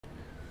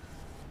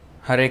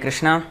Hare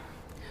Krishna,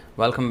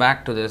 welcome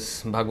back to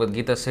this Bhagavad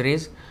Gita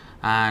series,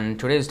 and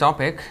today's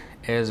topic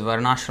is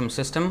Varnashram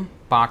System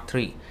Part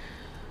 3.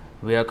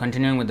 We are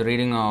continuing with the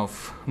reading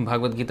of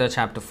Bhagavad Gita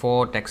chapter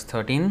 4 text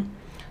 13,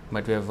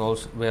 but we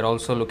are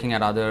also looking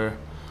at other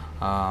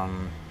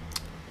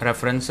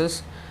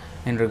references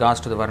in regards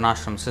to the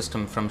Varnashram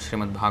system from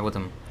Srimad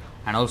Bhagavatam,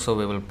 and also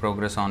we will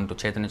progress on to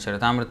Chaitanya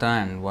Charitamrita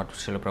and what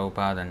Srila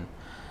Prabhupada and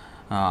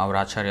our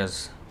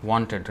Acharyas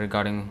wanted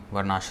regarding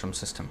Varnashram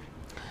system.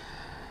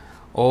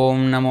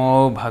 Om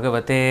Namo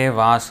Bhagavate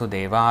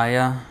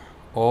Vasudevaya.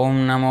 Om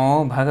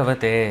Namo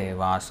Bhagavate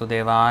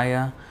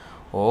Vasudevaya.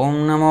 Om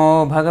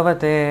Namo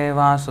Bhagavate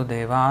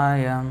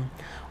Vasudevaya.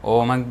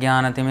 Om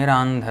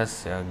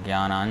Ajnanatimirandhasya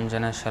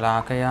Jnananjana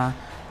Shalakaya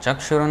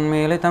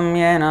Chakshurunmilitam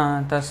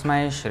Yena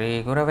Tasmai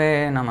Shri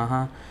Gurave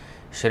Namaha.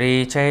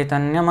 Shri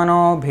Chaitanya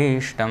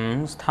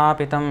Manobhishtam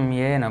Sthapitam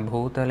Yena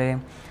Bhutale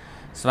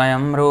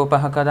Swayam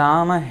Rupah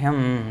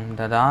Kadamahyam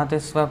Dadati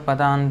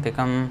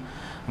Swapadantikam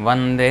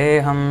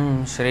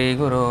Vandeham Shri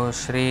Guru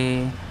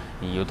Shri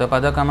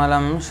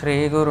Yutapadakamalam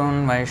Shri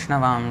Gurun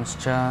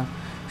Vaishnavamscha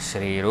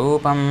Shri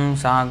Rupam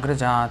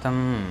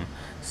Sagrajatam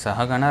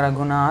Sahagana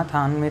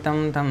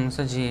Raghunathanvitam Tam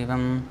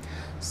Sajivam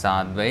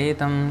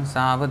Sadvaitam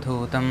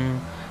Savadhutam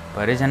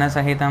Parijana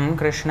Sahitam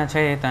Krishna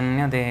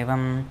Chaitanya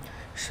Devam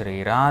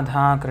Shri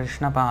Radha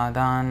Krishna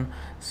Padan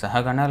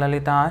Sahagana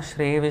Lalita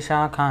Shri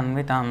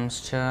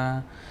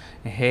Vishakhanvitamscha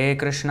He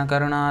Krishna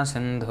Karuna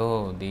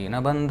Sindho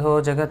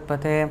Deenabandho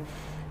Jagatpate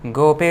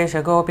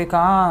Gopesha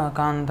Gopika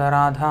Kanta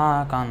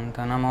Radha Kanta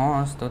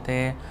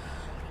Namostute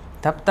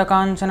Tapta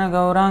Kanchana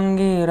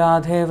Gaurangi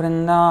Radhe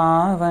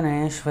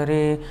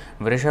Vrindavaneshwari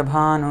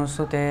Vrishabhanu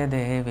Sute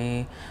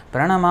Devi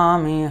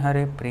Pranamami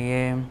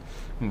Haripriye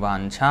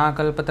Vancha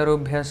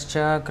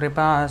Kalpatarubhyascha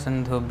Kripa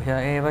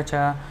Sindhubhya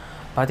Evacha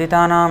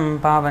Patitanam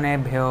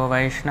Pavanebhyo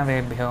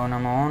Vaishnavebhyo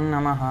Namo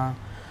Namaha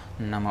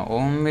Nama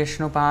Om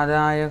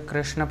Vishnupadaya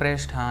Krishna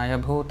Presthaya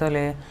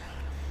Bhutale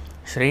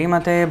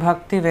Srimate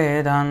Bhakti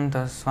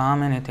Vedanta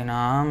Swaminiti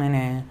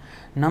Namine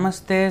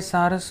Namaste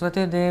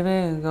Saraswati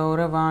Deve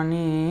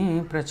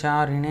Gauravani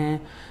Pracharine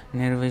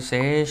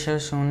Nirvishesha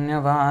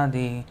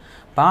Shunyavadi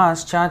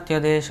Paschatya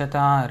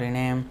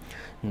Deshatarine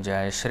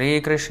Jai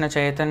Shri Krishna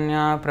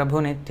Chaitanya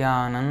Prabhu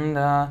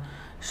Nityananda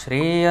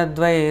Shri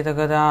Advaita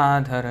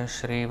Gadadhar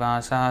Shri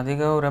Vasadi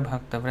Gaura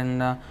Bhakta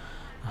Vrinda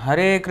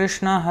Hare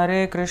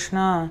Krishna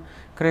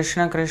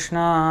Krishna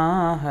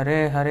Krishna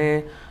Hare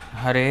Hare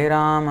Hare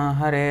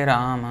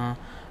Rama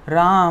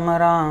Rama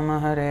Rama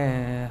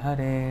Hare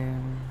Hare.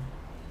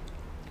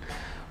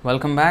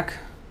 Welcome back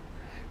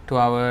to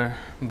our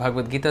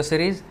Bhagavad Gita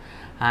series,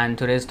 and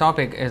today's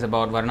topic is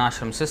about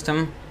Varnashram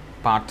system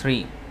part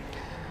 3.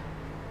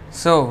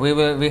 So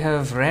we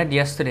have read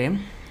yesterday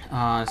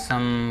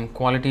some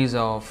qualities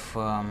of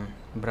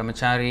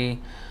brahmachari,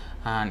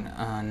 and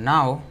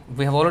now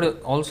we have already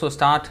also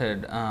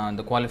started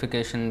the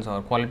qualifications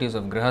or qualities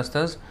of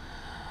grihasthas,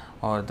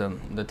 or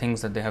the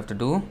things that they have to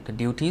do, the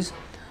duties.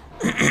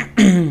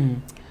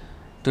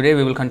 Today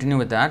we will continue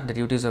with that, the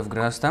duties of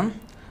grihastha.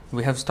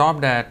 We have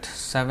stopped at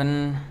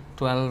 7,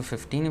 12,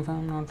 15 if I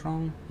am not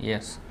wrong.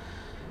 Yes.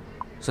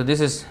 So this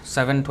is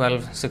 7,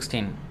 12,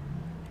 16.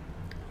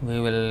 We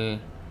will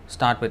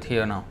start with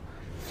here now.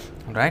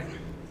 Alright.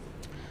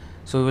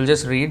 So we will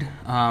just read.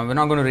 We're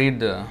not going to read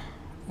the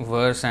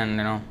verse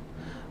and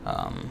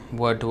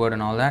word to word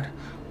and all that,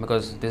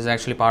 because this is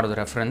actually part of the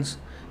reference.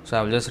 So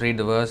I will just read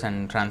the verse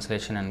and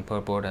translation and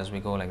purport as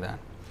we go like that.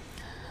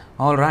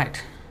 All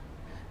right.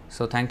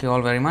 So thank you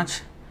all very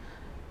much.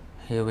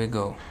 Here we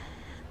go.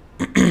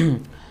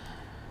 Evam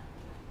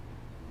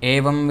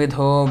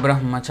vidho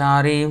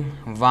brahmachari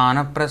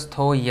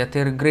vanaprastho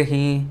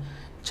yatirgrihi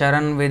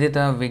charan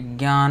vidita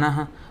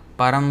vijnanah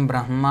param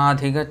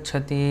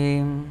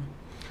brahmadhigacchati.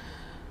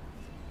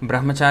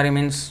 Brahmachari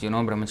means,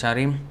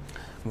 brahmachari.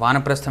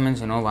 Vanaprastha means,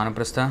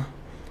 vanaprastha,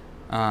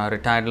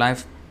 retired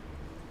life.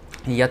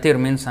 Yatir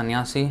means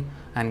sannyasi,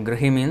 and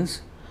grihi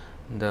means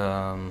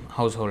the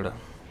householder,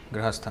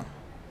 grihastha.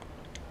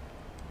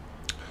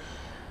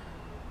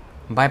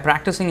 By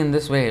practicing in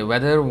this way,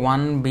 whether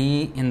one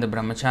be in the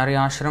brahmachari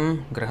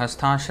ashram,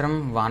 grihastha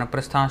ashram,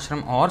 vanaprastha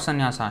ashram or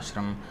sannyasa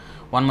ashram,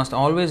 one must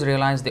always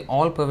realize the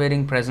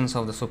all-pervading presence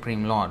of the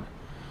Supreme Lord.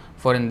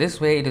 For in this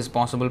way it is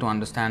possible to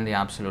understand the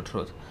absolute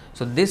truth.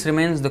 So this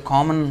remains the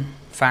common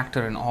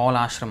factor in all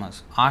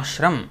ashramas.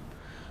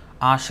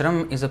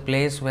 Ashram is a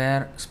place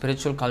where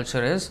spiritual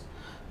culture is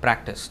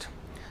practiced.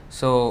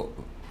 So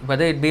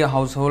whether it be a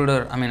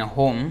householder, a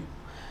home,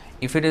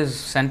 if it is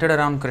centered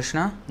around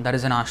Krishna, that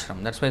is an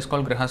ashram. That's why it's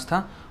called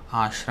grihastha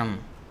ashram.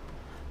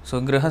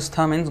 So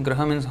grihastha means,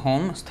 griha means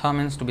home, stha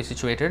means to be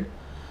situated.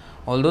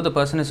 Although the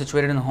person is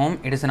situated in the home,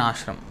 it is an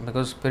ashram,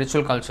 because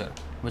spiritual culture,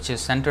 which is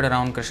centered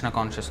around Krishna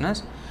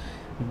consciousness,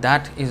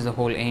 that is the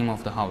whole aim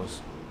of the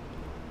house.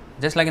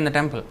 Just like in the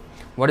temple.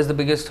 What is the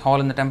biggest hall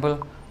in the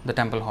temple? The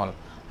temple hall.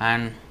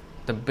 And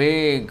the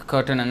big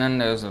curtain, and then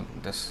there's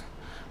this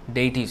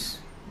deities.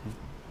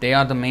 They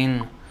are the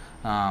main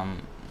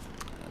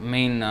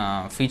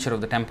feature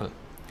of the temple.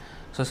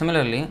 So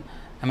similarly,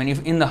 I mean,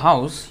 if in the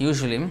house,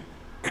 usually,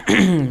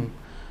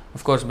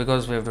 of course,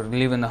 because we have to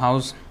live in the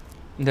house,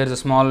 there is a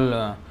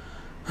small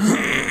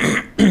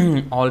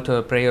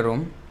altar prayer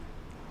room,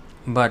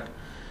 but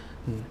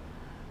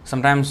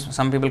sometimes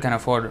some people can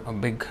afford a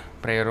big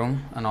prayer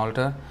room, an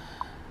altar.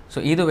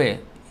 So either way,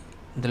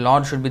 the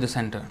Lord should be the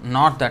center,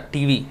 not that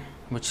TV,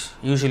 which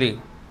usually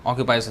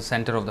occupies the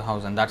center of the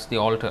house, and that's the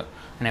altar,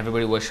 and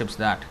everybody worships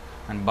that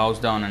and bows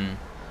down, and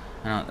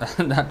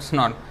that's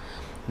not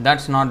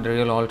the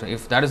real altar.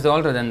 If that is the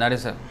altar, then that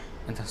is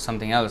it's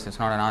something else. It's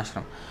not an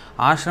ashram.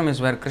 Ashram is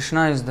where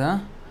Krishna is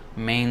the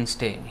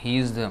mainstay. He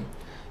is the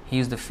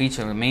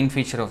feature, the main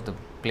feature of the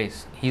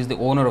place. He is the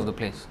owner of the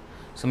place.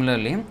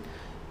 Similarly,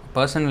 a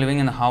person living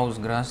in the house,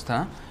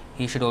 grahastha,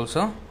 he should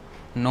also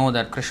know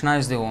that Krishna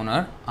is the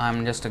owner. I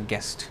am just a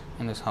guest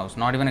in this house.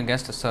 Not even a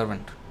guest, a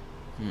servant.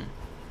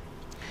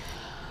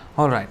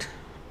 All right.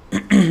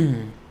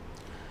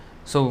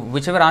 So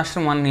whichever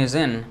ashram one is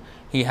in,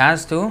 he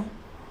has to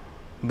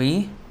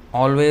be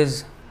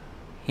always,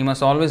 he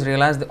must always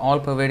realize the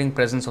all-pervading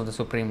presence of the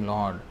Supreme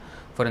Lord.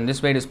 For in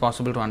this way it is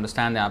possible to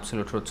understand the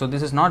absolute truth. So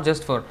this is not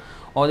just for,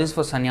 this is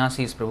for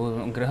sannyasis,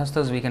 Prabhu.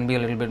 Grihasthas we can be a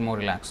little bit more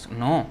relaxed.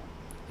 No.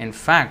 In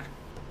fact,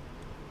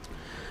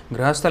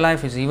 Grihastha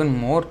life is even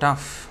more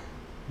tough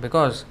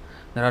because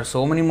there are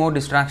so many more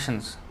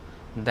distractions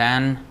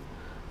than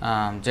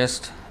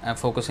just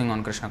focusing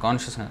on Krishna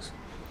consciousness.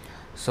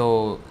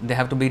 So they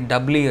have to be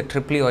doubly or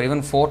triply or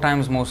even 4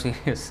 times more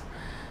serious.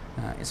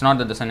 It's not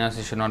that the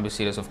sannyasis should not be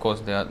serious, of course,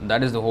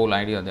 that is the whole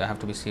idea, they have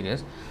to be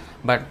serious.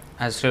 But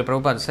as Srila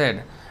Prabhupada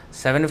said,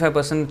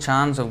 75%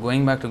 chance of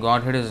going back to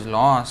Godhead is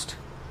lost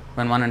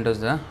when one enters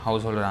the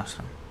householder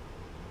ashram.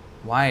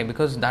 Why?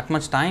 Because that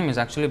much time is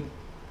actually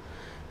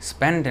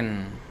spent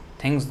in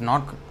things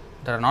that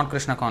are not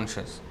Krishna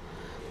conscious.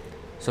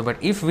 So, but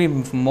if we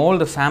mold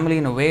the family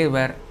in a way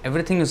where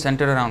everything is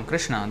centered around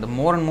Krishna, the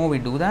more and more we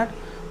do that,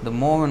 the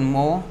more and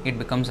more it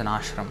becomes an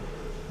ashram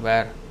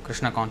where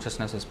Krishna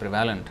consciousness is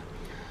prevalent.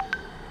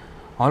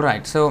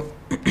 Alright, so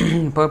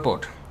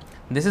purport.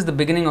 This is the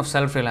beginning of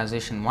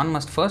self-realization. One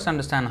must first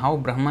understand how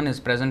Brahman is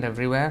present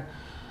everywhere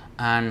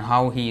and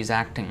how he is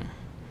acting.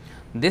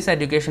 This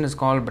education is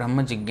called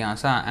Brahma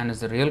Jigyasa and is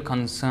the real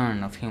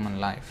concern of human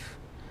life.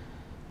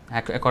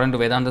 According to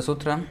Vedanta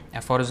Sutra,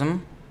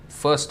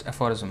 first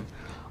aphorism,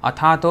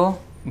 Athato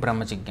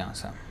Brahma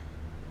Jigyasa.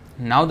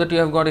 Now that you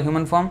have got a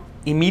human form,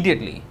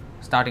 immediately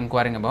start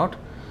inquiring about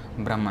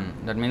Brahman.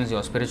 That means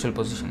your spiritual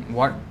position.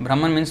 What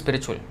Brahman means?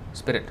 Spiritual,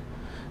 spirit.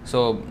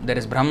 So there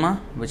is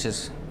Brahma, which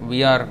is,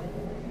 we are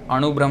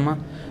Anu Brahma,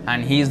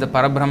 and he is the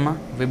Parabrahma,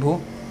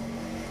 Vibhu,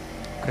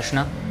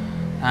 Krishna,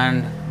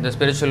 and the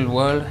spiritual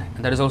world,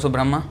 that is also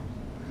Brahma.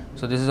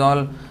 So this is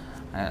all,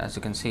 as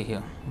you can see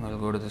here, we'll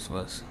go to this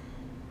verse.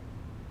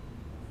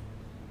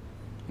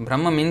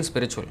 Brahma means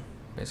spiritual,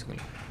 basically.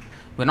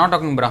 We're not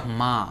talking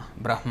Brahma.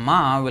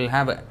 Brahma will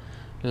have a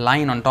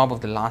line on top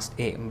of the last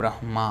A,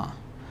 Brahma.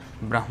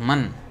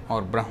 Brahman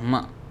or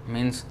Brahma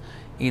means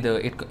either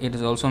it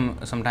is also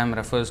sometimes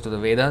refers to the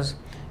Vedas,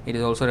 it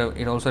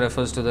also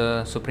refers to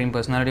the Supreme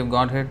Personality of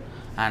Godhead,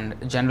 and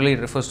generally it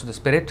refers to the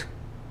spirit.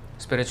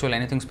 Spiritual,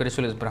 anything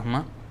spiritual is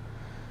Brahma.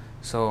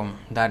 So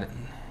that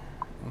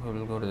we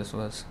will go to this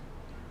verse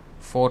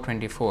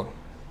 424.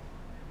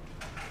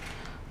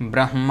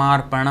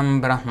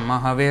 Brahmarpanam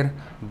Brahmahavir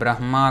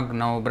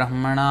Brahmagnau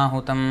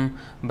Brahmanahutam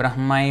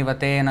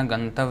Brahmaivatena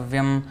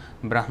Gantavyam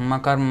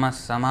Brahmakarma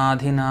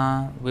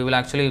Samadhina. We will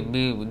actually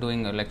be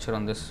doing a lecture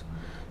on this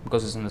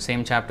because it's in the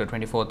same chapter,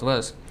 24th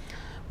verse.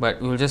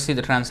 But we will just see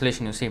the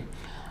translation. You see,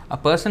 a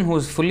person who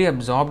is fully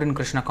absorbed in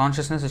Krishna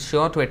consciousness is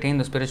sure to attain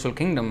the spiritual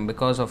kingdom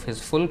because of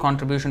his full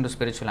contribution to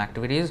spiritual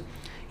activities,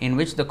 in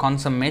which the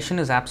consummation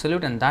is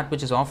absolute and that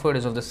which is offered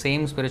is of the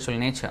same spiritual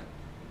nature.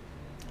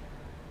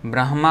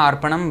 Brahma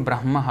Arpanam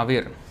Brahma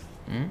Havir.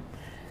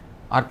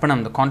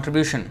 Arpanam, the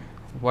contribution,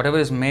 whatever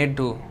is made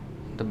to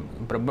the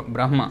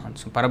Brahma,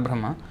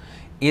 Parabrahma,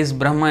 is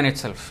Brahma in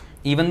itself.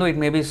 Even though it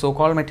may be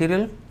so-called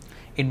material,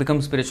 it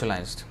becomes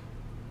spiritualized.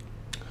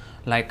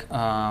 Like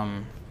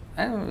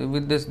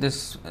with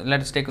this, let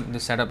us take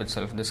this setup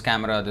itself, this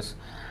camera,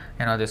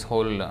 this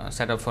whole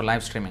setup for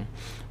live streaming.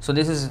 So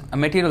this is a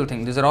material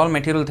thing. These are all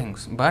material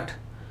things, but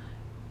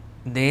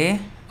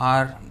it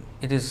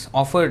is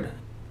offered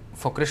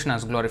for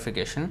Krishna's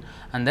glorification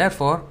and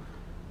therefore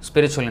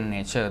spiritual in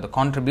nature. The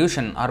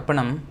contribution,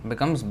 Arpanam,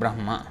 becomes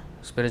Brahma,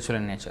 spiritual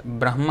in nature.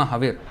 Brahma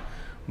Havir,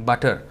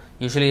 butter.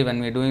 Usually when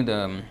we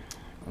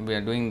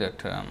are doing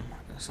that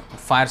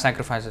fire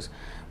sacrifices,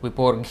 we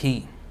pour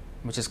ghee,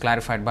 which is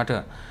clarified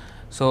butter.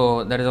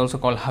 So that is also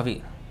called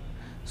Havi.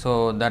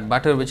 So that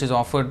butter which is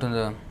offered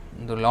to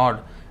the Lord,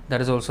 that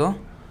is also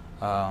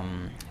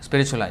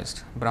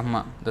spiritualized.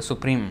 Brahma, the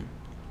supreme.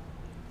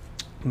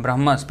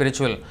 Brahma,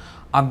 spiritual.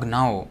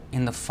 Agnau,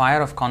 in the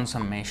fire of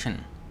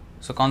consummation.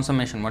 So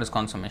consummation, what is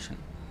consummation?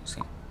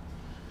 See,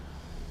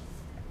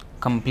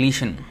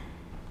 completion.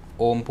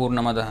 Om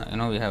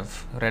Purnamada, we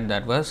have read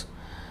that verse.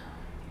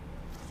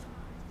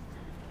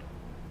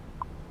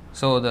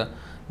 So the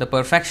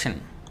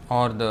perfection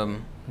or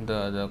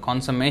the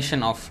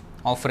consummation of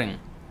offering.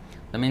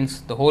 That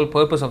means the whole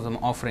purpose of the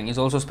offering is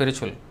also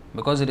spiritual,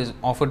 because it is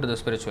offered to the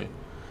spiritual,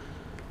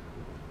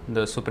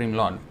 the Supreme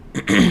Lord.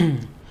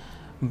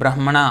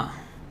 Brahmana,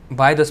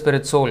 by the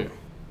spirit soul.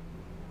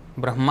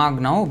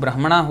 Brahmagnau,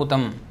 Brahmana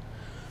Hutam.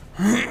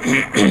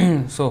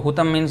 So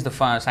Hutam means the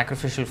fire,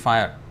 sacrificial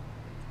fire.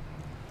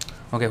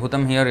 Okay,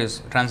 Hutam here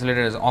is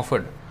translated as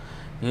offered.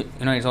 You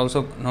know, it's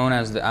also known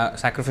as the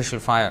sacrificial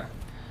fire.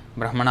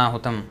 Brahmana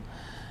Hutam.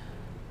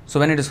 So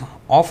when it is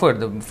offered,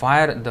 the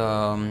fire,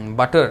 the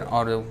butter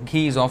or the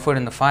ghee is offered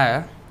in the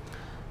fire,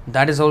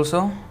 that is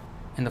also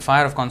in the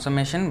fire of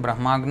consummation.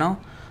 Brahmagnau,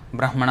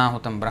 Brahmana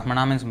Hutam.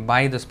 Brahmana means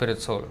by the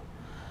spirit soul.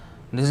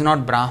 This is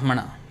not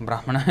Brahmana.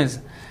 Brahmana is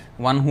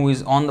one who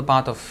is on the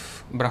path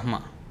of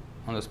Brahma,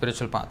 on the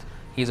spiritual path.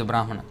 He is a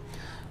Brahmana.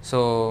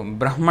 So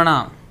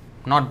Brahmana,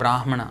 not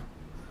Brahmana.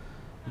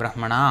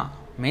 Brahmana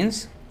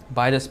means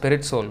by the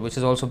spirit soul, which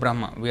is also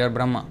Brahma. We are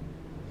Brahma.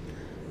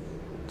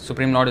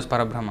 Supreme Lord is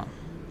Parabrahma.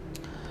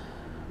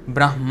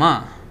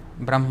 Brahma,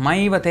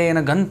 Brahmaiva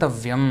tena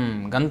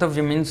gantavyam.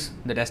 Gantavyam means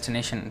the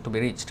destination to be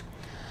reached.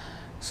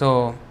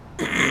 So,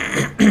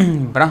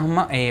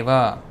 Brahma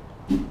eva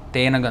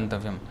tena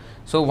gantavyam.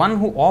 So, one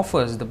who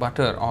offers the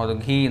butter or the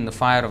ghee in the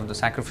fire of the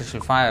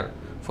sacrificial fire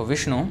for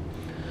Vishnu,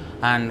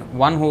 and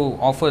one who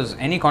offers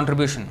any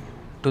contribution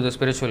to the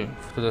spiritual,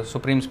 to the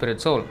Supreme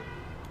Spirit Soul,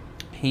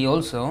 he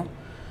also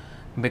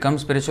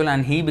becomes spiritual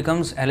and he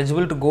becomes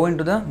eligible to go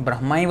into the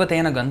Brahmaiva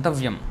tena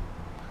gantavyam.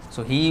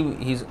 So he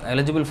is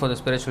eligible for the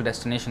spiritual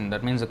destination,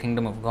 that means the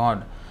kingdom of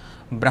God.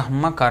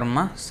 Brahma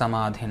karma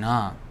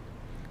samadhina.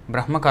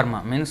 Brahma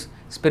karma means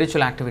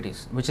spiritual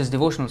activities, which is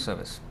devotional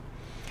service.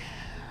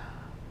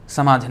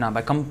 Samadhina,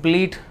 by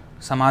complete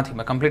samadhi,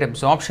 by complete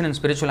absorption in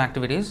spiritual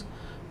activities,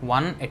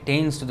 one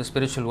attains to the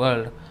spiritual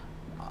world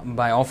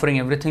by offering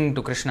everything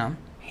to Krishna.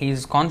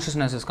 His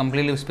consciousness is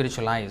completely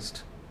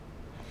spiritualized.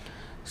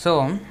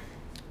 So,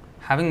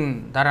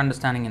 having that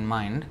understanding in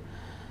mind,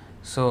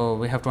 so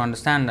we have to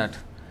understand that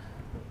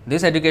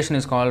this education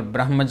is called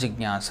Brahma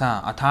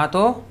Jignasa.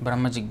 Athato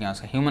Brahma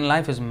Jignasa. Human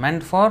life is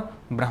meant for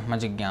Brahma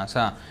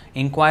Jignasa,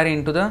 inquiry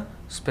into the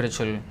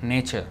spiritual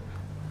nature.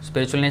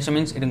 Spiritual nature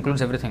means it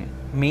includes everything.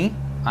 Me,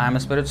 I am a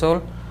spirit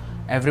soul.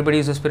 Everybody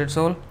is a spirit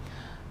soul.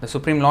 The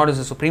Supreme Lord is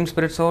a Supreme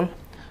Spirit Soul.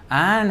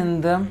 And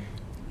in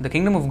the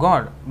kingdom of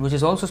God, which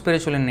is also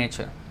spiritual in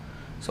nature.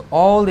 So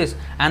all this,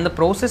 and the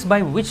process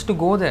by which to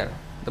go there,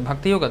 the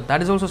Bhakti Yoga,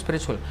 that is also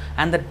spiritual.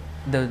 And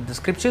the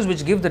scriptures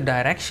which give the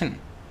direction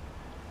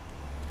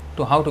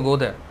to how to go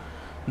there,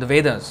 the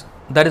Vedas,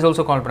 that is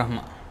also called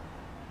Brahma.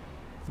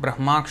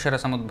 Brahmakshara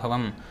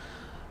Samudbhavam.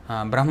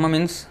 Brahma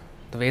means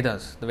the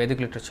Vedas, the Vedic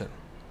literature.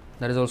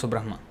 That is also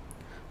Brahma.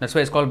 That's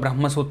why it's called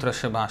Brahma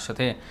Sutrasya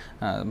Bhashyate.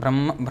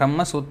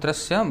 Brahma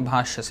Sutrasya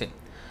Bhashyase.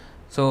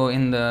 So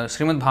in the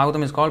Srimad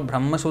Bhagavatam is called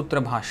Brahma Sutra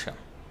Bhashya.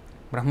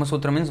 Brahma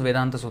Sutra means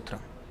Vedanta Sutra.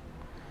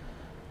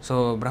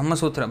 So Brahma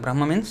Sutra,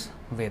 Brahma means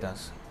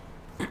Vedas.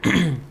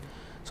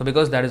 So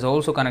because that is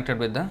also connected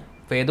with the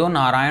Vedo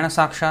Narayana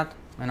Sakshat.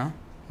 You know,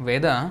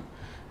 Veda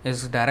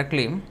is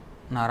directly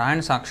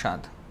Narayana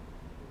Sakshat.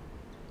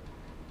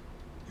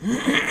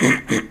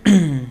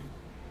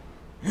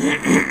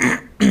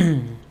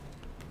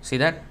 See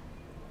that?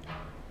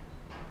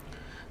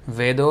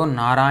 Vedo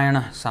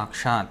Narayana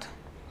Sakshat.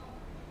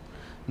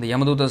 The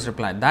Yamadutas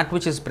replied, that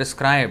which is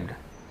prescribed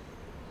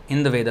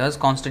in the Vedas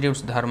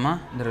constitutes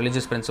dharma, the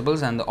religious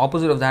principles, and the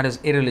opposite of that is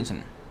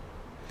irreligion.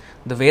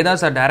 The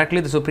Vedas are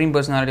directly the Supreme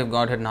Personality of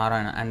Godhead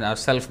Narayana and are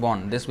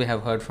self-born. This we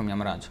have heard from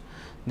Yamaraj.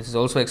 This is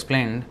also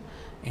explained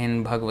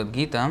in Bhagavad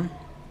Gita,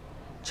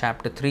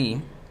 chapter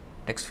 3,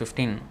 text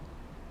 15.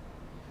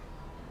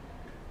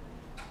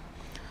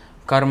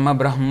 Karma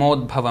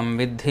brahmodbhavam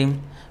vidhi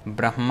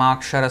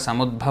brahmakshara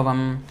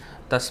samudbhavam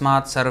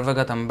tasmat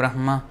sarvagatam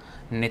brahma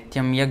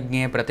nityam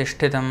yagne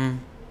pratishthitam.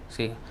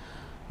 See,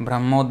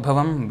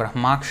 brahmodbhavam,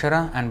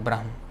 brahmakshara and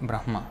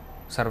brahma,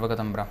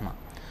 sarvagatam brahma.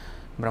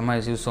 Brahma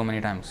is used so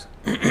many times.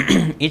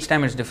 Each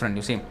time it's different,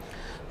 you see.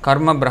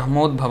 Karma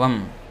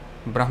brahmodbhavam,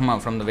 Brahma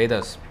from the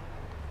Vedas.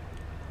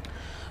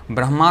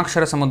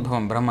 Brahmakshara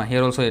samudbhavam, Brahma,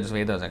 here also it's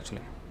Vedas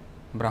actually.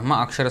 Brahma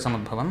akshara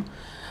samudbhavam.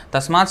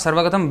 Tasmat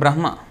sarvagatam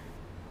Brahma,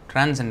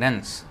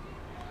 transcendence.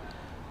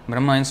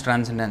 Brahma means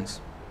transcendence.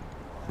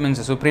 Means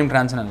the supreme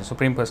transcendence, the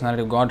supreme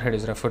personality of Godhead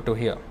is referred to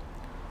here.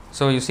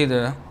 So you see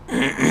the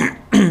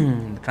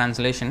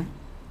translation.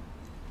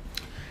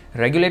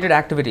 Regulated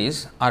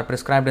activities are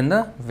prescribed in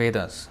the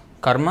Vedas.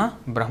 Karma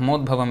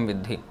brahmodbhavam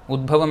vidhi.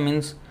 Udbhavam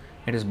means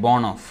it is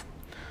born of.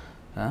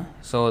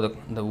 So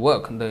the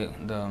work, the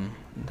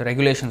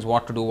regulations,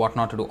 what to do, what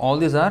not to do, all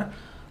these are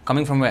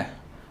coming from where?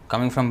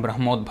 Coming from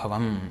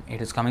Brahmodbhavam.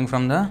 It is coming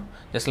from the,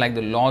 just like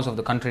the laws of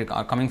the country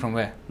are coming from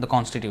where? The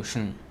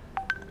constitution.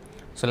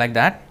 So like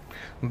that,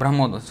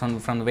 Brahmodbhavam,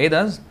 from the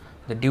Vedas,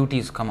 the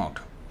duties come out.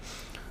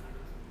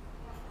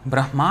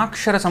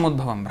 Brahmakshara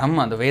samudbhavam.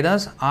 Brahma, the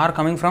Vedas are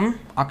coming from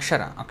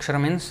Akshara. Akshara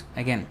means,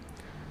 again,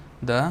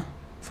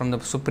 from the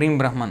Supreme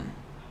Brahman.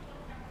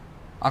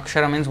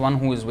 Akshara means one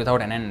who is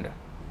without an end.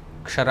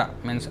 Kshara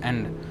means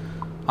end.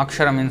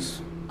 Akshara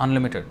means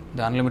unlimited,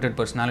 the unlimited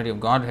personality of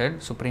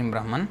Godhead, Supreme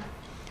Brahman.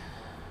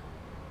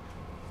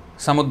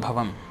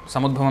 Samudbhavam.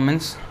 Samudbhavam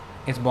means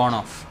it's born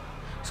of.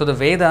 So the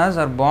Vedas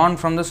are born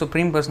from the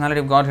Supreme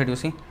Personality of Godhead, you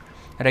see.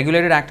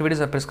 Regulated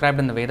activities are prescribed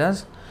in the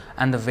Vedas,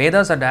 and the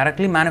Vedas are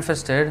directly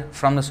manifested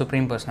from the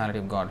Supreme Personality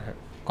of Godhead.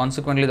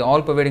 Consequently, the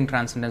all-pervading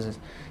transcendence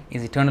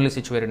is eternally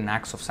situated in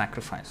acts of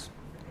sacrifice.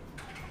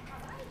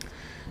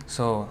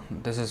 So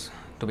this is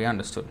to be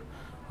understood,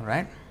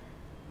 right?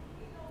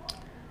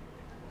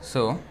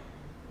 So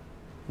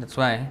that's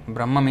why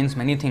Brahma means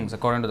many things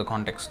according to the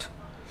context.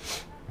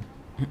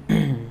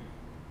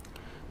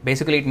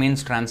 Basically, it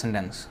means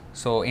transcendence.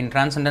 So in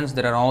transcendence,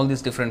 there are all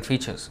these different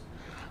features.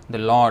 The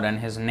Lord and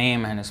His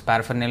name and His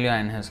paraphernalia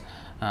and His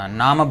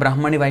Nama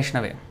Brahmani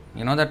Vaishnave.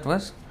 You know that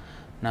verse?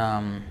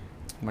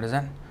 What is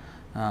that?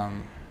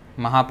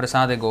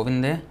 Mahaprasade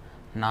Govinde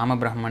Nama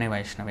Brahmani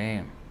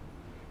Vaishnave.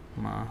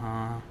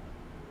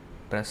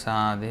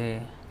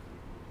 Mahaprasade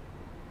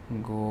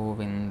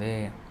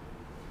Govinde.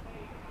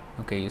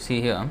 Okay, you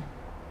see here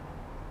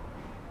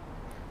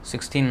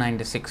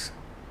 1696.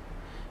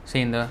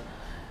 See, in the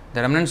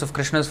remnants of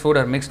Krishna's food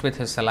are mixed with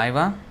his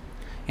saliva.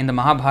 In the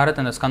Mahabharata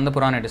and the Skanda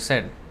Purana it is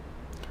said,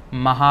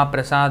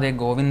 Mahaprasade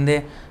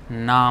Govinde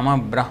Nama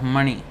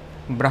Brahmani.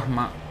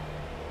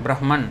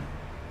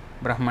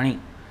 Brahmani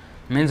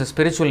means a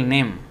spiritual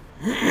name.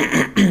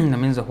 That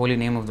means the holy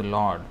name of the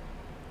Lord.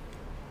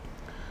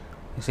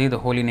 You see, the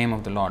holy name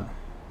of the Lord.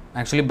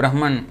 Actually,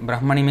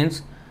 Brahmani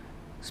means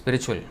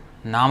spiritual.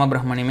 Nama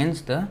Brahmani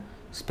means the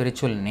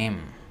spiritual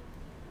name,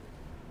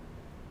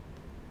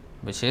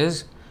 which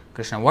is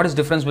Krishna. What is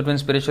the difference between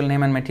spiritual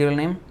name and material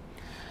name?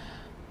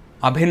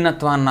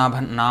 Abhinnatvan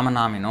nama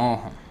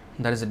namino.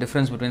 That is the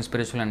difference between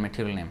spiritual and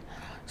material name.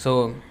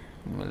 So,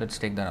 let's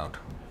take that out.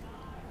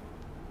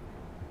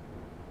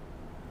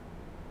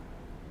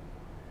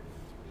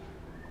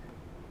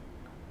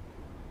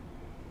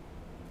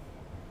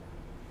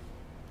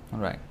 All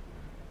right.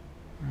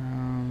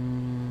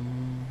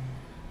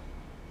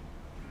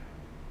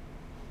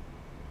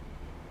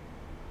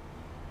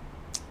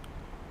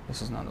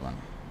 This is not the one.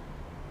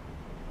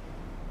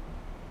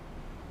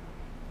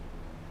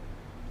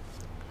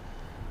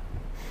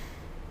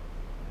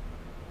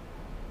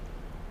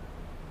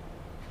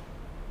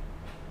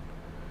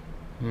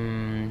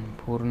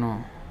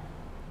 Purno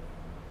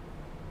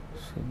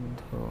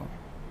Siddho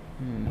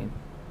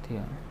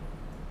Nitya.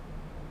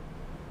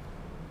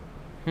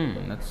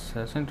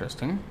 That's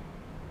interesting.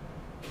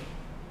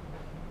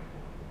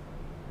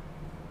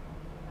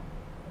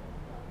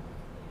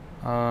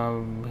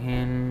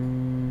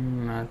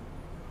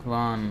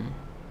 Abhinnatvan.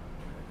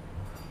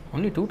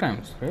 Only 2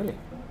 times, really.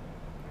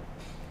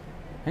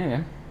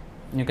 Anyway,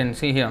 you can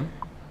see here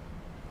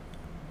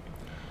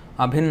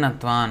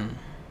Abhinnatvan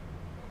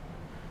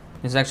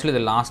is actually the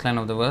last line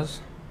of the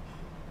verse.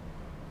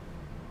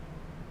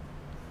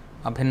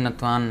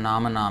 Abhinnatvan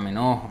nama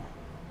namino.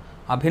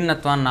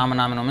 Abhinnatvan nama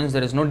namino means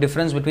there is no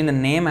difference between the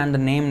name and the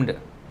named.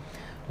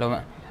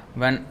 So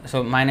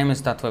my name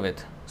is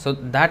Tattvavit. So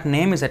that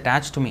name is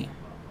attached to me.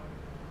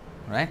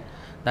 Right?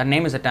 That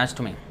name is attached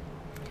to me.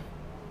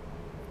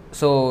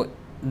 So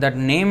that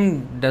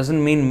name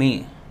doesn't mean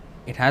me.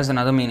 It has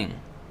another meaning.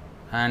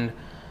 And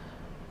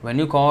when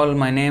you call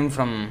my name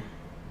from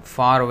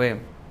far away,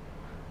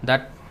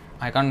 that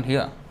I can't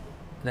hear.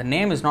 The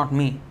name is not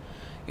me.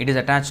 It is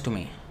attached to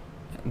me.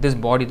 This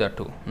body, that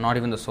too, not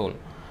even the soul.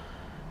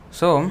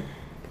 So,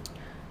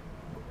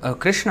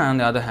 Krishna, on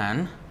the other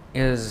hand,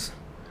 is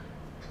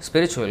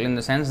spiritual in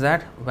the sense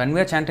that when we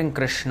are chanting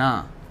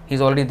Krishna, he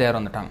is already there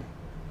on the tongue.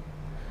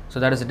 So,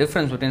 that is the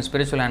difference between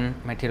spiritual and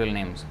material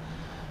names.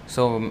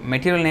 So,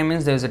 material name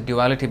means there is a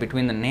duality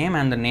between the name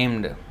and the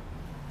named,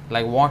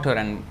 like water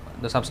and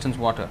the substance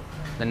water.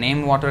 The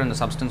named water and the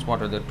substance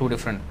water, they are two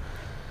different.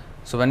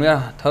 So, when we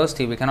are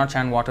thirsty, we cannot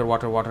chant water,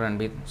 water, water and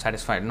be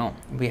satisfied. No,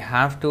 we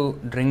have to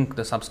drink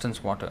the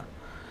substance water.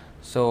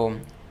 So,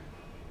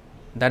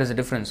 that is the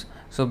difference.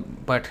 So,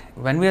 but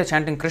when we are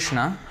chanting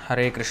Krishna,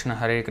 Hare Krishna,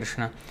 Hare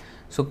Krishna,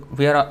 so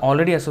we are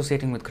already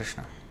associating with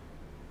Krishna.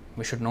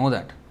 We should know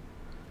that.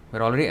 We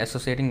are already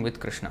associating with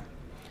Krishna.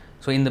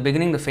 So, in the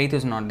beginning, the faith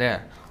is not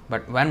there.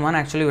 But when one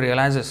actually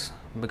realizes,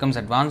 becomes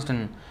advanced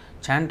in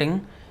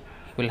chanting,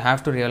 he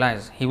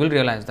will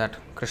realize that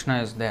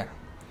Krishna is there.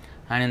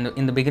 And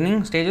in the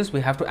beginning stages,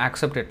 we have to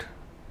accept it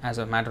as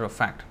a matter of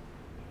fact.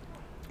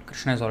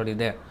 Krishna is already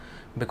there.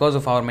 Because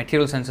of our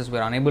material senses, we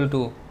are unable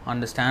to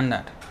understand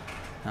that.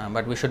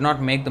 But we should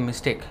not make the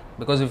mistake.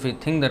 Because if we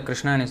think that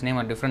Krishna and his name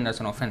are different, that's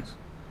an offense.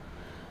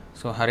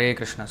 So, Hare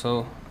Krishna.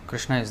 So,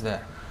 Krishna is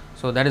there.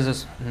 So, that is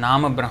this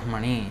Nama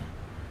Brahmani.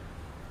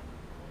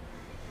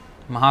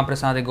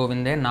 Mahaprasade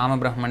Govinde, Nama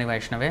Brahmani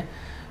Vaishnave.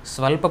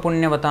 Svalpa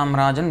Punyavatam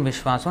Rajan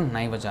Vishvaso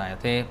Naiva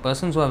Jayate.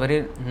 Persons who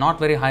are not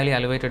very highly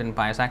elevated in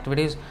pious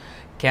activities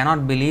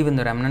cannot believe in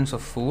the remnants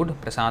of food,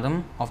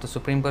 prasadam, of the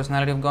Supreme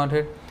Personality of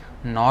Godhead,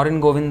 nor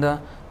in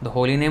Govinda, the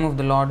holy name of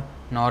the Lord,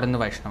 nor in the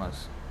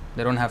Vaishnavas.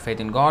 They don't have faith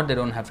in God, they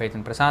don't have faith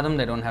in prasadam,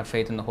 they don't have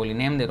faith in the holy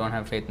name, they don't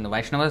have faith in the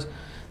Vaishnavas.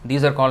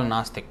 These are called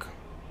Nastik.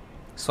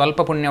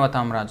 Svalpa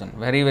Punyavatam Rajan.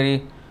 Very,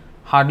 very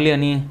hardly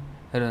any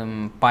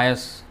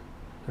pious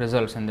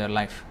results in their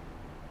life.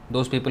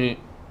 Those people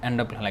end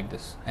up like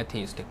this,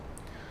 atheistic.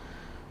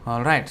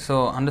 Alright,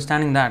 so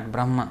understanding that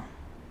Brahma.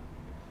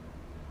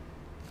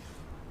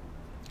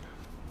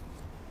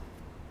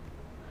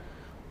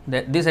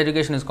 This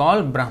education is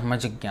called Brahma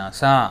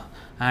Jigyasa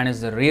and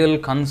is the real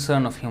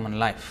concern of human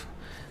life.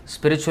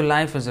 Spiritual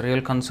life is the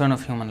real concern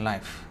of human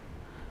life.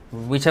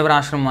 Whichever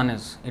ashram one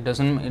is, it is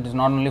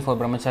not only for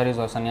brahmacharis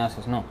or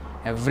sannyasis, no.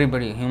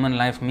 Everybody, human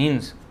life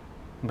means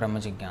Brahma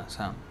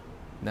Jigyasa.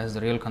 That is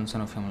the real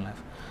concern of human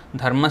life.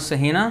 Dharmasya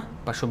hina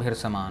pashubhir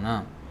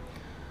samana.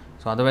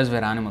 So otherwise we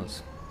are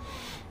animals.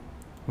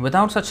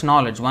 Without such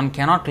knowledge, one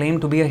cannot claim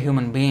to be a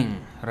human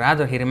being.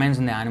 Rather, he remains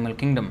in the animal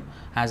kingdom.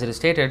 As it is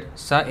stated,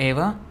 sa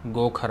eva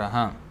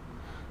gokharaha.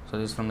 So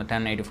this is from the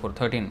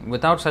 1084:13.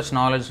 Without such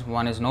knowledge,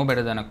 one is no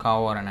better than a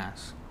cow or an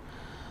ass.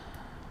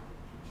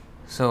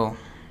 So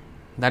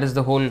that is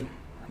the whole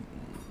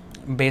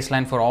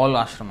baseline for all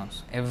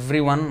ashramas.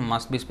 Everyone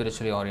must be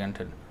spiritually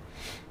oriented.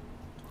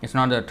 It's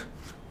not that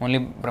only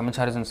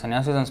brahmacharis and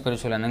sannyasis are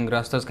spiritual and then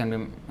grahasthas can be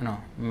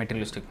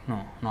materialistic.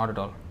 No, not at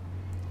all.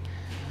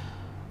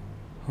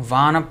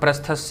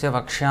 वानप्रस्थस्य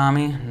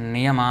वक्ष्यामि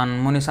नियमान्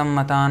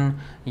मुनिसम्मतान्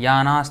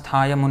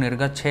यानास्थाय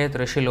मुनिर्गच्छेत्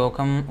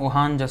ऋषिलोकम्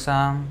उहाञ्जसा.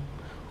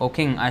 O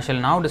king, I shall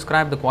now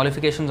describe the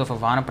qualifications of a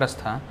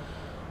vanaprastha,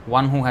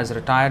 one who has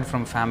retired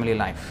from family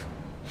life.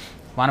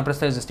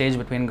 Vanaprastha is the stage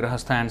between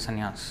grahastha and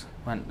sannyas,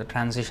 the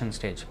transition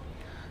stage.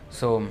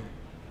 So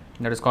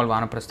that is called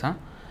vanaprastha.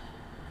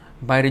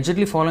 By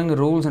rigidly following the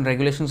rules and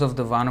regulations of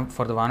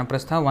for the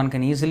vanaprastha, one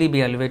can easily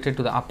be elevated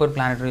to the upper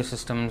planetary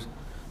systems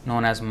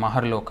known as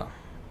Maharloka.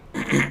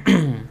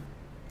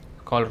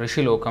 Called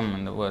Rishilokam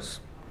in the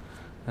verse.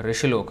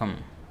 Rishilokam.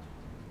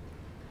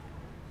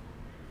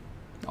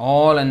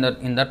 All in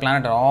that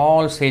planet are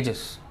all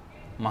sages.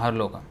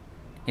 Maharloka.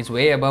 It's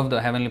way above the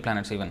heavenly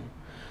planets even.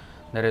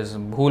 There is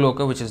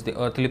Bhuloka, which is the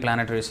earthly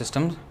planetary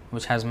system,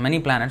 which has many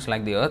planets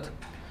like the earth.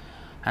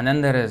 And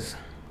then there is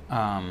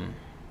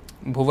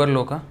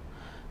Bhuvarloka,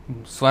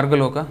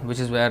 Swargaloka, which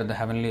is where the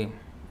heavenly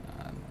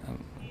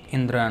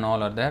Indra and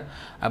all are there.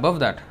 Above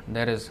that,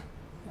 there is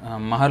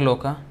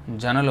Maharloka,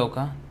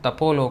 Janaloka,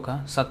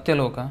 Tapoloka,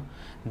 Satyaloka.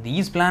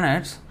 These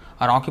planets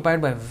are occupied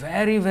by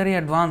very, very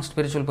advanced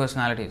spiritual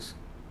personalities.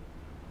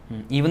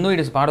 Even though it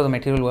is part of the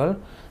material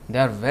world, they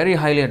are very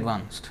highly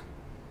advanced.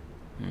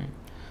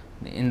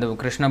 In the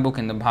Krishna book,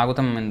 in the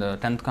Bhagavatam, in the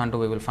 10th canto,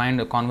 we will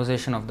find a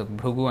conversation of the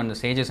Bhrigu and the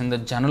sages in the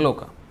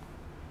Janaloka,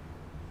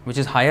 which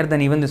is higher than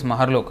even this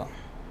Maharloka.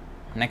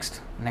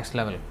 Next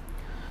level,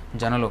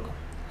 Janaloka.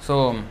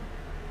 So,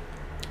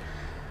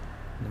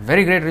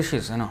 very great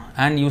rishis,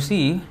 and you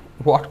see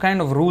what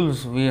kind of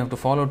rules we have to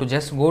follow to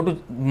just go to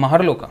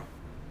Maharloka.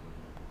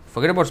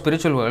 Forget about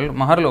spiritual world,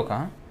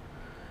 Maharloka.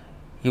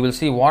 You will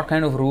see what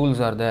kind of rules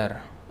are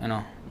there,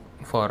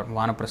 for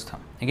Vanaprastha.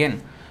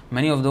 Again,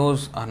 many of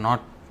those are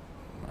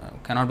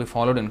cannot be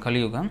followed in Kali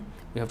Yuga.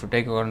 We have to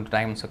take according to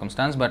time and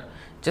circumstance, but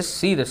just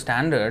see the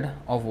standard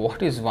of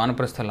what is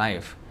Vanaprastha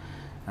life.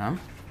 And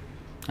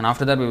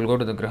after that, we will go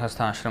to the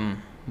Grihastha ashram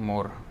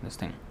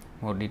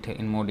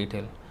in more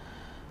detail.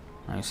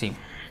 Now you see,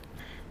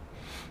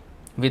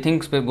 we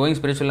think going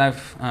spiritual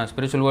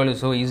world is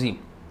so easy.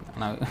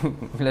 Now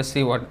let's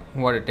see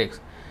what it takes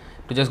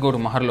to just go to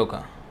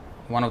Maharloka,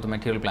 one of the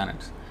material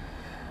planets.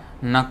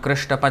 Na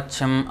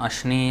krishtapachyam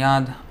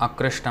ashniyad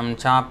akrishtam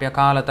chapya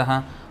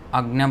kalatah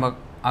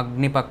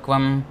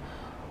agnipakvam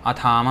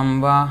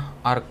athamam va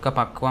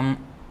arkapakvam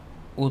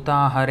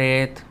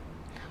utaharet.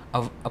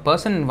 A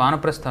person in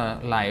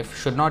Vanaprastha life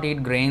should not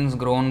eat grains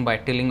grown by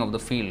tilling of the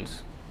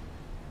fields.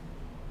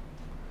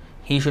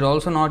 He should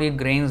also not eat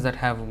grains that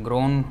have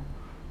grown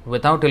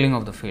without tilling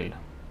of the field,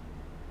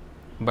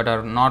 but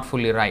are not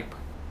fully ripe.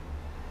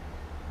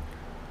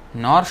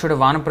 Nor should a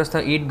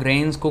Vanaprastha eat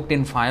grains cooked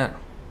in fire.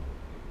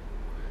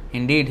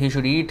 Indeed, he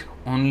should eat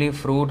only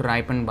fruit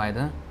ripened by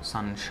the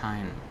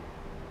sunshine.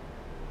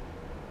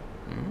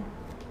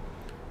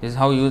 This is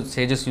how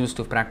sages used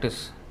to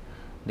practice.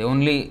 They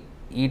only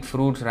eat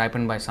fruits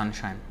ripened by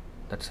sunshine.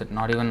 That's it,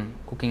 not even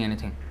cooking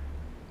anything.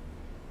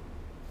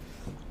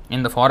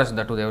 In the forest,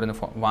 that too, they were in the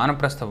forest.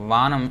 Vanaprastha,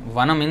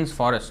 Vana means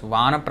forest.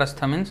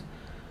 Vanaprastha means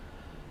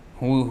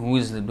who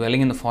is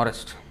dwelling in the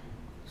forest.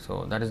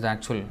 So that is the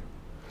actual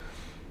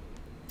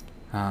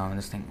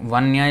this thing.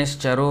 Vanyais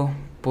charu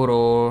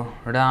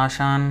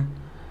purodashan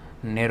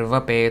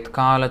nirvapet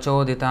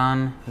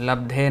kalachoditan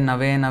labdhe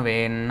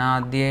nave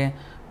nadye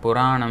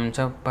puranam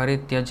cha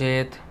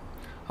parityajet.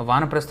 A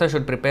Vanaprastha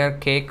should prepare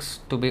cakes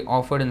to be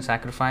offered in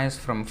sacrifice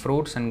from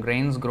fruits and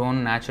grains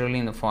grown naturally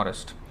in the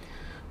forest.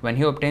 When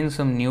he obtains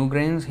some new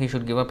grains, he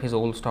should give up his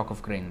old stock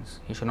of grains.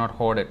 He should not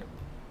hoard it.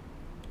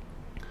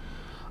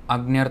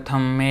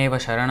 Agnyartham meva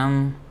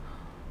sharanam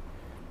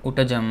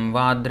utajam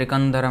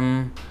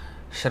vadrikandaram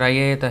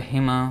shrayeta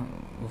hima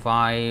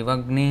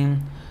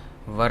vaivagni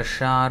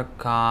varshar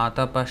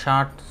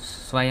katapashat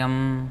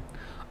swayam.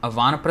 A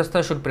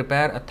Vanaprastha should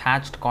prepare a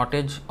thatched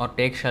cottage or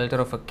take shelter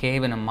of a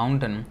cave in a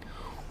mountain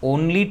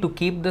only to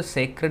keep the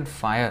sacred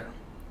fire.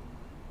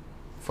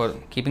 for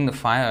keeping the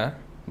fire,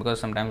 because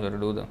sometimes we have to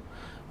do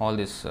all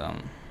this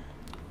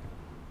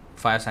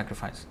fire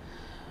sacrifice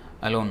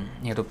alone.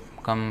 You have to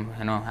come,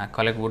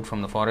 collect wood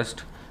from the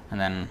forest and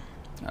then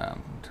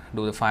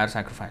do the fire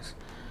sacrifice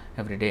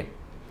every day.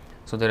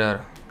 So there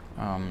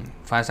are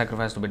fire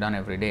sacrifice to be done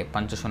every day,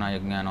 Panchashuna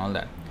Yajna and all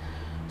that.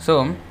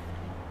 So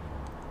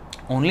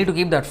only to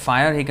keep that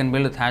fire he can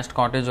build a thatched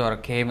cottage or a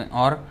cave,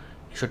 or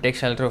he should take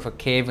shelter of a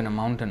cave in a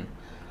mountain.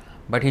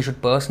 But he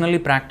should personally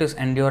practice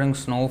enduring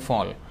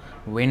snowfall,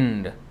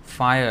 wind,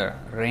 fire,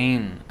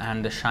 rain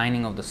and the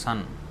shining of the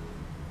sun.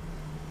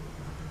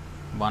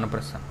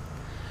 Vanaprastha.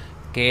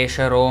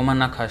 Kesha Roma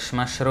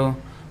Nakhashmashru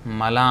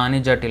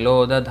Malani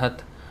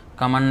Jatilodadhat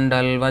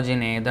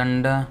Kamandalvajine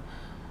Danda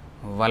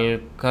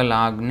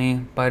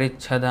Valkalagni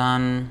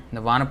Parichadan.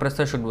 The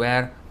Vanaprastha should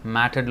wear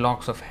matted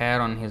locks of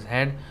hair on his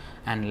head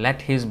and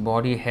let his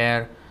body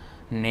hair,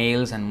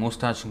 nails and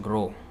moustache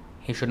grow.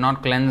 He should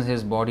not cleanse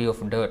his body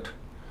of dirt.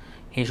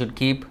 He should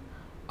keep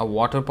a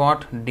water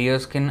pot, deer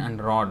skin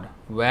and rod,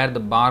 wear the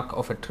bark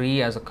of a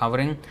tree as a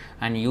covering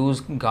and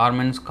use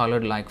garments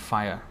colored like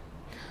fire.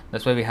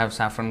 That's why we have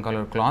saffron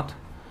colored cloth.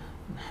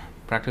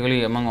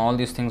 Practically among all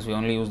these things we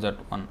only use that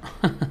one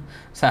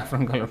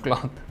saffron colored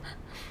cloth.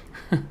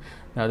 The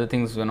other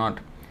things we're not,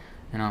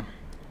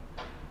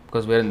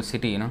 because we're in the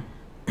city,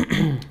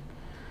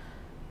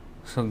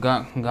 So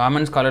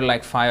garments colored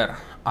like fire.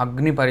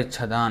 Agni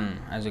Parichadan,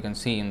 as you can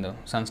see in the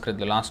Sanskrit,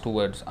 the last two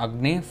words.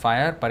 Agni,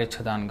 fire,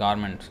 Parichadan,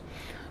 garments.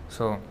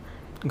 So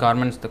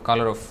garments the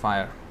color of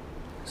fire,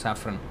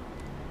 saffron.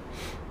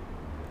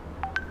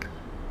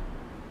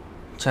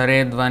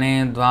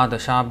 Charedvane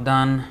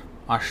dvadashabdan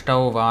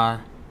ashtau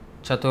va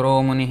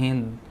chaturo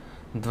munihi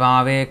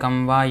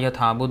dvavekam va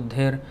yatha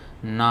buddhir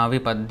na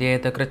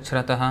vipadyeta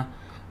krichratah.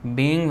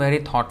 Being very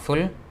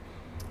thoughtful,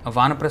 a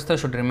Vanaprastha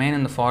should remain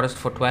in the forest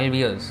for 12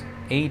 years,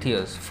 8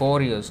 years,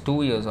 4 years,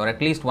 2 years or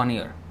at least 1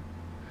 year.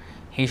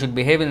 He should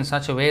behave in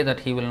such a way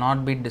that he will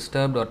not be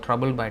disturbed or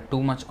troubled by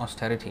too much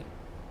austerity.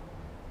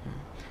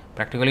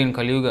 Practically in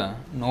Kali Yuga,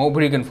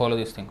 nobody can follow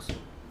these things.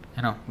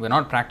 We're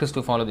not practiced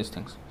to follow these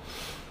things.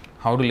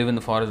 How to live in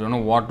the forest, we don't know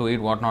what to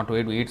eat, what not to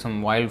eat. We eat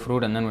some wild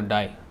fruit and then we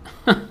die.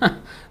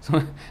 So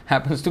it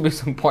happens to be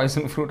some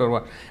poison fruit or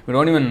what. We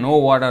don't even know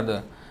what are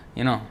the,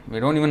 we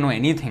don't even know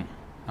anything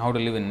how to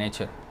live in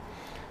nature.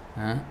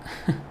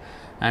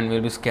 And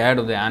we'll be scared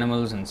of the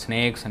animals and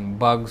snakes and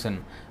bugs,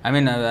 and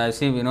I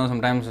see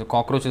sometimes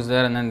cockroaches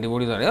there and then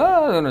devotees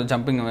are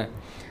jumping away.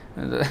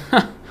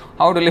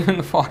 How to live in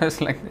the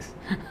forest like this?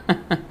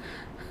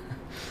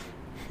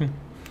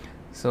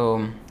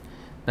 So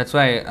that's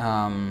why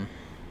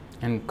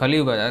in Kali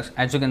Yuga,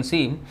 as you can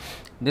see,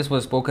 this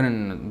was spoken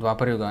in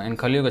Dwapar Yuga. In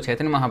Kali Yuga,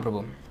 Chaitanya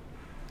Mahaprabhu,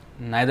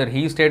 neither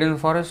he stayed in the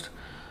forest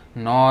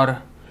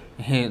nor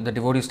the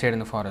devotees stayed in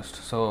the forest.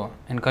 So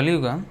in Kali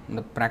Yuga,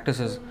 the practice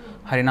is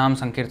Harinam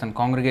Sankirtan,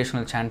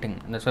 congregational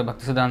chanting. That's why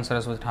Bhaktisiddhanta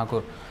Saraswati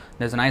Thakur,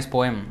 there's a nice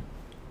poem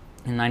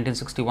in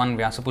 1961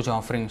 Vyasapuja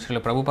offering.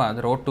 Srila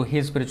Prabhupada wrote to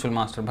his spiritual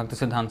master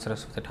Bhaktisiddhanta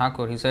Saraswati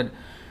Thakur. He said,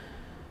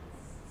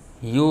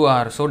 "You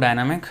are so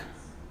dynamic."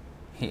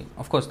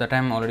 Of course, that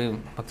time already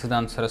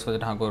Bhaktisiddhanta Saraswati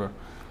Thakur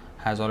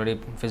has already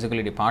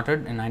physically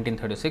departed in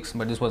 1936,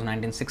 but this was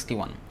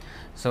 1961.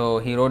 So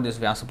he wrote this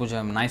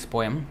Vyasapuja, nice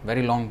poem,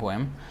 very long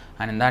poem,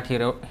 and in that he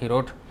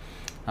wrote,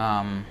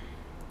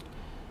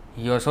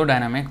 you are so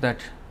dynamic that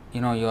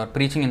you are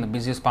preaching in the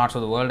busiest parts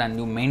of the world and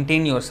you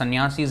maintain your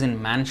sannyasis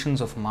in mansions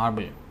of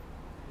marble.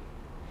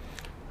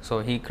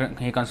 So he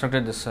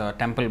constructed this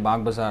temple,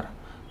 Bagh Bazaar,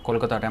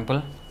 Kolkata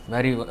temple,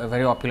 very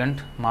very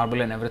opulent, marble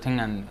and everything,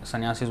 and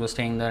sannyasis were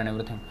staying there and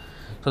everything.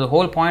 So the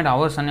whole point,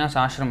 our sannyas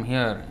ashram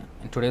here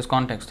in today's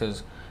context,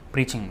 is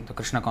preaching the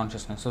Krishna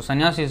consciousness. So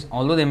sannyasis,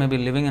 although they may be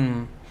living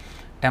in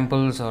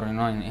temples or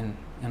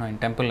in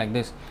temple like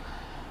this,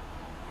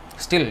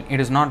 still it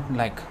is not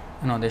like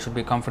they should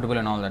be comfortable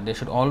and all that. They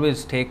should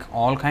always take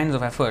all kinds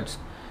of efforts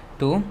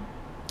to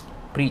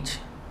preach.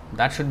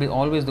 That should be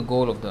always the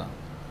goal of the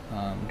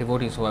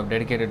devotees who have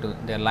dedicated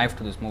their life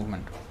to this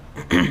movement.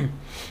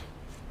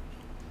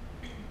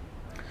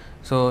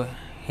 So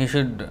he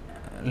should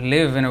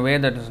live in a way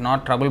that is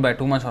not troubled by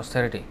too much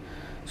austerity.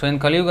 So in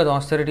Kali Yuga, the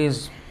austerity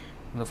is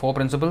the 4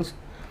 principles: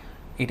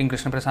 eating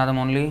Krishna Prasadam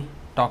only,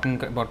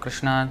 talking about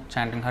Krishna,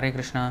 chanting Hare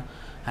Krishna,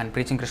 and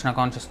preaching Krishna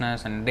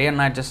consciousness, and day and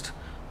night just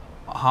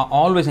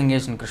always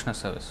engaged in Krishna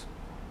service.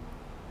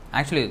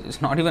 Actually,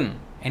 it's not even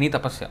any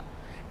tapasya.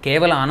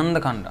 Kevala Ananda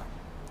Kanda.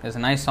 There's a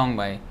nice song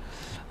by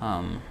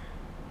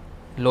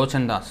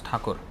Lochan Das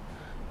Thakur.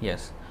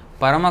 Yes.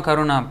 Parama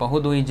Karuna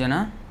Pahudui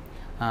Jana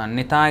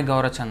Nitai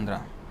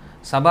Gaurachandra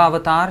Sabha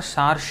Avatar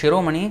Sar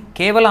Shiromani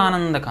Kevala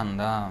Ananda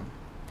Kanda.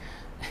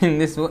 In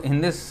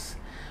this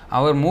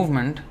our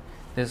movement,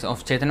 this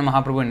of Chaitanya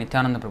Mahaprabhu and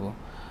Nityananda Prabhu.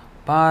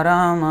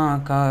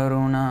 Parama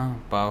Karuna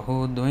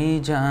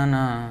Pahudui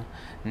Jana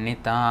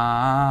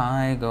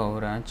Nitai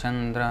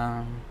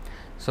Gaurachandra.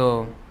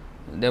 So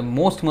they're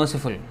most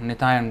merciful,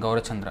 Nitai and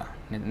Gaurachandra,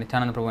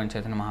 Nityananda Prabhu and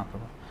Chaitanya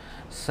Mahaprabhu.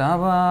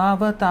 Sabha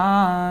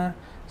Avatar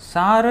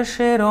Sar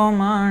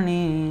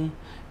Shiromani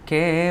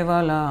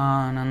Kevala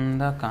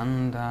Ananda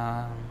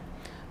Kanda.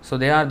 So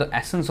they are the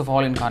essence of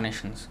all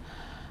incarnations.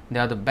 They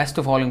are the best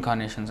of all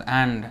incarnations,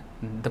 and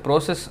the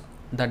process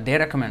that they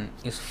recommend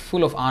is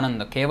full of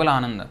Ananda, Kevala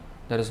Ananda.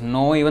 There is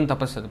no even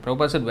tapasya. The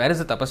Prabhupada said, where is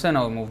the tapasya in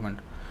our movement?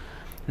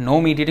 No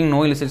meat eating,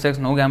 no illicit sex,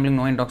 no gambling,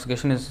 no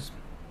intoxication.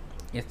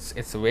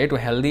 It's a way to a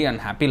healthy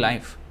and happy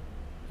life.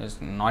 It's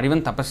not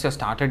even tapasya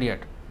started yet.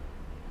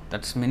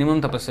 That's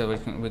minimum tapasya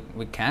which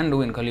we can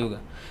do in Kali Yuga.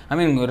 I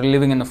mean, we're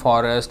living in the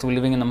forest, we're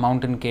living in the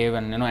mountain cave,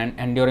 and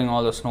enduring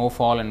all the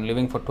snowfall and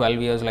living for 12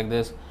 years like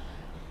this.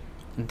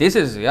 This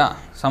is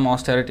some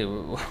austerity.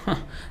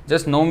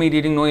 Just no meat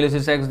eating, no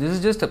illicit sex. This is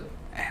just a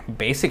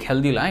basic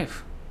healthy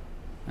life,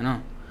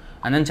 and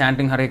then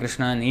chanting Hare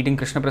Krishna and eating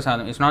Krishna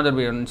Prasadam. It's not that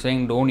we are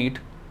saying don't eat.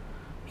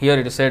 Here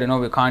it is said,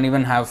 we can't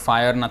even have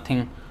fire,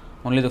 nothing.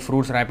 Only the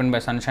fruits ripened by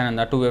sunshine, and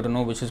that too we have to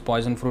know which is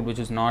poison fruit, which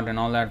is not, and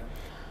all that.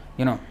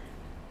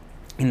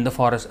 In the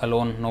forest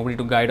alone, nobody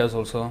to guide us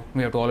also.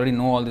 We have to already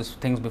know all these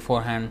things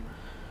beforehand.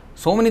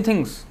 So many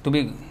things to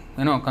be,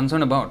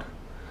 concerned about.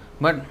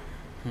 But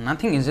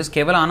nothing is just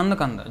Kevala Ananda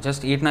Kanda.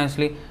 Just eat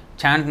nicely,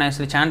 chant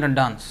and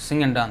dance,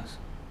 sing and dance.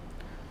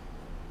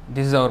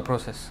 This is our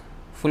process,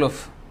 full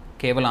of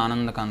Kevala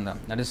Ananda Kanda.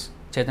 That is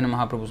Chaitanya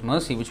Mahaprabhu's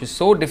mercy, which was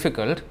so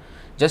difficult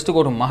just to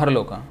go to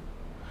Maharloka.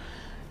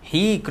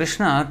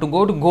 Krishna, to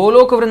go to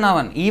Goloka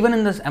Vrindavan, even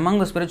among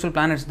the spiritual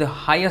planets, the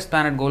highest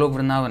planet Goloka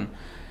Vrindavan,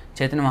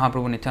 Chaitanya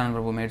Mahaprabhu, Nityananda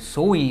Prabhu made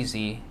so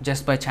easy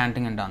just by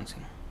chanting and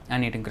dancing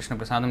and eating Krishna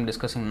Prasadam,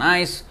 discussing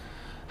nice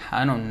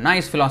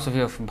philosophy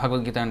of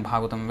Bhagavad Gita and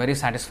Bhagavatam, very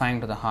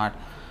satisfying to the heart.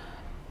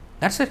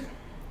 That's it.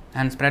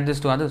 And spread this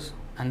to others.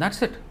 And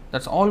that's it.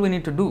 That's all we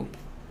need to do.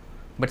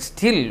 But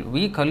still,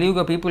 we Kali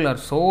Yuga people are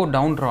so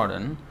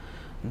downtrodden,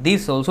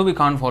 this also we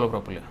can't follow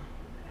properly.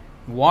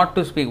 What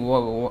to speak?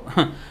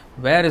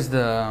 Where is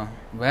the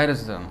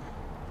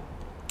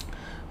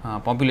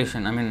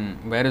population? I mean,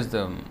 where is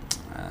the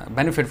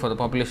benefit for the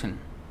population?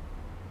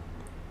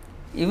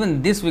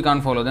 Even this we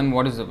can't follow. Then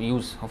what is the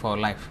use of our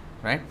life,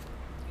 right?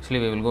 Actually,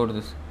 we will go to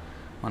this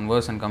one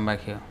verse and come back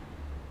here.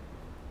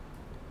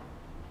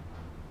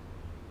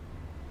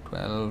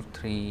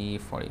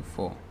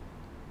 12:3:44.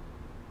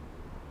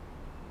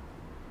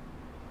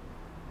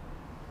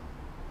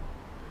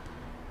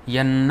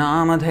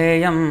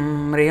 यन्नामधेयं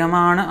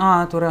म्रियमाण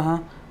आतुरः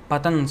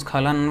पतन्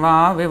स्खलन्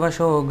वा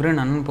विवशो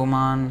गृणन्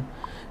पुमान्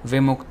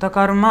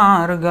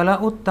विमुक्तकर्मार्गल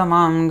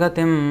उत्तमां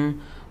गतिं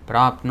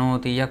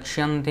प्राप्नोति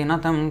यक्ष्यन्ति न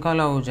तं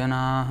कलौ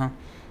जनाः.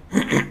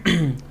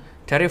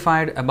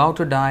 Terrified, about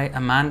to die, a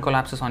man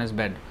collapses on his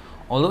bed.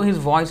 Although his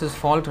voice is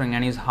faltering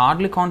and he is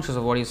hardly conscious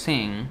of what he is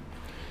saying,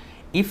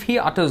 if he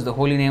utters the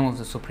holy name of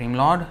the Supreme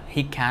Lord,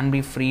 he can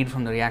be freed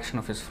from the reaction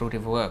of his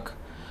fruitive work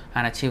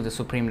and achieve the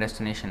supreme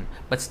destination.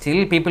 But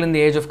still, people in the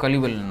age of Kali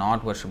will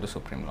not worship the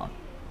Supreme Lord.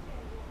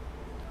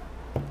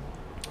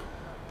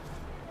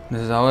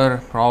 This is our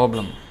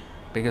problem,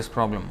 biggest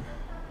problem.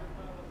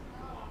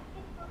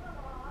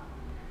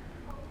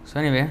 So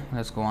anyway,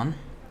 let's go on.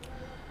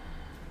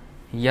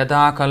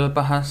 Yada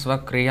kalpah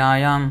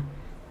svakriyayam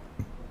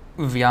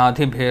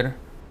vyadhibhir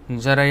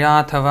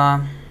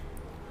jarayathava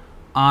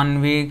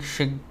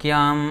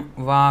anvikshikyam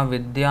va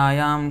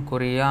vidyayam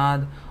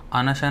kuryad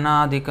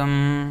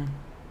anashanadikam.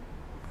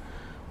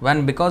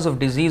 When because of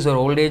disease or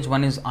old age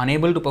one is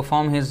unable to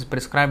perform his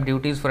prescribed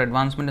duties for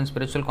advancement in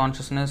spiritual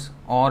consciousness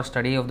or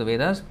study of the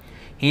Vedas,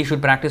 he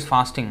should practice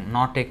fasting,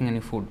 not taking any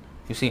food.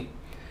 You see,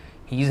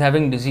 he is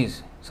having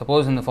disease.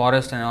 Suppose in the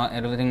forest and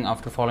everything,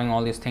 after following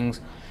all these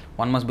things,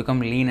 one must become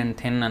lean and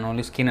thin and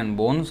only skin and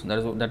bones.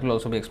 That will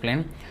also be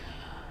explained.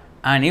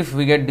 And if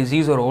we get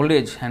disease or old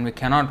age and we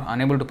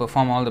unable to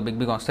perform all the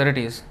big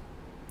austerities,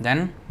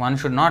 then one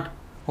should not,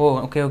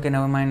 okay,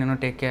 never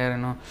mind, take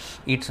care,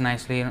 eats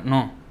nicely.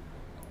 No.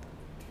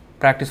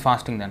 Practice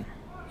fasting then.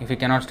 If you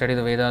cannot study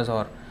the Vedas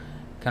or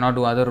cannot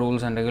do other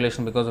rules and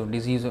regulations because of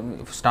disease,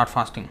 start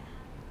fasting.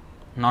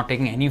 Not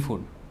taking any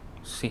food.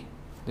 See,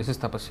 this is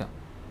tapasya.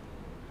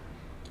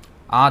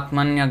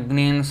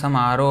 Atmanyagnin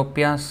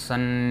samaropya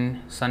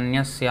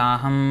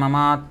sanyasyaham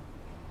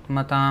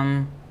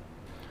mamatmatam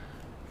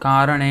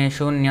karane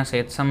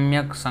shunyaset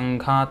samyak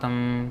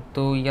sanghatam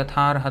tu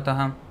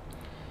yatharhatah.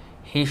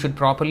 He should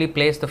properly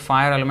place the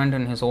fire element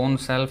in his own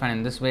self and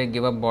in this way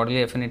give up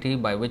bodily affinity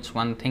by which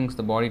one thinks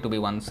the body to be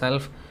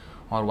oneself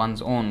or one's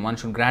own. One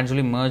should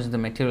gradually merge the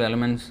material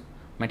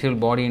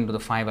body into the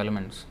 5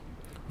 elements.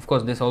 Of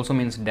course, this also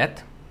means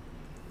death,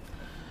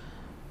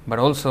 but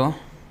also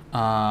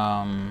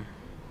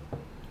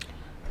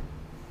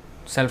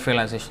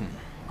self-realization,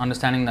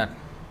 understanding that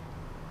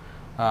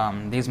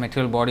these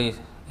material bodies,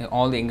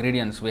 all the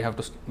ingredients, we have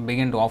to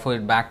begin to offer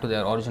it back to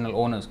their original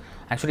owners.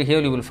 Actually, here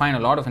you will find a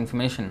lot of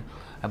information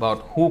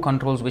about who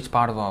controls which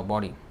part of our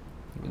body.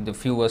 The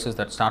few verses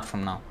that start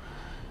from now.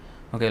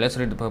 Okay, let's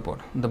read the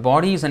purport. The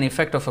body is an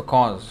effect of a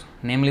cause,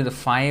 namely the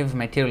 5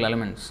 material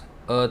elements: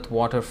 earth,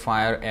 water,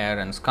 fire, air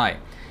and sky.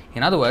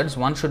 In other words,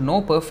 one should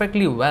know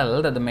perfectly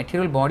well that the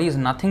material body is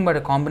nothing but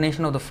a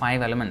combination of the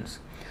 5 elements.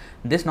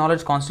 This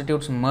knowledge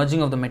constitutes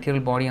merging of the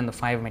material body and the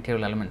 5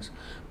 material elements.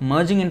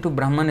 Merging into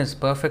Brahman is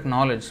perfect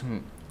knowledge,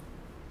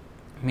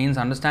 means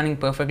understanding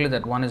perfectly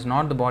that one is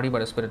not the body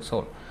but a spirit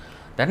soul.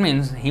 That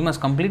means he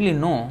must completely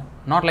know,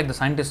 not like the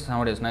scientists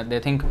nowadays. They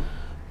think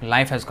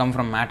life has come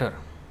from matter,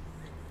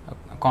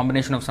 a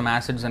combination of some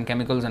acids and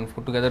chemicals and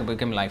put together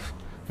became life.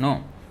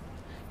 No.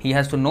 He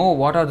has to know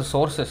what are the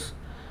sources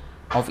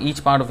of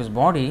each part of his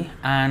body,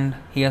 and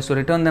he has to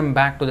return them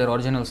back to their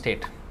original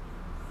state.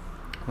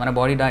 When a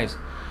body dies,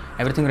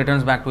 everything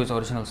returns back to its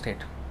original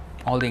state.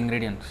 All the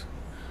ingredients.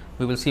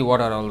 We will see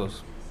what are all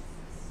those.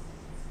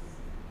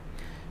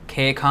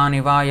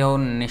 Kekhanivayo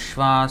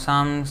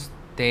nishvasam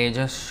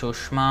tejas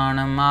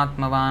shushmanam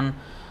atmavan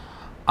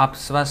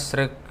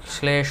apsvasrik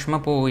shleshma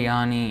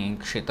puyani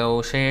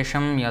kshitau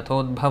shesham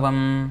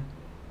yathodbhavam.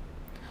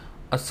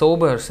 A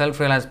sober,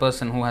 self-realized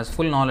person who has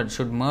full knowledge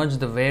should merge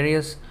the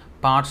various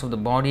parts of the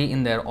body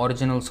in their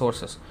original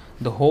sources.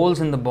 The holes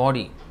in the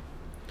body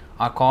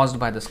are caused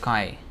by the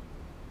sky.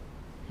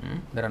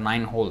 There are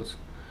 9 holes.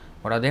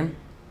 What are they?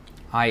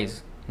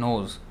 Eyes,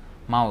 nose,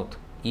 mouth,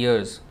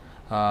 ears,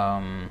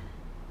 what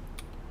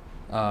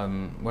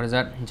is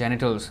that?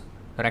 Genitals,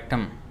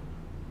 rectum.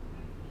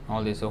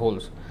 All these are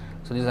holes.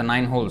 So these are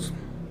 9 holes.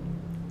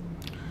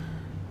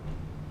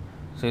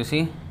 So you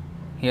see,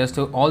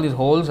 all these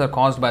holes are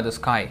caused by the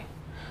sky.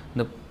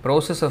 The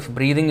process of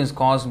breathing is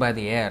caused by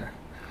the air.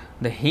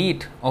 The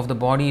heat of the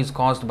body is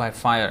caused by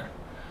fire.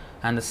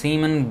 And the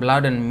semen,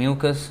 blood and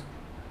mucus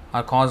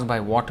are caused by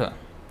water,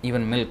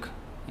 even milk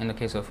in the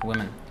case of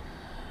women.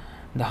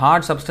 The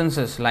hard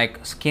substances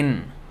like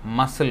skin,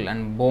 muscle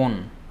and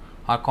bone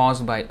are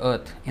caused by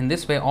earth. In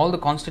this way, all the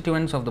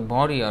constituents of the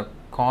body are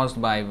caused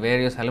by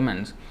various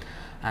elements,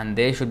 and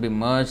they should be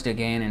merged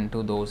again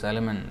into those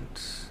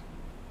elements.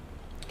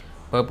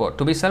 Purport.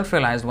 To be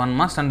self-realized, one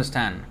must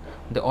understand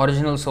the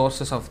original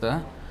sources of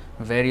the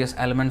various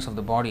elements of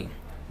the body.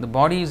 The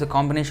body is a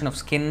combination of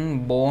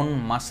skin,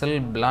 bone, muscle,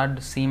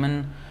 blood,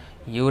 semen,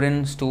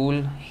 urine,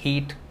 stool,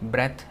 heat,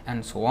 breath,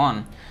 and so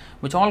on,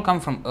 which all come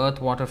from earth,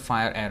 water,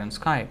 fire, air, and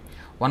sky.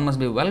 One must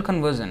be well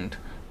conversant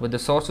with the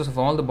sources of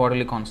all the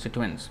bodily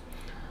constituents.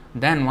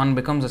 Then one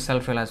becomes a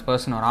self-realized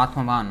person, or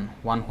Atmavan,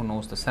 one who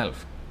knows the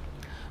self.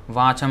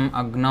 Vacham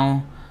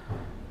agnau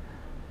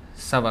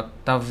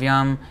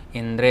savaktavyam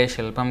indre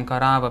shilpam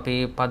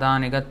karavapi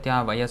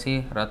padanigatya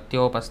vayasi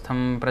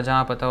ratyopastham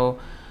prajapatau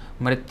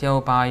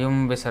mrityau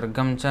payum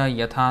visargam cha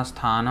yatha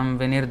sthanam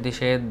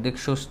vinirdished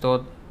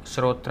dikshustot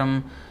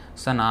shrotram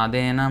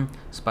sanadena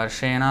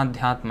sparshena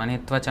dhyatmani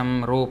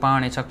tvacham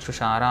rupani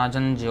chakshusha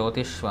rajan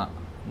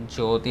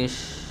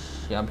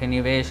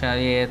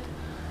jyotishyabhiniveshayet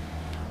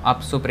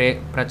apsu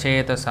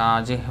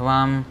prachetasa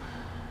jihvam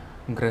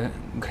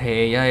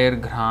ghreyair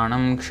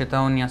ghranam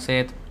kshitau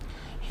nyaset.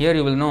 Here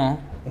you will know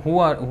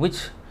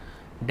which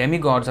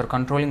demigods are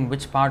controlling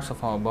which parts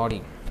of our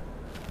body.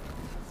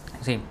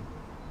 See,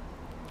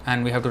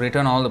 and we have to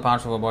return all the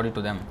parts of our body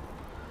to them.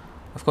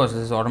 Of course,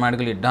 this is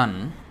automatically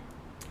done,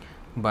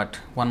 but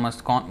one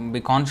must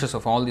be conscious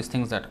of all these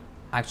things, that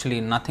actually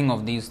nothing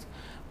of these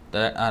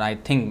that are, I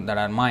think, that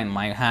are mine,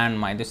 my hand,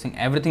 my this thing,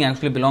 everything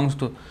actually belongs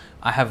to,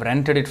 I have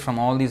rented it from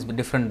all these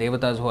different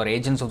devatas who are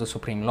agents of the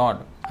Supreme Lord.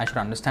 I should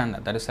understand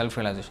that. That is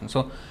self-realization.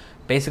 So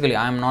basically,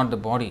 I am not the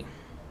body.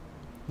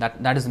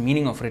 That is the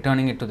meaning of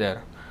returning it to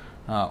their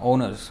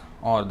owners,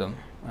 or the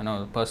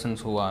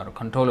persons who are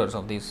controllers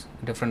of these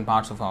different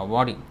parts of our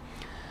body.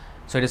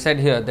 So it is said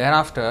here,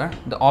 thereafter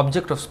the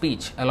object of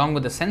speech along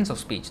with the sense of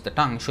speech, the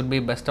tongue, should be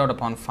bestowed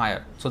upon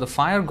fire. So the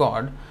fire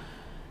god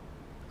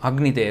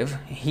Agnidev,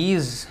 he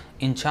is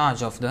in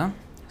charge of the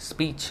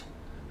speech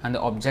and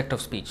the object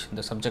of speech,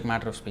 the subject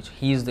matter of speech.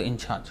 He is the in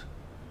charge.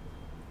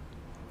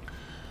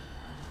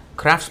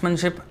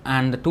 Craftsmanship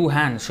and the 2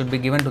 hands should be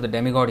given to the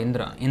demigod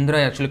Indra.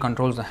 Indra actually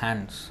controls the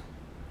hands.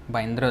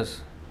 By Indra's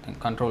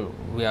control,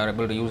 we are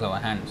able to use our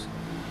hands.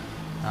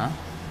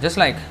 Just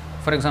like,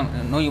 for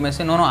example, you may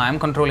say, no, I am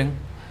controlling.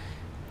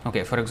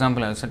 Okay, for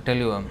example, I will tell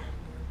you an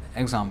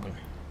example.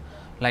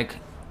 Like,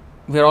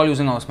 we are all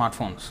using our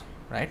smartphones,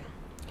 right?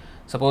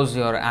 Suppose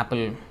you are an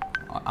Apple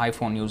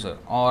iPhone user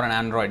or an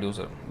Android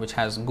user which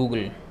has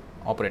Google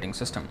operating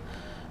system.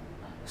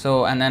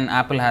 So, and then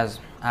Apple has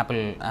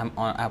Apple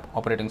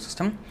operating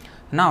system.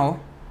 Now,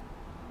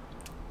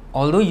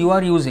 although you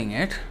are using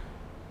it,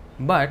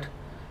 but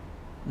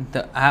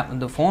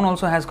the phone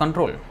also has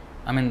control.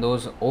 I mean,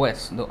 those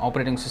OS, the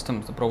operating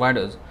systems, the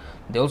providers,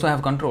 they also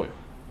have control,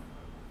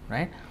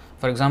 right?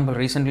 For example,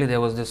 recently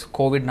there was this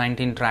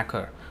COVID-19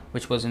 tracker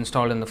which was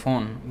installed in the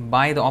phone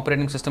by the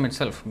operating system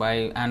itself,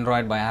 by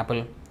Android, by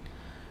Apple,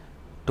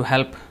 to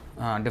help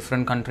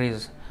different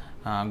countries,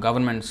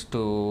 governments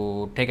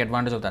to take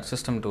advantage of that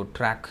system to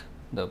track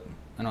the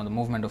the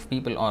movement of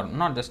people, or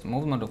not just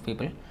movement of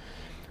people,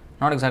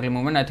 not exactly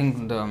movement. I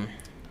think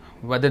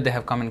whether they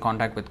have come in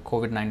contact with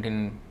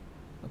COVID-19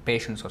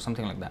 patients or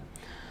something like that.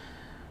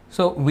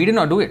 So we did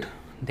not do it;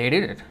 they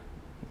did it.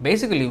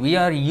 Basically, we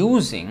are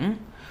using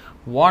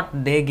what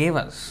they gave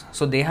us.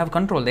 So they have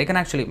control. They can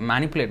actually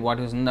manipulate what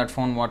is in that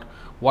phone,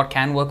 what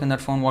can work in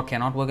that phone, what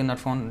cannot work in that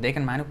phone. They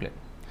can manipulate.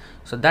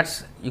 So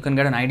that's, you can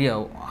get an idea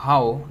of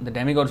how the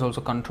demigods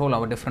also control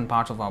our different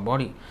parts of our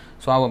body.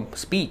 So our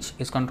speech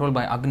is controlled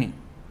by Agni.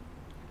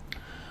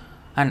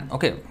 And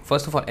okay,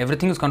 first of all,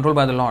 everything is controlled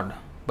by the Lord,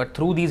 but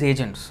through these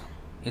agents.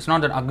 It's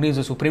not that Agni is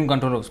the supreme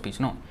controller of speech.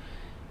 No,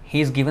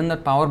 he is given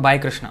that power by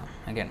Krishna.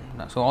 Again,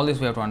 so all this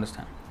we have to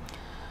understand.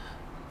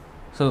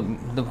 So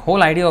the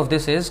whole idea of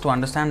this is to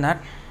understand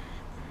that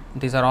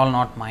these are all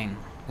not mine.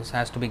 This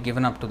has to be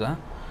given up to the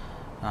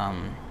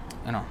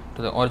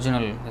to the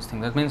original this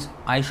thing. That means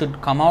I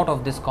should come out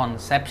of this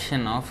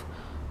conception of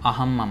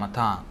aham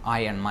mamata, I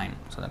and mine.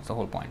 So that's the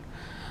whole point.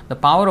 The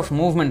power of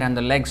movement and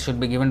the legs should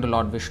be given to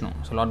Lord Vishnu.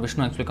 So Lord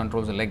Vishnu actually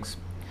controls the legs.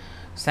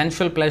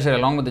 Sensual pleasure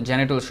along with the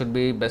genitals should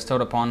be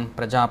bestowed upon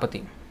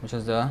Prajapati, which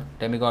is the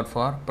demigod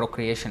for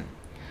procreation.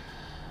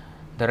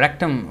 The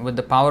rectum with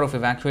the power of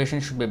evacuation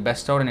should be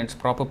bestowed in its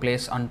proper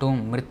place unto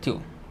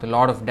Mrityu. The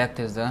Lord of Death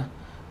is the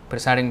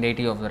presiding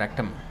deity of the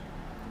rectum.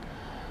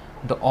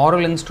 The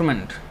oral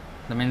instrument,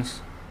 that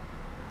means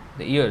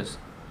the ears,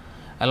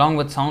 along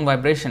with sound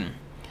vibration,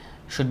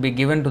 should be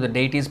given to the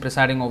deities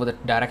presiding over the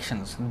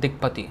directions,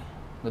 Dikpati,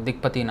 the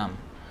Dikpati Nam,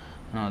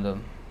 the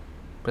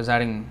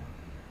presiding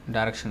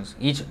directions.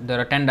 There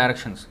are 10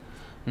 directions: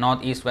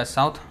 north, east, west,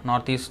 south,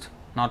 northeast,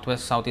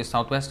 northwest, southeast,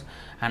 southwest,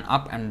 and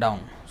up and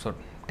down. So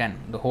 10,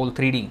 the whole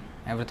 3D,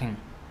 everything,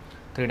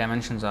 3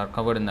 dimensions are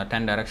covered in the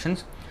 10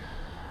 directions.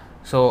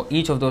 So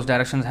each of those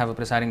directions have a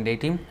presiding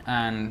deity,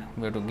 and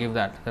we have to give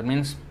that. That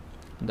means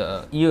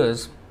the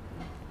ears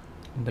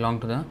belong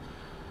to the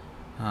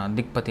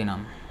Dikpati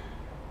Nam.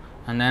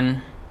 And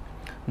then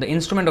the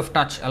instrument of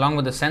touch along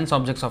with the sense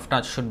objects of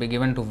touch should be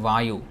given to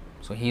Vayu.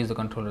 So he is the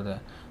controller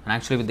there. And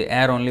actually with the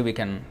air only we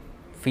can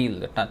feel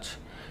the touch.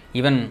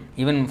 Even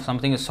if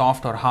something is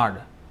soft or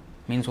hard,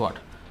 means what?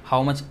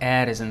 How much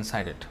air is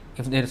inside it.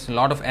 If there is a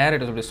lot of air,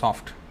 it will be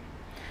soft.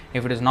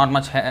 If it is not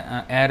much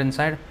air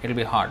inside, it will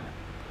be hard.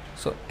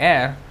 So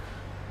air,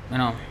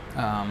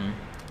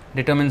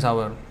 determines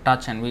our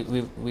touch, and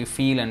we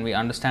feel and we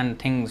understand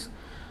things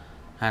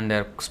and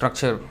their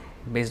structure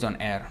based on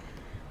air.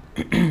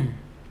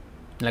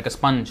 Like a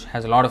sponge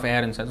has a lot of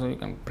air inside, so you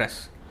can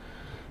press.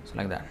 So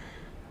like that.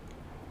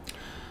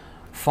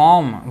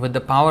 Form with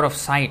the power of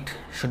sight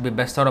should be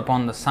bestowed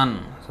upon the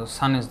sun. So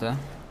sun is the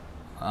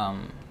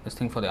this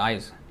thing for the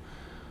eyes.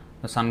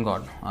 The sun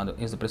god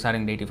is the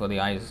presiding deity for the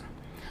eyes.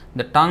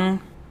 The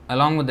tongue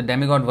along with the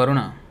demigod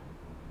Varuna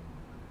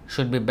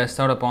should be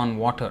bestowed upon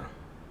water.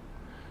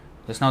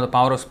 Just now the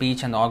power of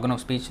speech and the organ of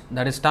speech,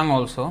 that is tongue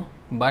also,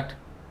 but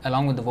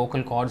along with the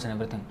vocal cords and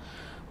everything.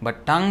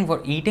 But tongue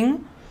for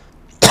eating,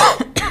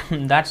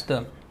 that's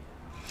the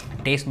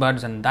taste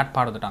buds and that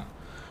part of the tongue.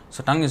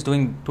 So tongue is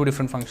doing 2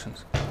 different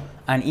functions,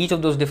 and each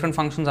of those different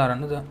functions are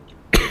under the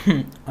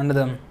under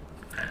the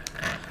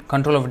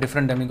control of a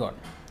different demigod.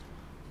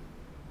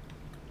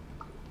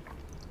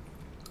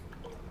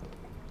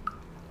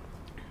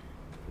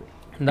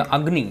 The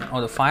Agni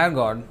or the fire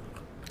god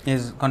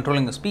is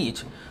controlling the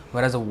speech,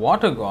 whereas the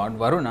water god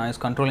Varuna is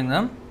controlling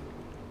the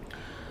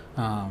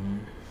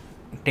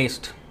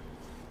taste,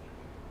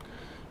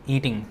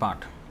 eating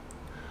part.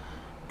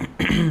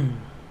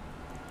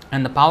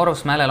 And the power of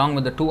smell along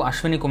with the 2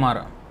 Ashwini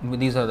Kumara,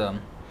 these are the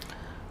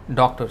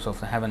doctors of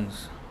the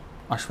heavens,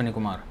 Ashwini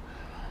Kumar.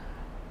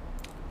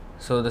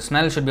 So the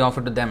smell should be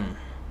offered to them.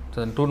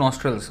 So the 2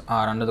 nostrils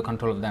are under the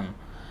control of them.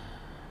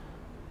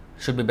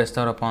 Should be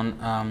bestowed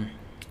upon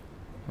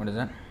what is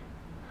that?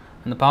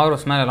 And the power of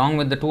smell along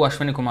with the 2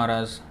 Ashwini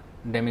Kumaras,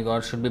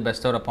 demigods, should be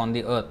bestowed upon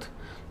the earth,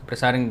 the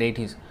presiding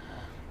deities.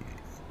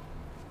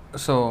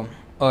 So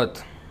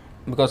earth,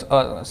 because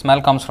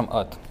smell comes from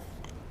earth.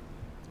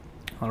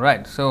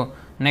 Alright, so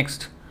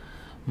next,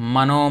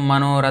 Mano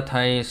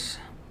Manorathais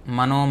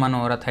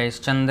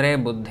Chandre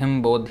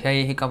Buddhim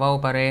Bodhyaihi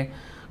Kavau Pare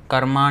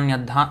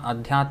Karmanyadha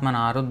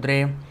Adhyatmana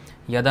Rudre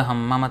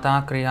Yadaham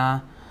Mamata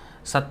Kriya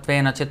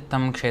Satvena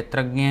Chittam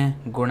Kshetragne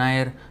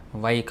Gunair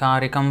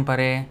Vaikarikam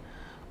Pare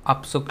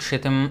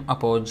Apsukshitim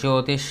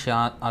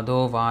Apojyotishyat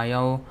Ado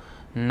Vayau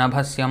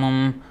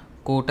Nabhasyamum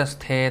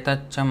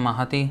Kutasthetacha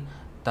Mahati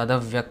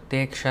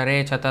Tadavyakte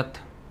Kshare Chatat.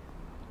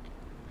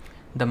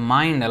 The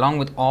mind, along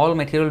with all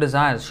material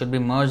desires, should be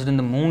merged in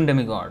the moon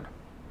demigod.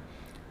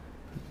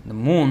 The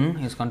moon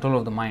is control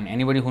of the mind.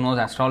 Anybody who knows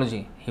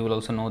astrology, he will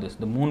also know this.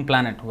 The moon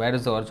planet, where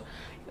is the origin?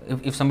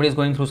 If somebody is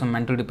going through some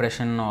mental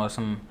depression or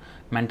some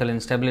mental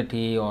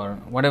instability or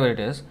whatever it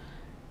is,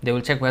 they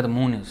will check where the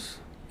moon is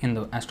in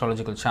the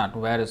astrological chart.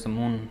 Where is the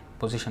moon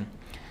position?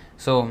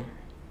 So,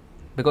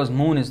 because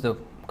moon is the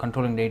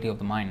controlling deity of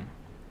the mind.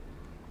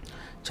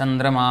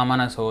 Chandrama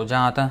manaso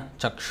jata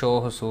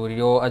chakshoh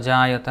suryo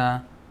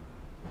ajayata.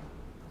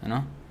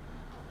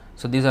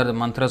 So these are the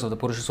mantras of the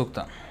Purusha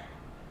Sukta.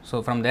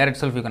 So from there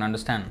itself you can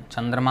understand.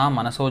 Chandrama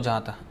manaso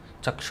jata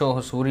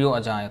chakshoh suryo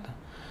ajayata.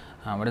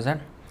 What is that?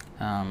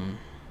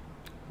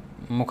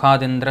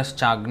 Mukhad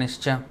indrascha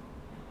agnischa.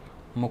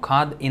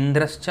 Mukhad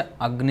indrascha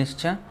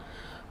agnischa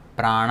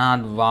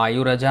Pranad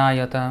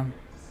Vayurajayata.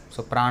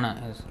 So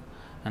prana is,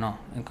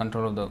 in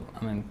control of the,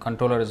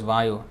 controller is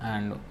Vayu,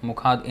 and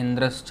Mukhad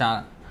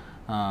Indrascha,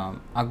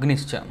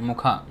 Agnischa,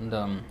 Mukha,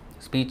 the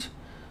speech,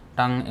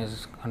 tongue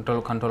is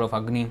control of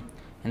Agni.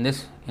 In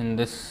this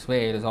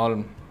way, it is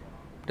all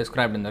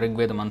described in the Rig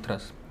Veda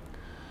mantras.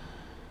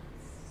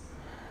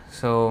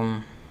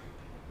 So,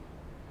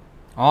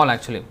 all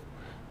actually,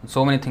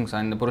 so many things.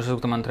 And the Purusha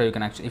Sukta mantra, you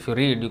can actually, if you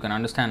read, you can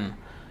understand.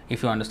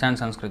 If you understand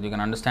Sanskrit, you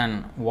can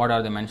understand what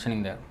are they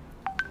mentioning there.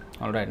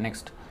 All right,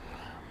 next.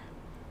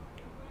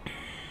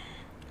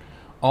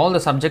 All the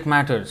subject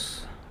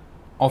matters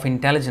of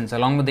intelligence,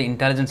 along with the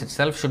intelligence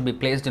itself, should be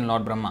placed in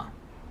Lord Brahma.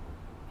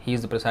 He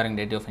is the presiding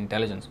deity of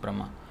intelligence,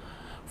 Brahma.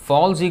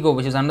 False ego,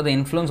 which is under the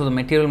influence of the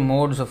material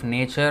modes of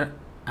nature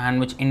and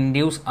which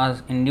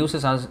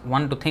induces us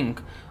one to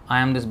think, I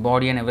am this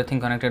body and everything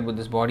connected with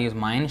this body is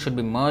mine, should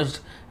be merged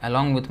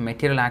along with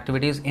material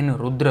activities in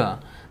Rudra,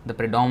 the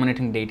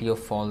predominating deity of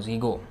false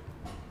ego.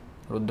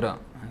 Rudra,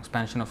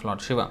 expansion of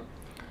Lord Shiva.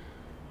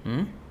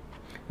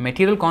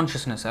 Material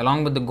consciousness,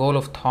 along with the goal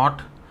of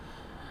thought,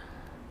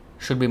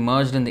 should be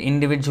merged in the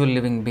individual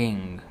living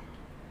being,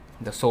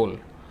 the soul.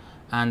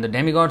 And the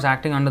demigods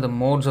acting under the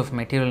modes of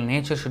material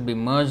nature should be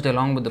merged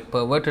along with the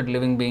perverted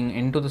living being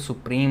into the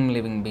supreme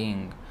living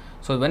being.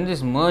 So when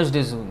this merged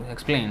is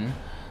explained,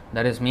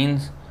 that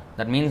means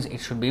it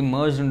should be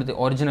merged into the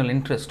original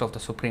interest of the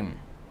supreme,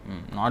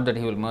 not that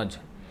he will merge.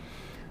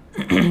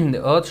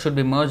 The earth should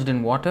be merged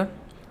in water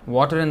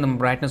in the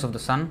brightness of the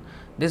sun,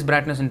 this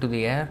brightness into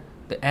the air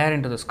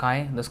into the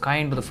sky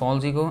into the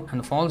false ego, and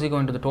the false ego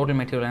into the total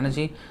material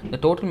energy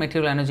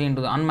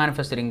into the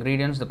unmanifested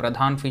ingredients, the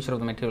pradhan feature of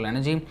the material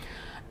energy,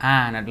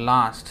 and at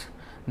last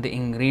the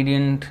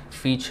ingredient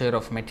feature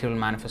of material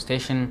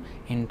manifestation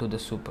into the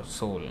super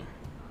soul.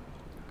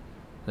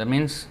 That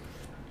means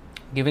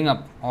giving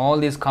up all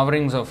these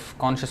coverings of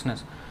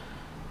consciousness,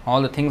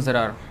 all the things that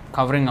are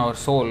covering our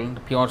soul, the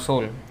pure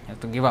soul, you have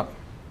to give up.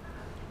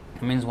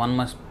 It means one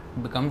must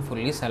become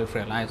fully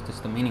self-realized. This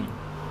is the meaning.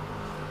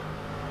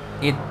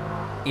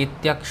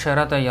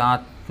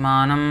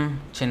 Ityaksharatayatmanam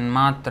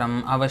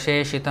chinmatram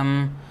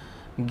avasheshitam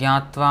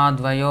gyatva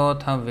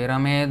dvayotha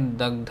viramed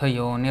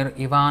dagdhayonir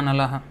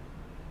ivanalah.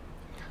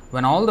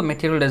 When all the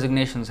material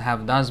designations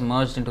have thus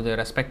merged into their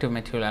respective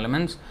material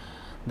elements,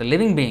 the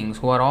living beings,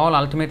 who are all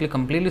ultimately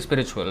completely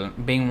spiritual,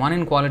 being one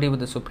in quality with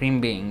the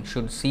Supreme Being,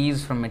 should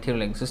cease from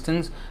material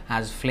existence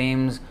as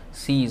flames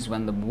cease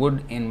when the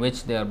wood in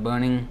which they are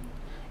burning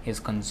is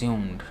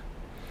consumed.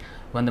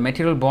 When the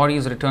material body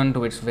is returned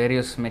to its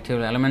various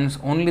material elements,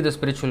 only the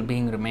spiritual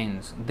being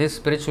remains. This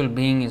spiritual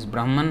being is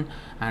Brahman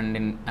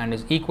and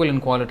is equal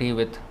in quality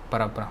with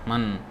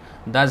Parabrahman.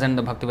 Thus end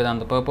the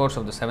Bhaktivedanta purports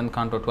of the 7th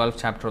canto, 12th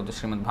chapter of the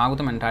Srimad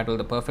Bhagavatam, entitled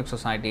The Perfect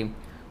Society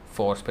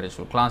for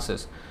Spiritual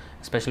Classes,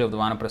 especially of the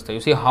Vanaprastha.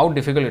 You see how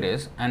difficult it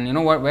is, and you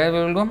know what? Where we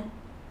will go?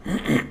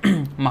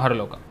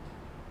 Maharloka.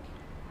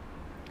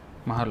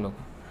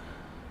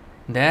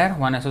 There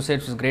one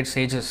associates with great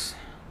sages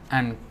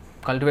and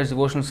cultivates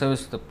devotional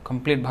service with the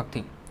complete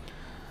bhakti.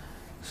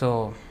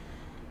 So,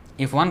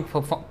 if one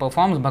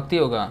performs bhakti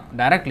yoga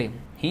directly,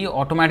 he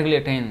automatically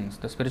attains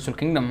the spiritual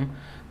kingdom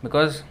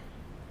because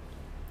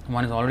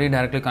one is already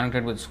directly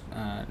connected with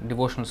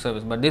devotional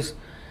service. But this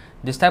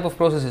type of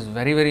process is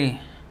very, very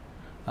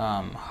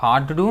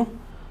hard to do,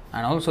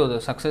 and also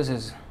the success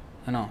is,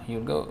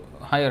 you'll go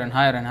higher and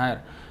higher and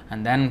higher,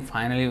 and then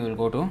finally we will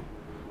go to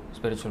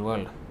spiritual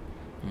world.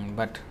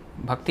 But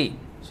bhakti,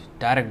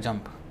 direct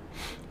jump.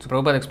 So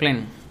Prabhupada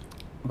explained,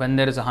 when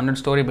there is a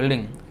 100-story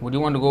building, would you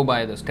want to go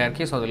by the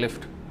staircase or the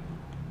lift?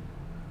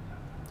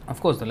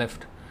 Of course, the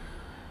lift.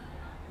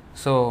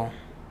 So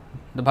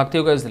the bhakti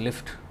yoga is the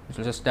lift, which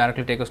will just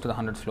directly take us to the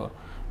 100th floor.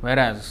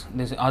 Whereas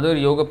these other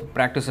yoga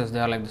practices, they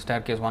are like the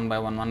staircase, one by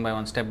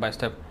one, step by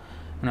step.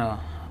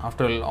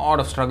 After a lot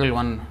of struggle,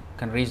 one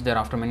can reach there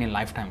after many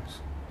lifetimes.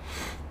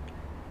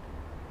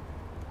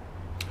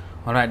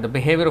 Alright, the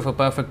behavior of a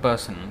perfect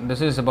person.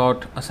 This is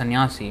about a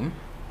sannyasi.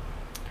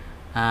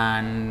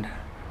 And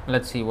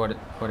let's see what is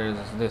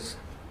this.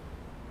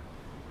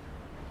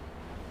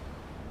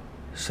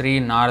 Shri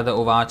Narada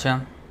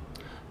Uvacha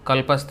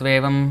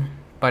Kalpastvevam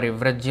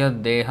Parivrajya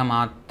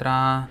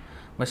Dehamatra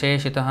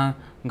Vasheshitah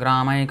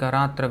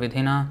Gramaikarattra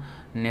Vidhina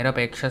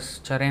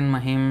Nirapekshas Charen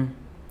Mahim.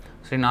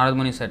 Sri Narada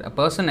Muni said, a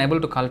person able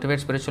to cultivate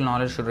spiritual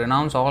knowledge should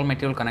renounce all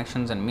material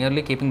connections and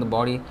merely keeping the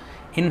body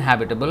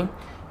inhabitable,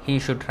 he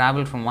should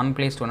travel from one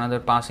place to another,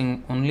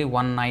 passing only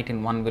one night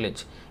in one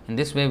village. In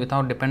this way,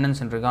 without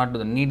dependence in regard to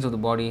the needs of the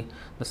body,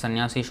 the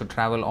sannyasi should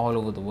travel all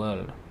over the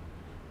world.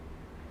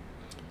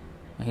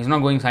 He's not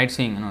going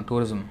sightseeing,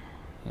 tourism.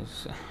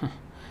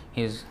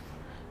 He's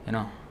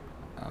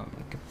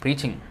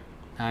preaching,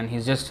 and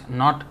he's just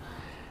not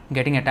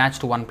getting attached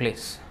to one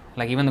place.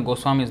 Like even the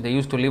Goswamis, they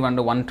used to live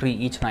under one tree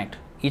each night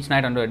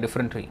under a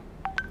different tree.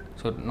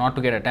 So not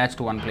to get attached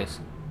to one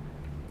place.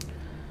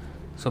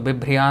 So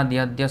bibhriyad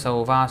yadya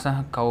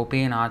sauvasa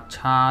kaupin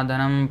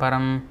achhadanam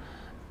param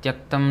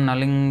tyaktam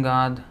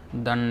nalingad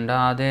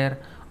dandader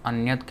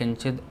anyat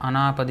kinchid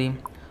anapadi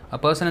A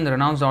person in the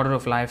renounced order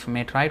of life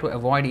may try to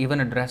avoid even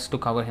a dress to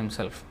cover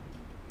himself.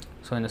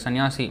 So in the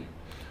sannyasi,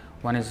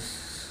 he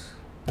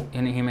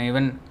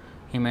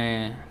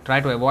may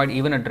try to avoid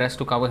even a dress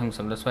to cover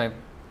himself. That's why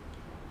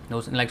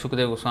those like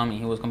Sukadeva Goswami,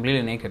 he was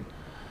completely naked.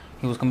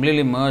 He was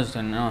completely merged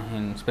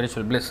in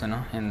spiritual bliss,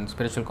 in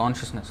spiritual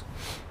consciousness.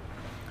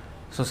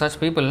 So such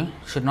people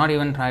should not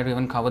even try to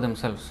even cover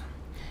themselves.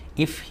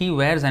 If he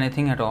wears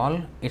anything at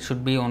all, it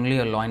should be only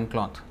a loin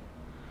cloth.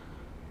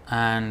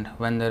 And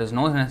when there is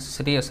no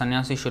necessity, a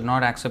sannyasi should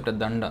not accept a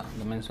danda,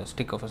 that means a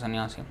stick of a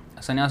sannyasi.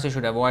 A sannyasi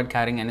should avoid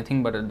carrying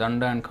anything but a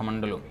danda and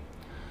kamandalu.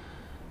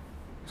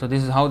 So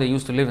this is how they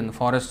used to live in the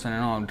forests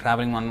and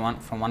traveling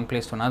from one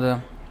place to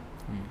another.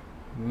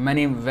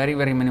 Many, very,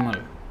 very minimal.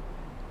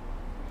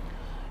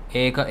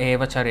 Eka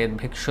eva charet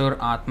bhikshur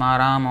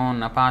atmaramo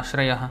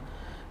napashrayah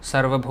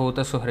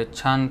sarvabhuta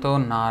suhrichanto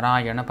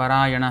narayana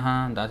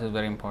parayanaha. That is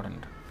very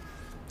important.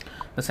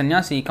 The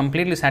sannyasi,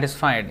 completely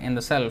satisfied in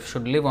the self,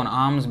 should live on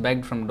alms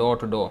begged from door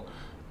to door.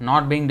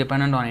 Not being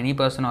dependent on any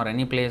person or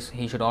any place,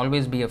 he should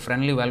always be a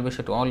friendly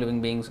well-wisher to all living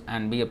beings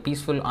and be a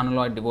peaceful,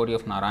 unalloyed devotee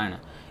of Narayana.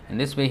 In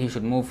this way, he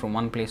should move from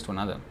one place to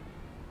another.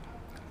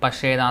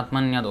 Pashed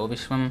atmanyado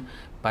vishvam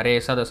pare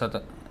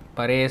sadasato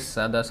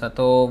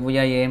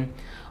vyaye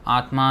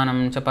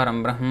atmanam cha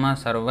param brahma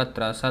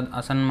sarvatra sad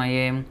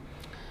asanmaye.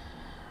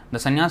 The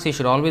sannyasi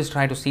should always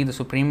try to see the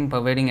Supreme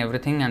pervading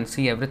everything and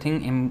see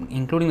everything,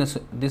 including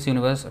this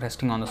universe,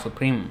 resting on the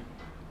Supreme.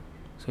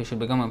 So he should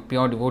become a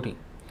pure devotee.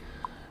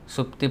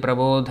 Supti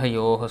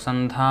prabodhayoh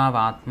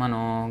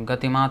sandhavatmano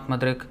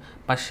gatimatmadrik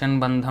pashyan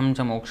bandham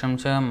cha moksham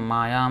cha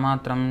maya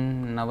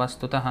matram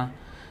navastutah.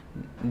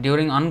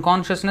 During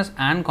unconsciousness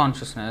and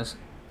consciousness,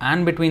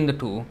 and between the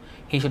two,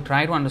 he should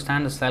try to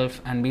understand the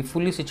self and be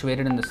fully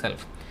situated in the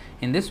self.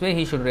 In this way,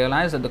 he should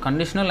realize that the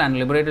conditional and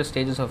liberated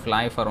stages of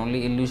life are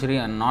only illusory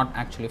and not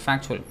actually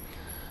factual.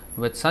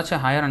 With such a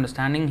higher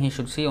understanding, he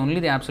should see only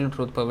the absolute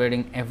truth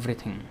pervading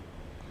everything.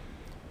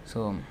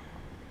 So,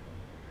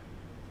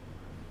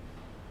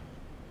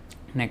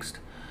 next,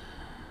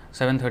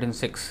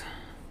 713.6.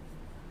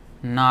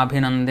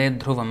 Nabhinande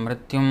dhruvam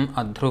mrityum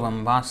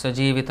adhruvam vasya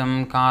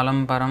jivitam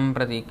kalam param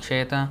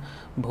pratiksheta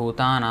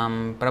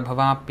bhutanam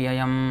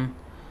prabhavapyayam.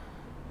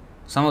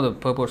 Some of the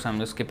purports I am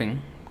just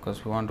skipping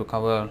because we want to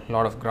cover a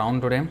lot of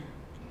ground today.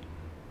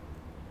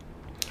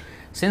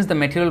 Since the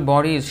material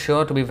body is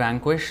sure to be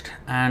vanquished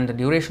and the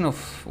duration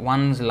of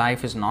one's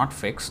life is not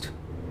fixed,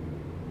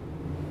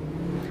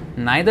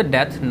 neither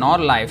death nor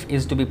life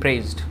is to be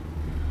praised.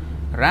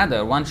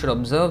 Rather, one should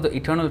observe the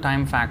eternal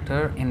time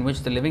factor in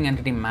which the living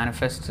entity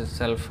manifests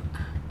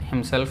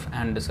himself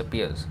and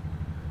disappears.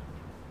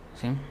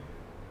 See?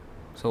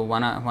 So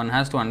one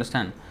has to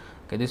understand.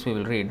 Okay, this we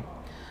will read.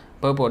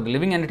 Purport: the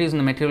living entities in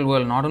the material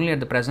world, not only at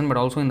the present but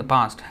also in the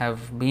past,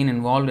 have been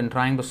involved in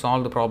trying to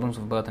solve the problems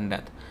of birth and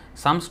death.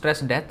 Some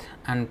stress death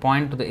and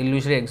point to the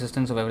illusory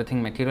existence of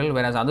everything material,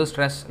 whereas others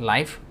stress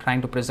life,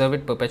 trying to preserve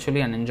it perpetually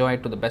and enjoy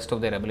it to the best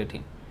of their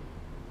ability.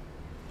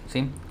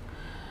 See?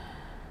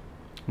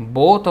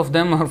 Both of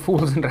them are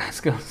fools and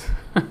rascals.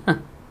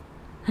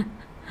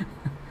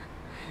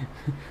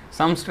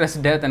 Some stress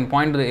death and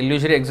point to the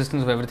illusory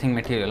existence of everything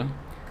material,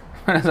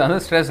 whereas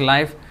others stress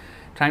life,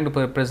 trying to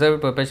preserve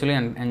it perpetually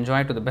and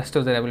enjoy it to the best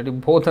of their ability.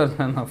 Both of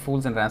them are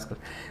fools and rascals.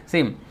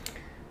 See,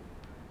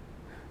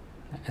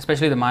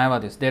 especially the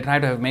Mayavadis, they try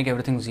to make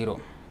everything zero,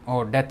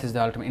 or death is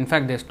the ultimate. In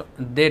fact,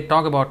 they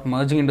talk about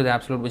merging into the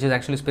absolute, which is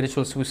actually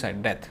spiritual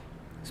suicide,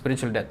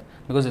 spiritual death,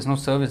 because there's no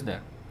service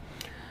there.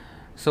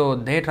 So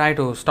they try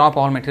to stop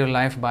all material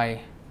life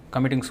by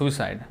committing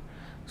suicide.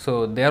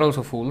 So they are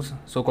also fools,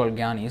 so-called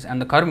jnanis,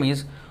 and the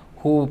karmis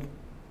who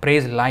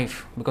praise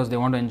life because they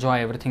want to enjoy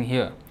everything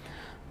here,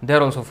 they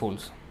are also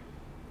fools.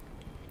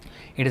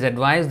 It is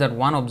advised that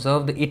one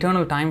observe the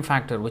eternal time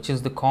factor, which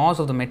is the cause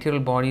of the material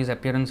body's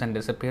appearance and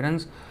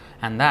disappearance,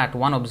 and that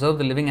one observe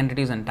the living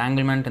entity's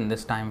entanglement in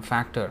this time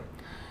factor.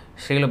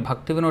 Srila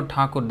Bhaktivinoda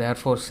Thakur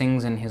therefore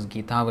sings in his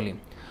Gitavali,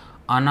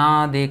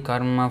 Anadi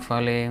karma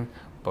phale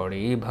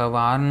padi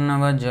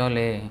bhavarnava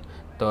jale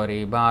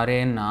tori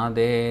bare na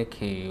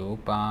dekhi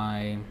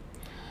upay.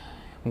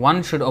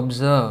 One should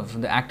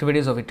observe the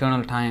activities of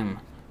eternal time,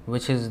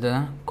 which is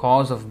the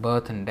cause of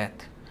birth and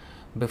death.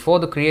 Before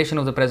the creation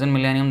of the present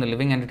millennium, the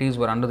living entities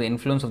were under the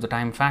influence of the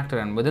time factor,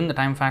 and within the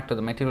time factor,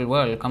 the material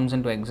world comes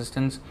into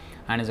existence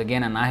and is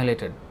again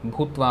annihilated.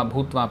 Bhutva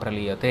bhutva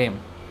praliyate,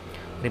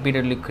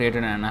 repeatedly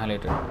created and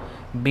annihilated.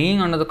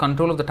 Being under the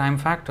control of the time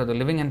factor, the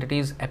living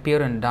entities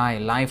appear and die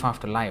life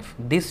after life.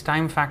 This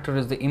time factor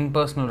is the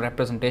impersonal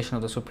representation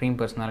of the Supreme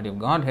Personality of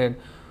Godhead,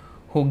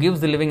 who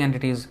gives the living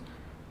entities,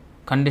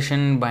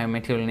 conditioned by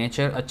material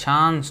nature, a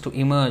chance to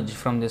emerge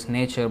from this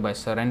nature by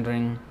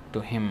surrendering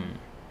to Him.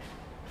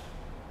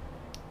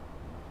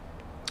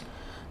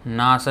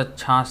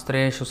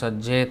 Nasachastreshu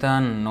sajjeta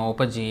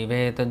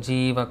nopajiveta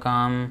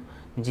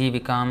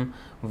jivikam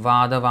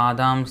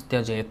vadam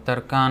styajet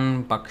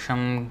tarkan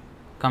paksham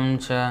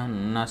kamcha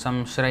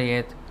nasam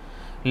shrayet.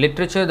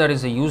 Literature that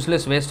is a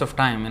useless waste of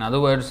time, in other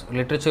words,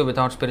 literature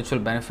without spiritual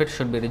benefit,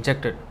 should be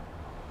rejected.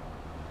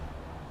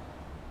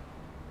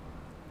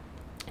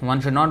 One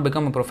should not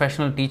become a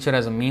professional teacher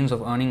as a means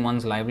of earning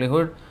one's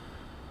livelihood.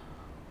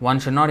 One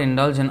should not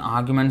indulge in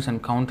arguments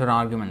and counter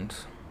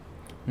arguments.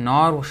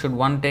 Nor should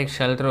one take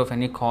shelter of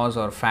any cause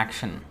or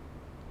faction.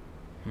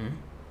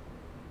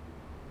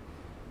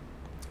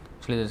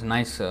 Actually, there's a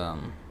nice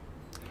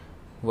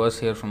verse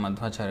here from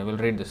Madhvacharya. We'll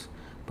read this.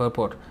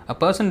 Purport. A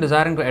person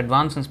desiring to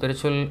advance in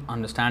spiritual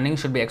understanding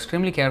should be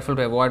extremely careful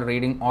to avoid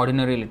reading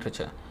ordinary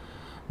literature.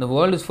 The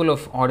world is full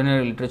of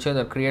ordinary literature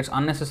that creates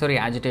unnecessary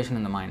agitation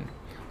in the mind.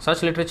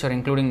 Such literature,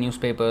 including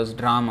newspapers,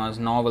 dramas,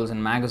 novels,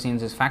 and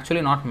magazines, is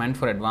factually not meant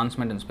for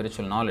advancement in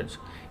spiritual knowledge.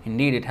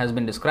 Indeed, it has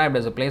been described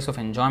as a place of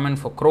enjoyment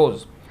for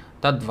crows.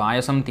 Tad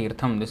Vayasam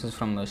Tirtham. This is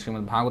from the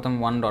Srimad Bhagavatam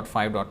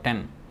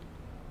 1.5.10.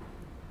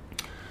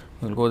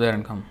 We'll go there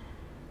and come.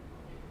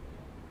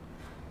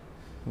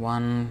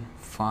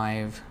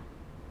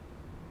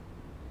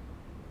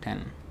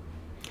 1.5.10.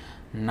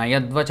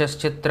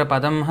 नयद्वचश्चित्र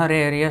पदम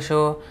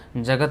हरेर्यशो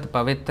जगत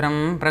पवित्रं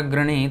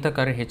प्रगृणीत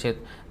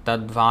कर्हिचित्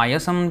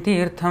तद्वायसं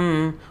तीर्थम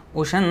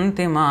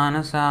उशन्ति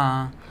मानसा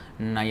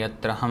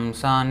नयत्र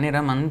हमसा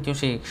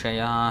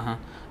निरमन्त्युशीक्षयाः.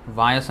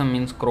 Vayasam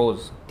means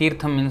crows.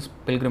 Tirtham means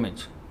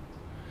pilgrimage.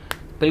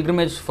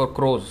 Pilgrimage for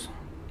crows.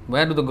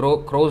 Where do the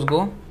crows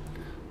go?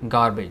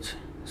 Garbage.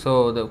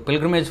 So the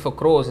pilgrimage for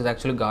crows is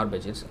actually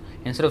garbage. It's,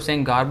 instead of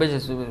saying garbage,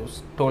 it's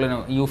told in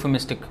a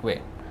euphemistic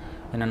way,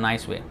 in a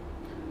nice way.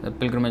 The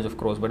pilgrimage of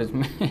crows, but it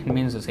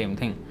means the same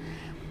thing.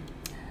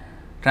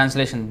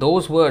 Translation.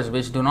 Those words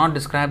which do not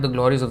describe the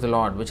glories of the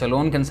Lord, who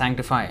alone can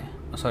sanctify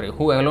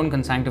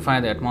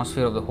the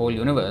atmosphere of the whole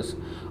universe,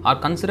 are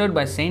considered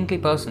by saintly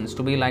persons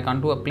to be like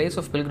unto a place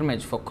of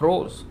pilgrimage for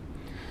crows.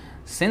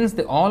 Since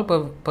the all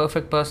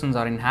perfect persons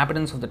are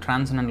inhabitants of the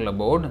transcendental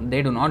abode,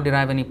 they do not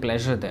derive any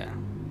pleasure there.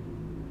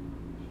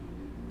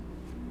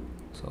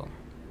 So,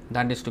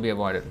 that is to be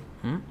avoided.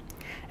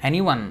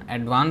 Anyone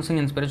advancing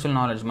in spiritual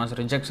knowledge must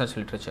reject such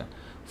literature.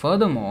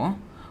 Furthermore,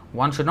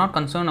 one should not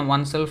concern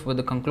oneself with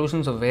the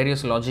conclusions of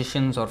various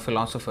logicians or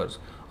philosophers.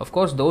 Of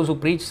course, those who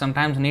preach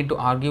sometimes need to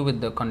argue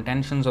with the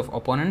contentions of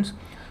opponents,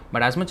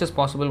 but as much as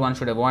possible one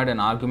should avoid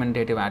an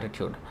argumentative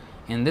attitude.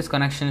 In this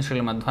connection,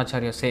 Srila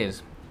Madhvacharya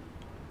says,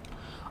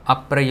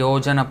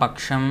 Aprayojana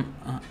paksham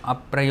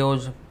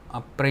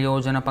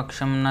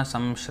na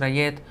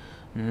samshrayet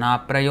na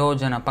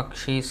prayojana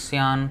pakshi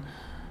syan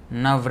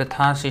na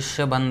vritha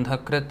shishya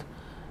bandhakrit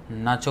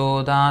na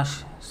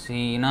chodash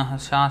sinah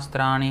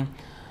shastrani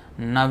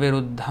na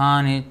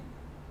viruddhani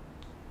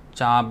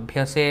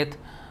chabhyaset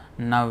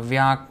na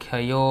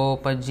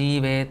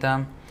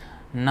vyakhayopajiveta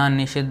na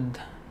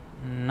nishiddhan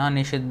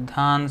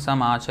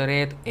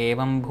samacharet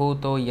evam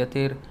bhuto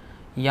yatir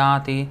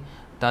yati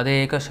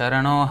tadeka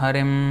sharano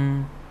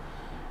harim.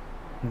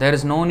 There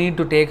is no need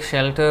to take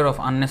shelter of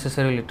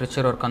unnecessary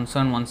literature or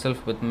concern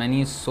oneself with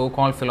many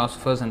so-called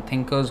philosophers and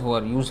thinkers who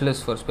are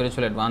useless for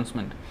spiritual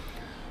advancement.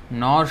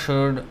 Nor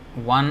should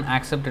one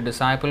accept a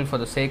disciple for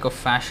the sake of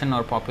fashion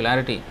or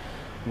popularity.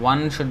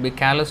 One should be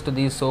callous to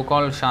these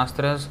so-called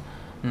shastras,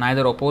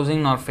 neither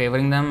opposing nor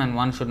favoring them, and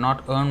one should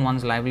not earn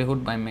one's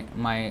livelihood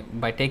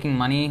by taking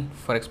money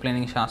for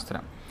explaining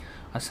shastra.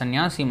 A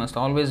sannyasi must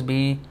always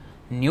be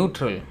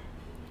neutral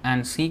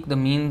and seek the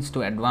means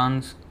to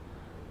advance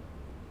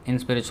in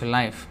spiritual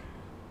life,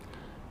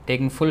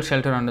 taking full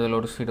shelter under the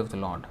lotus feet of the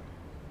Lord.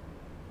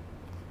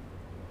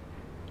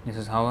 This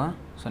is how a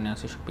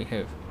sannyasi should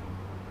behave.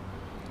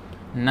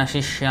 न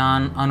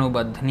शिष्यान्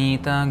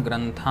अनुबध्नीत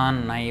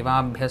ग्रंथान्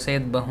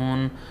नैवाभ्यसेत्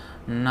बहून्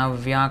न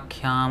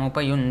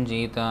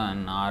व्याख्यामुपयुञ्जीत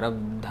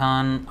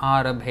नारब्धान्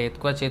आरभेत्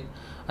क्वचित्.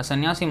 A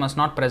sannyasi must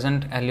not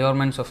present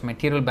allurements of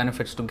material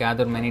benefits to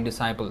gather many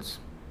disciples.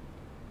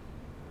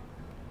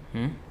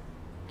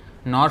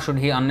 Nor should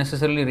he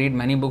unnecessarily read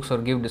many books or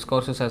give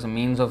discourses as a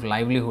means of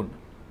livelihood.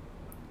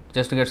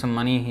 Just to get some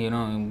money,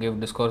 give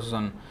discourses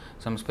on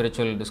some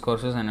spiritual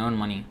discourses and earn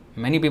money.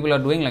 Many people are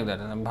doing like that.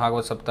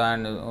 Bhagavad Saptah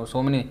and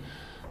so many,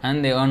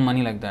 and they earn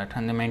money like that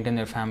and they maintain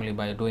their family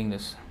by doing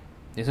this.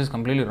 This is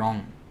completely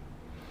wrong.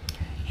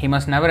 He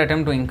must never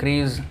attempt to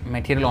increase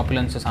material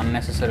opulences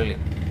unnecessarily.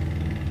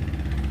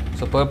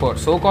 So purport.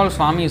 So-called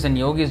swamis and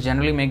yogis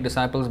generally make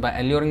disciples by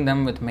alluring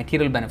them with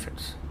material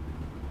benefits.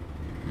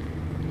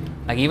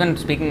 Like even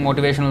speaking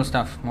motivational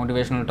stuff,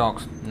 motivational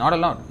talks, not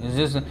allowed. It's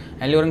just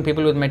alluring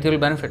people with material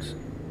benefits.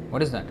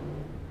 What is that?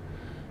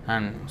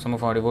 And some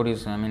of our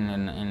devotees,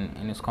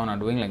 in ISKCON are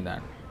doing like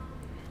that.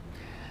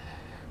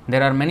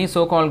 There are many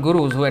so-called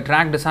gurus who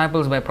attract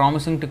disciples by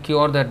promising to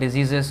cure their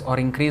diseases or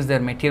increase their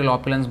material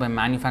opulence by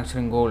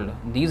manufacturing gold.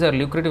 These are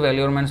lucrative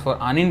allurements for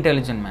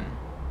unintelligent men.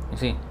 You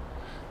see,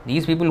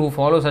 these people who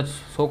follow such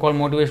so-called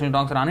motivational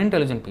talks are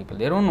unintelligent people.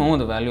 They don't know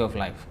the value of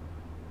life.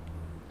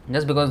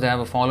 Just because they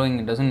have a following,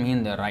 it doesn't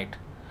mean they're right.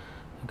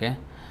 Okay?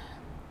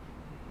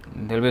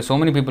 There will be so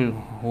many people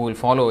who will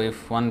follow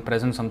if one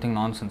presents something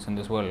nonsense in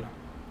this world.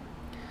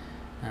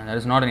 And that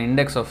is not an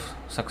index of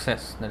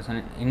success. That is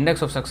an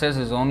index of success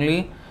is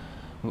only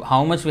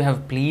how much we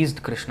have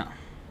pleased Krishna.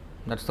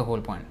 That's the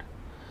whole point.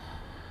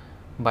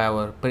 By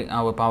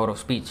our power of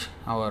speech,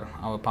 our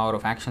power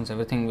of actions,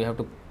 everything, we have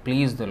to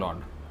please the Lord.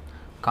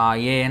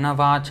 Kayena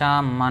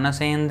vacha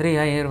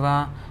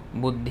manasendriyaiर्va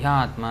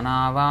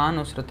buddhyatmana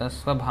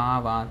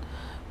vanusrutasvabhavat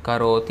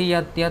karoti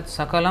yat yat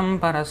sakalam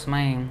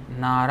parasmai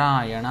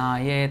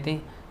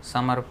narayanayeti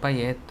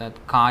samarpayet.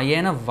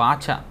 Kayena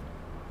vacha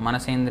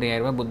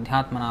manasendriyaiर्va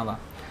buddhyatmana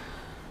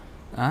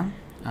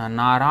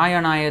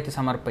Narayanayati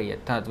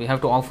samarpayet. We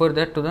have to offer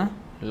that to the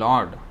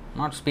Lord,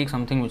 not speak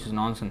something which is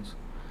nonsense.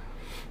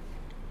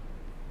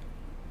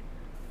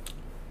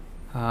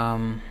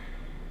 A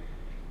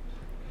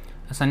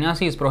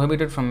sannyasi is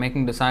prohibited from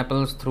making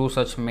disciples through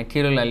such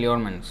material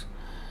allurements.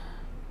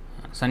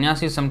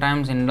 Sannyasis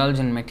sometimes indulge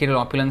in material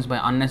opulence by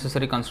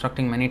unnecessarily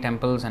constructing many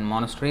temples and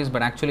monasteries,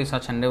 but actually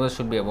such endeavors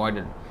should be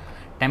avoided.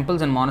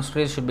 Temples and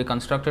monasteries should be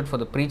constructed for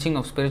the preaching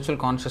of spiritual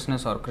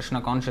consciousness or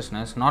Krishna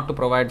consciousness, not to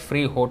provide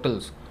free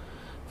hotels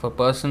for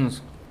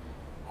persons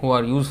who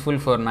are useful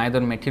for neither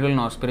material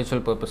nor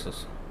spiritual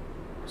purposes.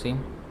 See,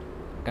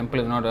 temple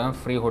is not a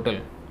free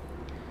hotel.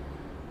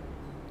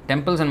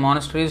 Temples and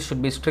monasteries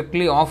should be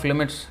strictly off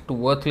limits to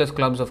worthless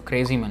clubs of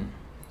crazy men.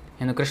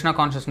 In the Krishna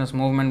consciousness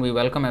movement, we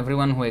welcome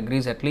everyone who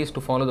agrees at least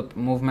to follow the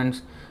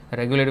movement's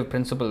regulative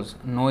principles: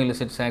 no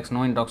illicit sex,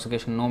 no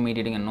intoxication, no meat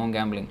eating, and no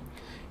gambling.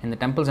 In the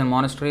temples and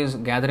monasteries,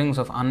 gatherings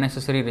of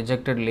unnecessary,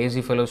 rejected,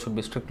 lazy fellows should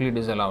be strictly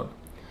disallowed.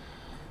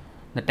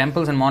 The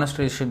temples and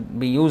monasteries should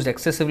be used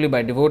exclusively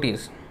by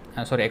devotees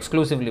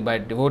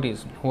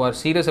who are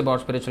serious about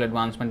spiritual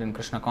advancement in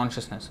Krishna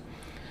consciousness.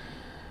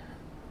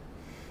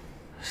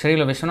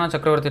 Srila Vishwanath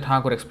Chakravarti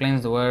Thakur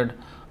explains the word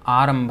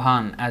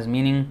Arambhan as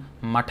meaning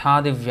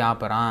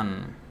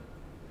Mathadivyaparan,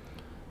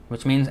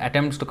 which means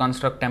attempts to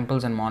construct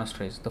temples and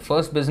monasteries. The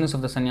first business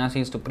of the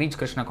sannyasi is to preach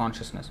Krishna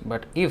consciousness,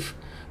 but if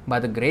by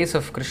the grace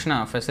of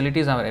Krishna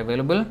facilities are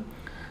available,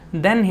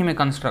 then he may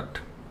construct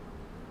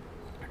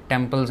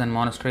temples and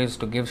monasteries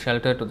to give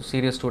shelter to the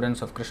serious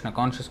students of Krishna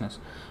consciousness.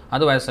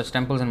 Otherwise, such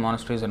temples and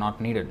monasteries are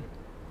not needed.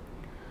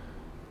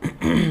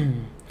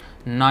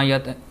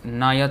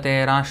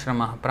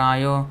 Nayaterashramah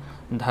prayo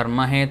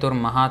dharmahetur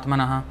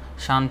mahatmanah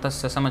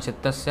shantasya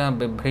samachittasya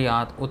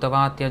bibhriyat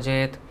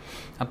utavatyajet.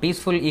 A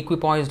peaceful,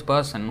 equipoised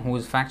person who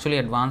is factually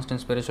advanced in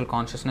spiritual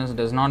consciousness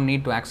does not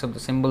need to accept the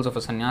symbols of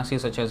a sannyasi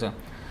such as a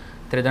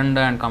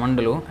Tridanda and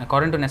Kamandalu.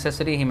 According to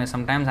necessity, he may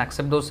sometimes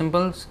accept those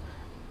symbols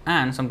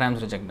and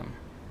sometimes reject them.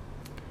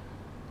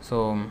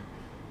 So,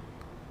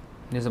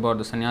 this is about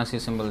the sannyasi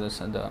symbol.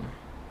 Okay,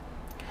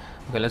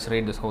 let's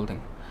read this whole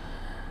thing.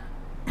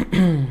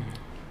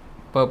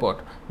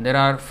 Purport. There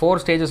are 4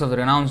 stages of the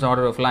renounced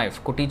order of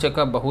life: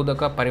 Kutichaka,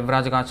 Bahudaka,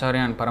 Parivrajagacharya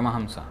and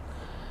Paramahamsa.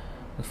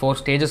 The 4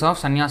 stages of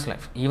sannyas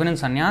life. Even in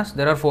sannyas,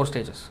 there are 4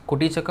 stages: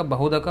 Kutichaka,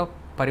 Bahudaka,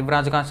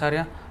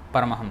 Parivrajagacharya,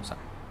 Paramahamsa.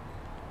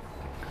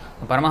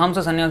 The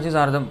Paramahamsa sannyasis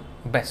are the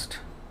best.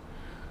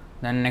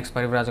 Then next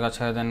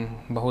Parivrajagacharya, then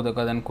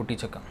Bahudaka, then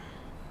Kutichaka.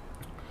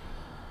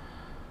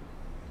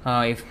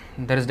 If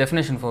there is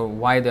definition for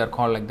why they are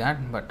called like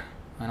that, but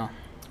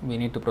we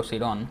need to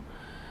proceed on.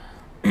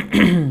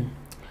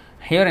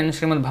 Herein,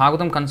 Srimad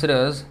Bhagavatam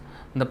considers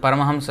the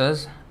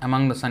Paramahamsas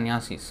among the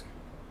sannyasis.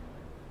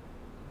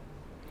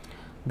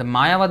 The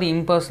Mayavadi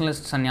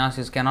impersonalist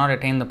sannyasis cannot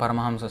attain the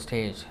Paramahamsa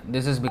stage.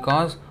 This is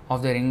because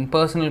of their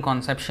impersonal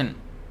conception.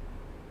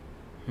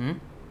 1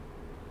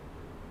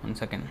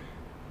 second.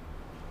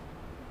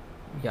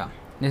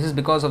 This is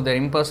because of their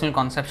impersonal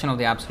conception of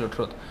the absolute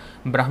truth.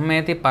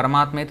 Brahmeti,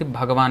 Paramatmeti,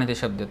 Bhagavaniti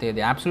Shabdate.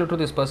 The absolute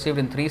truth is perceived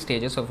in 3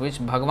 stages, of which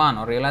Bhagavan,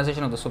 or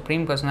realization of the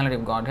Supreme Personality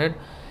of Godhead,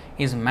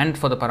 is meant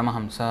for the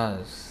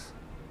Paramahamsas.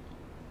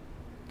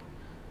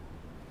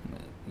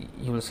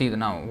 You will see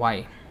now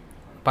why.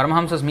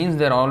 Paramahamsas means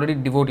they are already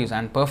devotees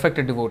and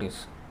perfected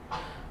devotees.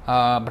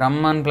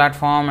 Brahman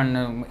platform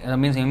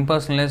and means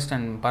impersonalist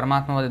and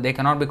Paramatma, they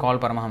cannot be called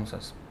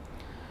Paramahamsas.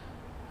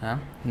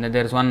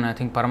 There is one, I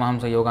think,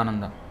 Paramahamsa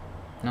Yogananda.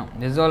 No,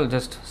 this is all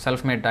just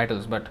self-made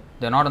titles, but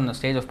they are not on the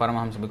stage of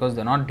Paramahamsa because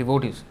they are not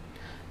devotees.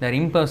 They are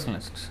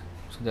impersonalists.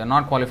 So they are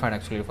not qualified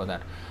actually for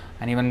that.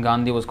 And even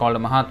Gandhi was called a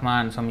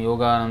Mahatma, and some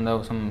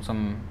Yogananda,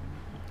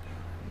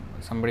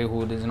 somebody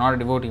who is not a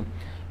devotee,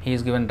 he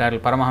is given title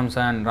Paramahamsa,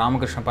 and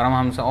Ramakrishna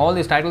Paramahamsa. All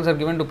these titles are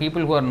given to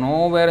people who are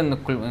nowhere in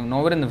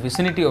the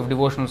vicinity of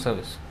devotional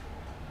service.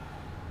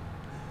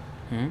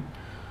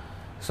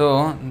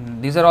 So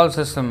these are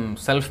also some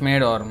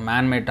self-made or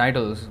man-made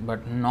titles,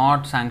 but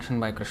not sanctioned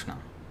by Krishna.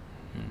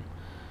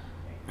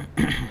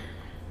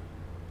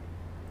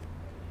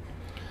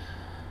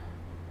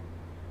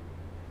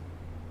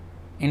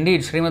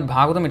 Indeed, Srimad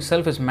Bhagavatam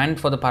itself is meant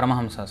for the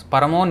Paramahamsas.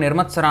 Paramo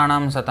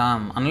nirmatsaranam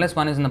satam. Unless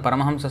one is in the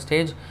Paramahamsa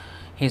stage,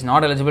 he is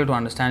not eligible to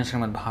understand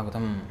Srimad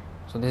Bhagavatam.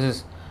 So this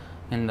is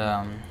in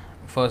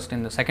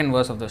the second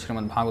verse of the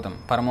Srimad Bhagavatam.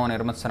 Paramo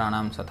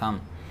nirmatsaranam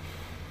satam.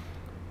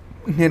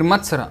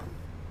 Nirmatsara.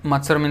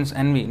 Matsara means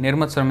envy.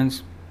 Nirmatsara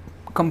means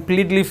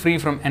completely free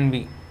from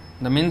envy.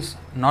 That means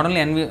not only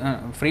envy,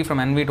 free from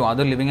envy to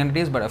other living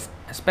entities, but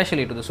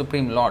especially to the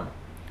Supreme Lord.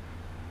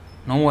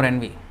 No more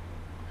envy.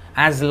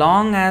 As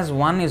long as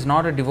one is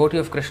not a devotee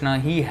of Krishna,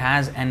 he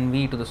has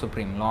envy to the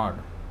Supreme Lord.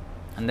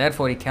 And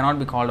therefore he cannot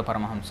be called a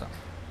Paramahamsa.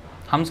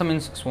 Hamsa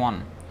means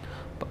swan.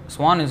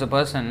 Swan is a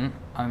person,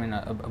 I mean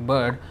a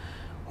bird,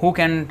 who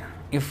can,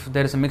 if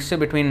there is a mixture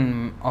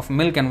between of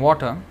milk and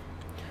water,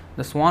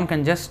 the swan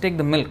can just take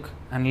the milk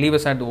and leave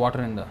aside the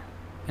water in the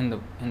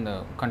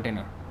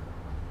container.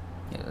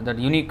 That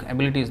unique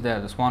ability is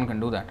there. The swan can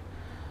do that.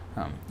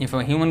 If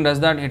a human does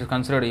that, it is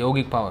considered a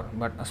yogic power,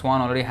 but a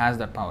swan already has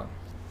that power.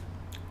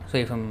 So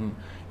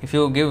if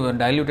you give a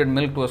diluted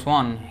milk to a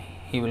swan,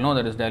 he will know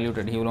that it's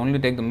diluted. He will only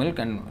take the milk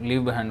and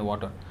leave behind the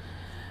water.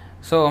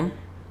 So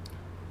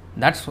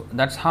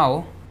that's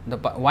how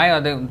why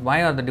are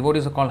the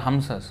devotees are called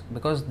Hamsas?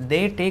 Because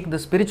they take the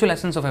spiritual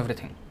essence of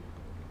everything.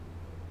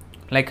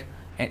 Like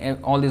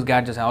all these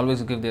gadgets, I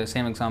always give the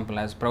same example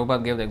as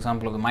Prabhupada gave the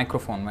example of the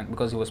microphone,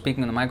 because he was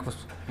speaking in the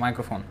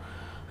microphone.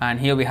 And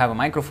here we have a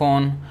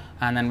microphone,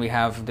 and then we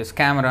have this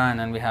camera, and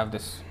then we have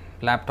this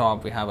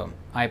laptop, we have an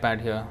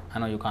iPad here. I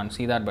know you can't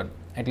see that, but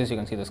at least you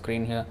can see the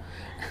screen here.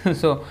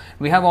 So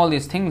we have all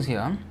these things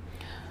here,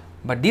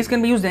 but these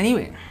can be used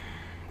anyway.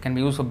 Can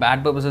be used for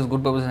bad purposes,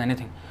 good purposes,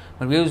 anything.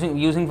 But we are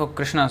using for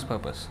Krishna's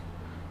purpose.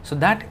 So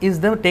that is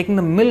taking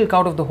the milk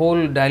out of the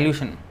whole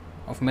dilution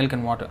of milk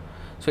and water.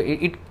 So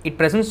it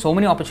presents so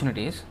many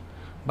opportunities,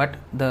 but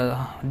the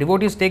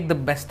devotees take the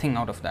best thing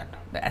out of that,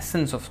 the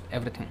essence of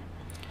everything,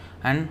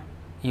 and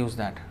use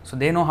that. So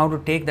they know how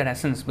to take that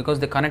essence because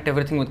they connect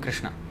everything with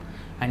Krishna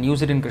and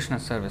use it in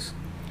Krishna's service.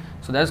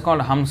 So that is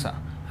called Hamsa.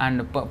 And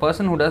the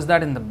person who does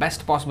that in the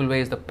best possible way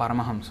is the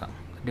Paramahamsa,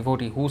 the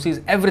devotee who sees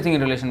everything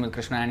in relation with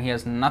Krishna and he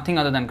has nothing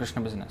other than Krishna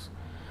business.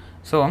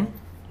 So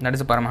that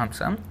is a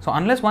Paramahamsa. So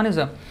unless one is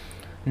a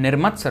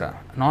Nirmatsara,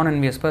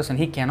 non-envious person,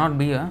 he cannot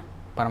be a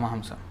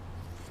Paramahamsa.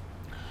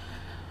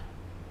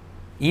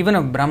 Even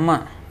a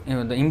Brahma,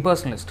 the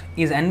impersonalist,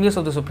 is envious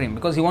of the Supreme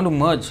because he wants to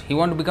merge. He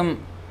wants to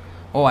become,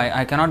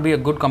 I cannot be a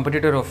good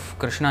competitor of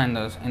Krishna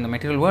in the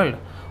material world.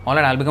 All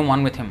right, I'll become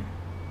one with him.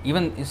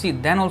 Even, you see,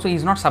 then also he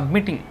is not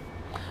submitting.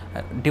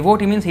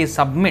 Devotee means he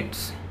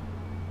submits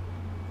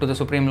to the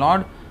Supreme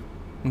Lord.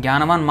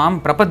 Jnanavan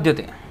mam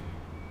prapadyate.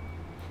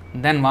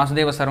 Then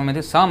Vasudeva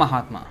Sarvamiti Sa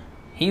Mahatma.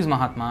 He is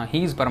Mahatma,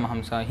 he is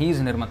Paramahamsa, he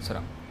is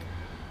Nirmatsara.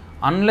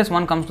 Unless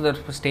one comes to that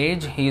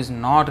stage, he is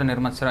not a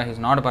Nirmatsara, he is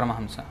not a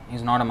Paramahamsa, he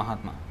is not a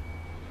Mahatma.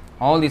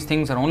 All these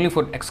things are only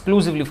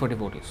exclusively for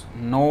devotees,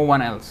 no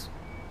one else.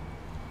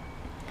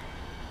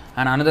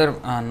 And another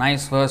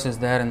nice verse is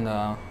there in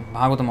the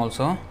Bhagavatam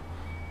also,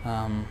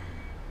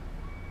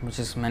 which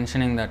is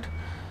mentioning that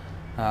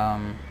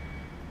Bhagavatam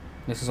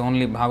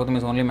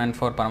is only meant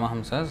for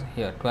Paramahamsas.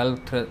 Here, 12,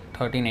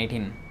 13,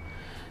 18.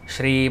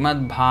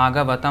 Shrimad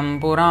Bhagavatam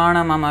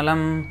Puranam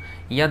Amalam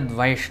Yad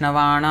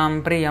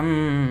Vaishnavanam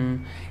Priyam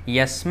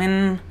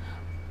Yasmin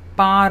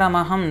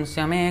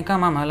Paramahamsyamekam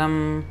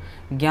Amalam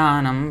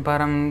Jnanam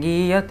Param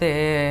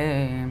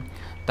Giyate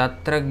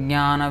Tatra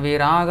Jnana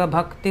Viraga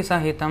Bhakti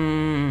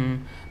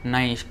Sahitam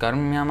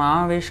Naishkarmyam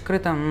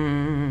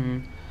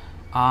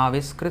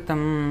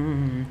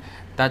Aviskritam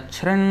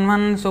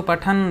Tachrinvan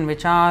Supathan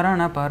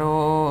Vicharana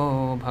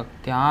Paro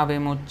Bhaktya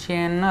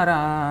Vimuchyen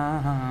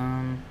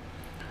Nara.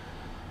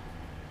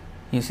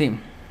 You see,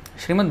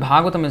 Srimad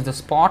Bhagavatam is the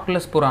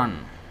spotless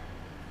Puran.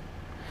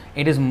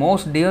 It is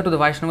most dear to the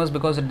Vaishnavas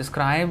because it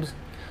describes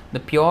the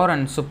pure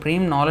and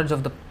supreme knowledge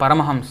of the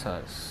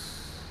Paramahamsas.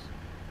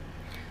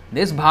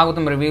 This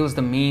Bhagavatam reveals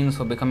the means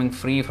for becoming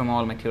free from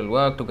all material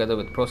work, together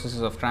with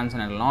processes of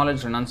transcendental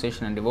knowledge,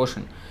 renunciation and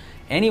devotion.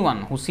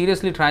 Anyone who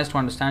seriously tries to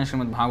understand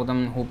Srimad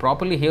Bhagavatam, who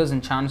properly hears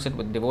and chants it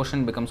with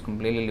devotion, becomes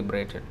completely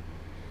liberated.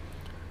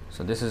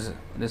 So this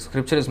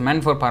scripture is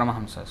meant for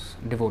Paramahamsas,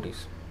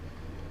 devotees.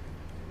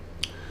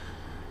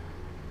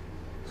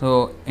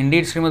 So,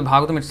 indeed, Srimad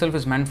Bhagavatam itself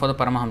is meant for the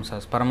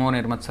Paramahamsas, Paramo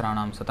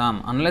Nirmatsaranam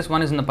Satam. Unless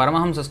one is in the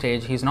Paramahamsa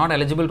stage, he is not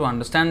eligible to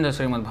understand the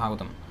Srimad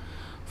Bhagavatam.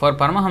 For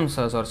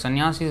Paramahamsas or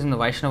Sannyasis in the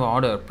Vaishnava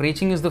order,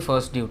 preaching is the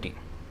first duty.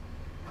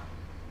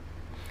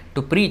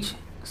 To preach,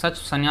 such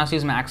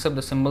Sannyasis may accept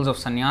the symbols of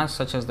sannyas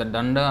such as the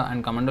Danda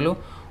and Kamandalu,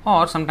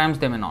 or sometimes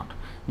they may not.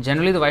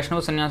 Generally, the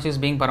Vaishnava Sannyasis,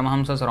 being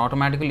Paramahamsas, are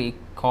automatically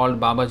called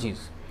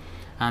Babajis,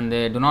 and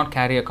they do not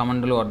carry a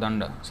Kamandalu or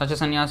Danda. Such a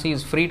sannyasi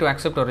is free to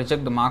accept or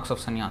reject the marks of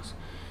sannyas.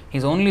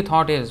 His only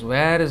thought is,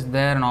 where is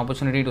there an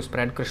opportunity to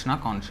spread Krishna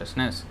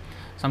consciousness?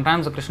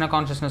 Sometimes the Krishna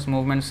consciousness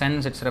movement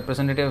sends its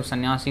representative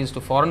sannyasis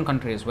to foreign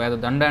countries where the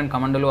Danda and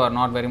Kamandalu are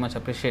not very much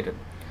appreciated.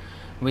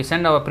 We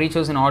send our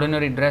preachers in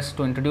ordinary dress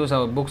to introduce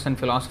our books and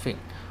philosophy.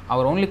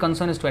 Our only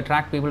concern is to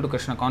attract people to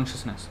Krishna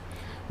consciousness.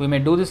 We may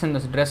do this in the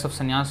dress of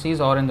sannyasis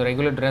or in the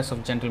regular dress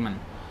of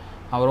gentlemen.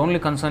 Our only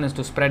concern is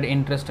to spread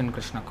interest in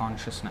Krishna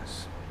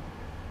consciousness.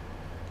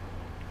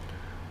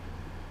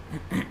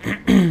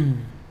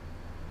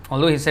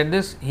 Although he said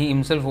this, he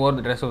himself wore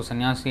the dress of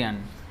sannyasi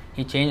and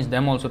he changed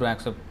them also to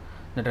accept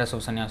the dress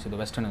of sannyasi, the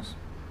Westerners.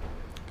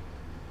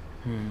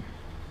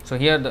 So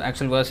here the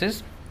actual verse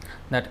is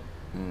that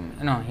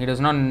he does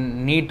not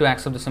need to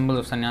accept the symbols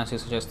of sannyasi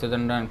such as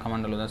Tridanda and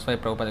Kamandalu. That's why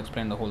Prabhupada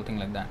explained the whole thing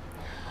like that.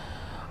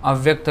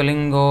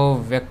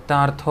 Avyaktalingo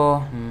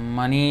Vyaktartho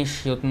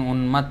Manish Yutn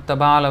Unmatta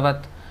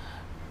Balavat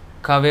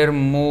Kavir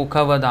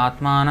Mukavad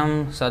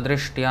Atmanam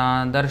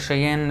Sadrishtya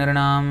Darshayen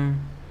Nirnam.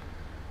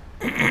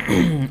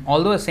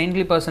 Although a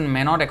saintly person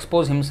may not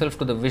expose himself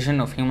to the vision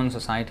of human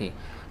society,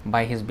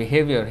 by his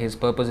behavior his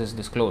purpose is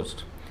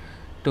disclosed.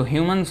 To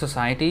human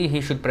society he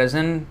should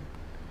present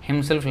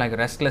himself like a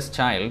restless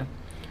child,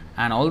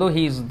 and although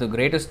he is the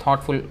greatest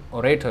thoughtful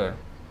orator,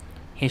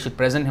 he should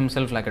present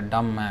himself like a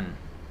dumb man.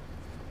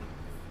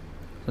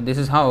 So this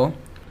is how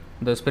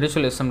the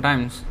spiritualists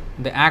sometimes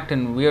they act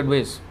in weird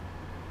ways.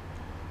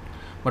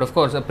 But of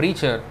course, a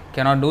preacher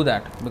cannot do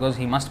that because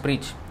he must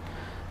preach.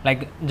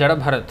 Like Jada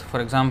Bharat, for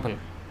example,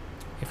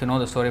 if you know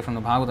the story from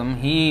the Bhagavatam,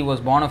 he was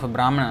born of a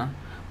Brahmana,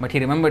 but he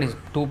remembered his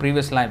 2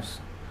 previous lives.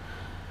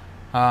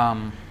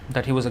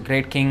 That he was a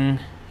great king,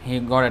 he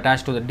got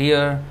attached to the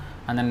deer,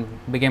 and then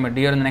became a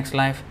deer in the next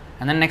life,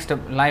 and then next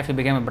life he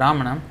became a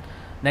Brahmana.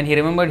 Then he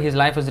remembered his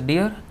life as a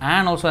deer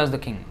and also as the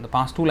king. The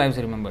past 2 lives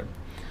he remembered.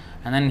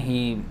 And then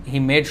he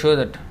made sure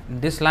that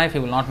this life he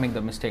will not make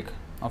the mistake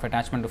of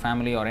attachment to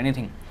family or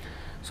anything.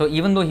 So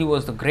even though he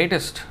was the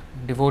greatest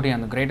devotee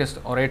and the greatest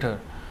orator,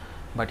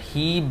 but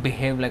he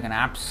behaved like an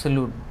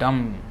absolute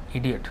dumb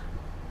idiot.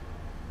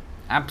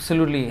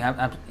 Absolutely,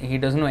 he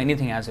doesn't know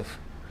anything, as if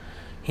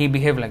he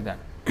behaved like that.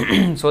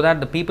 So that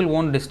the people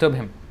won't disturb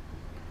him.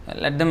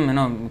 Let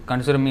them,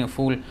 consider me a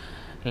fool.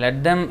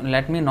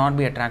 Let me not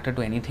be attracted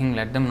to anything.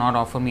 Let them not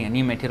offer me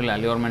any material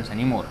allurements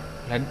anymore.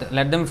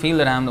 Let them feel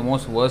that I am the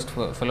most worst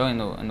fellow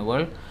in the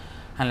world,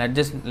 and let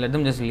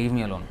them just leave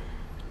me alone.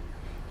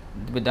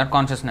 With that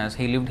consciousness,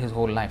 he lived his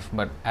whole life.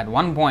 But at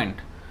one point,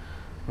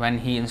 when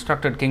he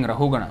instructed King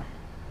Rahugana,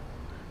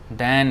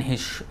 then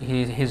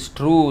his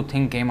true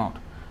thing came out.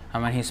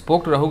 And when he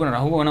spoke to Rahugana,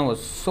 Rahugana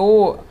was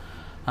so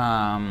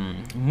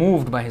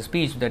moved by his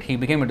speech that he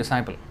became a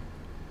disciple,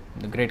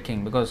 the great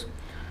king, because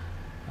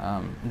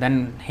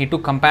then he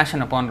took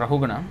compassion upon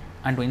Rahugana,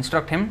 and to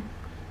instruct him,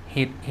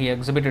 he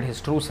exhibited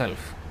his true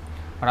self.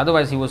 But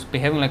otherwise, he was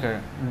behaving like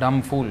a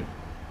dumb fool.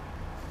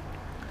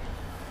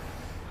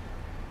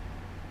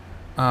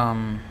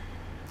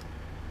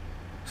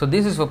 So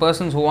this is for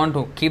persons who want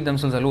to keep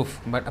themselves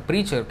aloof, but a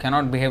preacher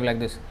cannot behave like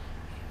this.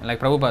 Like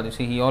Prabhupada, you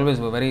see, he always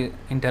was very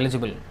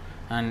intelligible,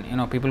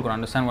 and people could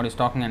understand what he's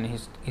talking, and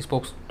he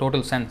spoke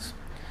total sense.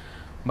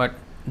 But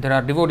there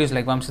are devotees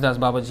like Vamsidas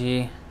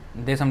Babaji.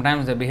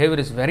 Their behavior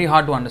is very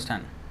hard to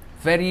understand,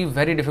 very,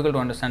 very difficult to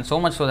understand. So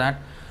much so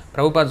that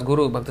Prabhupada's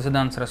guru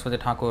Bhaktisiddhanta Saraswati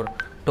Thakur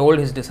told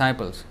his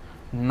disciples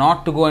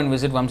not to go and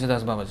visit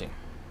Vamsidas Babaji,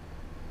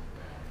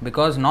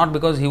 not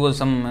because he was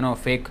some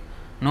fake,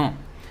 no,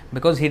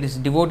 because his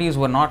devotees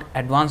were not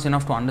advanced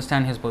enough to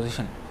understand his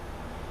position.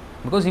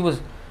 Because he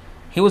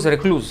was a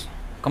recluse,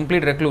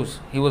 complete recluse.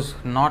 He was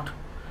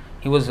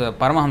a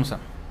Paramahamsa,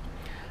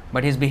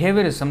 but his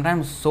behavior is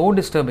sometimes so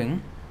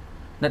disturbing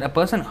that a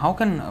person, how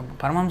can a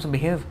Paramahamsa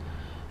behave?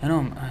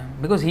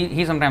 Because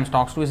he sometimes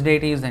talks to his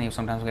deities, then he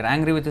sometimes get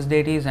angry with his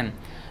deities, and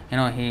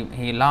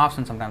he laughs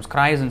and sometimes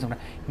cries and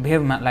sometimes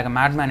behave like a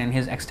madman in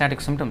his ecstatic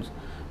symptoms.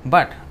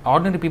 But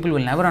ordinary people will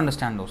never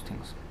understand those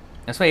things.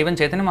 That's why even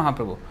Chaitanya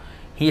Mahaprabhu,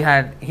 he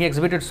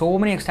exhibited so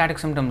many ecstatic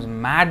symptoms,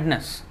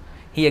 madness.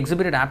 He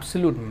exhibited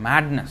absolute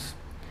madness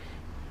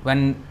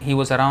when he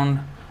was around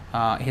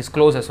his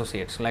close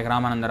associates like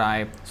Ramananda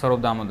Rai,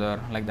 Sarup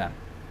Damodar, like that,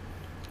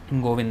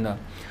 Govinda.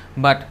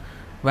 But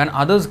when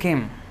others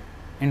came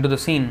into the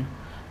scene,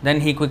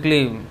 then he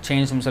quickly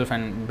changed himself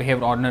and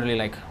behaved ordinarily,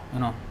 like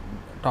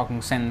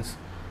talking sense.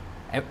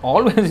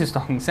 Always he's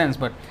talking sense,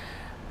 but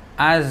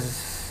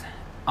as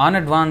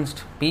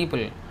unadvanced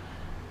people,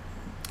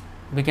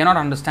 we cannot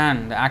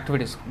understand the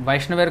activities.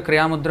 Vaishnavar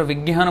Kriyamudra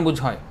Vigyana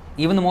Bujhoy.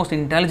 Even the most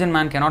intelligent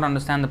man cannot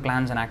understand the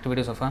plans and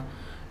activities of a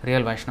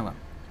real Vaishnava.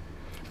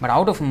 But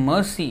out of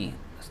mercy,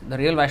 the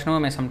real Vaishnava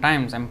may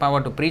sometimes,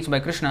 empowered to preach by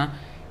Krishna,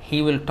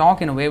 he will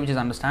talk in a way which is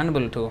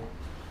understandable to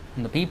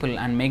the people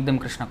and make them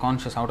Krishna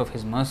conscious out of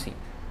his mercy.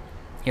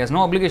 He has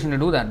no obligation to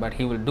do that, but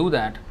he will do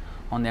that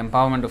on the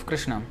empowerment of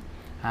Krishna,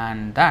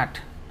 and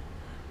that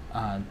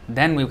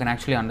then we can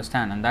actually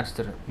understand, and that's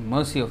the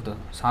mercy of the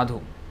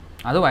sadhu.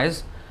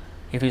 Otherwise,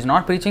 if he is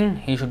not preaching,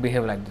 he should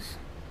behave like this.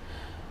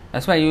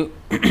 That's why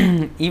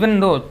even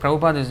though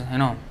Prabhupada is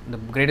the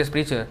greatest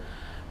preacher,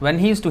 when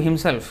he is to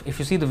himself, if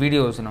you see the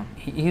videos,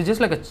 he's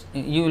just like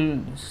you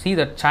will see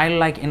that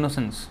childlike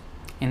innocence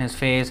in his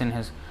face, in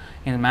his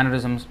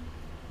mannerisms.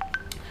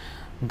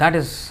 That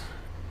is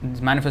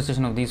the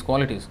manifestation of these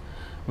qualities.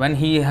 When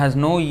he has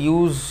no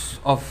use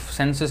of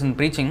senses in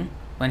preaching,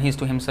 when he is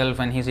to himself,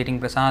 when he is eating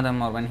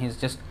prasadam, or when he is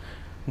just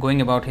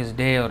going about his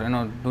day, or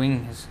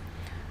doing his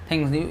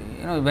things,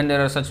 when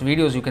there are such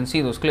videos, you can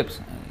see those clips.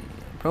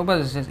 Prabhupada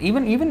is just,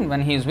 even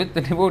when he is with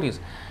the devotees,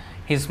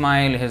 his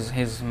smile,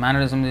 his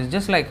mannerism is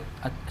just like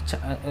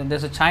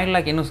there's a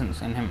childlike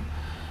innocence in him.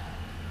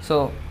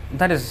 So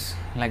that is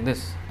like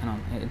this,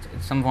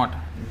 it's somewhat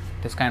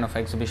this kind of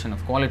exhibition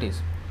of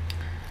qualities.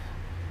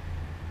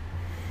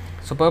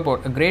 So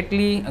purport: a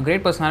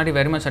great personality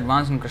very much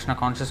advanced in Krishna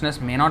consciousness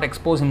may not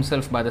expose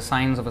himself by the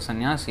signs of a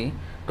sannyasi.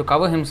 To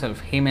cover himself,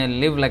 he may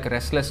live like a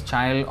restless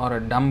child or a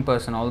dumb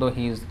person, although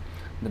he is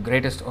the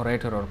greatest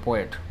orator or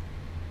poet.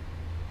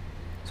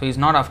 So he is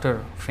not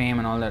after fame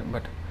and all that,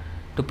 but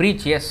To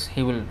preach, yes,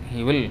 he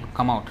will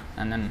come out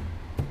and then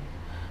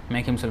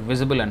make himself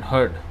visible and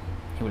heard.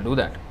 He will do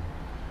that.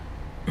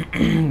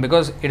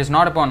 Because it is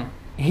not upon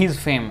his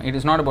fame, it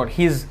is not about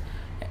his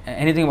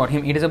anything about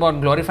him, it is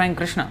about glorifying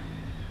Krishna.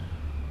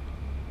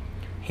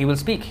 He will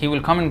speak, he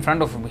will come in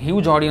front of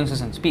huge audiences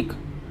and speak.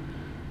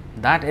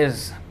 That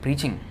is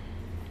preaching.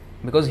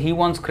 Because he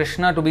wants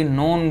Krishna to be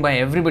known by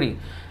everybody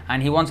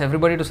and he wants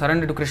everybody to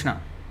surrender to Krishna.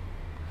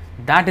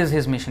 That is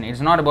his mission. It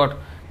is not about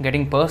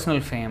getting personal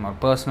fame or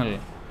personal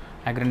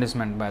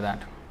aggrandizement by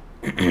that.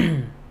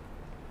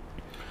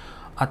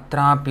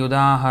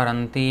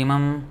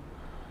 Atrapyudaharantimam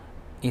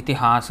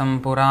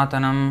itihasam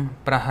puratanam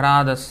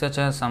prahradasya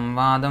cha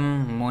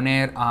samvadam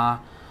muner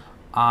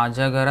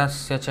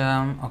ajagarasya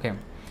cha. Okay.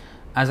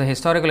 As a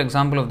historical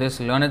example of this,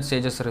 learned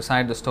sages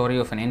recite the story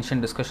of an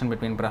ancient discussion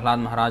between Prahlad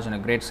Maharaj and a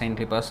great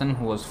saintly person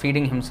who was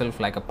feeding himself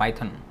like a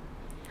python.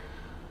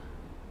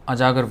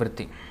 Ajagar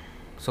vritti.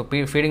 So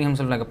feeding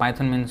himself like a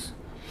python means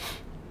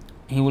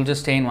he will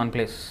just stay in one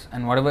place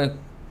and whatever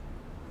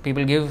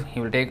people give,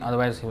 he will take,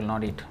 otherwise he will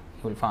not eat,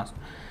 he will fast.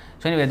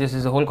 So anyway, this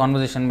is the whole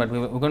conversation, but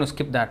we're going to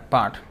skip that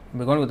part.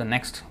 We're going to the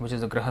next, which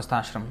is the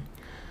Grihastha Ashram.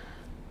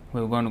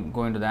 We're going to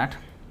go into that.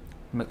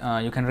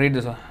 You can read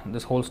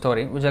this whole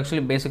story, which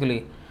actually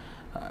basically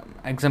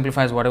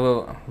exemplifies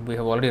whatever we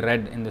have already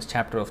read in this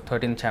chapter of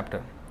 13th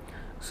chapter.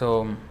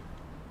 So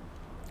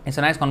it's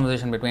a nice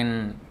conversation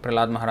between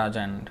Prahlad Maharaj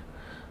and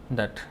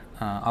that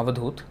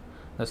Avadhut,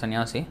 the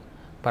sannyasi,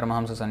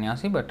 Paramahamsa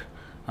sannyasi, but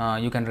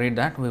you can read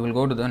that. We will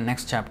go to the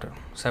next chapter,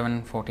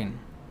 7:14.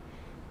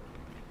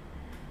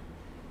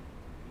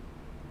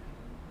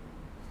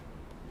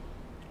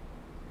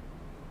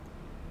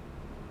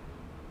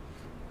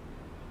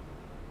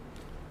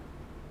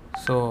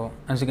 So,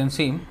 as you can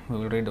see, we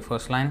will read the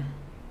first line.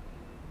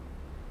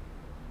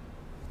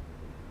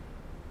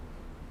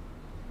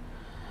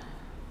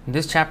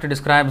 This chapter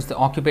describes the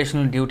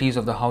occupational duties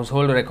of the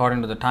householder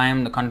according to the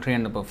time, the country,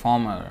 and the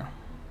performer.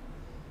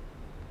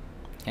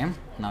 Okay,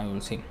 now you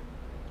will see.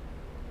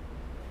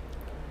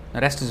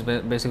 The rest is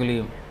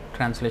basically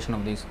translation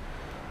of these.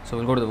 So,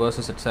 we'll go to the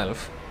verses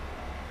itself.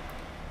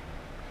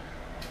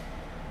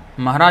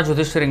 Maharaj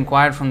Yudhishthira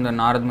inquired from the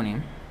Narad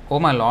Muni, "O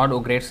my lord, O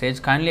great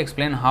sage, kindly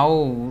explain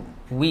how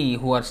we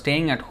who are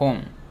staying at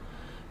home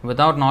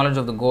without knowledge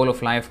of the goal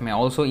of life may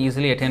also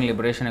easily attain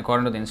liberation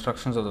according to the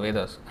instructions of the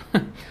Vedas."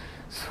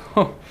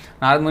 So,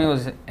 Narad Muni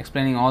was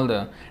explaining all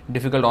the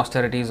difficult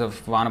austerities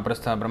of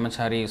Vanaprastha,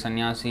 Brahmachari,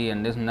 Sannyasi,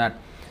 and this and that.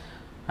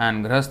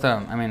 And Grihastha,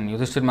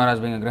 Yudhishthira Maharaj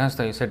being a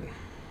Grihastha, he said,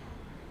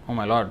 "Oh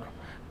my lord,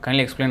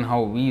 kindly explain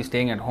how we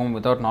staying at home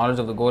without knowledge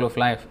of the goal of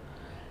life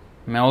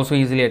may also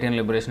easily attain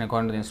liberation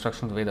according to the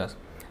instructions of the Vedas."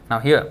 Now,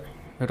 here,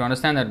 you have to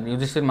understand that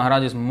Yudhishthira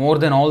Maharaj is more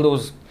than all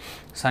those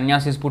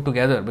sannyasis put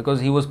together because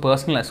he was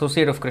personal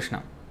associate of Krishna.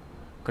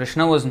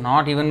 Krishna was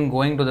not even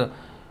going to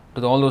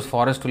all those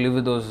forests to live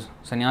with those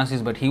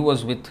sannyasis, but he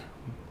was with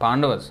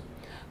Pandavas.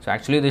 So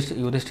actually,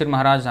 Yudhishthira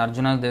Maharaj,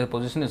 Arjuna's their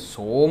position is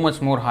so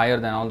much more higher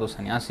than all those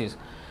sannyasis,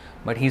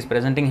 but he is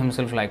presenting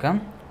himself like a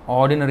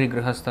ordinary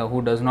grihastha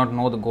who does not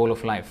know the goal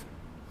of life.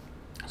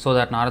 So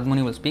that Narad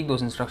Muni will speak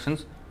those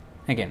instructions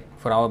again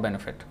for our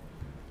benefit.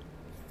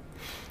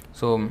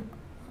 So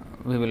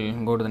we will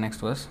go to the next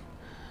verse.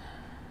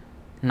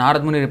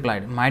 Narad Muni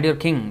replied, "My dear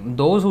king,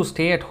 those who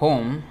stay at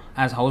home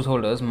as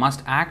householders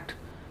must act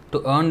to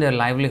earn their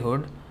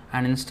livelihood,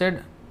 and instead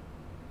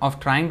of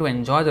trying to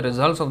enjoy the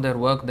results of their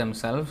work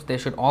themselves, they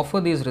should offer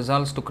these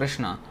results to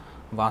Krishna,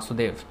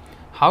 Vasudev.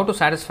 How to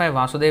satisfy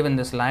Vasudev in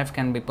this life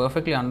can be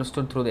perfectly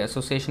understood through the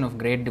association of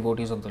great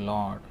devotees of the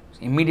Lord."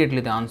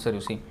 Immediately the answer,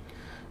 you see.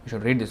 You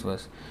should read this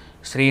verse.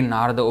 Sri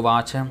Narada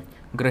Uvacha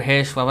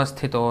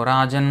Griheshvavasthito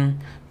Rajan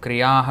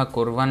Kriyaha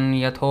Kurvan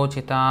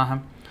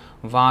Yathochitah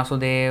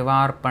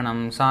Vasudevarpanam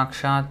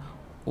Sakshat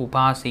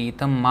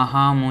Upasitam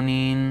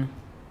Mahamunin.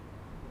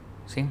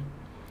 See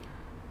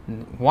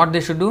what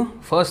they should do?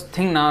 First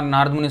thing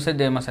Narad Muni said,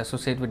 they must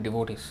associate with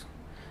devotees.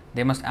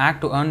 They must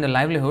act to earn their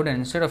livelihood, and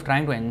instead of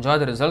trying to enjoy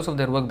the results of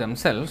their work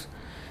themselves,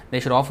 they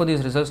should offer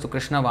these results to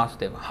Krishna,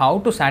 Vasudeva. How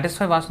to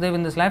satisfy Vasudeva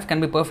in this life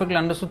can be perfectly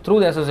understood through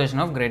the association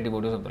of great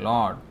devotees of the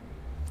Lord.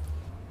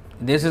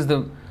 This is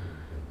the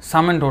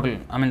sum and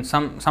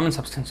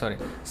substance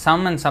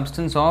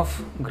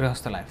of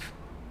Grihastha life.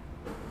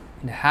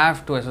 They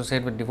have to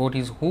associate with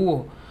devotees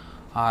who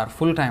are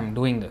full-time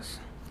doing this.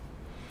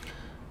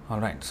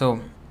 Alright, so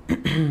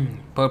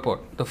purport.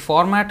 The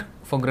format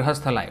for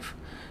Grihastha life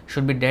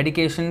should be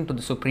dedication to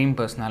the Supreme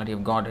Personality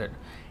of Godhead.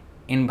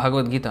 In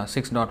Bhagavad Gita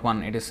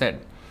 6.1 it is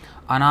said,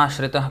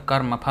 "Anashritah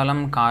karma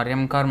phalam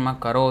karyam karma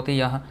karoti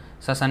yah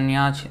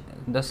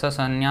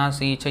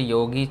sasanyasi cha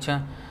yogi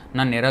cha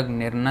na nirag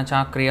nirna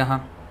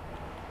chakriyah."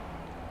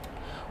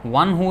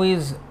 One who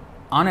is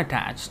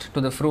unattached to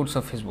the fruits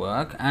of his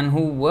work and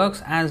who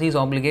works as he is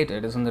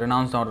obligated is in the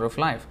renounced order of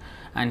life,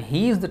 and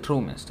he is the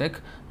true mystic,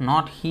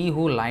 not he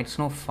who lights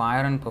no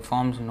fire and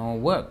performs no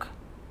work.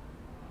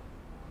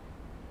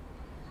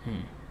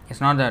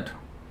 It's not that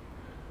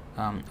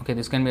Okay,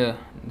 this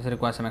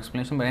requires some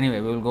explanation, but anyway,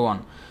 we will go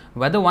on.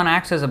 Whether one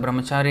acts as a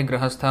brahmachari,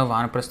 grahastha,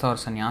 vanaprastha or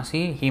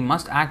sannyasi, he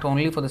must act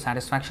only for the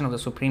satisfaction of the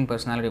Supreme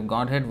Personality of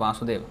Godhead,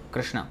 Vasudeva,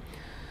 Krishna,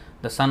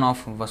 the son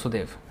of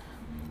Vasudeva.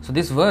 So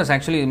this verse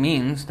actually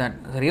means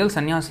that the real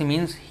sannyasi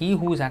means he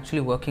who is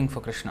actually working for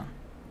Krishna.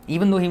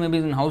 Even though he may be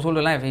in household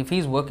life, if he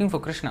is working for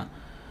Krishna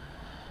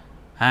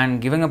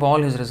and giving up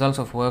all his results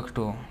of work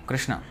to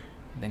Krishna,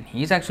 then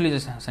he is actually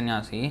just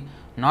sannyasi,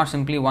 not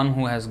simply one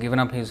who has given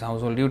up his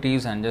household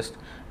duties and just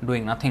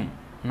doing nothing.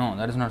 No,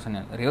 that is not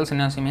sannyasi. Real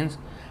sannyasi means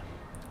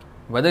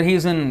whether he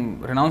is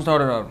in renounced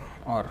order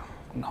or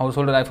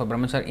household life or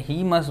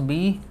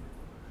brahmachari,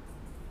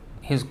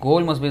 his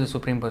goal must be the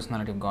Supreme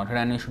Personality of Godhead,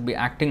 and he should be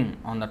acting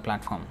on that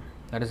platform.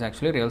 That is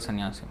actually real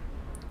sannyasi.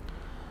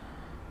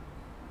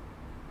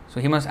 So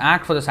he must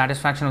act for the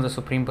satisfaction of the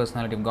Supreme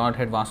Personality of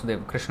Godhead,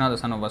 Vasudeva, Krishna, the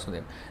son of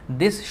Vasudeva.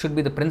 This should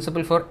be the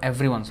principle for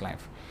everyone's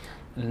life.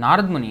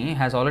 Narad Muni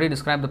has already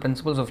described the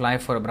principles of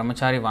life for a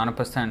brahmachari,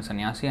 vanaprastha and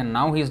sannyasi, and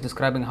now he is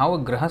describing how a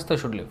grahastha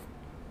should live.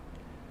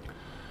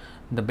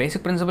 The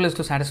basic principle is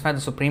to satisfy the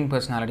Supreme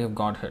Personality of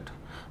Godhead.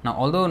 Now,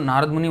 although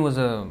Narad Muni was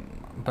a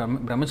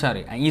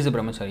brahmachari, he is a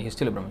brahmachari, he is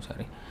still a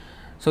brahmachari.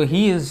 So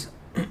he is,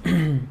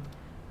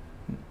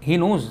 he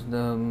knows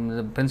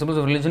the principles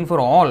of religion for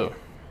all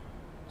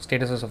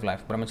statuses of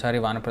life, brahmachari,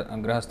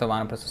 grahastha,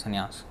 vanaprastha,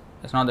 sannyas.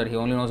 It's not that he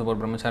only knows about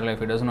brahmachari life,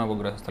 he doesn't know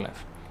about grahastha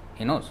life.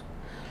 He knows.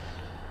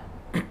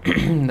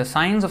 The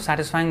signs of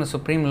satisfying the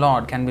Supreme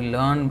Lord can be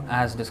learned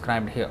as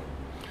described here.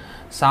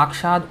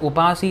 Sakshad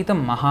upasita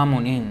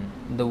mahamunin.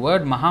 The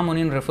word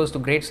mahamunin refers to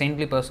great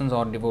saintly persons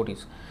or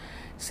devotees.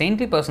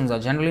 Saintly persons are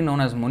generally known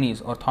as munis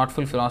or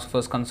thoughtful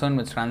philosophers concerned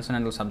with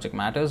transcendental subject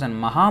matters, and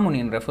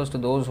mahamunin refers to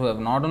those who have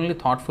not only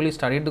thoughtfully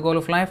studied the goal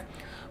of life,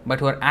 but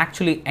who are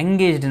actually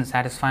engaged in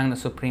satisfying the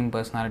Supreme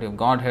Personality of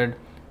Godhead,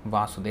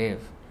 Vasudeva.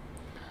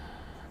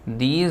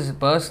 These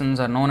persons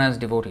are known as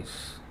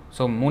devotees.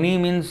 So Muni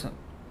means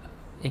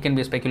he can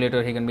be a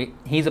speculator,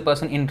 he is a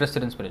person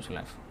interested in spiritual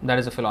life. That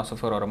is a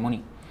philosopher or a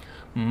Muni.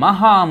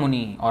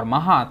 Mahamuni or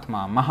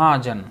Mahatma,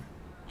 Mahajan,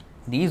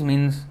 these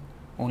means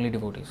only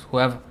devotees who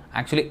have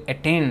actually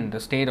attained the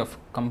state of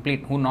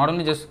complete, who not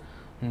only just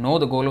know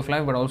the goal of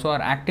life but also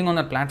are acting on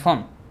that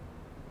platform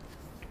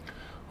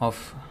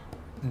of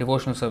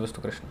devotional service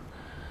to Krishna.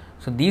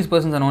 So these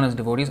persons are known as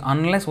devotees.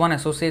 Unless one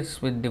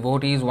associates with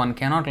devotees, one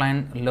cannot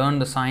learn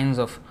the signs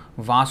of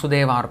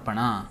Vasudeva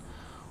Arpana,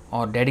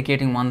 or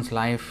dedicating one's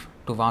life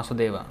to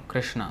Vasudeva,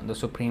 Krishna, the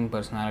Supreme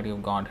Personality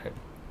of Godhead.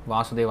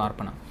 Vasudeva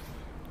Arpana.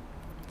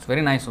 It's a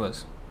very nice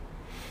verse.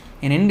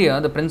 In India,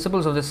 the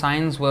principles of the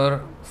science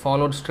were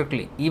followed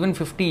strictly, even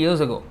 50 years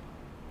ago.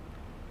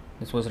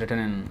 This was written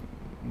in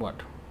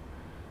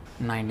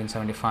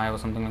 1975 or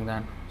something like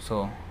that.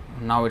 So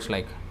now it's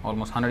like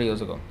almost 100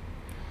 years ago.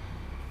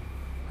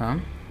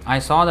 I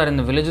saw that in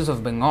the villages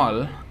of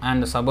Bengal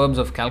and the suburbs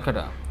of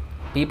Calcutta,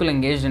 people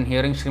engaged in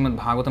hearing Srimad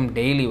Bhagavatam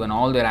daily when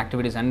all their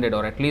activities ended,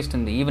 or at least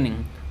in the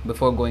evening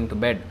before going to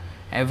bed.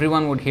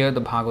 Everyone would hear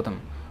the Bhagavatam.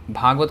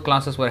 Bhagavat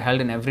classes were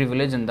held in every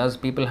village, and thus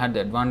people had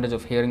the advantage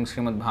of hearing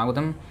Srimad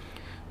Bhagavatam,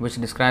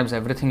 which describes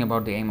everything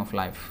about the aim of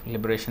life,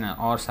 liberation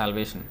or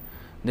salvation.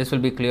 This will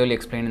be clearly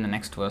explained in the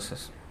next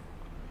verses.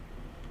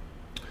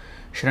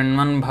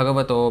 Shrinman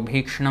Bhagavato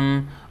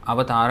Bhikshnam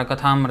Avatara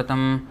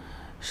Kathamritam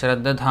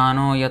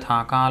Shraddhadhano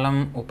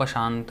Yathakalam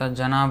Upashanta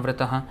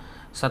Janavritah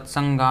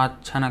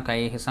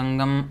Satsangachhanakaihi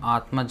Sangam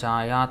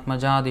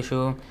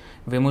Atmajayatmajadishu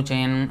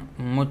Vimuchen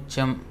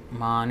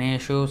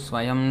Muchyamaneshu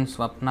Swayam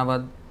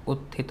Swapnavad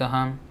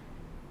Uttitah.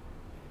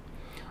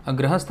 A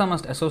grahastha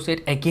must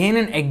associate again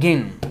and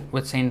again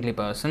with saintly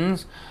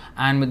persons,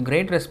 and with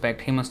great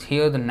respect he must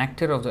hear the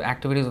nectar of the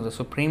activities of the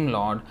Supreme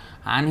Lord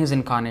and his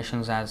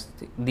incarnations, as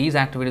these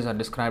activities are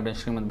described in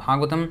Srimad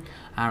Bhagavatam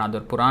and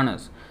other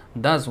Puranas.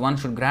 Thus, one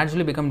should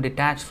gradually become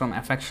detached from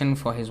affection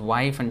for his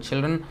wife and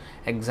children,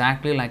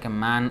 exactly like a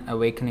man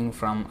awakening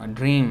from a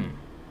dream.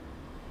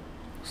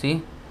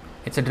 See,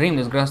 it's a dream.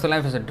 This grahastha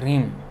life is a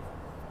dream,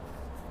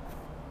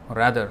 or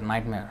rather,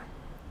 nightmare.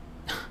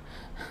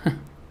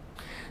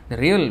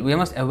 We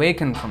must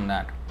awaken from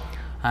that,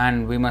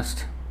 and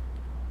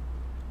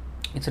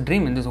it's a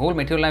dream, and this whole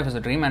material life is a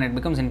dream, and it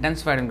becomes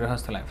intensified in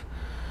grahastha life.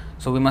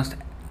 So that's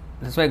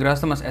why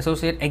grahastha must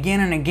associate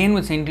again and again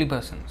with saintly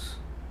persons,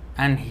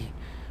 and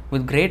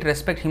with great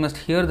respect he must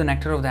hear the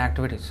nectar of the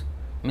activities.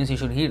 Means he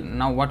should hear.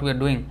 Now what we are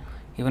doing,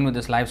 even with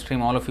this live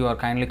stream, all of you are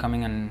kindly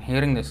coming and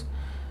hearing this.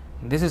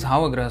 This is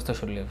how a grahastha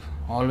should live,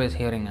 always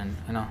hearing, and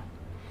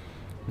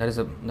that is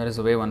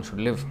the way one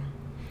should live.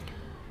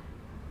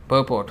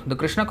 Purport: the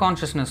Krishna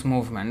consciousness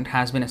movement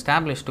has been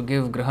established to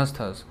give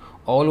grahasthas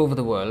all over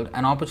the world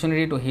an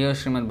opportunity to hear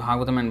Srimad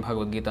Bhagavatam and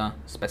Bhagavad Gita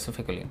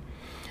specifically.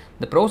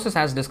 The process,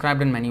 as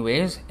described in many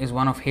ways, is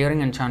one of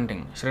hearing and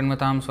chanting.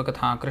 Shrinvatam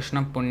Swakatha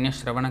Krishna Punya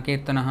Shravana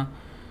Kirtanaha.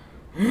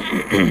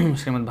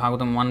 Srimad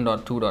Bhagavatam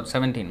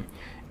 1.2.17.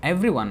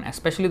 Everyone,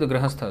 especially the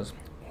grahasthas,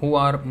 who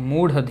are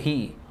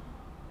mudhadhi.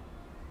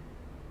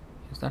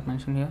 Is that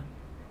mentioned here?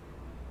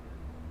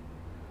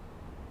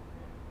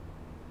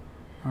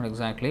 Not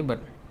exactly,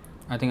 but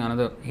I think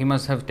he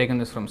must have taken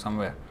this from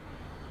somewhere.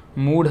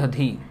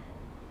 Moodhadhi.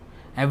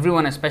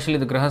 Everyone, especially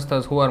the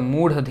grahasthas who are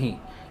moodhadhi,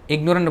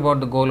 ignorant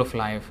about the goal of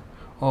life.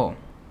 Oh,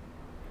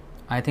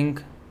 I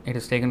think it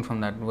is taken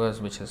from that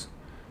verse, which is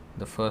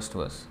the first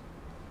verse.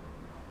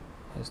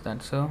 Is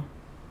that so?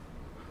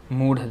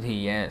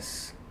 Moodhadhi,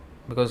 yes.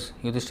 Because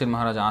Yudhishthir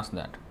Maharaj asked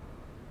that.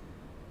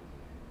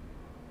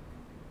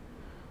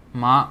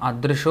 Ma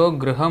adrisho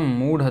griham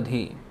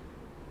moodhadhi.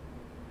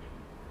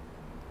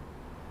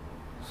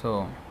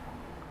 So,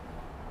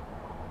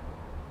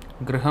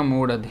 griha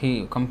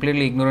moodhadhi,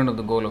 completely ignorant of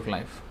the goal of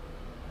life.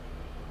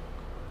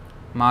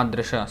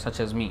 Madrisha, such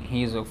as me.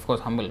 He is, of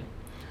course, humble.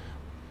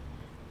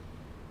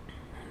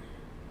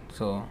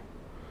 So,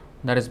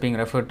 that is being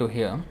referred to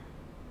here.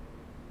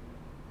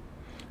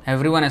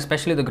 Everyone,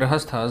 especially the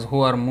grahasthas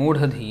who are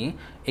moodhadhi,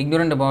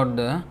 ignorant about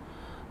the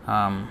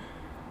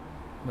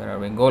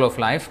goal of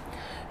life,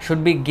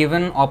 should be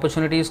given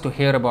opportunities to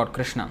hear about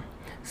Krishna.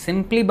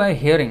 Simply by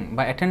hearing,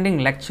 by attending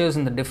lectures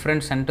in the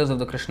different centers of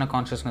the Krishna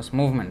consciousness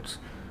movement,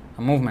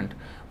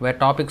 where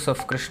topics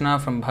of Krishna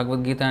from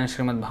Bhagavad Gita and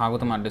Srimad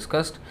Bhagavatam are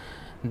discussed,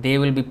 they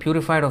will be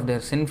purified of their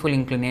sinful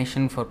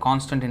inclination for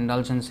constant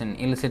indulgence in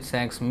illicit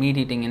sex, meat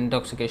eating,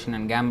 intoxication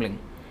and gambling,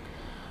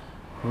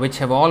 which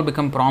have all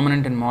become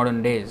prominent in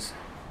modern days.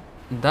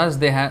 Thus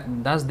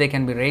they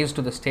can be raised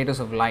to the status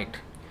of light.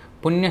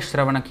 Punya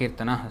Shravana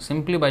Kirtana,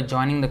 simply by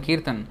joining the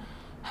Kirtan,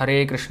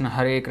 Hare Krishna,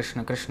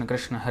 Krishna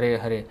Krishna, Hare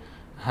Hare,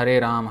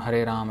 Hare Ram,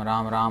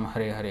 Ram Ram,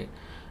 Hare Hare.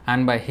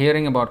 And by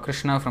hearing about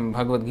Krishna from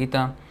Bhagavad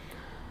Gita,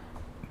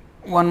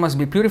 one must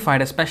be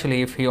purified,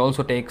 especially if he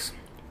also takes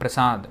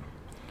prasad.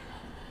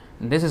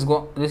 This is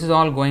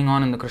all going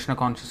on in the Krishna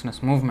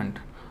consciousness movement.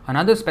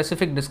 Another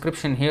specific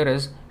description here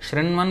is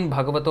Shrinvan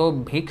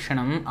Bhagavato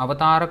Bhikshanam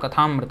Avatara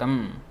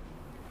Kathamritam.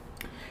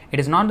 It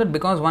is not that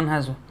because one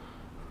has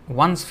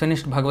once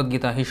finished Bhagavad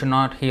Gita, he should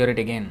not hear it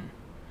again.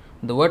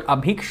 The word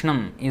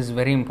Abhikshanam is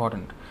very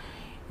important.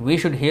 We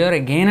should hear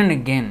again and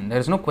again. There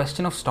is no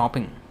question of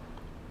stopping.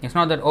 It's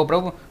not that, oh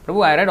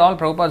Prabhu, I read all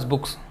Prabhupada's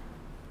books.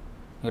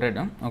 You read,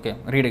 huh? Okay,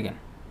 read again.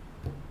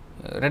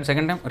 Read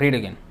second time, read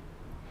again.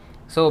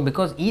 So,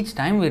 because each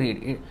time we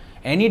read,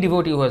 any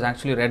devotee who has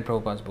actually read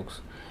Prabhupada's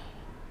books,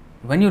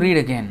 when you read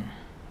again,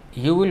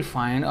 you will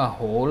find a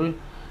whole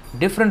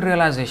different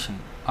realization,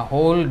 a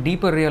whole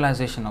deeper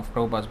realization of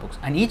Prabhupada's books.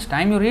 And each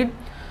time you read,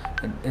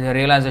 the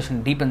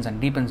realization deepens and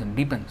deepens and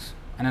deepens.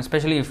 And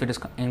especially if it is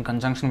in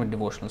conjunction with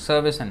devotional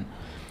service and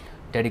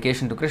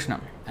dedication to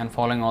Krishna and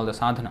following all the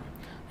sadhana.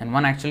 And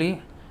one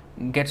actually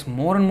gets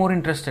more and more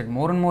interested,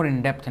 more and more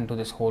in depth into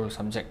this whole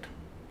subject.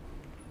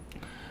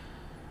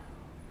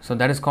 So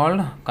that is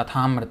called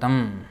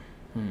Kathamritam.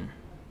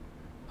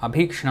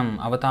 Abhikshanam,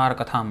 Avatar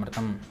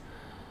Kathamritam.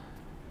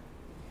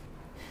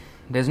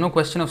 There is no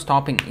question of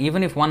stopping.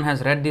 Even if one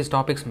has read these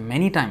topics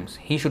many times,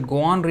 he should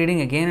go on reading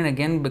again and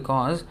again,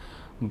 because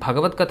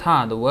Bhagavad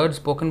Katha, the words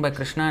spoken by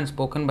Krishna and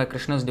spoken by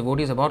Krishna's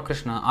devotees about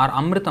Krishna, are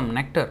Amritam,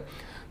 nectar.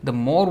 The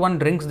more one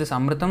drinks this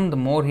Amritam, the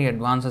more he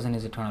advances in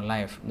his eternal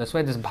life. That's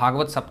why this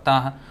Bhagavad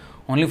Saptaha,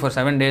 only for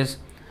 7 days,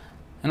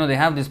 they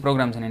have these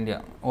programs in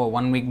India.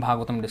 1 week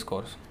Bhagavatam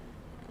discourse.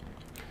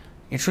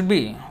 It should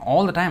be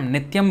all the time,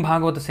 Nityam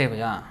Bhagavata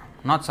Sevaya,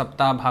 not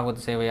Sapta Bhagavata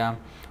Sevaya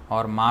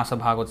or Masa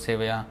Bhagavata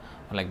Sevaya,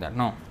 or like that.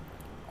 No,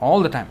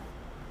 all the time,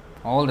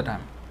 all the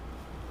time.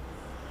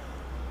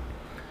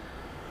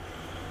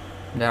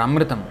 They are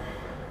Amritam.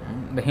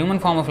 The human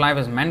form of life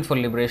is meant for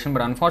liberation,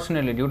 but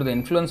unfortunately, due to the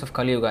influence of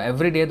Kali Yuga,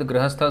 every day the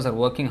Grihasthas are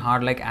working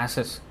hard like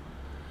asses.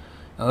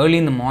 Early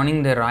in the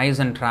morning, they rise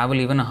and travel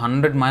even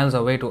 100 miles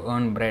away to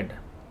earn bread.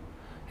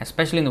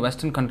 Especially in the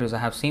Western countries, I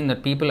have seen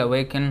that people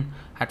awaken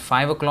at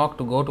 5 o'clock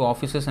to go to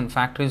offices and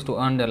factories to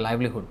earn their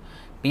livelihood.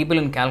 People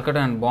in Calcutta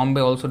and Bombay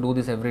also do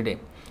this every day.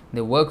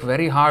 They work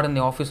very hard in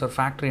the office or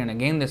factory, and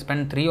again they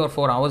spend 3 or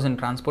 4 hours in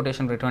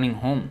transportation returning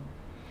home.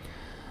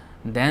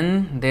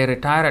 Then they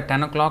retire at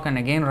 10 o'clock and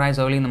again rise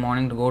early in the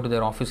morning to go to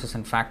their offices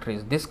and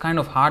factories. This kind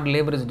of hard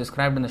labor is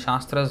described in the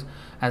Shastras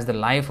as the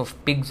life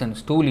of pigs and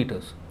stool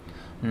eaters.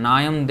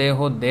 Nayam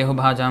deho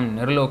dehobhajam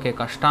nirloke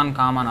kashtan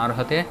kaman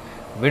arhate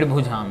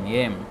vidbhujam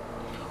yem.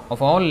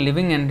 Of all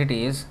living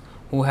entities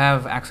who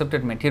have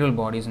accepted material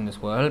bodies in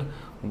this world,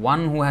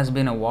 one who has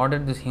been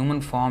awarded this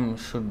human form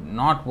should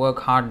not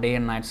work hard day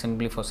and night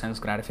simply for sense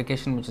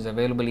gratification, which is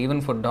available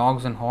even for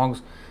dogs and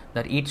hogs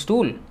that eat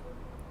stool.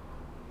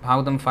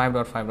 Bhagavatam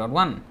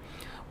 5.5.1.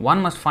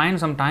 One must find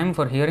some time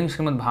for hearing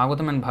Srimad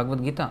Bhagavatam and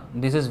Bhagavad Gita.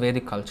 This is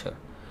Vedic culture.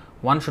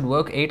 One should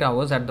work 8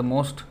 hours at the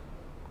most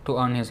to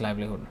earn his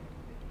livelihood.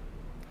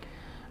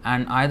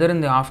 And either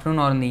in the afternoon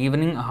or in the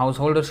evening, a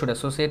householder should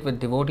associate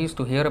with devotees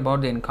to hear about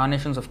the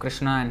incarnations of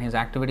Krishna and his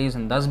activities,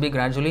 and thus be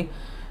gradually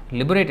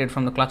liberated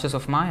from the clutches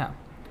of Maya.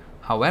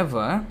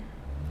 However,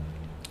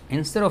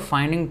 instead of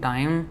finding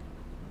time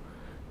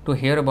to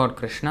hear about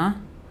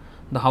Krishna,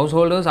 the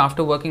householders,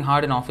 after working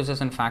hard in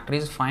offices and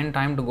factories, find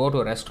time to go to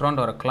a restaurant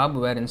or a club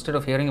where instead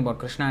of hearing about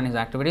Krishna and his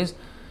activities,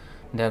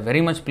 they are very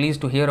much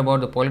pleased to hear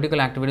about the political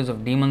activities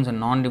of demons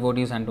and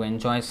non-devotees and to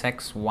enjoy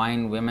sex,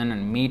 wine, women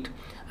and meat,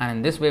 and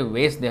in this way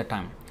waste their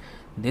time.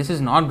 This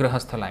is not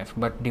Grihastha life,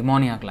 but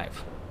demoniac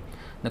life.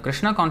 The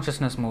Krishna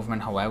consciousness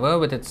movement, however,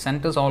 with its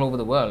centers all over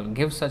the world,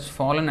 gives such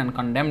fallen and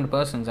condemned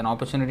persons an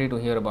opportunity to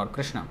hear about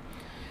Krishna.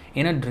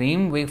 In a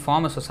dream, we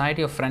form a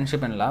society of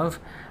friendship and love,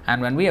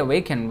 and when we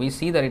awaken, we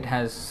see that it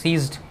has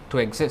ceased to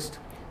exist.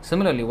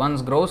 Similarly,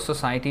 one's gross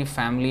society,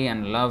 family,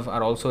 and love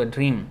are also a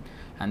dream,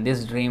 and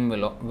this dream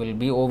will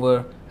be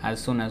over as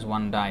soon as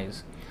one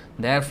dies.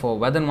 Therefore,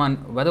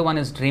 whether one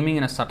is dreaming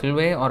in a subtle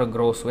way or a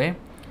gross way,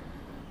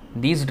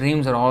 these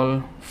dreams are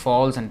all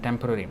false and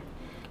temporary.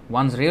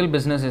 One's real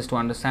business is to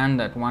understand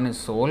that one is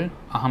soul,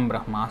 Aham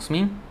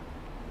Brahmasmi,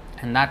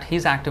 and that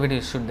his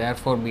activities should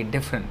therefore be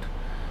different.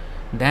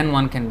 Then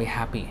one can be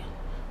happy.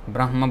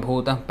 Brahma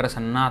Bhuta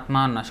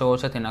Prasannatma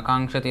Nashoshati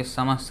Nakangshati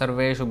Samah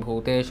Sarveshu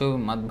Bhuteshu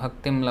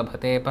Madbhaktim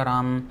Labhate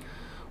Param.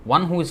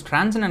 One who is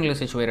transcendently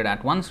situated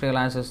at once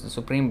realizes the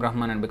Supreme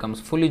Brahman and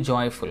becomes fully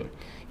joyful.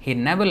 He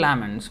never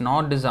laments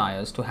nor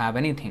desires to have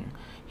anything.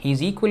 He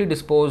is equally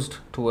disposed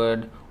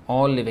toward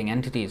all living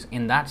entities.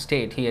 In that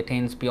state, he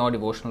attains pure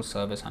devotional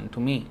service unto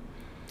me.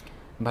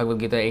 Bhagavad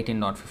Gita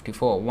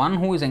 18.54. One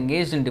who is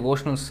engaged in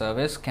devotional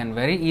service can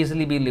very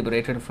easily be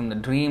liberated from the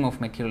dream of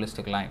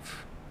materialistic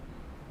life.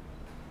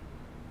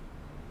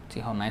 See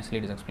how nicely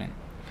it is explained.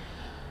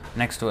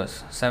 Next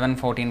verse,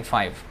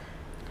 7.14.5.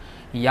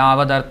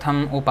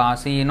 Yavadartham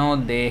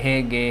upasino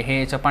dehe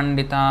gehe cha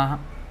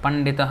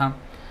panditah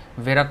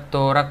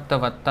virakto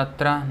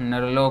raktavattatra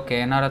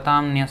nirloke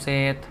naratam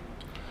nyaset.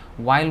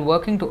 While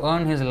working to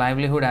earn his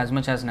livelihood as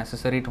much as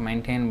necessary to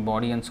maintain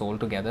body and soul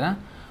together,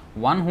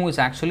 one who is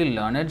actually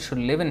learned should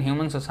live in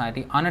human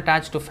society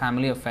unattached to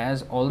family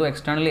affairs, although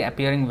externally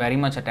appearing very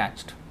much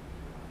attached.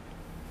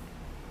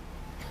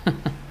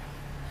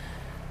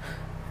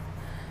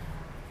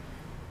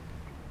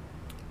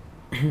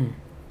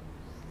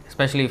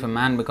 Especially if a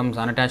man becomes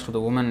unattached to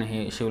the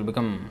woman, she will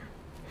become,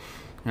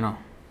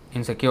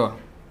 insecure.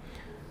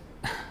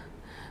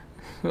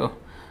 So,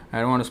 I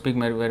don't want to speak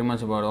very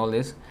much about all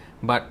this,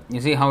 but you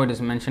see how it is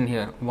mentioned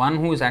here. One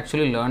who is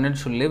actually learned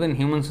should live in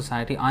human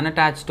society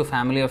unattached to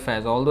family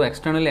affairs, although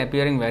externally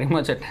appearing very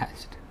much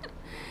attached.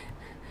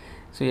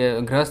 So,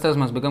 Grihasthas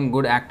must become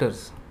good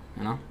actors,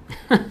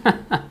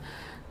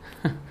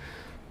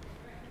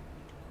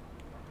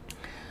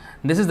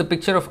 This is the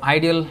picture of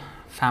ideal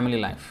family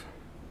life.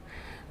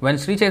 When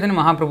Sri Chaitanya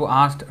Mahaprabhu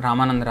asked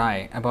Ramananda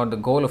Rai about the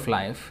goal of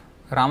life,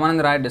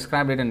 Ramananda Rai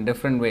described it in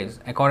different ways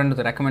according to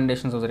the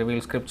recommendations of the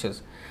revealed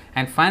scriptures.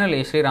 And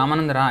finally, Sri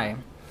Ramananda Rai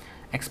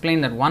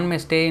explained that one may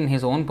stay in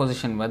his own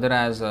position, whether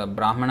as a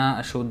Brahmana,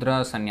 a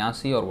Shudra, a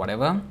Sannyasi or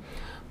whatever,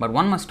 but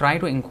one must try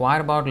to inquire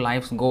about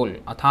life's goal,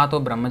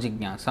 Athato Brahma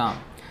Jignasa.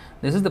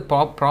 This is the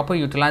proper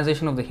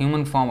utilization of the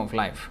human form of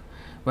life.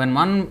 When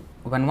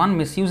one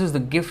misuses the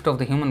gift of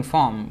the human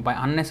form by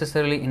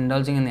unnecessarily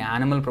indulging in the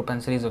animal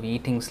propensities of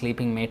eating,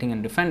 sleeping, mating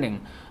and defending,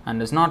 and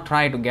does not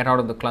try to get out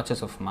of the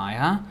clutches of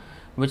Maya,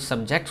 which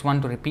subjects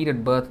one to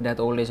repeated birth,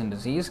 death, old age and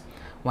disease,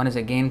 one is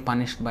again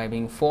punished by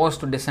being forced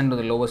to descend to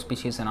the lower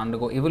species and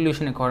undergo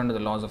evolution according to the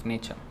laws of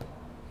nature.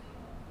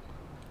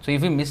 So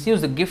if we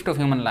misuse the gift of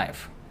human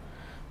life,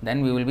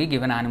 then we will be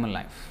given animal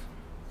life.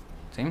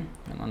 See?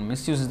 When one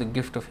misuses the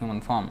gift of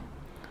human form.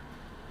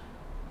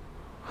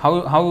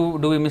 How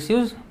do we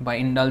misuse? By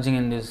indulging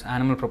in these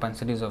animal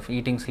propensities of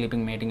eating,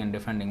 sleeping, mating and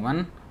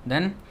defending.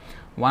 Then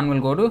one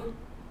will go to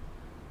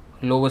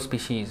lower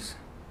species.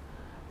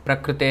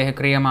 Prakritehe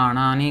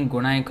kriyamanani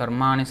gunai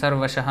karmani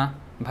sarvashah.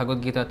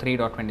 Bhagavad Gita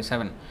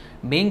 3.27.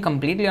 Being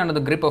completely under the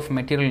grip of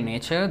material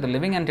nature, the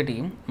living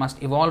entity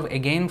must evolve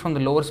again from the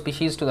lower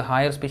species to the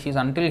higher species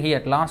until he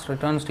at last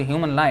returns to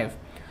human life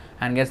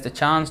and gets the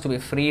chance to be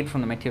freed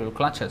from the material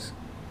clutches.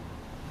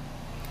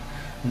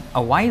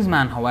 A wise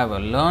man, however,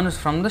 learns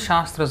from the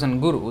Shastras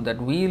and Guru that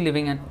we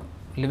living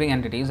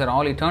entities are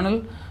all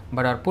eternal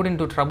but are put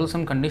into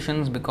troublesome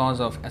conditions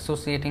because of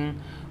associating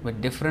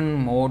with different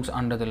modes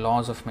under the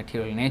laws of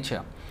material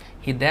nature.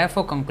 He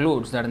therefore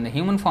concludes that in the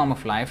human form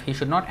of life, he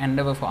should not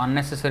endeavor for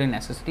unnecessary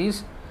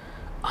necessities.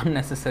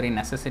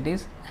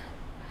 That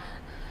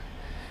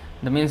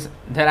means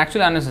they are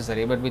actually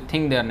unnecessary, but we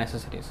think they are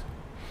necessities.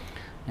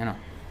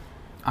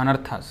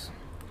 Anarthas.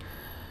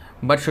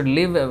 But should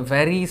live a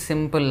very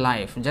simple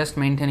life, just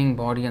maintaining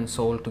body and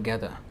soul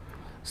together.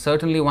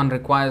 Certainly one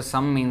requires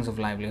some means of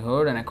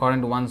livelihood, and according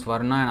to one's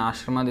varna and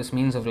ashrama, this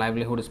means of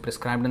livelihood is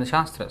prescribed in the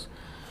Shastras.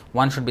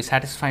 One should be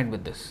satisfied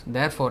with this.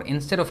 Therefore,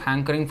 instead of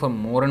hankering for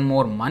more and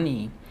more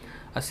money,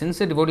 a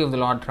sincere devotee of the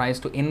Lord tries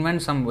to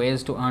invent some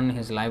ways to earn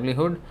his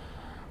livelihood,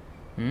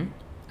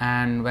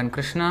 and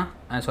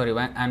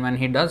when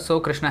he does so,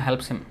 Krishna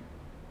helps him.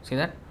 See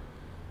that?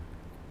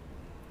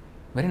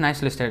 Very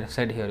nicely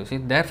said here, you see.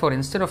 Therefore,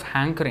 instead of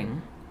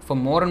hankering for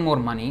more and more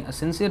money, a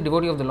sincere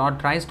devotee of the Lord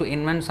tries to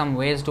invent some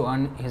ways to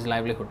earn his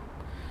livelihood.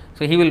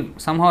 So he will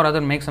somehow or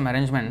other make some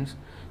arrangements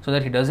so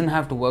that he doesn't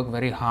have to work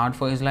very hard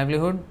for his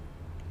livelihood,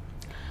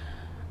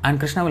 and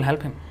Krishna will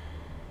help him.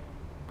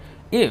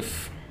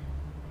 If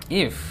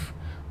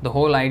the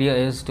whole idea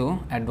is to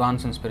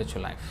advance in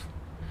spiritual life.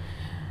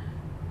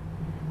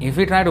 If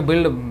we try to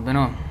build a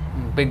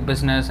big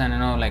business and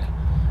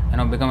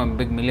become a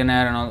big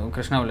millionaire and all,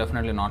 Krishna will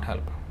definitely not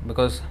help,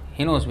 because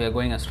he knows we are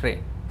going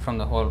astray from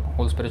the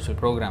whole spiritual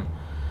program.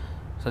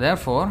 So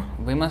therefore,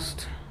 we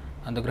must,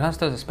 and the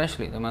grihasthas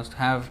especially, they must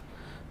have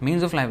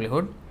means of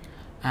livelihood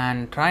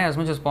and try as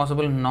much as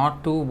possible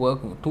not to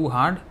work too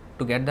hard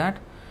to get that,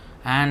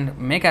 and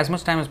make as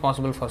much time as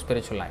possible for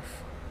spiritual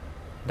life.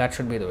 That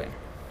should be the way.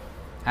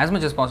 As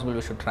much as possible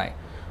we should try.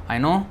 I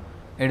know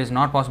it is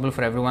not possible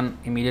for everyone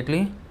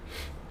immediately,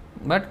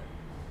 but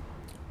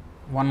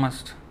one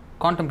must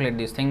contemplate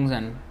these things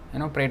and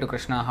pray to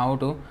Krishna how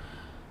to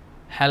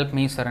help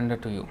me surrender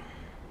to you.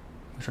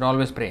 We should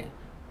always pray,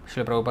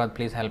 Srila Prabhupada,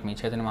 please help me.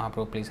 Chaitanya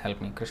Mahaprabhu, please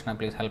help me. Krishna,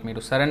 please help me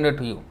to surrender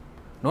to you.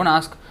 Don't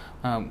ask,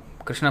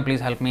 Krishna,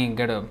 please help me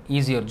get a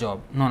easier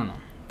job. No.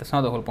 That's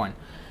not the whole point.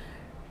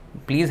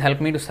 Please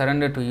help me to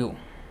surrender to you.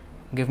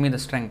 Give me the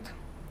strength.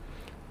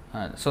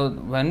 So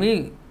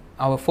when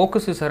our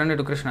focus is surrender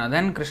to Krishna,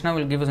 then Krishna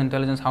will give us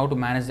intelligence how to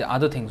manage the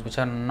other things which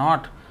are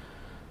not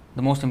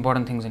the most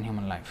important things in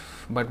human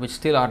life, but which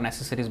still are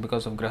necessaries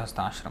because of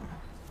grihastha ashram.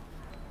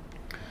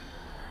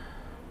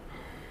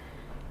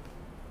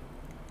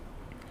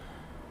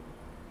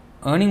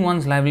 Earning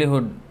one's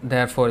livelihood,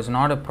 therefore, is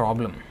not a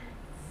problem.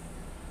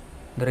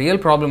 The real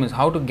problem is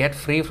how to get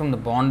free from the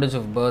bondage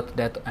of birth,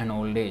 death and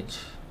old age.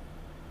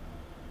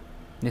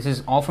 This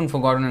is often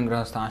forgotten in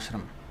grihastha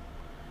ashram.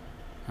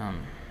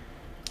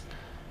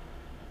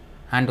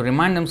 And to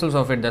remind themselves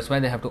of it, that's why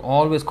they have to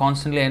always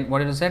constantly,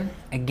 what it is said,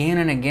 again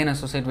and again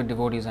associate with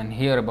devotees and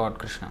hear about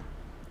Krishna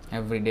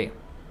every day.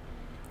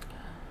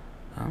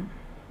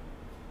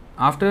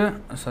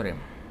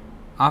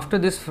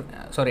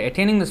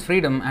 Attaining this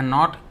freedom and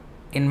not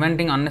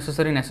inventing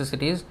unnecessary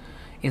necessities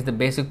is the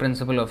basic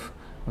principle of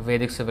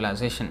Vedic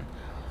civilization.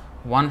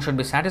 One should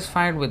be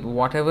satisfied with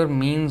whatever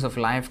means of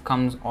life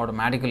comes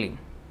automatically.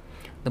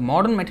 The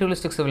modern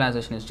materialistic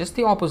civilization is just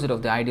the opposite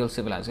of the ideal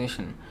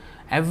civilization.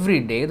 Every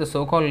day, the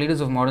so-called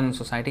leaders of modern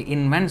society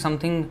invent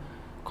something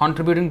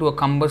contributing to a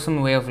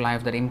cumbersome way of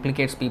life that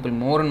implicates people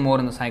more and more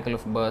in the cycle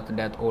of birth,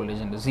 death, old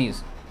age and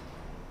disease.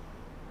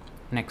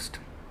 Next.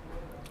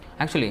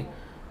 Actually,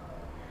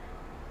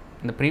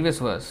 in the previous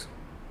verse,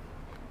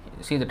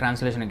 see the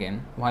translation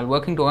again. While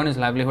working to earn his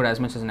livelihood as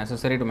much as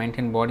necessary to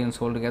maintain body and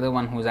soul together,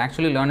 one who is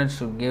actually learned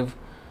should live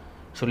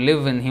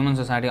in human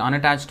society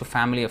unattached to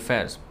family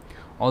affairs,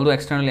 although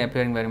externally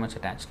appearing very much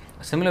attached.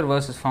 A similar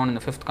verse is found in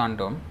the 5th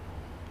canto,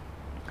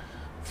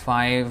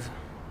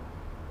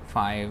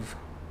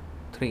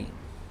 5.5.3.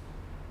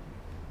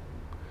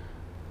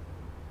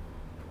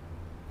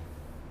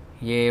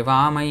 ये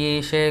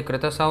वामयीशे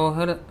कृत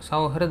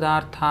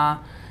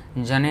सौहृदार्था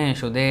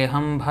जनेषु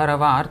देहं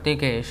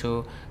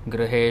भरवार्तिकेषु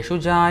गृहेषु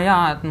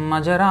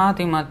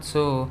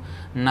जायात्मजरातिमत्सु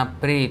न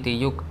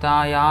प्रीतियुक्ता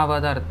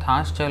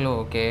यावदर्थाश्च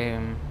लोके.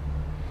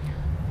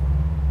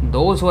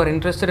 Those who are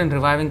interested in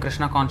reviving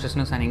Krishna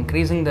consciousness and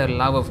increasing their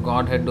love of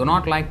Godhead do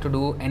not like to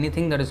do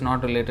anything that is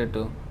not related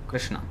to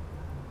Krishna.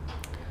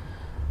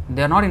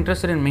 They are not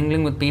interested in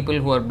mingling with people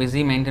who are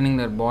busy maintaining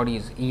their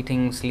bodies,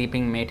 eating,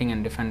 sleeping, mating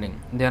and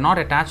defending. They are not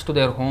attached to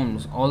their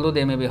homes, although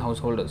they may be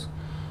householders.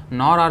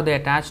 Nor are they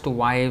attached to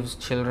wives,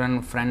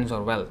 children, friends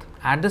or wealth.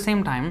 At the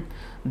same time,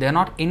 they are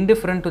not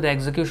indifferent to the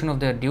execution of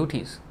their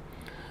duties.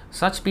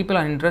 Such people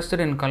are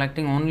interested in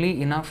collecting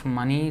only enough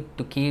money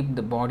to keep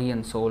the body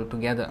and soul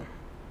together.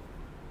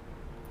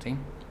 See,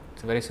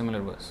 it's a very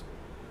similar verse.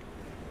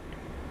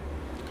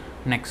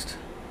 Next,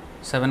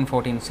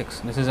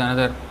 7.14.6. This is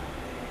another.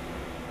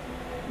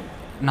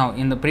 Now,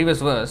 in the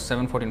previous verse,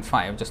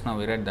 7.14.5, just now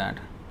we read that,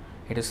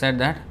 it is said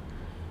that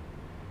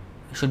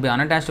you should be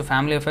unattached to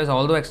family affairs,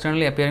 although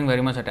externally appearing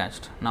very much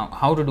attached. Now,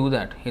 how to do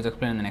that? He is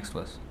explained in the next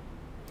verse.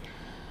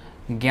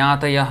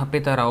 Gyatayah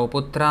pitarau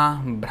putra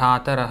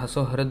bhratarah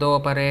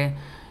suhridopare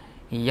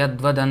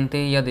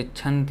yadvadanti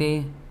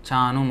yadichanti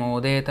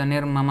chanumodeta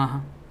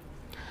nirmamah.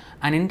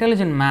 An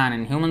intelligent man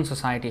in human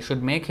society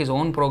should make his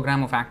own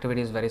program of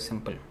activities very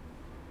simple.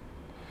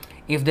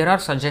 If there are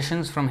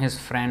suggestions from his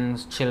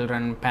friends,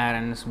 children,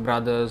 parents,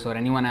 brothers or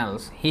anyone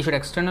else, he should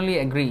externally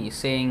agree,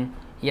 saying,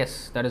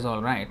 yes, that is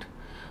all right.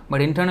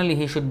 But internally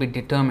he should be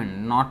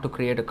determined not to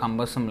create a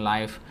cumbersome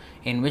life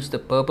in which the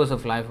purpose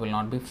of life will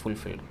not be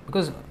fulfilled.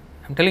 Because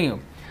I'm telling you,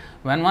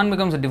 when one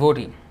becomes a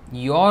devotee,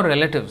 your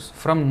relatives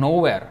from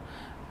nowhere,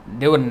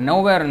 they were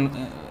nowhere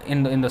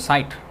in the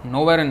sight,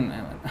 nowhere in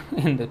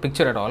the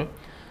picture at all,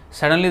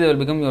 suddenly they will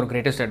become your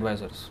greatest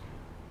advisors.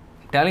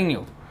 I'm telling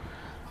you,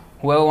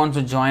 whoever wants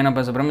to join up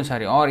as a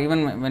brahmachari, or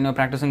even when you're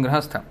practicing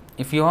grihastha,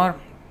 if you are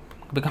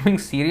becoming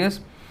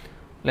serious,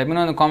 let me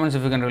know in the comments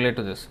if you can relate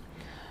to this.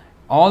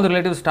 All the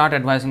relatives start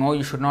advising, oh,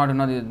 you should not,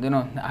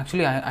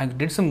 actually I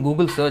did some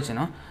Google search,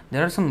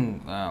 there are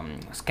some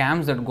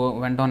scams that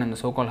went on in the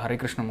so-called Hare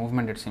Krishna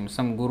movement, it seems.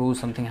 Some guru,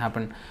 something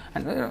happened.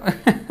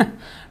 And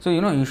so,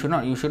 you should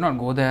not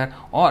go there,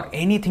 or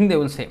anything they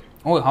will say.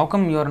 Oh, how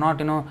come you are not,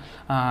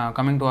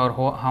 coming to our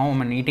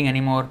home and eating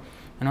anymore,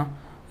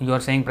 you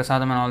are saying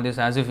prasadam and all this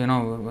as if,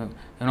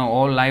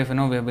 all life,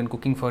 we have been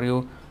cooking for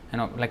you,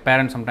 like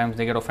parents sometimes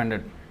they get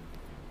offended.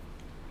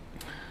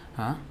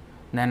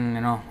 then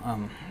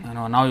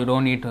now you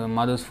don't eat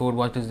mother's food,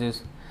 what is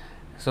this?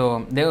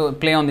 So they will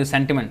play on these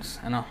sentiments,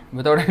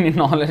 without any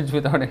knowledge,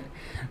 without it.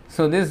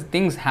 So these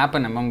things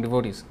happen among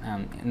devotees,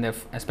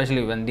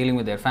 especially when dealing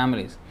with their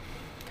families.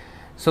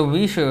 So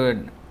we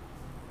should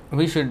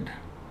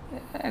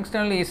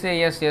externally say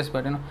yes,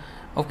 but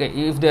okay,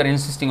 if they are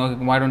insisting, okay,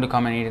 why don't you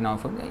come and eat in our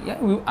food?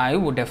 Yeah, I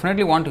would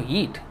definitely want to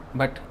eat,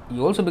 but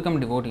you also become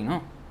devotee,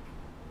 no?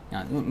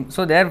 Yeah,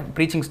 so their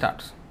preaching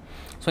starts.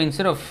 So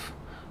instead of,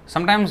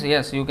 sometimes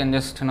yes, you can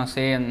just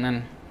say and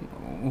then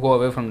go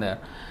away from there,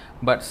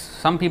 but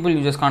some people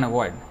you just can't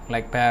avoid,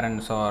 like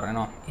parents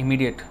or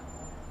immediate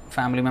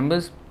family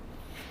members.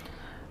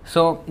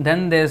 So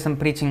then there's some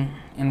preaching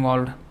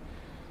involved.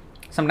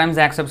 Sometimes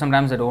they accept,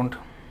 sometimes they don't,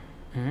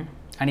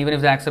 and even if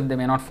they accept, they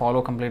may not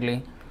follow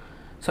completely.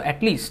 So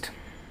at least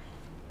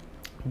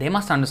they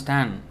must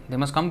understand, they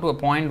must come to a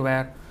point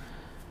where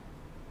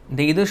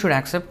they either should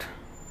accept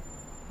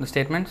the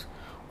statements,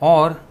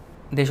 or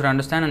they should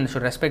understand and they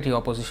should respect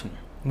your position.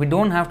 We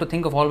don't have to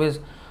think of always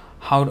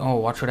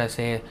what should I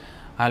say?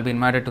 I'll be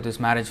invited to this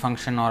marriage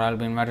function, or I'll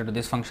be invited to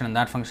this function and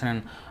that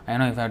function,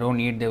 and if I don't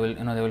eat, they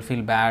will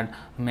feel bad.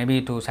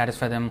 Maybe to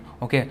satisfy them,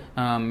 okay,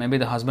 maybe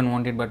the husband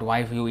won't eat, but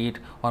wife you eat,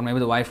 or maybe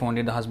the wife won't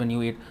eat, the husband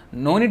you eat.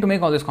 No need to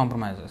make all these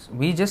compromises.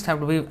 We just have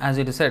to be, as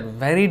it is said,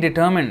 very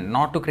determined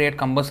not to create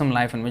cumbersome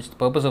life in which the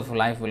purpose of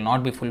life will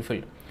not be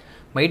fulfilled.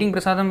 By eating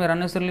prasadam, we are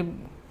unnecessarily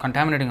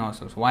contaminating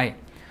ourselves. Why?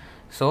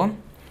 So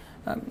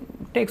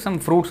take some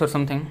fruits or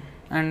something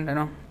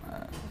and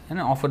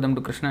offer them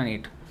to Krishna and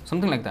eat,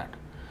 something like that,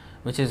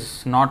 which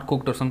is not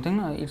cooked or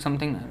something. Eat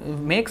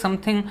something, make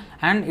something,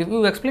 and if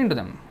you explain to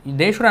them,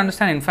 they should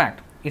understand. In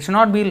fact, it should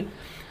not be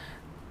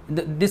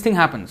this thing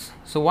happens.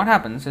 So what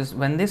happens is,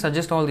 when they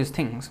suggest all these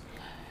things,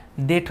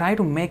 they try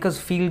to make us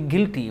feel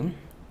guilty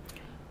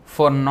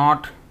for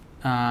not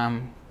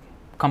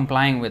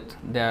complying with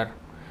their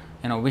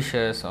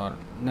wishes, or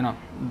the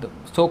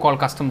so-called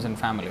customs in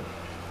family.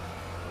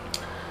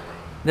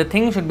 The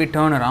thing should be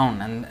turned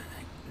around, and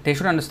they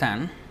should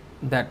understand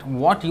that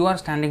what you are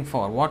standing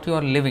for, what you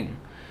are living,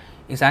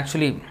 is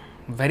actually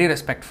very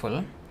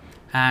respectful,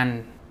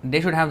 and they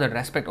should have that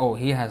respect. Oh,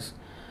 he has,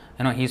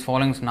 he's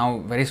following now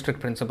very strict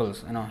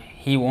principles.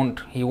 He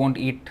won't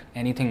eat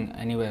anything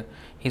anywhere.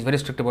 He's very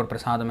strict about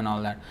prasadam and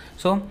all that.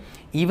 So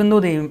even though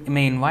they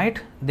may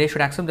invite, they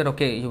should accept that,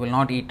 okay, you will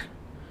not eat.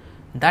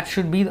 That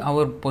should be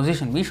our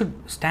position. We should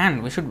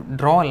stand. We should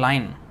draw a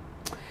line.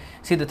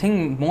 See, the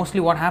thing, mostly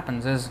what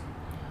happens is,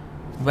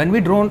 when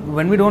we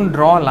don't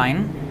draw a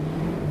line,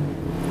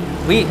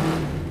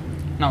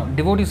 now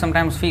devotees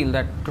sometimes feel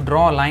that to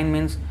draw a line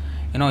means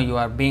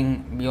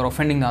you're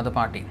offending the other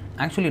party.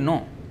 Actually,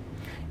 no.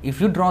 If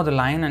you draw the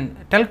line and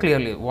tell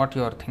clearly what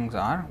your things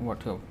are,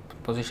 what your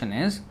position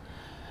is,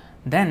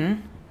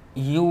 then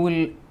you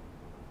will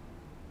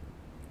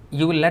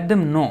let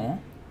them know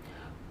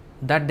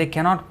that they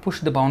cannot push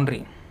the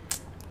boundary.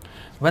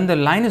 When the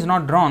line is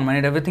not drawn,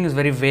 when everything is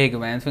very vague,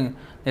 when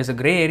there's a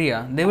grey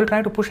area, they will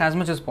try to push as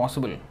much as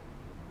possible,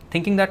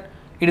 thinking that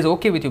it is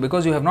okay with you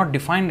because you have not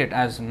defined it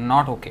as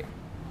not okay.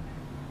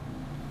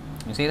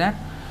 You see that?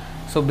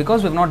 So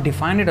because we have not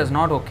defined it as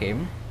not okay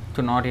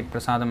to not eat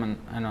prasadam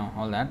and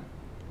all that,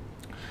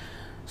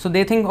 so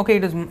they think, okay,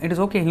 it is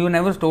okay. You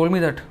never told me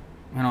that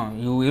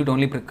you eat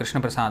only Krishna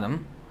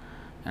prasadam.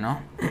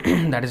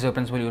 That is your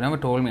principle. You never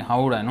told me.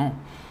 How would I know?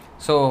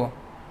 So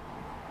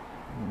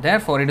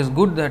therefore, it is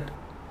good that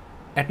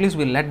at least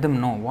we let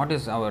them know what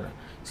is our.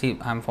 See,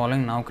 I am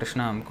following now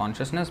Krishna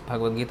consciousness,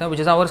 Bhagavad Gita, which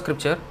is our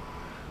scripture.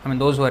 I mean,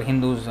 those who are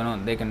Hindus,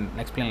 they can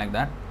explain like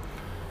that.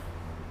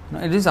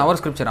 It is our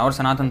scripture, our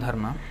Sanatan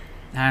Dharma,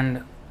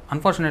 and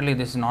unfortunately,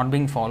 this is not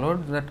being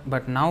followed.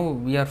 But now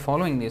we are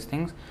following these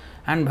things.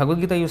 And Bhagavad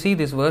Gita, you see,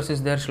 this verse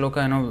is there,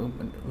 shloka.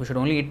 We should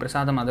only eat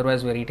prasadam,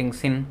 otherwise we are eating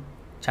sin.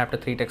 Chapter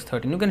 3, text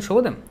 13. You can show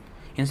them.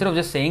 Instead of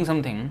just saying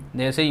something,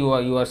 they say you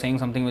are saying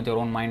something with your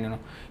own mind.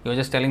 You are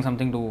just telling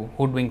something to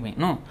hoodwink me.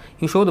 No,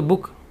 you show the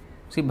book.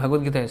 See,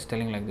 Bhagavad Gita is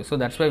telling like this. So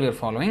that's why we are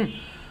following.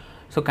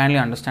 So kindly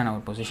understand our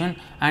position,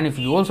 and if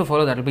you also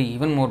follow, that will be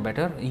even more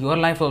better. Your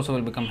life also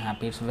will become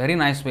happy. It's a very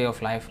nice way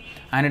of life,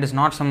 and it is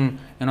not some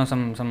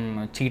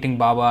some cheating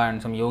Baba and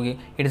some yogi.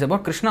 It is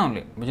about Krishna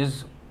only, which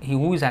is he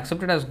who is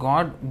accepted as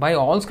God by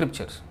all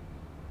scriptures,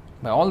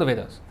 by all the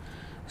Vedas.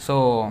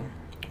 So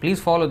please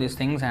follow these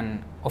things,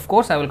 and of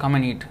course I will come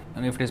and eat.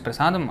 And if it is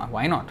prasadam,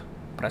 why not?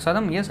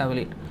 Prasadam, yes, I will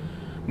eat.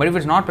 But if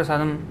it's not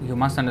prasadam, you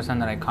must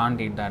understand that I can't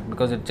eat that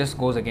because it just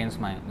goes against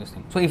this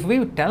thing. So if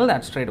we tell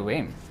that straight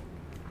away,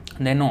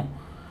 they know.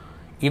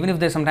 Even if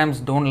they sometimes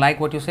don't like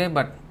what you say,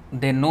 but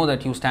they know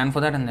that you stand for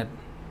that, and that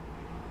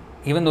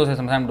even though they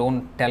sometimes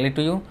don't tell it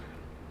to you,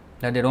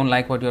 that they don't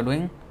like what you're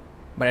doing,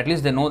 but at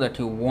least they know that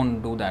you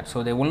won't do that.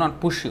 So they will not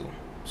push you.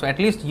 So at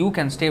least you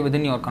can stay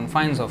within your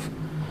confines of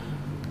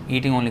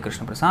eating only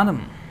Krishna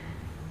prasadam.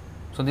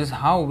 So this is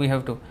how we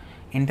have to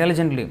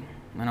intelligently,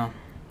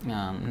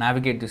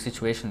 navigate these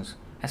situations,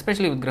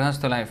 especially with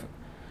grihastha life.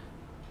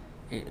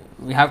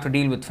 We have to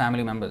deal with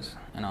family members,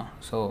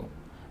 so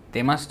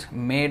they must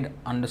made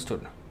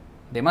understood.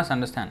 They must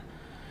understand.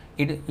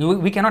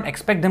 We cannot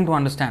expect them to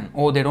understand.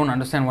 Oh, they don't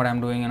understand what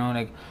I'm doing.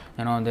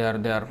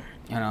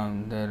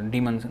 They're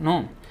demons.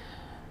 No,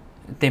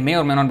 they may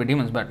or may not be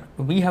demons, but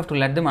we have to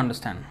let them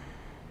understand.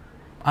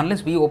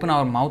 Unless we open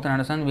our mouth and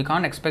understand, we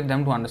can't expect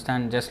them to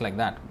understand just like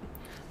that.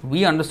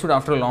 We understood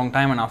after a long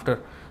time and after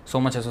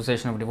so much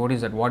association of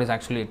devotees that what is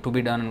actually to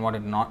be done and what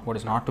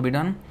is not to be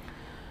done.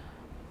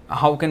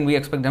 How can we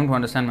expect them to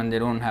understand when they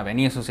don't have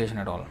any association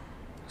at all?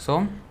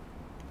 So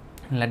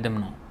let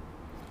them know.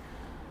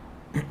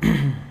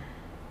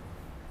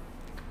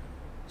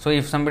 So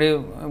if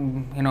somebody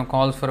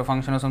calls for a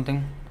function or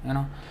something,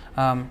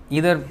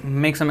 either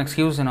make some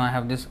excuse, I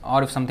have this,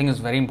 or if something is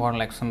very important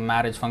like some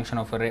marriage function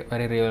of a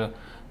very real,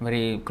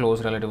 very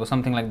close relative or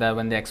something like that,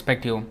 when they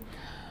expect you,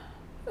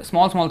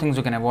 small things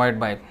you can avoid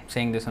by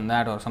saying this and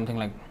that or something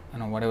like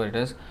whatever it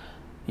is.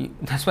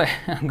 That's why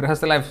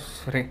Grihastha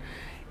life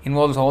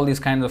involves all these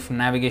kinds of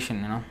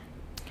navigation,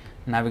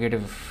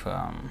 navigative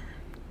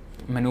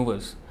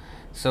maneuvers.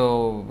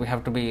 So we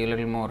have to be a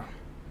little more.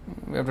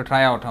 We have to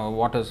try out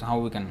how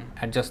we can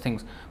adjust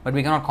things, but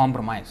we cannot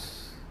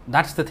compromise.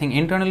 That's the thing.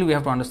 Internally, we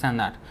have to understand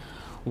that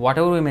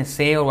whatever we may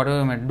say or whatever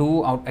we may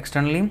do out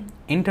externally,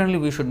 internally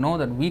we should know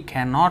that we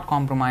cannot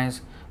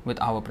compromise with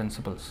our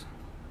principles.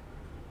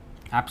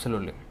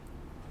 Absolutely.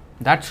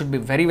 That should be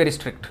very, very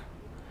strict.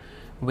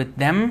 With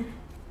them,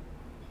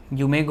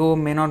 you may go,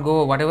 may not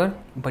go, whatever,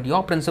 but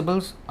your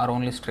principles are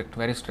only strict,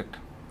 very strict.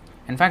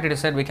 In fact, it is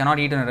said we cannot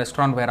eat in a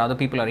restaurant where other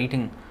people are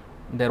eating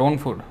their own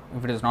food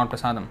if it is not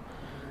prasadam.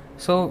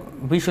 So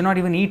we should not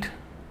even eat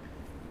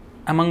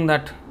among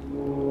that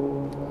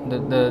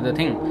the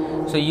thing.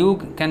 So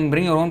you can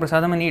bring your own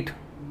prasadam and eat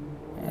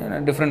in a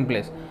different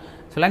place.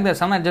 So like that,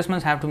 some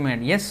adjustments have to be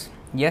made. Yes,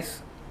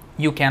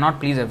 you cannot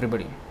please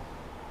everybody.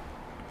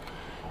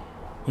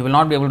 You will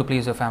not be able to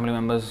please your family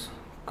members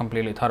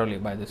completely, thoroughly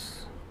by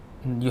this.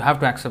 You have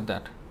to accept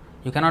that.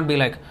 You cannot be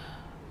like,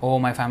 oh,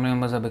 my family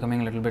members are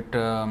becoming a little bit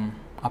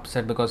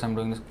upset because I'm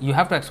doing this. You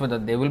have to accept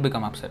that they will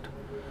become upset.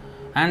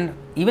 And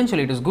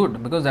eventually it is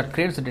good because that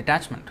creates a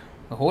detachment.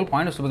 The whole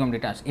point is to become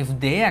detached. If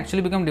they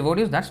actually become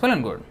devotees, that's well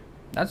and good.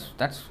 That's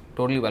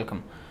totally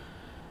welcome.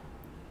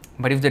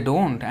 But if they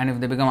don't and if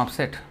they become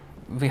upset,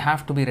 we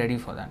have to be ready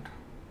for that.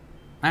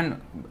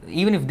 And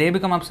even if they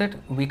become upset,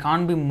 we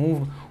can't be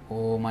moved,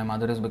 oh, my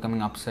mother is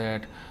becoming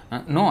upset.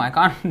 No, I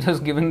can't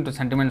just give in to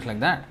sentiments like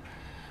that.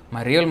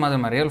 My real mother,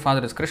 my real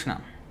father is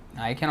Krishna.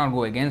 I cannot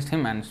go against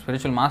him, and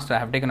spiritual master, I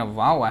have taken a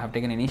vow, I have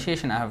taken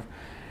initiation, I have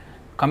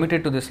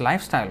committed to this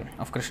lifestyle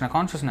of Krishna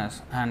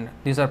consciousness, and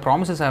these are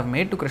promises I have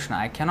made to Krishna.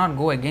 I cannot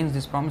go against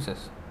these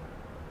promises.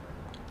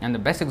 And the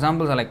best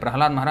examples are like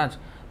Prahlad Maharaj.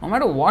 No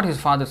matter what his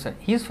father said,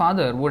 his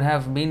father would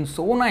have been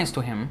so nice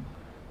to him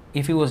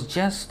if he was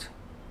just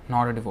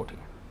not a devotee.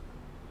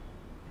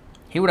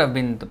 He would have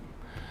been the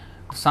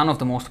son of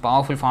the most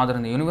powerful father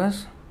in the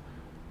universe.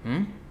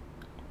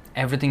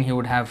 Everything he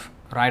would have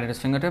right at his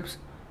fingertips.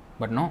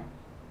 But no,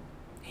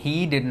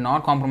 he did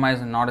not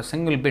compromise, not a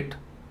single bit.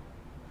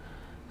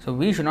 So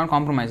we should not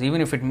compromise,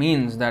 even if it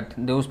means that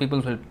those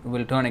people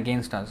will turn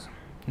against us.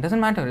 It doesn't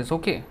matter. It's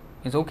okay.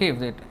 It's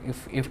okay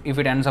if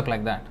it ends up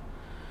like that.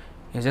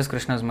 It's just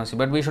Krishna's mercy.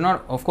 But we should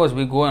not. Of course,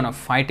 we go in a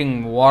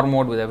fighting war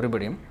mode with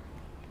everybody.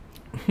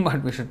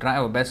 But we should try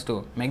our best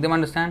to make them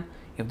understand.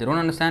 If they don't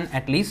understand,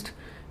 at least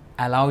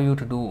allow you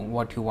to do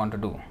what you want to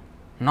do.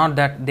 Not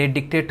that they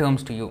dictate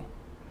terms to you.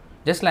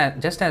 Just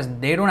as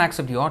they don't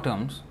accept your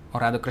terms,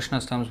 or rather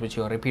Krishna's terms which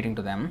you are repeating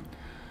to them,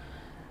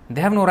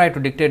 they have no right to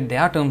dictate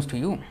their terms to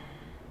you.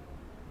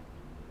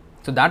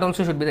 So that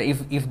also should be there.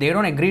 If they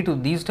don't agree to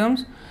these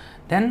terms,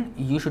 then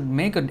you should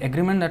make an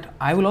agreement that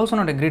I will also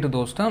not agree to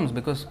those terms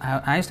because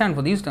I stand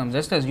for these terms,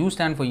 just as you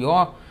stand for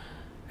your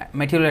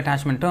material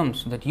attachment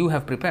terms that you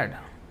have prepared.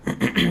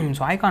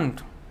 So I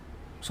can't.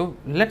 So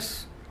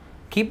let's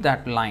keep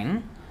that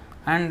line,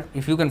 and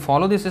if you can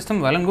follow this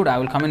system, well and good, I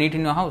will come and eat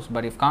in your house.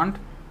 But if can't,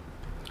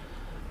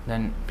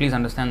 then please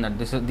understand that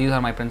these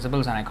are my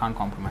principles and I can't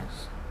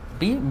compromise.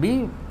 Be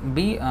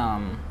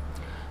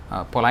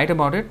polite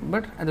about it,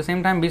 but at the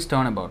same time be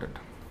stern about it.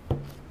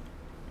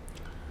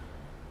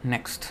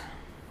 Next,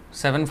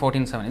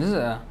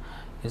 7.14.7.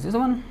 Is this the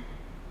one?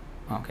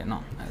 Okay,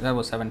 no, that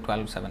was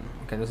 7.12.7.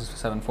 Okay, this is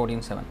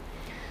 7.14.7.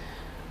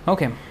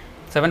 Okay,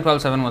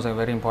 7.12.7 was a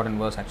very important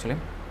verse actually,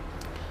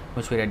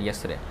 which we read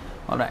yesterday.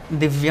 Alright.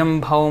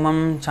 Divyam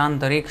bhaumam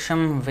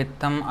chantariksham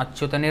vittam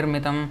achyuta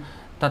nirmitam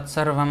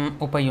tatsarvam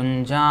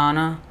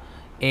upayunjana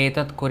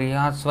etat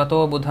kuryat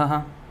svato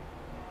buddha.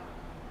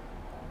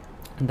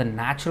 The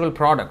natural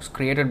products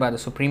created by the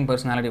Supreme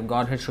Personality of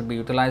Godhead should be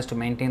utilized to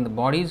maintain the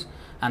bodies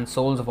and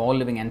souls of all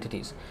living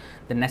entities.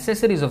 The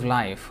necessities of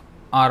life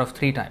are of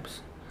three types.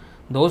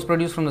 Those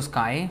produced from the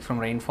sky, from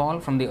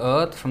rainfall, from the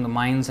earth, from the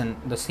mines and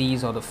the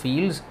seas or the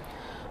fields,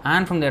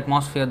 and from the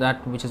atmosphere,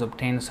 that which is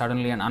obtained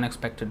suddenly and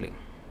unexpectedly.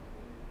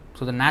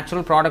 So the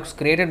natural products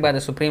created by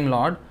the Supreme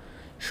Lord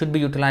should be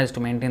utilized to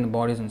maintain the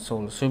bodies and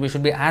souls. So we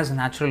should be as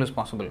natural as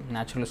possible,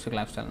 naturalistic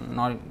lifestyle,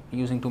 not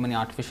using too many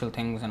artificial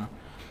things,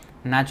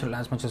 natural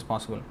as much as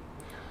possible.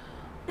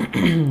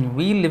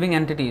 We living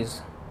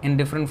entities in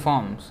different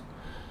forms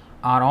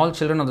are all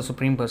children of the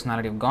Supreme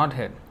Personality of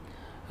Godhead,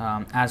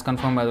 as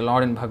confirmed by the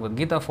Lord in Bhagavad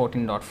Gita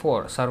 14.4.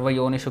 Sarva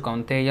yonishu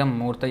kaunteyam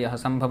murtayah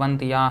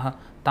sambhavanti yah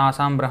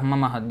tasam brahma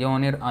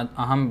mahadyonir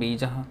aham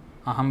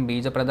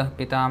bija pradah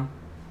pita.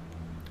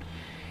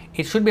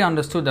 It should be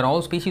understood that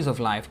all species of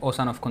life, O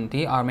son of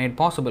Kunti, are made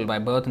possible by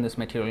birth in this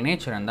material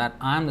nature, and that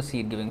I am the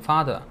seed-giving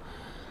father.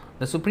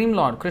 The Supreme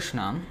Lord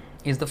Krishna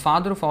is the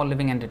father of all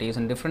living entities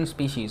in different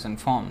species and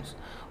forms.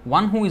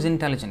 One who is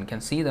intelligent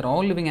can see that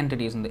all living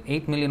entities in the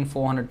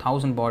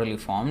 8,400,000 bodily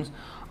forms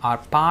are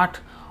part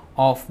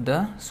of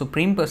the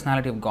Supreme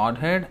Personality of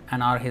Godhead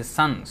and are His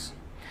sons.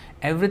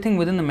 Everything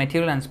within the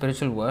material and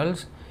spiritual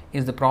worlds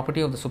is the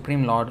property of the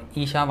Supreme Lord,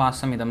 Isha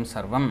Vasamidam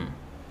Sarvam,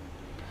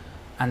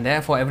 and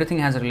therefore everything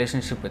has a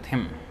relationship with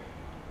Him.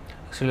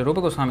 Srila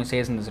Rupa Goswami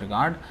says in this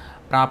regard,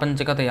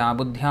 Prapanchikataya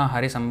buddhya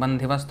hari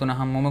sambandhivastunah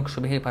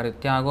mumukshubhi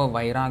parityago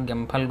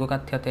vairagyam phalgu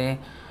kathyate.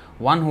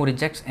 One who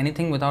rejects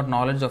anything without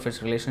knowledge of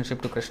its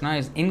relationship to Krishna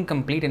is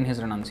incomplete in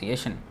his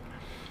renunciation.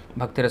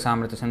 Bhakti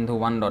Rasamrita Sindhu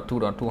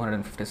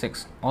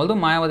 1.2.256. Although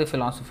Mayavadi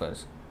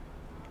philosophers,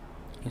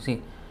 you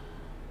see,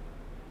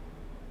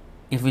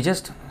 if we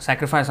just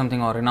sacrifice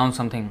something or renounce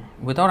something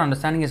without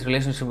understanding his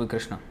relationship with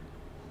Krishna,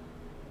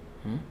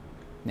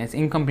 it's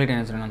incomplete in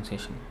its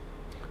renunciation.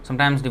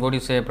 Sometimes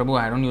devotees say, Prabhu,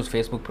 I don't use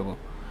Facebook, Prabhu.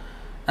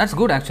 That's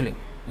good actually,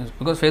 it's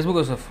because Facebook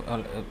is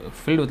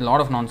filled with a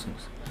lot of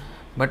nonsense.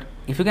 But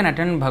if you can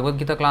attend Bhagavad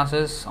Gita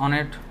classes on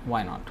it,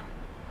 why not?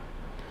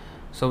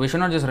 So we should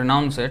not just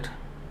renounce it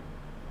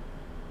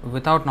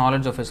without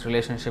knowledge of his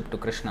relationship to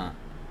Krishna.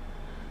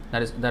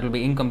 That will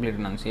be incomplete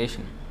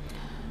renunciation.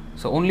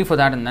 So only for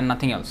that and then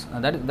nothing else.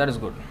 That is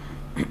good.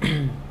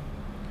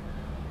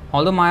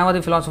 Although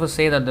Mayavadi philosophers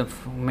say that the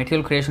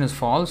material creation is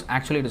false,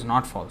 actually it is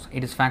not false.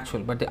 It is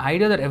factual. But the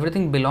idea that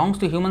everything belongs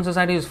to human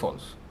society is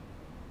false.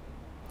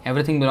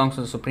 Everything belongs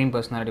to the Supreme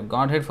Personality of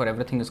Godhead, for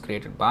everything is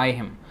created by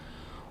Him.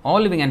 All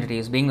living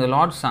entities, being the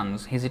Lord's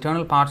sons, His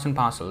eternal parts and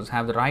parcels,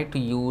 have the right to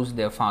use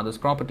their father's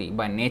property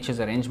by nature's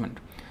arrangement.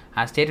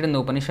 As stated in the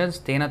Upanishads,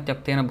 Tena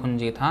tyaktena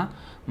bhunjitha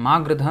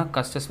magridha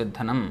kastas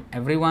vidhanam.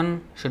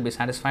 Everyone should be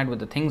satisfied with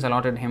the things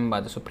allotted him by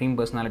the Supreme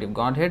Personality of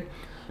Godhead.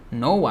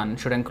 No one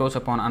should encroach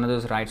upon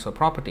another's rights or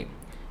property.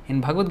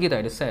 In Bhagavad Gita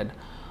it is said,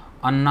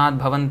 Annad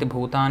bhavanti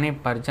bhutani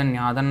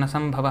parjanyadanna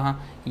sambhavaha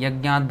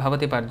yajnad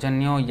bhavati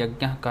parjanyo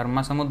yajnah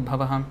karma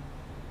samudbhavaha.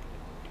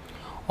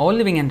 All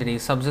living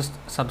entities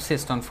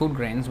subsist on food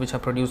grains which are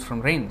produced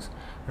from rains.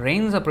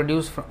 Rains are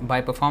produced by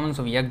performance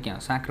of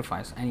yajna,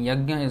 sacrifice, and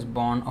yajna is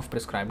born of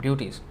prescribed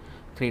duties.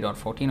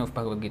 3.14 of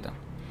Bhagavad Gita.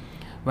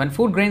 When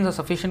food grains are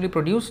sufficiently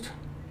produced,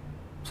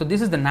 so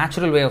this is the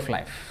natural way of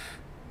life.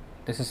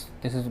 This is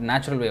the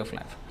natural way of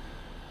life.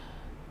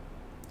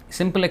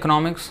 Simple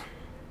economics,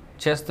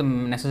 just the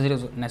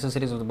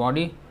necessities of the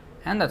body,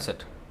 and that's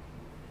it.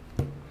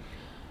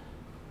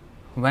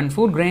 When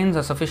food grains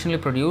are sufficiently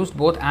produced,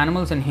 both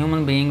animals and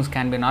human beings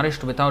can be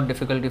nourished without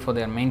difficulty for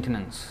their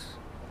maintenance.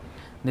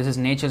 This is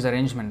nature's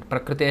arrangement.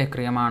 Prakriteh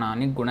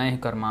kriyamanani gunaih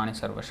karmani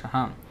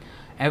sarvashaha.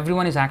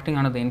 Everyone is acting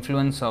under the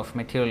influence of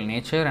material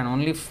nature, and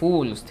only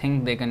fools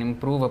think they can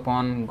improve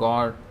upon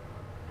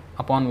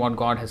what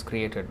God has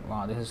created.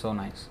 Wow, this is so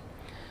nice.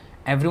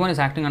 Everyone is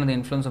acting under the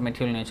influence of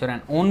material nature,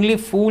 and only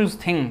fools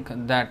think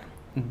that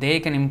they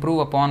can improve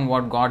upon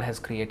what God has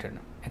created.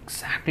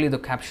 Exactly the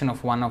caption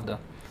of one of the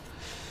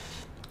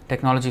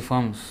technology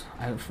firms.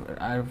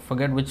 I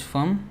forget which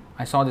firm.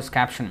 I saw this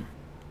caption.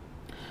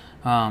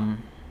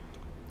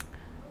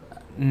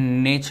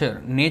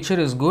 Nature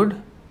is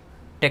good,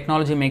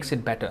 technology makes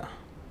it better.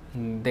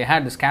 They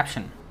had this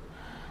caption.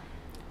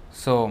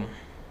 So,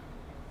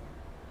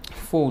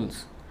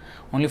 fools.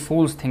 Only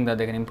fools think that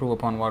they can improve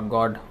upon what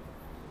God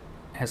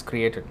has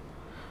created.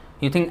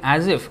 You think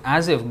as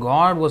if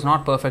God was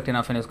not perfect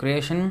enough in His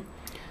creation,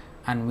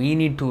 and we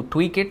need to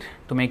tweak it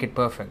to make it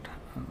perfect.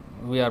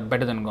 We are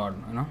better than God,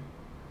 you know.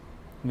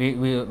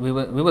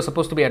 We were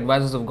supposed to be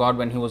advisors of God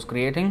when He was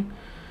creating,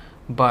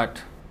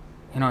 but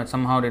it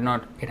somehow did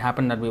not. It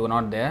happened that we were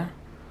not there,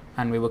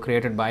 and we were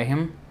created by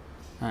Him,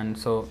 and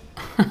so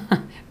it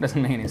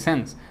doesn't make any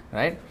sense,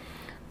 right?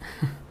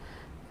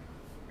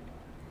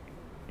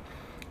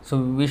 So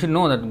we should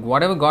know that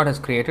whatever God has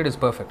created is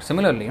perfect.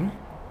 Similarly,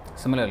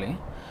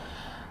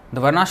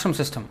 the Varnashram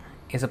system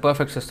is a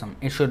perfect system.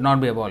 It should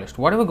not be abolished.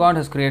 Whatever God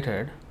has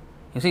created,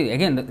 you see,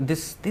 again,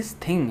 this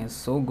thing is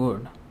so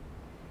good.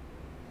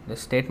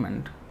 This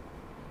statement,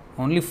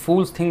 only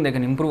fools think they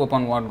can improve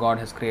upon what God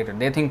has created.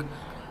 They think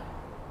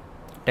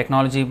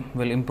technology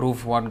will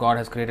improve what God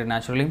has created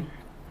naturally.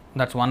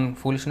 That's one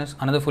foolishness.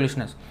 Another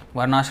foolishness,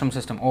 Varnashram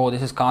system. Oh,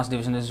 this is caste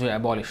division, this is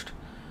abolished.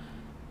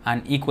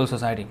 And equal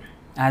society.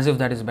 As if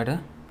that is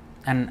better.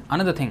 And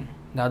another thing,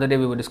 the other day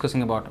we were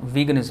discussing about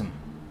veganism.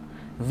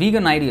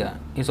 Vegan idea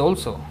is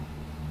also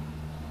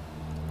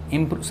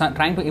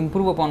trying to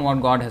improve upon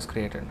what God has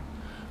created.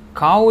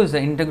 Cow is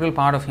the integral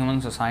part of human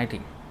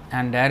society,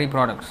 and dairy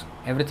products,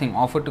 everything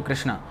offered to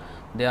Krishna,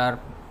 they are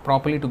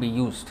properly to be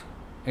used.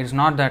 It is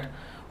not that,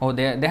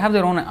 they have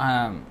their own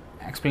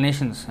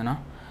explanations,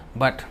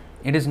 but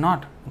It is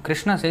not.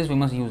 Krishna says we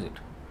must use it.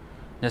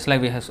 Just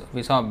like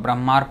we saw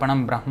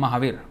Brahmarpanam Brahma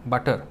Havir,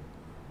 butter.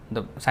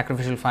 The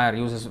sacrificial fire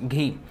uses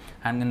ghee,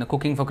 and in the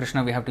cooking for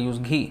Krishna we have to use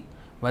ghee.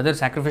 Whether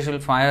sacrificial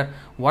fire,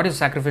 what is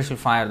sacrificial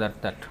fire?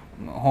 That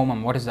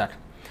homam, what is that?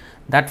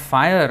 That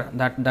fire,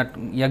 that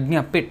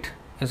yajna pit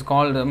is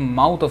called the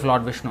mouth of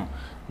Lord Vishnu.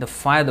 The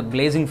fire, the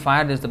blazing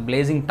fire, is the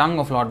blazing tongue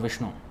of Lord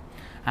Vishnu.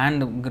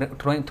 And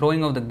the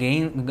throwing of the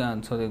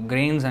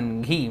grains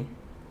and ghee,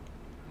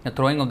 the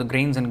throwing of the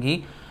grains and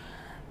ghee,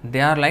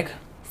 they are like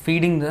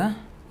feeding the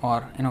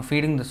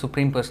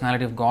Supreme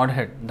Personality of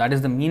Godhead. That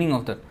is the meaning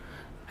of that.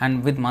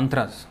 And with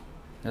mantras,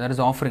 that is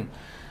offering.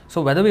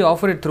 So whether we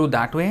offer it through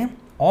that way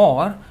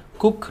or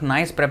cook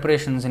nice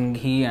preparations in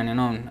ghee and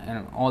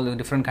all the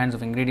different kinds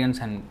of ingredients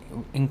and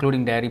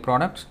including dairy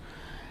products,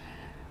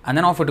 and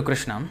then offer to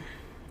Krishna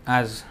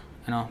as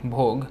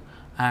bhog,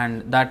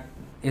 and that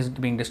is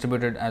being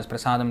distributed as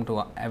prasadam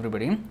to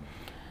everybody,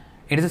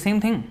 it is the same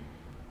thing.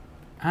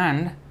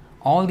 And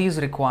all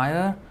these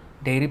require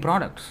dairy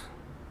products.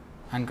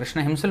 And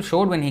Krishna himself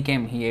showed when he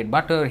came, he ate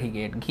butter,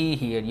 he ate ghee,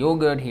 he ate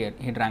yogurt,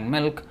 he drank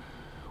milk.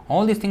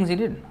 All these things he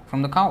did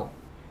from the cow.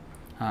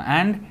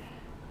 And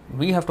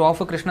we have to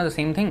offer Krishna the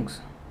same things.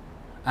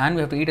 And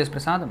we have to eat as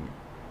prasadam.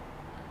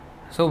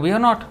 So we are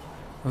not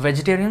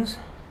vegetarians,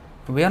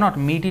 we are not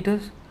meat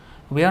eaters,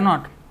 we are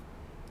not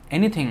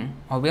anything,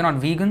 or we are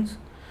not vegans.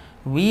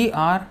 We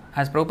are,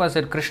 as Prabhupada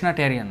said,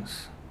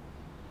 Krishnatarians.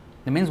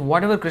 That means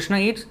whatever Krishna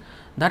eats,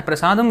 that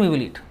prasadam we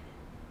will eat.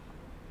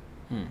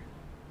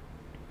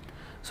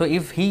 So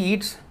if he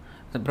eats,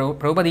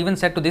 Prabhupada even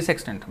said to this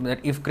extent, that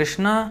if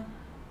Krishna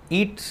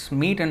eats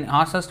meat and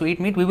asks us to eat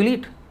meat, we will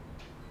eat.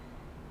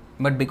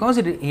 But because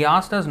he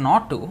asked us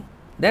not to,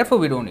 therefore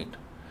we don't eat.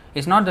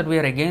 It's not that we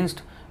are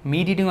against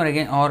meat eating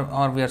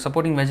or we are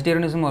supporting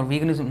vegetarianism or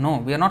veganism. No,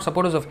 we are not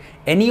supporters of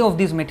any of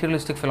these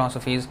materialistic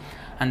philosophies,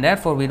 and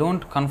therefore we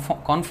don't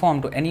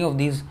conform to any of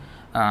these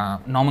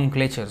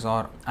nomenclatures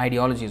or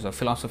ideologies or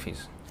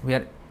philosophies. We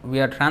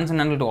are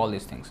transcendental to all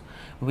these things.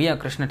 We are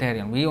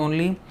Krishnatarian. We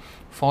only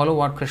follow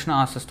what Krishna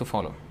asks us to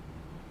follow.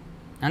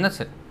 And that's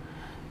it.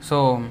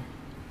 So,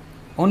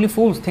 only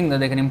fools think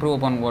that they can improve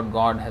upon what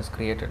God has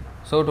created.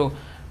 So,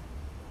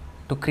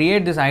 to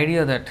create this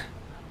idea that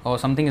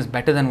something is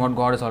better than what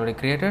God has already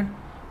created,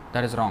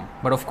 that is wrong.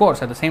 But of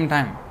course, at the same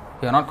time,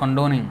 we are not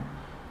condoning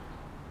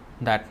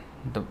that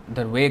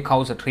the way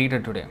cows are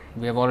treated today.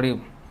 We have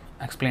already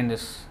explained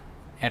this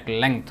at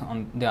length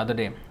on the other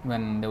day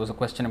when there was a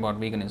question about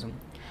veganism.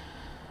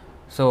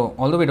 So,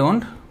 although we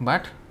don't,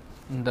 but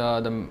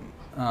the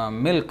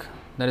milk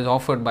that is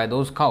offered by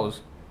those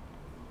cows,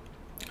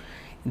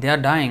 they are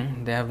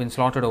dying, they have been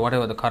slaughtered or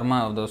whatever, the karma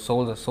of those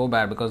souls are so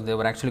bad because they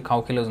were actually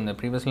cow killers in their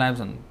previous lives,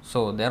 and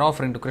so their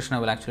offering to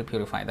Krishna will actually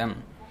purify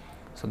them.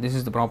 So this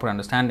is the proper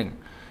understanding.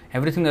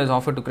 Everything that is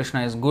offered to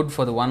Krishna is good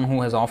for the one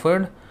who has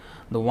offered,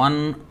 the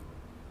one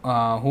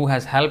who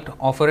has helped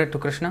offer it to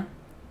Krishna,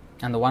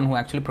 and the one who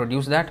actually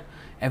produced that.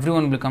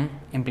 Everyone will become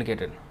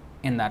implicated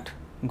in that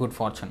good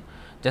fortune.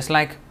 Just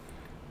like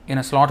in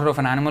a slaughter of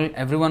an animal,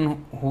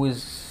 everyone who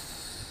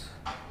is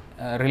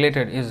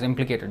related is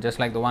implicated, just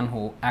like the one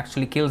who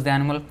actually kills the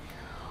animal,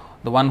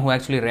 the one who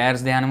actually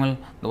rears the animal,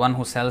 the one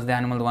who sells the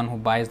animal, the one who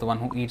buys, the one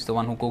who eats, the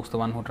one who cooks, the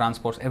one who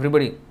transports.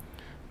 Everybody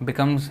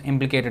becomes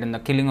implicated in the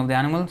killing of the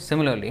animal.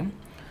 Similarly,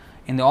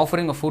 in the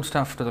offering of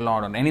foodstuff to the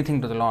Lord or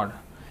anything to the Lord,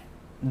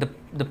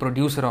 the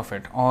producer of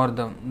it or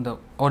the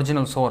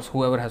original source,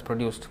 whoever has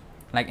produced,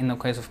 like in the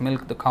case of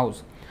milk, the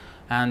cows,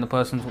 and the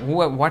persons,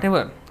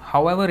 whatever,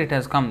 however it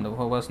has come, the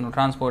person who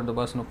transport, the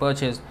person who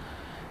purchased,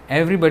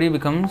 everybody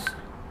becomes,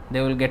 they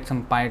will get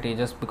some piety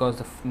just because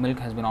the milk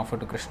has been offered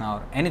to Krishna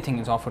or anything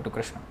is offered to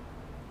Krishna.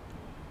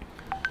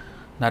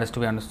 That is to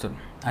be understood.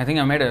 I think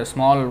I made a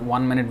small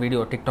 1 minute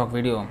video, TikTok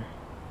video,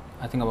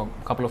 I think about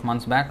a couple of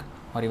months back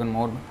or even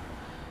more,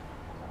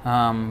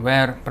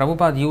 where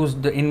Prabhupada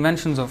used the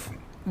inventions of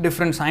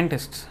different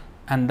scientists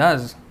and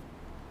thus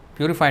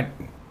purified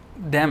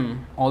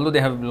them, although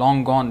they have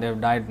long gone, they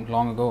have died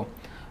long ago,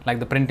 like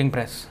the printing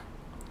press.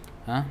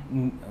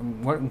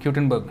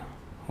 Gutenberg,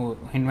 who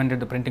invented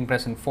the printing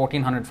press in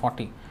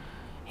 1440,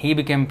 he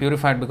became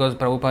purified because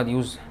Prabhupada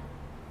used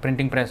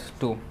printing press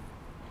to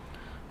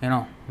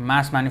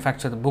mass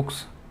manufacture the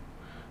books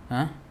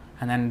and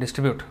then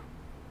distribute.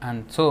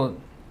 And so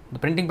the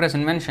printing press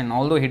invention,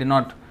 although he did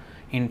not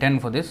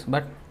intend for this,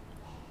 but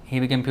he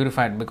became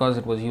purified because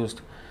it was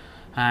used.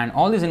 And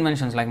all these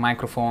inventions like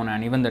microphone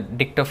and even the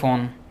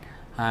dictaphone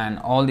and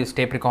all these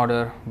tape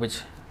recorder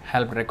which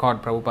helped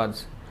record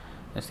Prabhupada's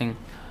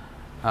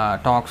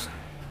talks,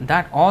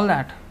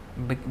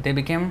 they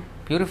became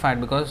purified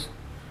because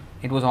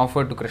it was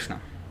offered to Krishna.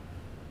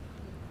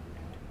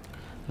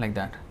 Like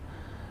that.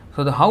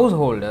 So the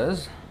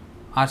householders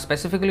are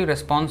specifically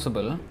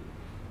responsible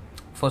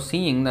for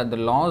seeing that the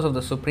laws of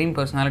the Supreme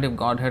Personality of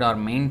Godhead are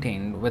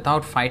maintained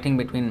without fighting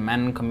between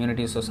men,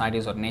 communities,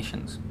 societies or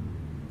nations.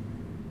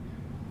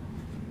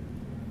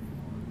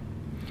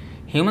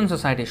 Human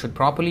society should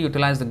properly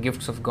utilize the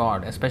gifts of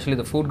God, especially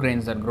the food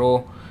grains that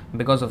grow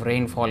because of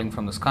rain falling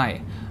from the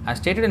sky. As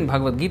stated in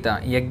Bhagavad Gita,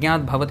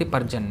 Yajnat Bhavati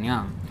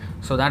Parjanya.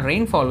 So that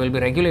rainfall will be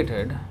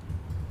regulated.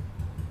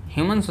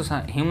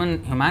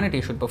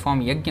 Humanity should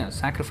perform yajnas,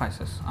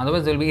 sacrifices.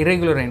 Otherwise, there will be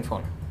irregular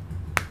rainfall.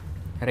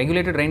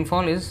 Regulated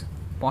rainfall is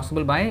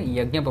possible by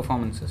yajna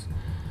performances.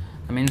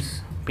 That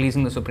means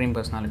pleasing the Supreme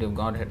Personality of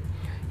Godhead.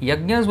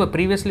 Yajnas were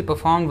previously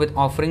performed with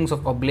offerings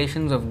of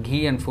oblations of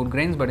ghee and food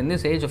grains, but in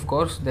this age, of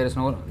course, this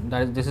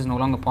is no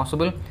longer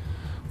possible,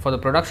 for the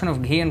production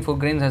of ghee and food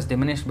grains has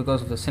diminished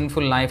because of the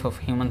sinful life of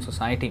human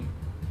society.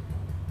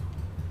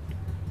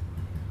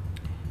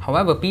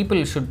 However,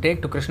 people should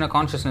take to Krishna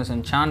consciousness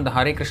and chant the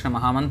Hare Krishna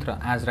Mahamantra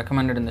as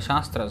recommended in the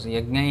Shastras.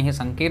 Yajnaihi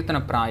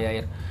Sankirtana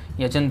Prayayar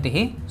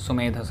Yajantihi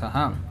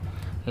Sumedhasaha.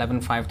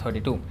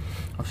 11.532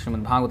 of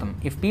Srimad Bhagavatam.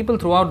 If people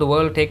throughout the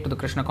world take to the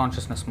Krishna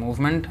consciousness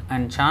movement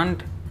and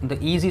chant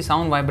the easy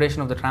sound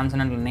vibration of the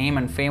transcendental name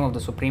and fame of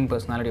the Supreme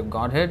Personality of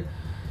Godhead,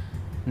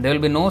 there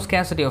will be no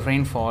scarcity of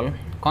rainfall.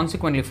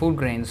 Consequently, food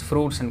grains,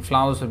 fruits and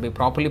flowers will be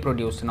properly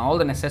produced and all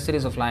the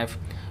necessities of life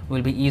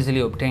will be easily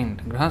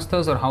obtained.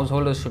 Grihasthas or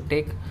householders should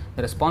take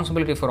the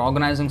responsibility for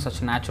organizing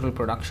such natural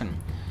production.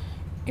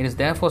 It is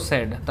therefore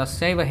said,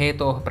 Tasyaiva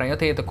hetoh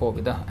prayateta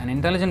kovida. An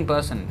intelligent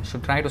person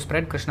should try to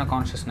spread Krishna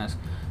consciousness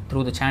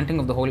through the chanting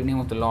of the holy name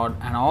of the Lord,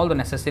 and all the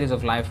necessities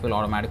of life will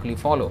automatically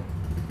follow.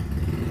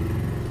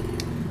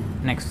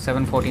 Next,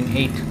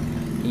 7.14.8.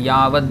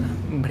 Yavad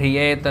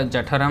bhriyeta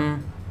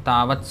jataram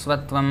tavat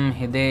svatvam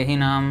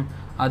hidehinam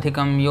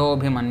adhikam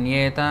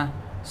yobhimanyeta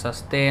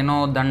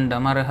sasteno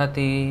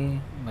dandamarhati.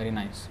 Very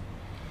nice.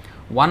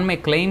 One may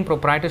claim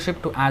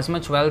proprietorship to as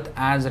much wealth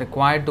as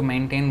required to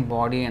maintain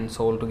body and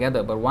soul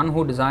together, but one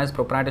who desires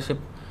proprietorship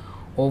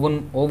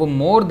over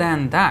more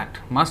than that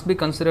must be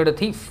considered a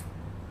thief,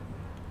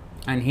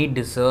 and he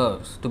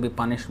deserves to be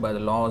punished by the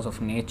laws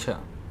of nature.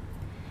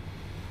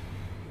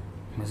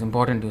 It's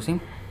important, you see.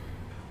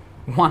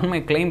 One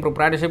may claim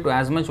proprietorship to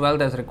as much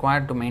wealth as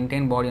required to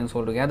maintain body and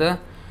soul together,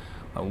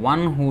 but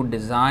one who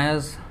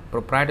desires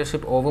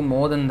proprietorship over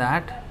more than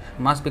that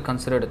must be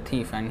considered a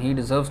thief, and he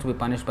deserves to be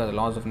punished by the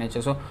laws of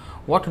nature. So,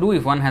 what to do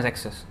if one has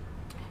excess?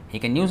 He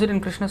can use it in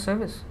Krishna's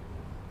service.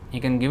 He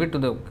can give it to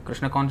the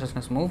Krishna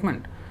consciousness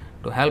movement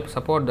to help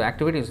support the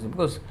activities,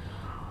 because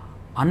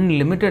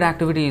unlimited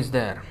activity is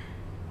there.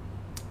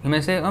 You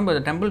may say, oh, but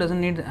the temple doesn't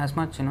need as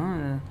much,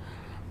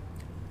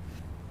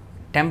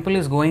 Temple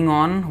is going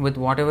on with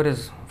whatever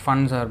is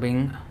funds are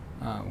being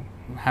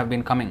have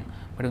been coming.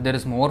 But if there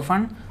is more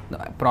fund, the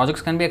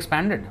projects can be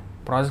expanded.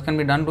 Projects can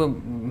be done to a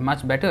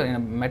much better, in a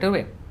better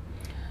way.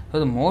 So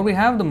the more we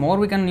have, the more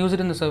we can use it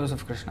in the service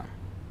of Krishna.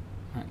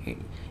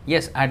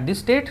 Yes, at this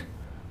state,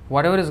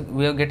 whatever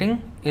we are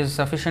getting is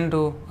sufficient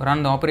to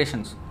run the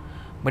operations.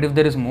 But if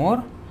there is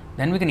more,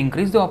 then we can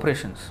increase the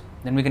operations.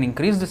 Then we can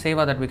increase the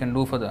seva that we can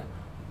do for the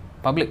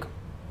public.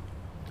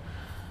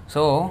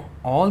 So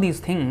all these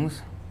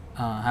things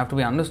have to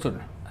be understood.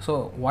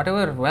 So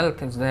whatever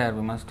wealth is there,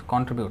 we must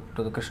contribute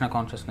to the Krishna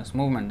consciousness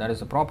movement. That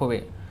is the proper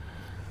way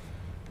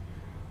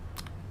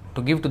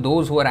to give to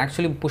those who are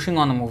actually pushing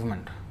on the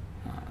movement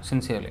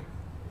sincerely.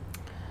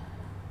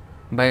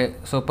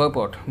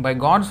 Purport. By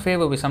God's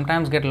favor, we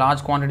sometimes get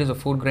large quantities of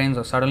food grains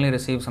or suddenly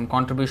receive some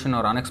contribution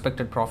or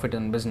unexpected profit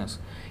in business.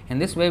 In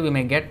this way, we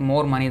may get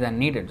more money than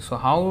needed. So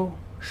how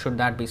should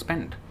that be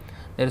spent?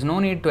 There is no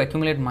need to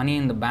accumulate money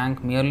in the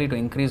bank merely to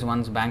increase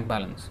one's bank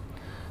balance.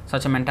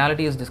 Such a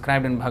mentality is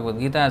described in Bhagavad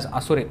Gita as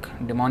asuric,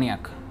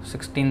 demoniac,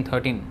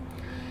 16.13.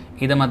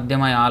 Idam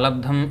adyamaya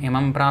alabdham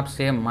imam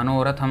prapsye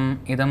manoratham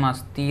idam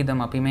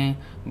astidam apime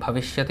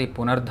bhavishyati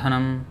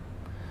punardhanam.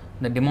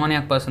 The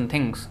demoniac person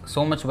thinks,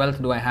 so much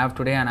wealth do I have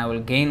today and I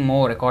will gain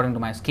more according to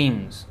my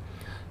schemes.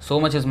 So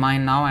much is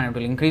mine now and it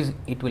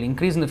will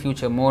increase in the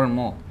future more and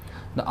more.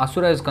 The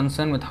asura is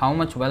concerned with how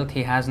much wealth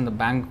he has in the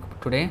bank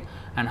today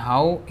and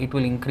how it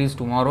will increase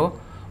tomorrow,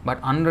 but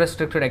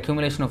unrestricted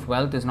accumulation of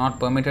wealth is not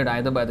permitted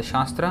either by the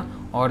Shastra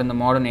or in the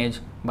modern age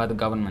by the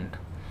government.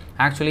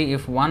 Actually,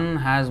 if one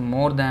has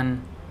more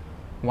than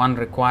one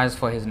requires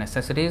for his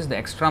necessities, the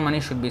extra money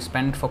should be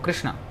spent for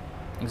Krishna.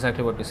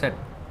 Exactly what we said.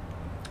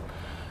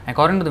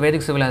 According to the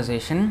Vedic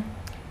civilization,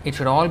 it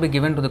should all be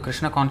given to the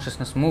Krishna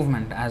consciousness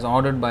movement as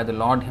ordered by the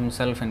Lord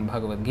himself in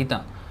Bhagavad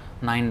Gita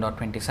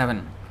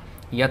 9.27.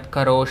 Yat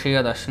karoshi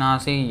yad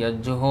ashnasi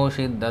yad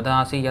juhoshi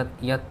dadasi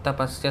yat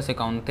tapasyasi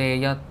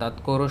kaunteya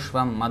tat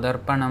kurushva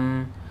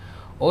madarpanam.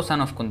 O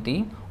son of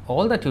Kunti,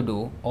 all that you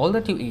do, all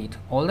that you eat,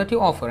 all that you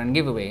offer and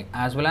give away,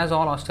 as well as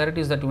all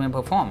austerities that you may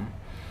perform,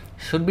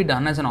 should be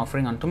done as an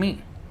offering unto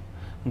me.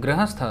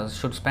 Grihasthas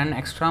should spend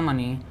extra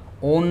money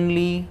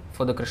only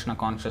for the Krishna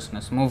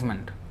consciousness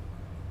movement.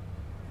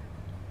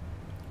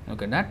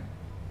 Look at that.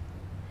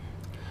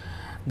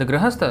 The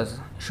Grihasthas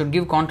should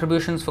give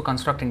contributions for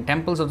constructing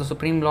temples of the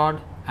Supreme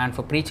Lord and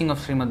for preaching of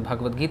Srimad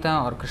Bhagavad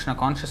Gita or Krishna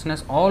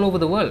consciousness all over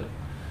the world.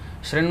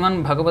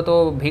 Shrinvan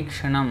Bhagavato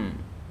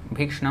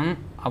Bhikshnam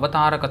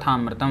Avatara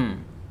Kathamritam.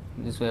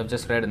 This we have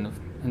just read in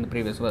the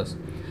previous verse.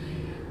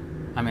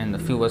 I mean, a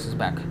few verses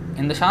back.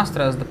 In the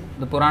Shastras,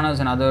 the Puranas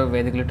and other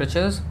Vedic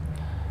literatures,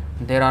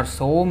 there are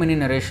so many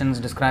narrations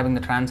describing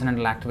the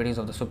transcendental activities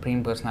of the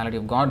Supreme Personality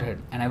of Godhead,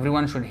 and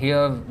everyone should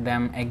hear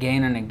them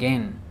again and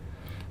again.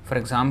 For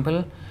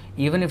example,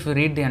 even if we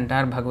read the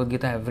entire Bhagavad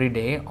Gita every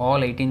day,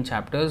 all 18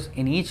 chapters,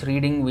 in each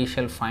reading we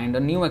shall find a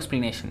new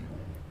explanation.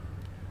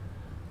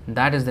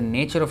 That is the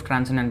nature of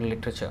transcendental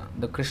literature.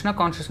 The Krishna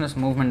consciousness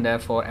movement,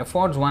 therefore,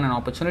 affords one an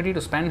opportunity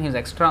to spend his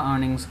extra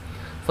earnings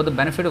for the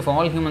benefit of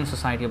all human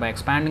society by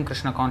expanding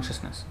Krishna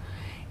consciousness.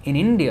 In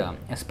India,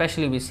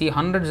 especially, we see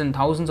hundreds and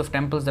thousands of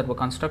temples that were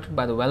constructed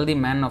by the wealthy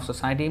men of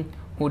society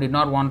who did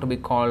not want to be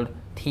called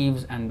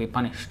thieves and be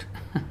punished.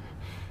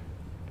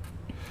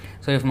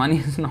 So, if money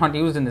is not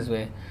used in this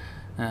way,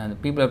 the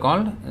people are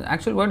called. The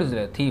actual word is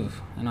there,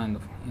 thief. In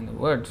the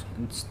words,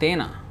 it's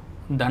stena,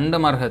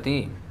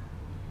 dandamarhati.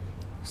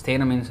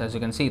 Stena means, as you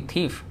can see,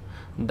 thief.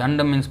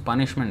 Danda means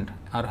punishment.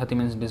 Arhati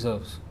means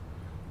deserves.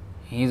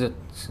 He is a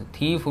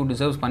thief who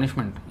deserves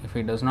punishment if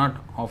he does not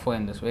offer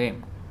in this way.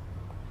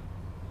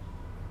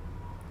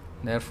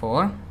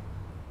 Therefore,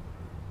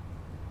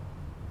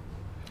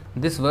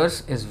 this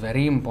verse is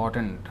very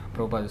important,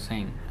 Prabhupada is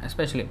saying.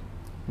 Especially,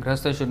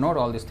 Grihasthas should note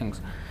all these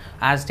things.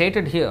 As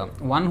stated here,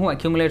 one who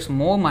accumulates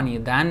more money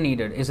than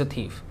needed is a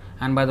thief,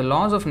 and by the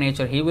laws of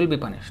nature he will be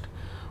punished.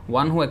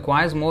 One who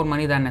acquires more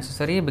money than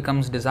necessary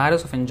becomes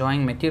desirous of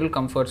enjoying material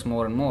comforts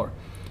more and more.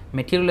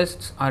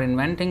 Materialists are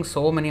inventing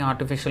so many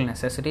artificial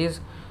necessities,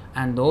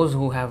 and those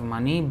who have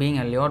money, being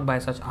allured by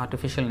such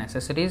artificial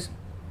necessities,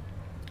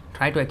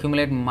 try to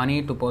accumulate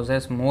money to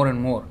possess more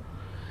and more.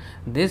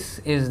 This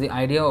is the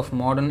idea of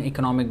modern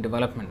economic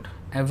development.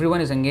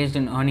 Everyone is engaged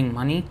in earning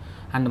money,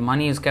 and the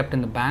money is kept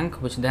in the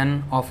bank, which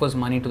then offers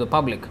money to the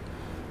public.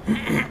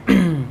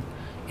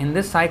 In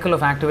this cycle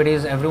of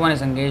activities, everyone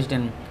is engaged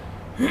in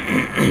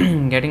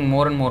getting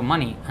more and more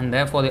money, and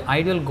therefore the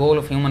ideal goal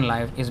of human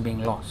life is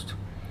being lost.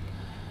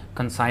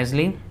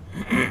 Concisely,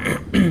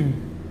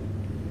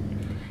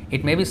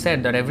 it may be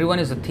said that everyone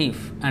is a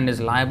thief and is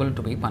liable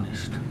to be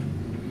punished.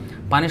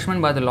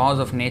 Punishment by the laws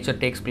of nature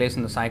takes place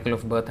in the cycle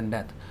of birth and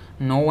death.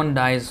 No one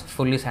dies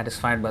fully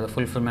satisfied by the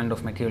fulfillment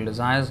of material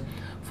desires,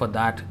 for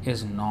that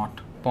is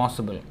not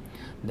possible.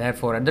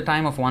 Therefore, at the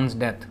time of one's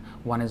death,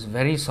 one is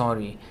very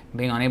sorry,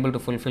 being unable to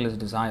fulfill his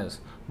desires.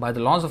 By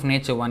the laws of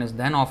nature, one is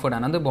then offered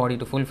another body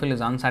to fulfill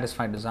his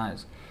unsatisfied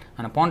desires.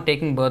 And upon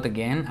taking birth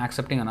again,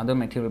 accepting another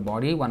material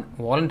body, one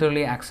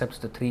voluntarily accepts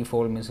the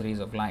threefold miseries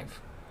of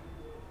life.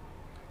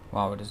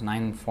 Wow, it is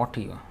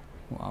 9:40.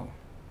 Wow.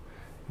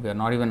 We are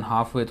not even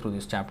halfway through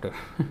this chapter.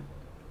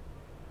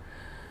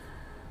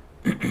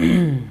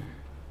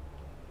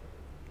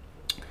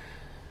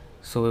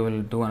 So we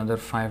will do another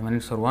 5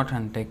 minutes or what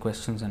and take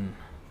questions and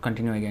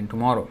continue again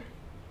tomorrow.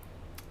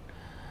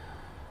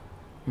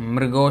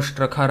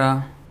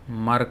 Mrigoshtrakhara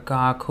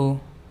markakhu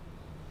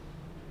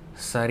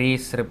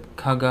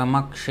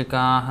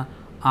sarisripkhagamakshikah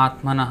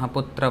atmanah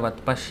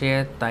putravat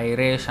pashyet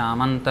taire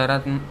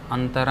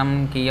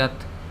shamantaram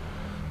kiyat.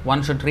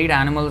 One should treat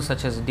animals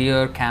such as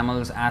deer,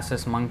 camels,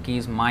 asses,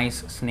 monkeys,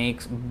 mice,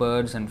 snakes,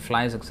 birds and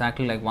flies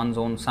exactly like one's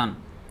own son.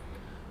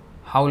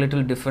 How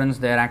little difference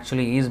there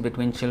actually is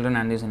between children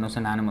and these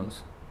innocent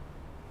animals.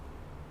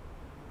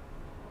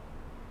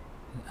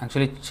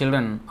 Actually,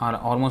 children are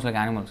almost like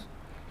animals.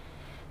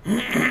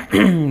 They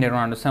don't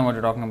understand what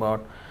you're talking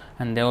about,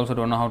 and they also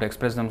don't know how to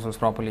express themselves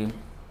properly.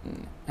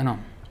 And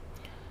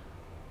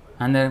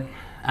the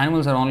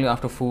animals are only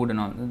after food,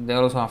 they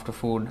are also after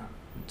food.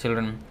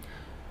 Children,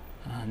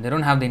 they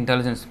don't have the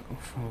intelligence,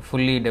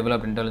 fully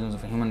developed intelligence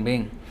of a human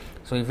being.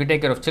 So if we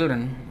take care of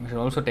children, we should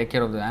also take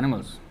care of the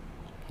animals.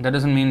 That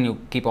doesn't mean you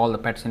keep all the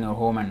pets in your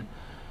home and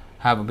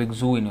have a big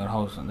zoo in your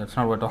house. That's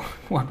not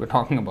what we're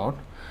talking about.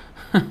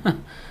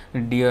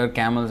 Deer,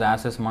 camels,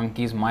 asses,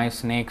 monkeys, mice,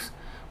 snakes,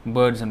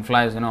 birds and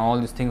flies, all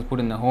these things put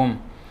in the home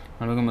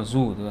and become a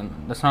zoo.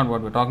 That's not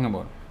what we're talking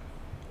about.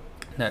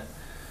 That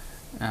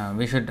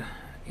we should,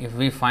 if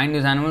we find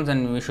these animals,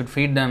 and we should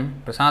feed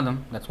them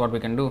prasadam. That's what we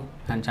can do,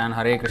 and chant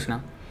Hare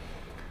Krishna,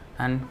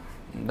 and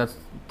that's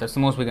the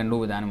most we can do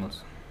with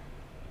animals.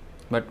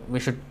 But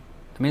that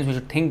means we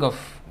should think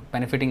of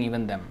benefiting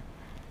even them.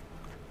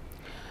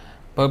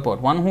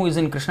 Purport: one who is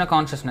in Krishna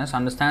consciousness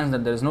understands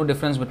that there is no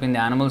difference between the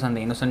animals and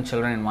the innocent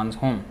children in one's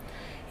home.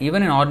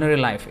 Even in ordinary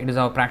life, it is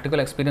our practical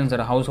experience that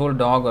a household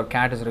dog or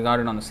cat is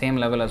regarded on the same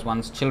level as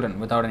one's children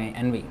without any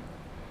envy.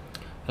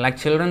 Like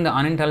children, the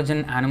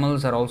unintelligent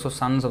animals are also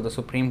sons of the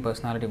Supreme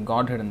Personality of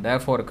Godhead, and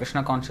therefore a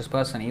Krishna conscious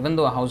person, even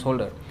though a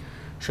householder,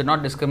 should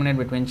not discriminate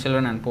between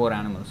children and poor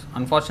animals.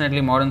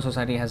 Unfortunately, modern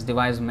society has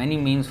devised many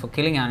means for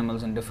killing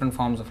animals in different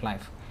forms of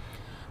life.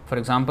 For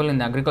example, in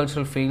the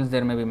agricultural fields,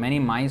 there may be many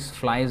mice,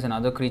 flies and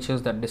other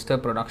creatures that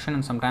disturb production,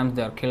 and sometimes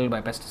they are killed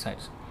by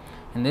pesticides.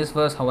 In this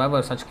verse,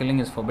 however, such killing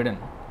is forbidden.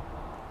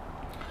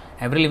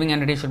 Every living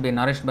entity should be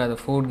nourished by the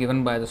food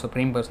given by the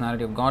Supreme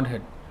Personality of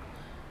Godhead.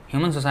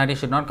 Human society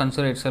should not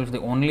consider itself the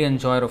only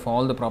enjoyer of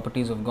all the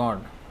properties of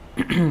God.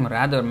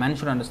 Rather, men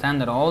should understand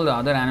that all the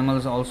other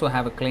animals also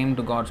have a claim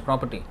to God's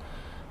property.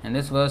 In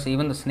this verse,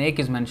 even the snake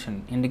is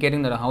mentioned,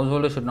 indicating that a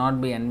householder should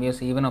not be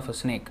envious even of a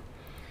snake.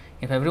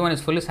 If everyone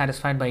is fully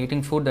satisfied by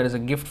eating food that is a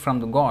gift from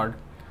the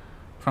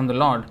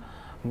Lord,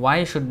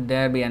 why should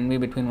there be envy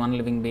between one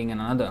living being and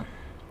another?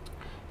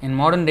 In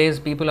modern days,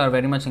 people are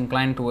very much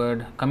inclined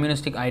toward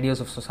communistic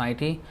ideas of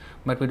society,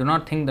 but we do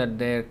not think that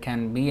there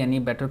can be any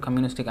better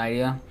communistic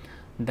idea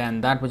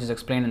than that which is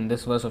explained in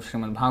this verse of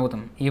Srimad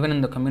Bhagavatam. Even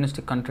in the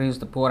communistic countries,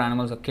 the poor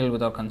animals are killed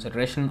without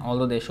consideration,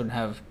 although they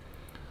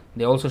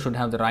also should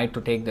have the right to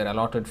take their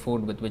allotted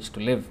food with which to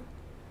live.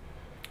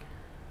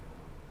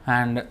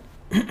 And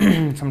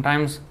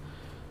sometimes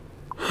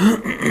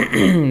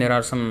there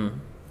are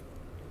some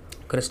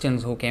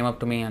Christians who came up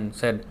to me and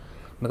said,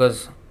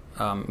 because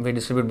we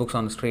distribute books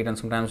on the street and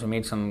sometimes we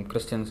meet some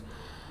Christians,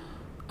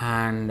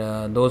 and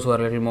those who are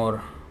a little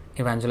more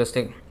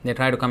evangelistic, they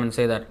try to come and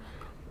say that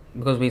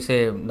because we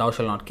say thou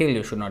shalt not kill,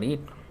 you should not eat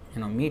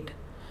meat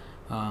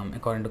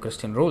according to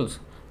Christian rules.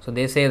 So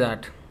they say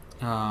that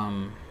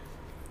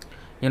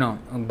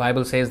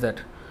Bible says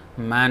that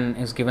man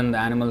is given the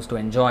animals to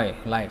enjoy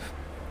life.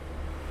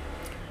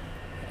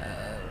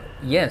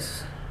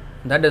 Yes,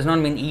 that does not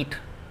mean eat.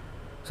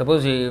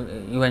 Suppose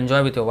you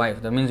enjoy with your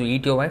wife, that means you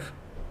eat your wife?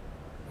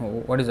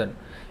 What is that?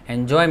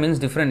 Enjoy means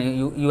different.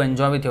 You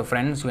enjoy with your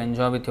friends, you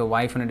enjoy with your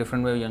wife in a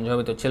different way, you enjoy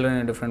with your children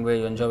in a different way,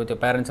 you enjoy with your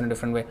parents in a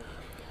different way.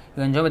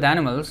 You enjoy with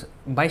animals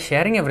by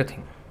sharing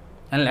everything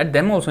and let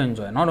them also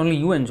enjoy. Not only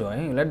you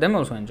enjoy, let them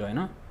also enjoy.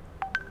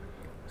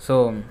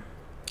 So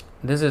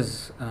this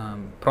is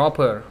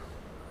proper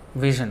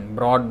vision,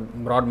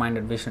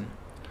 broad-minded vision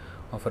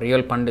of a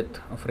real Pandit,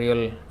 of a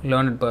real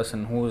learned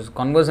person who is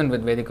conversant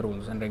with Vedic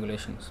rules and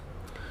regulations.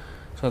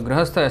 So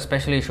Grihastha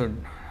especially should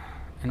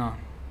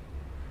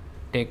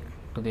take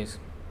to this.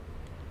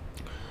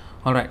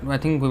 Alright, I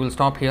think we will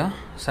stop here.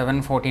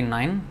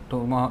 7.14.9.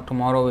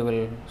 Tomorrow we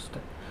will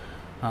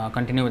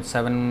continue with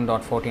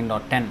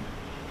 7.14.10.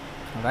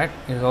 Alright,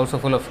 it is also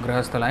full of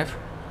Grihastha life.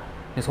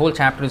 This whole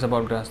chapter is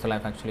about Grihastha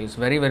life actually. It's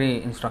very,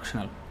 very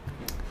instructional.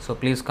 So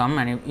please come,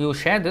 and if you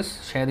share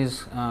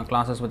these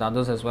classes with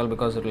others as well,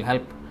 because it will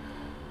help.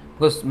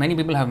 Because many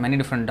people have many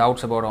different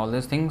doubts about all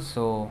these things,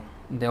 so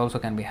they also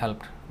can be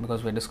helped,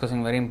 because we are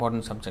discussing very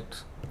important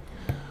subjects.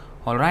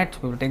 Alright,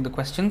 we will take the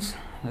questions.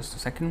 Just a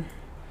second.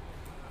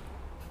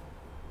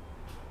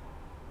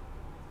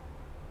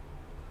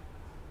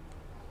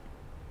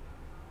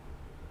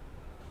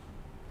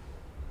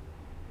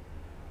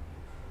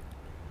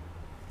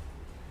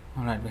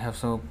 Alright, we have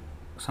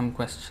some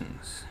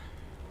questions.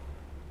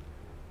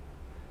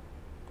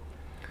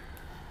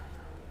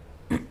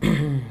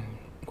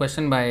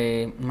 Question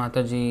by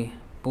Mataji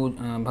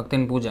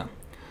Bhaktin Puja.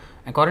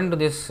 According to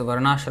this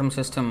Varnashram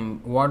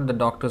system, what the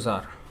doctors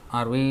are?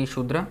 Are we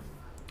Shudra?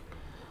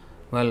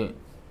 Well,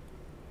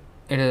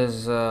 it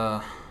is,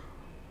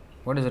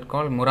 what is it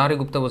called? Murari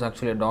Gupta was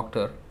actually a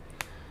doctor,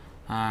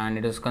 and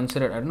it is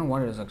considered, I don't know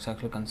what it is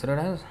exactly considered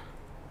as.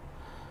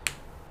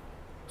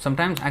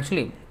 Sometimes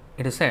actually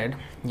it is said,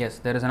 yes,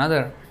 there is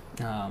another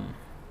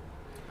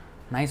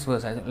nice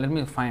verse. Let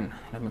me find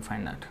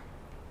that.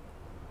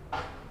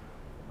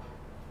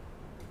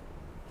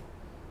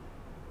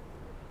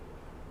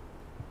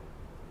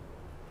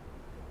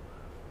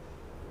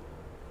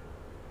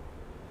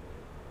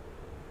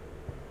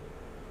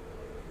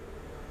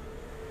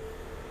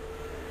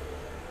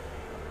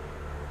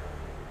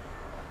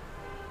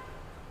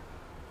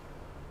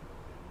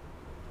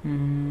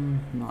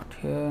 Not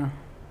here.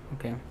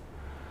 Okay,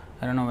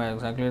 I don't know where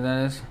exactly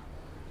that is,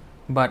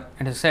 but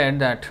it is said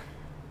that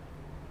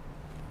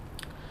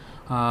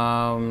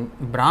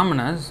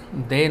Brahmanas,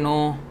 they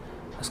know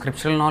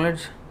scriptural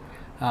knowledge,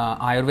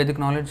 Ayurvedic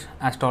knowledge,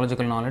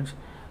 astrological knowledge.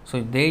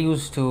 So they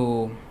used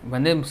to,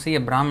 when they see a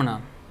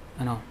Brahmana,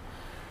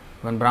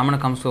 when Brahmana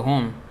comes to a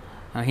home,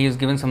 he is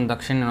given some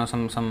dakshin,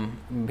 some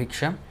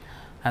bhiksha.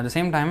 At the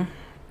same time,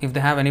 if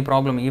they have any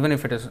problem, even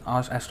if it is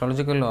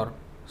astrological or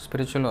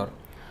spiritual or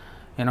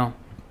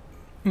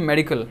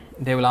medical,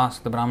 they will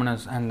ask the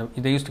Brahmanas, and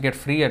they used to get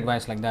free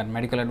advice like that,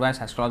 medical advice,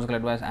 astrological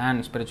advice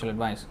and spiritual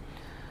advice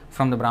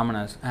from the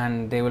Brahmanas,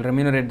 and they will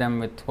remunerate them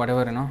with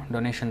whatever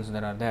donations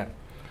that are there.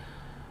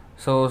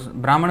 So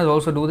Brahmanas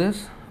also do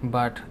this,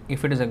 but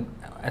if it is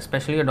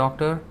especially a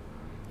doctor,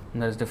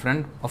 that is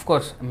different. Of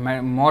course,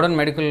 modern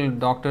medical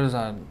doctors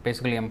are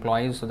basically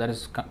employees, so that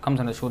comes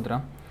under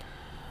Shudra.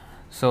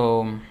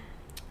 So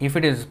if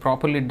it is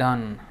properly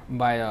done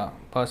by a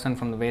person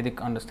from the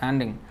Vedic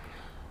understanding,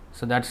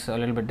 so that's a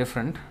little bit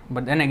different.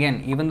 But then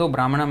again, even though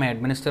Brahmana may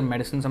administer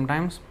medicine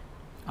sometimes,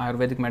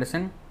 Ayurvedic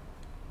medicine,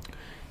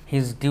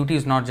 his duty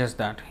is not just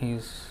that.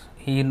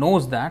 He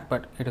knows that,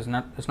 but it's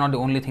not the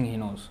only thing he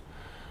knows.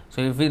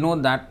 So if we know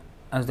that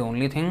as the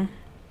only thing,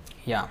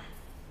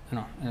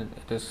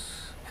 it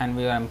is, and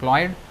we are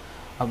employed.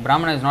 A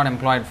Brahmana is not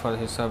employed for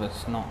his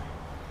service, no.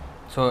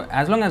 So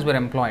as long as we are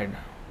employed,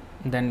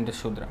 then it is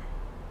Shudra.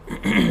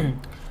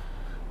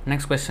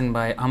 Next question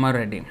by Amar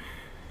Reddy.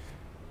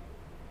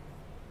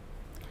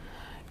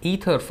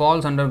 Ether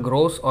falls under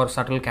gross or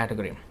subtle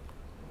category?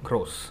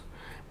 Gross.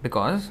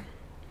 Because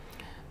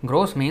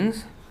gross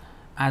means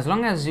as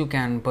long as you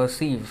can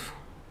perceive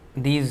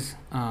these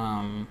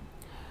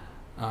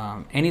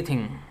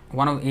anything,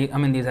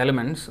 these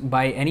elements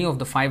by any of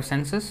the five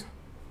senses,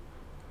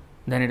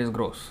 then it is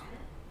gross.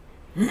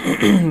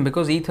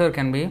 Because ether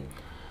can be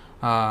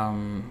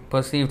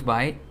perceived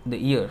by the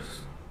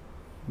ears,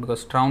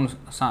 because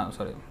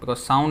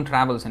sound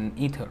travels in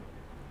ether.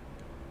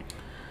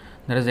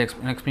 There is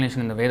an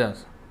explanation in the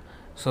Vedas.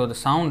 So the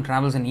sound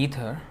travels in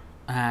ether,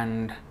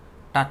 and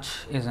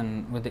touch is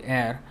with the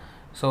air.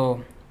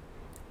 So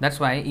that's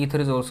why ether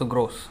is also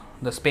gross.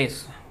 The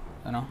space,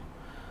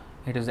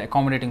 it is the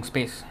accommodating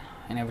space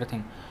in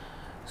everything.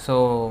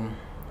 So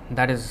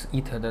that is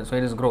ether. So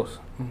it is gross.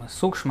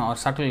 Sukshma or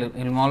subtle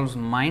involves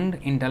mind,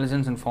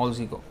 intelligence, and false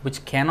ego,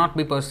 which cannot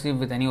be perceived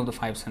with any of the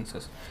five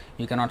senses.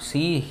 You cannot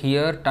see,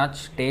 hear,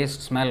 touch,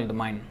 taste, smell the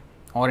mind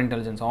or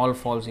intelligence, all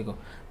false ego.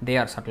 They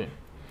are subtle.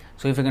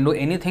 So if you can do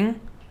anything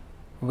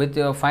with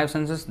your five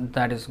senses,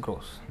 that is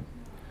gross.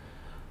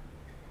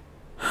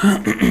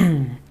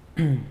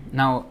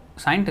 Now,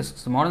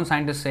 modern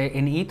scientists say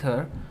in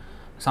ether,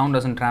 sound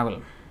doesn't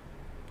travel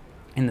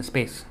in the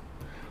space.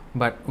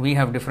 But we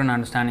have different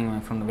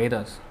understanding from the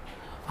Vedas.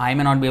 I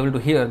may not be able to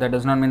hear, that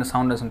does not mean the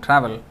sound doesn't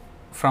travel.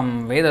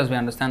 From Vedas we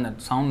understand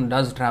that sound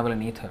does travel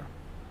in ether.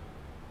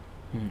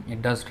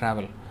 It does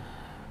travel.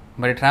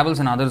 But it travels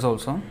in others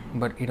also,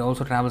 but it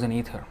also travels in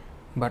ether.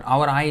 But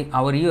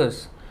our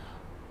ears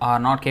are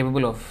not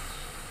capable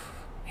of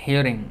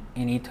hearing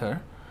in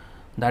ether.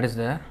 That is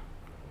there.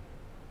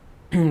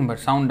 But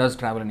sound does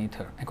travel in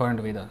ether, according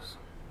to Vedas.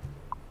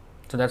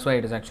 So that's why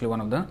it is actually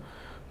one of the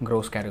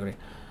gross category.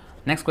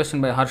 Next question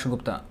by Harsh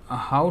Gupta.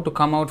 How to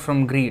come out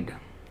from greed?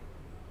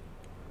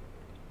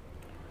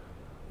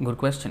 Good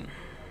question.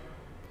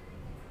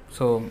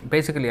 So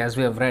basically, as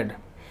we have read,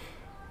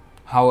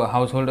 how a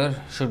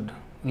householder should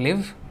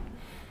live,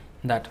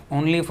 that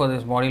only for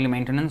this bodily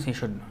maintenance he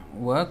should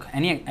work.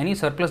 Any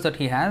surplus that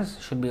he has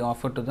should be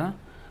offered to the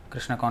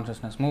Krishna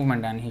consciousness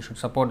movement, and he should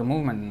support the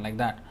movement like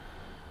that.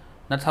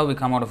 That's how we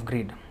come out of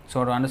greed.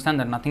 So to understand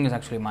that nothing is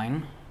actually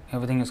mine,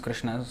 everything is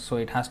Krishna's, so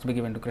it has to be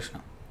given to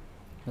Krishna.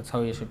 That's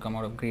how he should come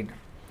out of greed.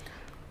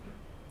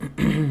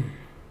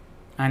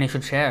 And he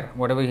should share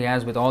whatever he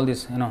has with all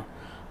these,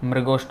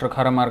 Mrigoshtra,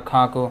 Kharamar,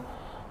 Khako,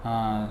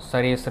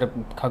 Sarisrip,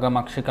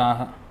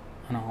 Khagamakshika,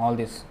 all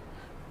these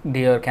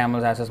deer,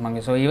 camels, asses,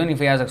 monkeys. So even if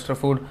he has extra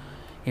food,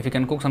 if he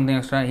can cook something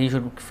extra, he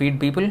should feed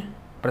people,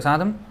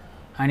 prasadam,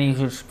 and he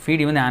should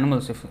feed even the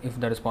animals if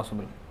that is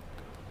possible.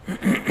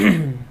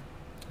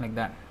 Like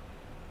that.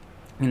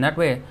 In that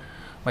way,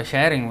 by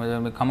sharing,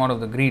 we come out of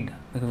the greed.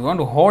 If we want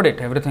to hoard it,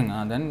 everything,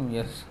 then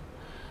yes.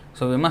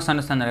 So we must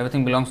understand that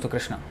everything belongs to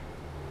Krishna.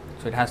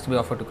 So it has to be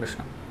offered to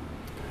Krishna.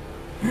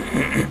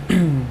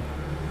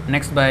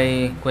 Next,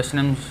 by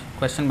question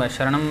by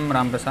Sharanam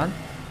Ramprasad.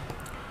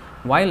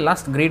 Why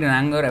lust, greed, and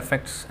anger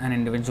affects an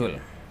individual?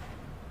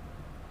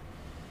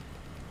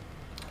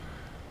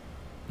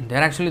 They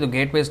are actually the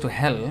gateways to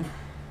hell,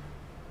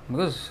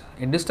 because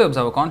it disturbs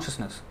our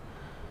consciousness.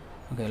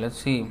 Okay, let's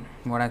see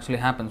what actually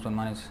happens when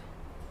one is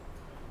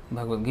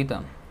Bhagavad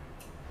Gita.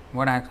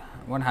 What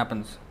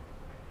happens?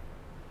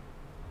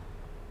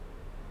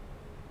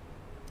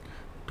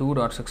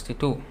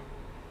 2.62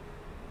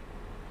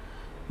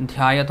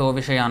 ध्यायतो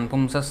विषयान्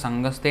पुंसः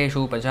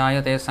संगस्तेषु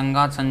उपजायते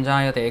संगात्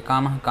संजायते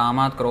कामः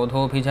कामात्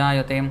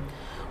क्रोधोऽभिजायते.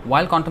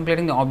 While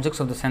contemplating the objects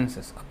of the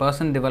senses, a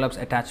person develops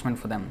attachment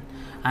for them,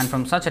 and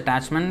from such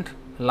attachment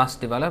lust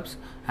develops,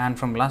 and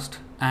from lust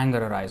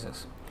anger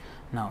arises.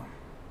 Now,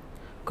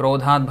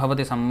 क्रोधात्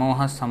भवति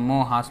सम्मोहः,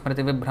 सम्मोहात्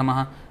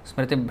स्मृतिविभ्रमः,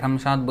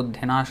 स्मृतिभ्रंशात्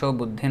बुद्धिनाशो,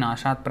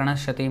 बुद्धिनाशात्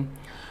प्रणश्यति.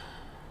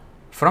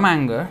 From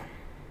anger,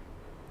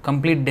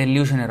 complete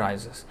delusion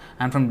arises,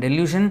 and from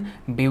delusion,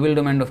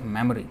 bewilderment of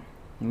memory.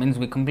 It means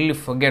we completely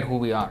forget who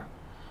we are.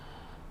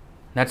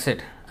 That's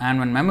it. And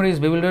when memory is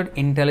bewildered,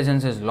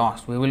 intelligence is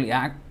lost. We will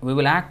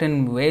act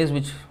in ways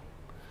which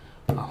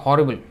are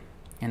horrible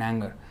in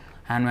anger.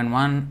 And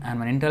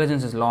when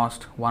intelligence is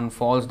lost, one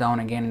falls down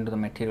again into the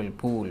material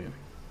pool.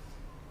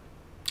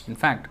 In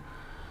fact,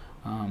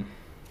 let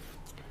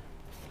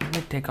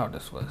me take out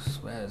this verse.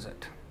 Where is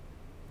it?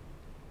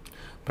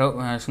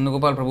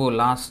 Sundagopal Prabhu,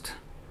 last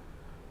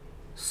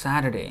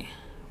Saturday,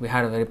 we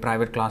had a very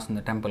private class in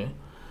the temple,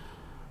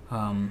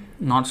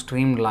 not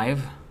streamed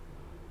live,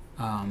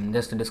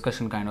 just a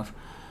discussion kind of.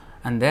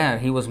 And there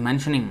he was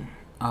mentioning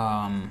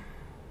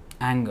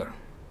anger,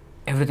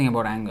 everything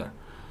about anger.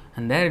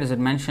 And there it is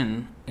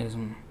mentioned is,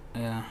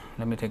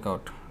 let me try to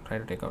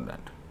take out that.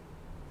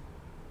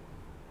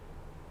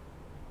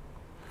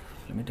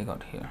 Let me take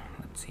out here,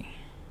 let's see.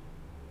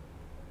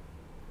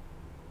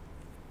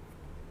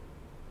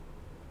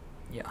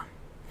 Yeah.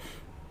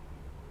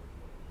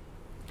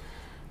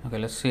 Okay,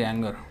 let's see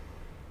anger.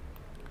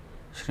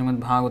 Srimad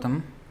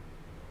Bhagavatam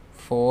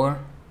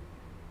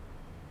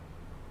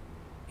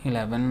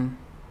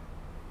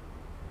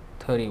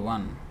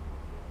 4:11:31.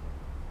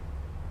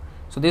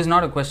 So this is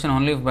not a question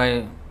only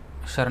by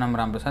Sharanam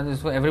Ramprasad, this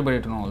is for everybody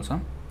to know also.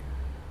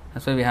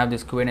 That's why we have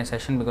this Q&A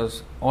session,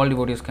 because all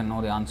devotees can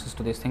know the answers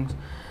to these things.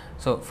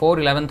 So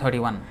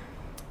 4:11:31.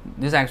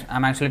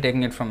 I'm actually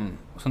taking it from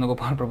Sundar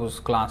Gopal Prabhu's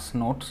class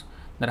notes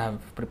that I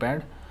have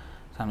prepared.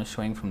 So I'm just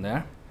showing from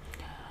there.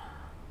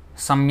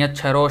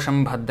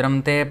 Samyachharosham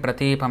bhadram te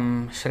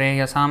pratipam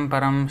shreyasam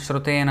param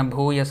shrutena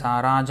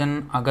bhuyasa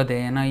rajan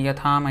agadena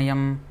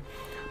yathamayam.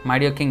 My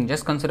dear king,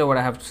 just consider what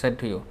I have said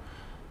to you,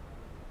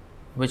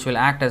 which will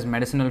act as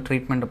medicinal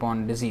treatment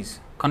upon disease.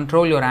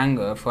 Control your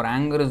anger, for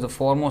anger is the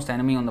foremost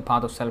enemy on the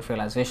path of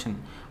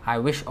self-realization. I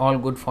wish all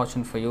good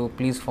fortune for you.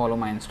 Please follow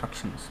my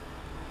instructions.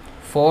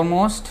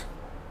 Foremost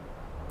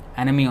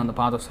enemy on the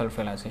path of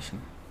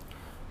self-realization.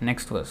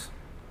 Next verse.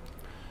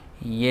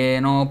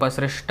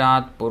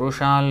 येनोपसृष्टात्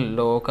पुरुषाल्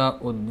लोक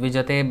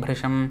उद्विजते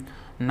भृशं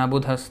न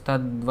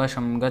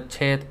बुधस्तद्वशं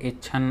गच्छेत्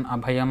इच्छन्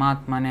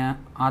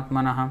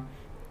अभयमात्मनः.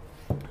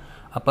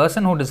 A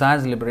person who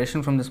desires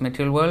liberation from this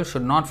material world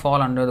should not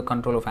fall under the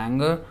control of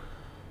anger,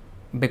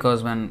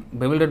 because when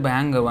bewildered by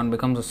anger, one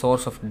becomes a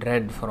source of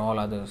dread for all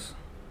others.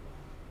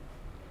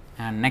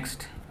 And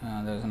next,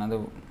 there is another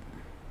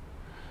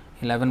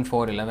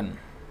 11:4:11.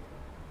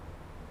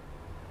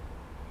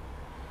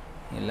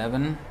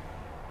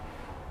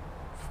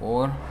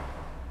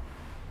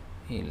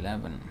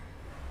 11:4:11.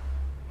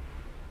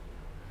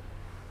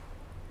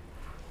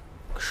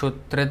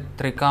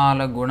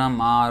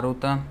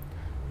 क्षुत्रित्रिकालगुणमारुत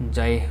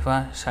जैह्व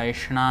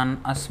शैष्णान्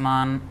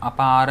अस्मान्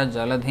अपार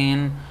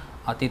जलधीन्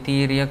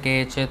अतितीर्य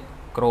केचित्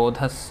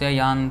क्रोधस्य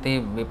यान्ति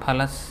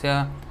विफलस्य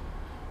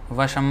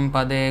वशं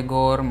पदे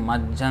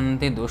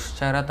गोर्मज्जन्ति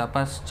दुश्चर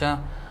तपश्च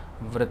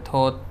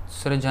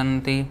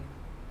वृथोत्सृजन्ति.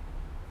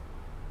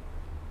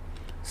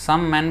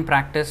 Some men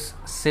practice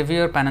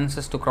severe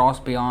penances to cross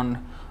beyond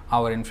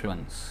our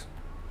influence,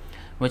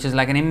 which is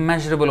like an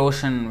immeasurable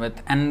ocean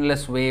with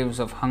endless waves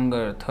of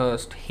hunger,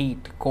 thirst,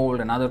 heat,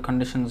 cold, and other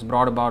conditions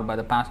brought about by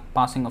the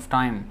passing of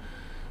time,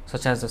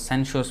 such as the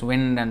sensuous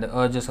wind and the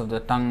urges of the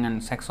tongue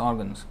and sex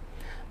organs.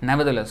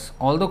 Nevertheless,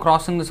 although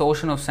crossing this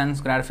ocean of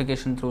sense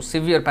gratification through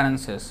severe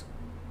penances,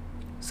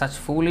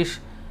 such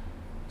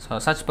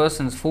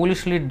persons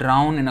foolishly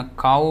drown in a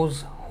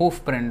cow's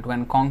hoof print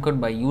when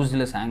conquered by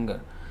useless anger.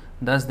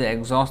 Thus they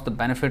exhaust the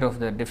benefit of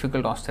their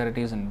difficult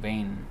austerities in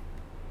vain.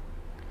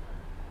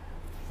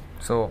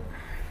 So,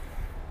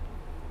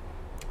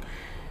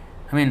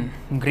 I mean,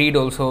 greed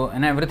also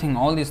and everything,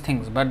 all these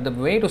things. But the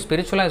way to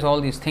spiritualize all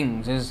these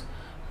things is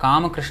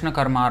Kama Krishna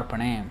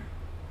Karmarpane.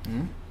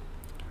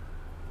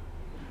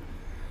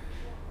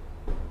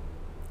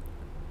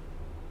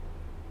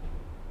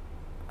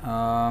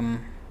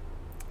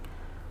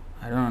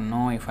 I don't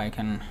know if I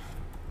can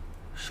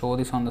show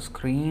this on the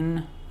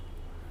screen.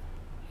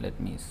 Let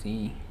me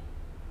see.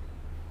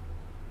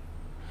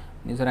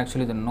 These are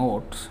actually the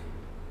notes.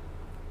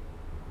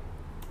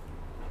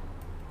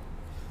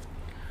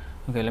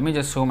 Okay, let me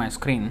just show my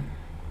screen.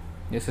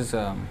 This is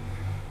I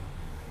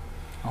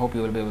hope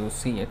you will be able to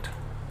see it.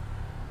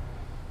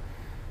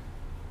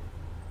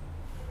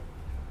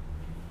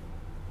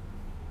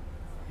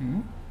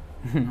 No.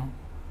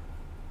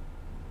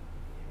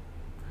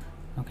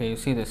 Okay, you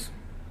see this.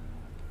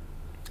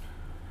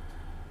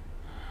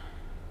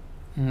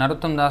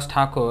 Narottam Das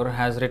Thakur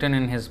has written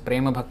in his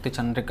Prema Bhakti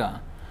Chandrika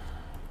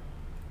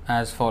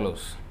as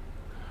follows.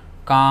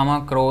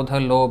 Kama Krodha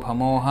Lobha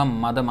Moha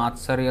Mada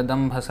Matsarya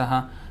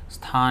Dambhasaha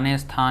Sthane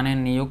Sthane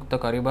Niyukta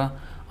Kariba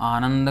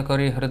Ananda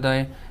Kari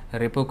Hriday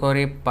Ripu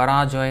Kari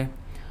Parajoy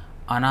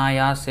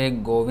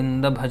Anayase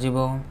Govinda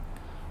Bhajibo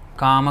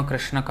Kama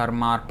Krishna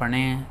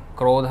Karmarpane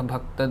Krodha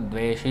Bhakta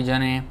Dveshi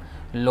Jane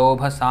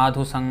Lobha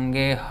Sadhu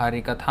Sange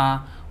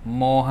Harikatha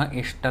Moha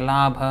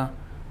Ishtalabha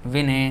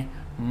Vine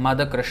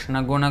Mada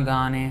Krishna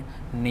Gunagane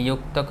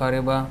Niyukta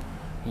Kariba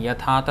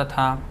Yatha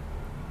Tatha.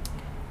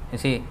 You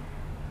see,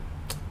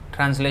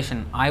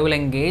 translation: I will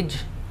engage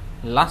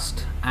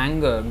lust,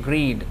 anger,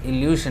 greed,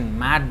 illusion,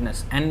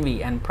 madness,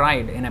 envy and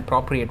pride in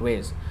appropriate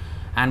ways,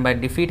 and by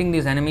defeating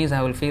these enemies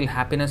I will feel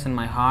happiness in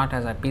my heart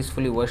as I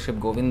peacefully worship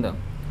Govinda.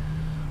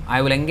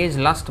 I will engage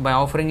lust by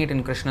offering it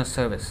in Krishna's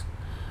service.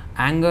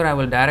 Anger I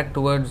will direct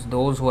towards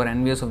those who are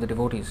envious of the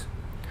devotees.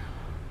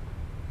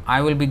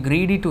 I will be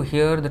greedy to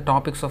hear the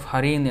topics of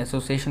Hari in the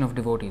association of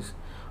devotees.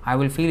 I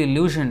will feel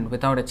illusioned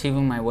without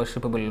achieving my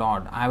worshipable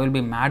Lord. I will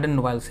be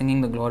maddened while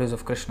singing the glories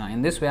of Krishna.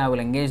 In this way I will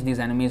engage these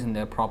enemies in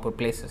their proper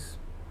places.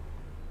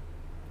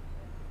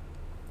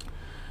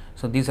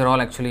 So these are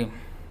all actually,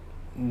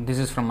 this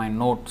is from my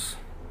notes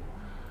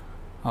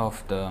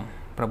of the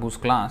Prabhu's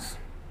class.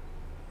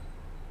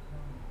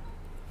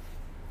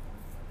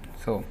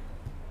 So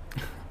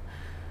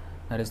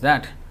that is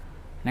that.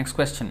 Next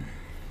question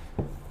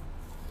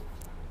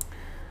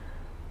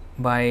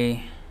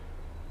by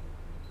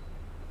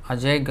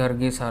Ajay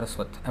Gargi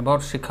Saraswat. About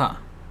Shikha,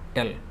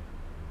 tell.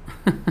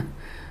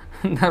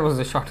 That was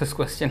the shortest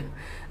question.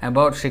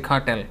 About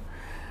Shikha, tell.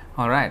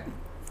 Alright.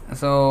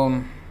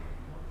 So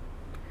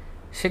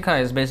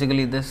Shikha is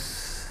basically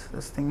this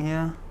thing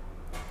here.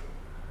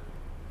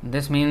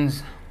 This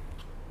means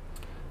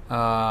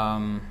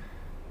the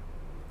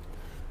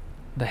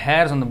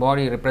hairs on the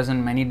body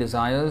represent many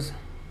desires,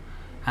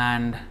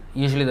 and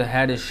usually the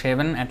head is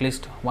shaven at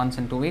least once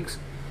in 2 weeks.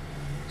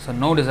 So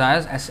no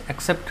desires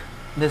except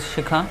this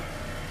shikha,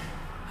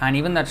 and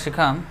even that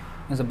shikha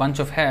is a bunch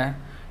of hair.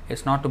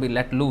 It's not to be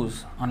let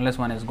loose unless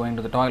one is going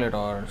to the toilet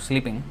or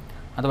sleeping.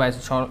 Otherwise,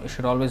 it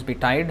should always be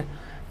tied.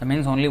 That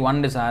means only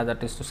one desire,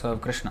 that is to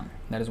serve Krishna.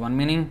 That is one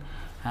meaning.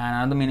 And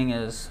another meaning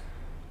is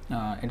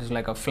it is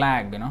like a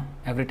flag.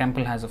 Every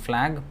temple has a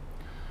flag.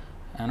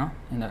 At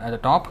the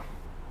top,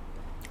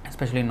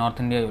 especially in North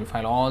India, you will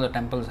find all the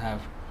temples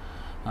have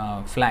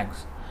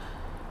flags.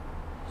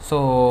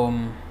 So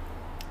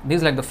this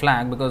is like the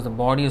flag because the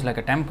body is like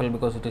a temple,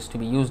 because it is to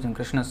be used in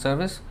Krishna's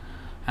service,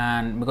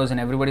 and because in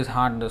everybody's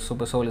heart the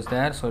super soul is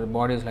there, so the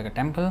body is like a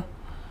temple,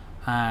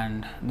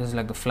 and this is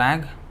like the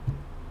flag.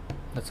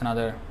 That's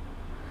another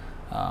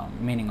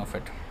meaning of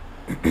it.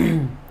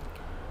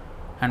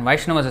 And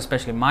Vaishnavas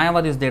especially,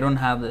 Mayavadis, they don't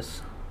have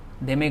this.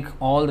 They make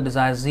all the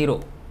desires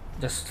zero,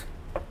 just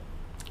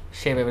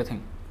shave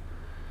everything.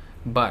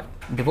 But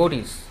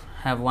devotees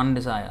have one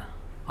desire,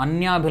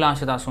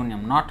 Anyabhilashita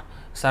Sunyam, not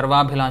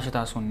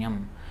Sarvabhilashita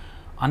Sunyam.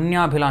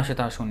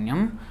 Anyabhilashita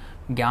Sunyam,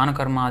 Jnana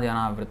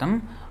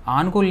Karmadhyanavritam,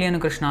 Anukulyena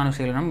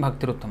Krishnanusilanam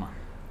Bhaktiruttama.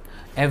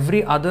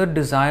 Every other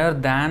desire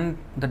than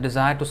the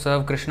desire to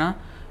serve Krishna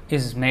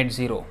is made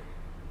zero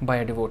by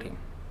a devotee.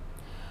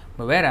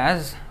 But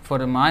whereas for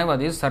the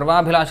Mayavadis,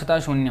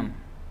 Sarvabhilashita Shunyam,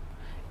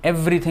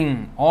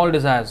 everything, all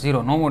desires,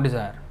 zero, no more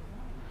desire.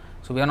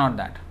 So we are not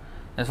that.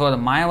 Therefore, the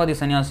Mayavadi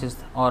sannyasis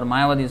or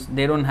Mayavadis,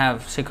 they don't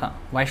have shikha.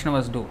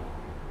 Vaishnavas do.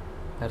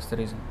 That's the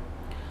reason.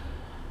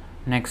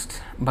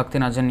 Next, Bhakti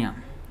Najanya.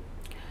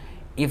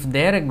 If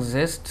there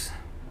exists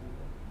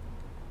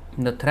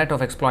the threat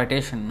of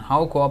exploitation,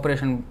 how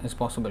cooperation is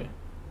possible?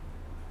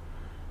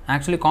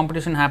 Actually,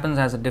 competition happens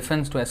as a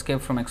defense to escape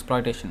from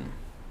exploitation.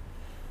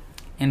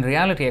 In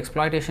reality,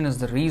 exploitation is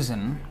the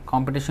reason,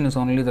 competition is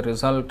only the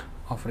result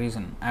of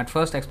reason. At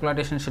first,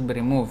 exploitation should be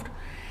removed.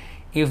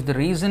 If the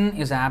reason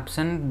is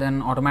absent,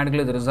 then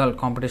automatically the result,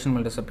 competition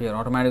will disappear.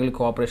 Automatically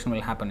cooperation will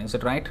happen. Is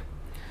it right?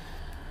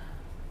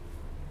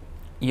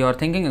 Your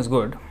thinking is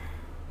good,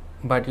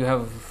 but you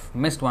have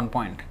missed one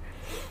point.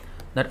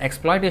 That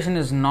exploitation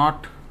is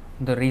not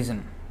the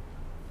reason.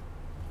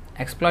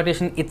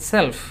 Exploitation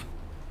itself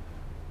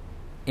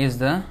is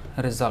the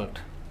result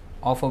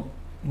of a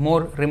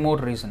more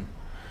remote reason.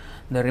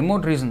 The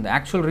remote reason, the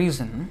actual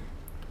reason,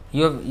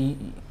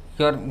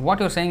 what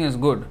you're saying is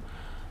good.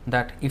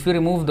 That if you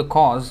remove the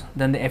cause,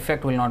 then the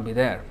effect will not be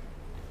there.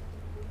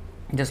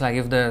 Just like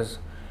if there's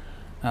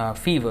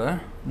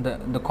fever,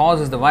 the cause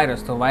is the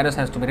virus, the virus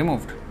has to be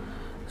removed.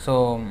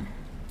 So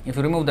if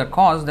you remove that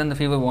cause, then the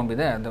fever won't be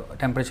there, the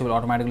temperature will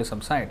automatically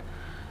subside.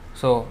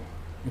 So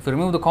if you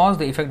remove the cause,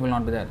 the effect will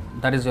not be there.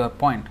 That is your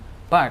point.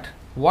 But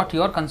what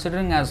you are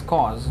considering as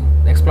cause,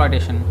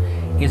 exploitation,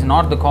 is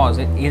not the cause.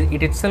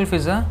 It itself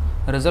is a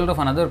result of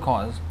another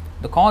cause.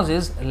 The cause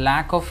is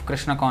lack of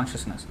Krishna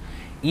consciousness.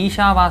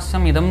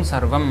 Ishavasyam idam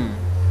sarvam.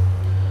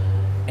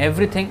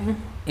 Everything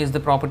is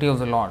the property of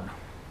the Lord.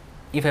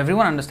 If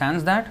everyone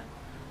understands that,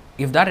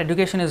 if that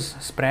education is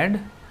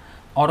spread,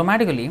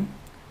 automatically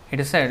it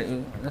is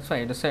said, that's why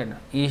it is said,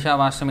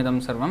 Ishavasyam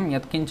idam sarvam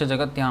yatkincha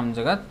jagatyam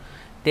jagat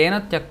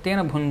tena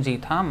tyaktena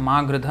bhunjitha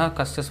magridha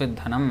kasya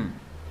svidhanam.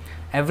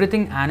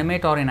 Everything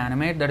animate or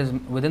inanimate that is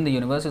within the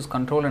universe is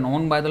controlled and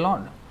owned by the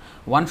Lord.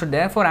 One should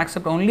therefore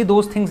accept only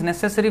those things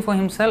necessary for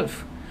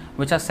himself,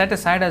 which are set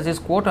aside as his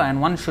quota, and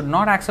one should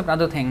not accept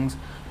other things,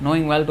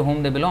 knowing well to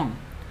whom they belong.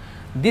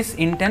 This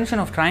intention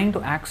of trying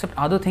to accept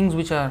other things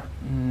which are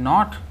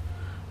not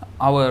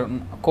our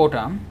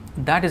quota,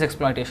 that is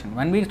exploitation.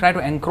 When we try to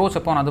encroach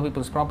upon other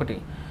people's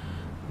property,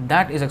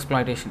 that is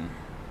exploitation.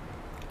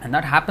 And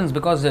that happens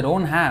because they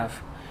don't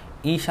have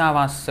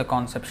Ishavasya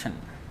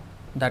conception,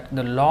 that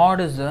the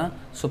Lord is the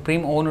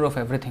supreme owner of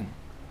everything.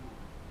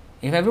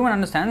 If everyone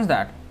understands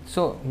that,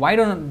 so why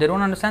don't they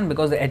understand?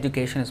 Because the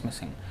education is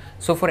missing.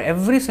 So for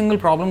every single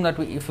problem that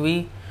if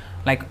we,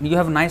 like you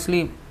have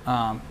nicely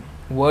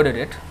worded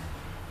it,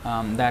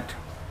 that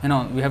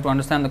we have to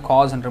understand the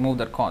cause and remove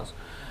that cause.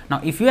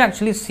 Now if you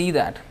actually see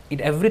that,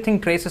 everything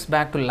traces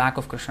back to lack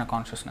of Krishna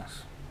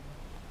consciousness.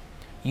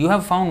 You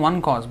have found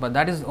one cause, but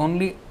that is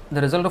only the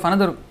result of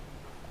another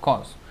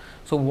cause.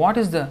 So what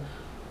is the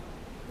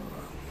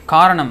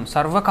Karanam?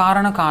 Sarva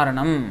Karana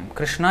Karanam.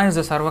 Krishna is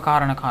the Sarva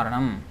Karana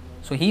Karanam.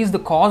 So he is the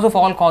cause of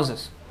all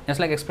causes. Just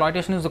like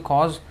exploitation is the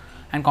cause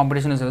and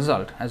competition is the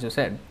result, as you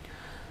said.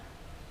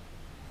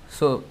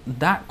 So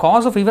that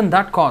cause of even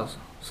that cause,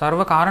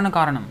 Sarva Karana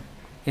Karanam,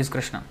 is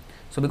Krishna.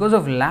 So because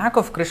of lack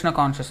of Krishna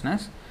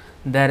consciousness,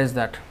 there is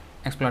that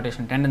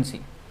exploitation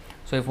tendency.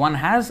 So if one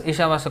has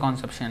Ishavasya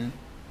conception,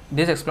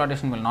 this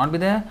exploitation will not be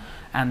there,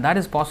 and that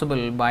is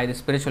possible by the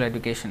spiritual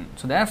education.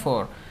 So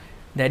therefore,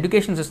 the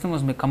education system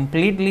must be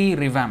completely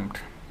revamped.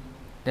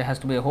 There has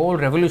to be a whole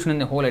revolution in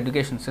the whole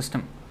education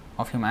system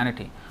of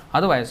humanity.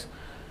 Otherwise,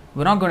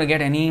 we're not going to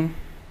get any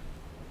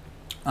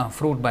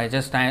fruit by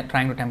just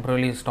trying to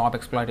temporarily stop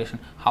exploitation.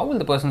 How will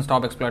the person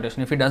stop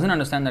exploitation if he doesn't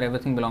understand that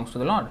everything belongs to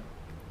the Lord?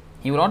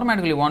 He will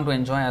automatically want to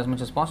enjoy as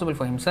much as possible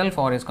for himself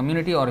or his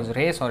community or his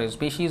race or his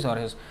species or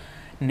his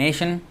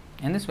nation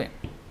in this way.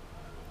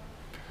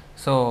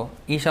 So,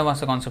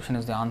 Ishavasya conception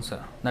is the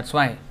answer. That's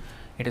why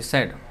It is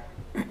said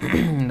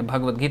in the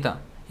Bhagavad Gita,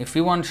 if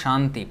we want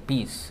Shanti,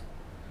 peace,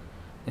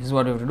 this is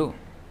what we have to do.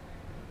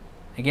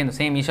 Again, the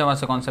same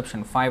Ishavasya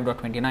conception,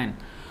 5.29.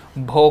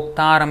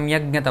 Bhoktaram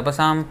yajna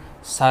tapasam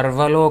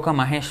sarvaloka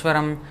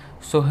maheshwaram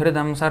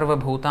suhridam sarva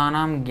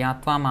bhutanam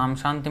gyatva mam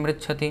shantim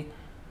richati.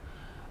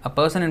 A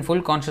person in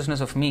full consciousness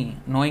of me,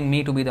 knowing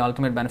me to be the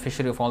ultimate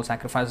beneficiary of all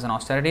sacrifices and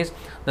austerities,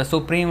 the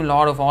supreme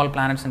lord of all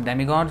planets and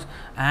demigods,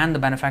 and the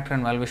benefactor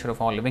and well-wisher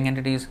of all living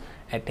entities,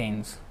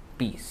 attains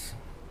peace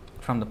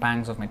from the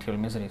pangs of material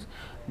miseries.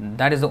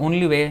 That is the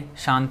only way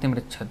shantim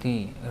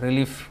richati,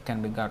 relief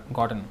can be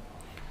gotten.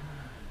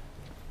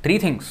 Three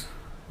things.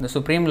 The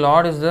Supreme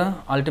Lord is the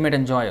ultimate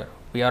enjoyer.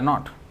 We are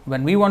not.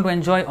 When we want to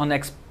enjoy on the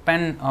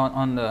expense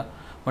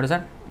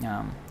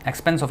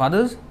of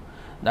others,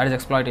 that is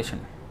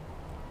exploitation.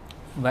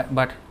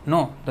 But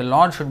no, the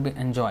Lord should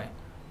enjoy.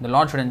 The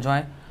Lord should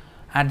enjoy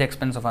at the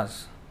expense of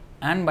us.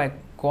 And by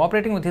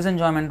cooperating with His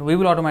enjoyment, we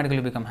will automatically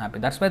become happy.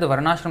 That's why the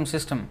Varnashram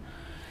system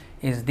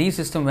is the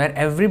system where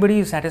everybody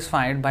is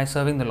satisfied by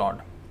serving the Lord.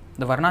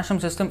 The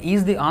Varnashram system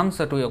is the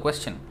answer to your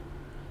question.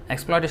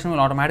 Exploitation will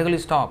automatically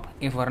stop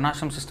if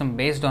Varnashram system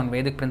based on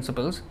Vedic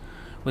principles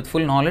with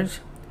full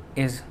knowledge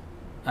is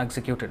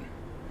executed.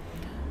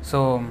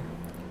 So,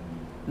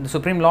 the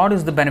Supreme Lord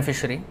is the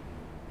beneficiary,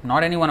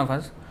 not any one of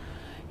us.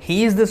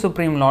 He is the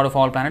Supreme Lord of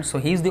all planets, so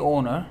He is the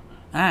owner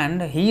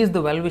and He is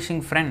the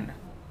well-wishing friend.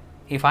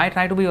 If I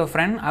try to be your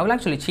friend, I will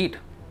actually cheat.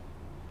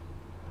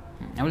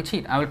 I will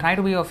cheat. I will try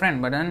to be your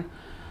friend, but then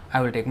I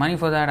will take money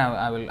for that.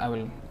 I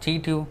will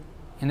cheat you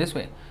in this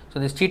way. So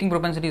this cheating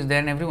propensity is there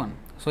in everyone.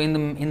 So in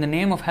the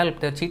name of help,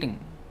 they are cheating.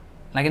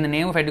 Like in the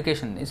name of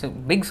education, it's a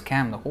big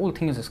scam. The whole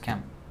thing is a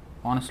scam,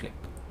 honestly.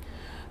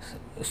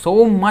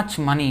 So much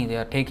money they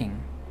are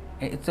taking.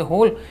 It's a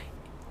whole.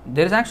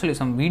 There is actually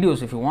some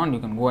videos, if you want, you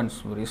can go and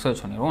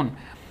research on your own.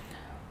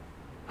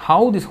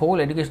 How this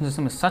whole education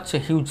system is such a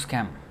huge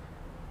scam,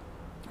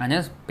 and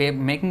just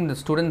making the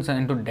students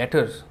into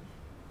debtors.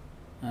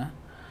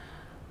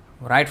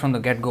 Right from the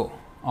get-go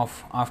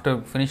of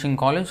after finishing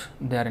college,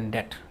 they are in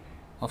debt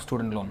of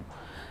student loan.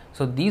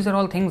 So these are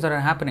all things that are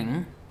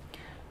happening,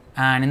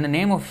 and in the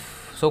name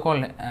of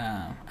so-called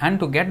and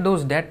to get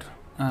those debt,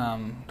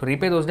 to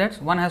repay those debts,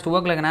 one has to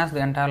work like an ass the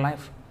entire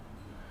life.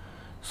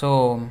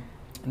 So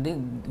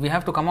we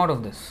have to come out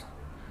of this.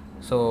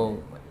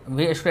 So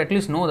we should at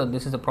least know that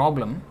this is a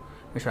problem.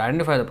 We should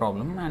identify the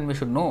problem, and we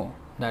should know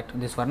that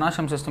this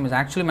Varnashram system is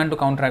actually meant to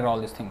counteract all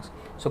these things.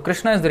 So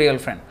Krishna is the real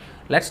friend.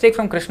 Let's take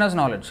from Krishna's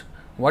knowledge.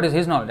 What is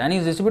his knowledge? And he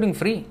is distributing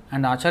free,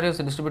 and the acharyas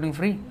are distributing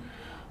free.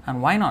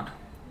 And why not?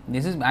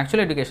 This is actual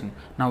education.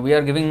 Now we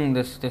are giving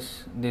these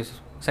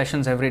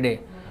sessions every day,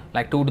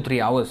 like 2 to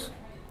 3 hours.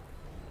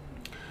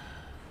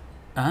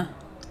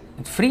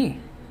 It's free.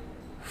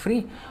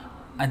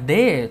 And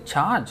they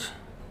charge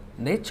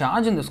in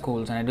the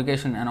schools and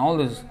education and all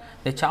this.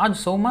 They charge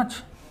so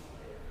much.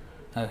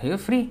 Here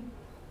free.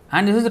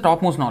 And this is the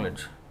topmost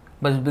knowledge.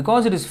 But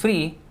because it is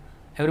free,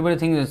 everybody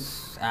thinks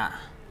it's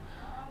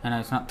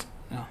it's not.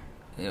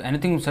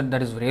 Anything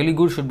that is really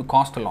good should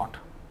cost a lot.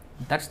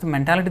 That's the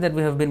mentality that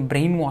we have been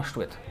brainwashed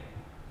with.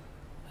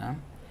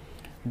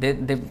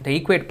 They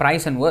equate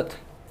price and worth.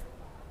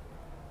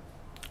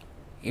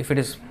 If it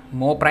is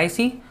more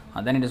pricey,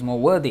 then it is more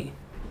worthy.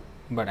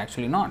 But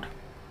actually not.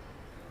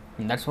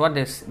 And that's what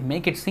they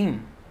make it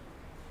seem.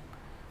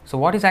 So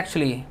what is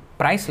actually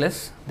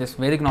priceless, this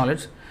Vedic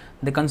knowledge,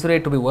 they consider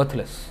it to be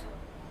worthless.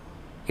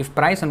 If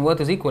price and worth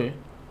is equal,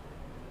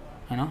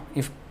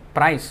 if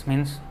price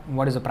means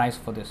what is the price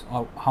for this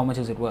or how much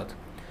is it worth.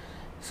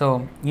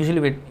 So usually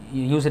we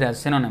use it as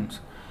synonyms,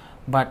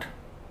 but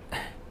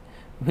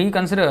we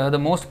consider the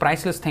most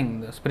priceless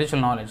thing, the spiritual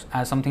knowledge,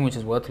 as something which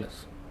is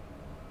worthless.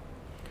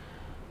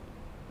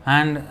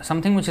 And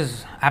something which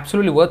is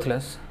absolutely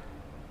worthless,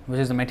 which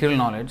is the material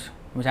knowledge,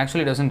 which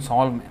actually doesn't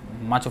solve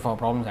much of our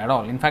problems at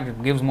all. In fact,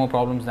 it gives more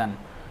problems than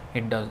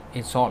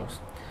it solves.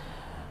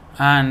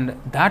 And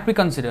that we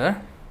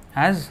consider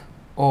as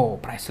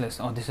priceless.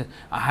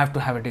 I have to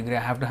have a degree,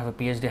 I have to have a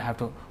PhD,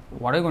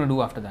 what are you going to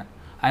do after that?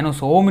 I know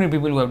so many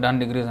people who have done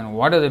degrees, and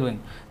what are they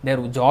doing? Their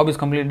job is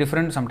completely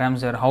different.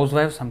 Sometimes they are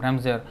housewives,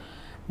 sometimes they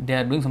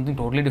are doing something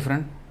totally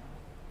different.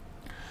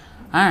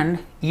 And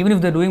even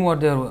if they are doing what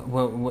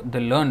they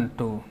learn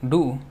to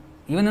do,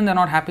 even then they are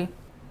not happy.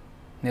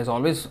 There's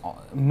always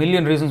a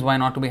million reasons why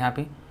not to be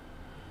happy.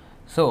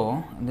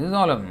 So this is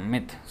all a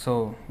myth.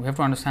 So we have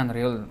to understand the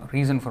real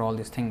reason for all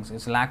these things.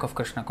 It's lack of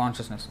Krishna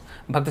consciousness.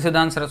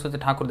 Bhaktisiddhanta Saraswati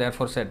Thakur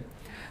therefore said,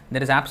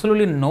 there is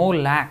absolutely no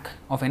lack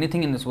of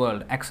anything in this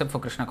world except for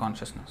Krishna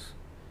consciousness.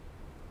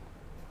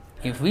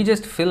 If we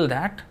just fill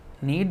that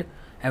need,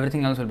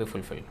 everything else will be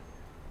fulfilled.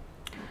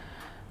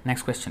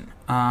 Next question.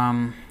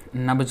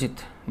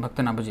 Nabajit,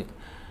 Bhakta Nabajit.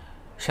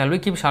 Shall we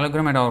keep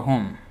Shalagram at our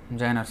home?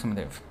 Jai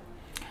Narasimhadev.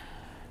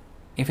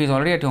 If he is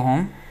already at your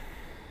home,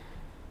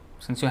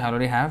 since you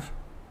already have,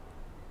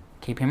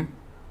 keep him.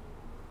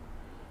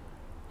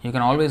 You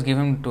can always give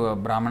him to a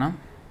Brahmana.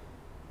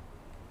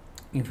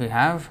 If you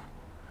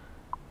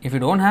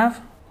don't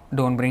have,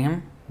 don't bring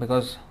him,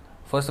 because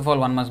first of all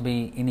one must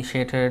be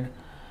initiated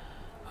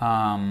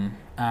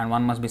and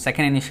one must be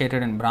second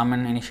initiated and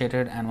Brahmin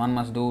initiated, and one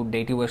must do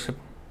deity worship,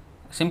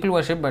 simple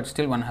worship, but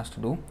still one has to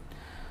do.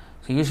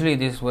 So usually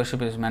this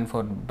worship is meant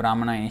for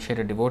Brahmana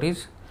initiated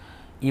devotees.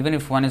 Even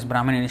if one is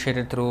Brahmin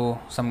initiated through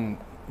some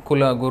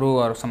Kula Guru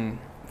or some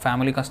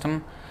family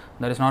custom,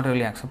 that is not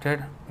really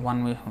accepted.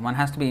 One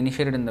has to be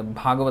initiated in the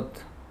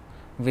Bhagavat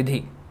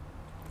Vidhi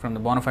from the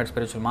bona fide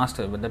spiritual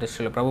master, but that is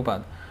Srila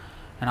Prabhupada.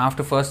 And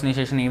after first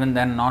initiation, even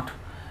then not.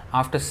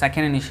 After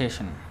second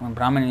initiation,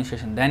 Brahmin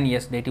initiation, then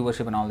yes, deity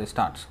worship and all this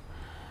starts.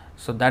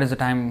 So that is the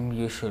time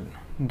you should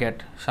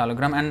get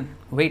Shalagram and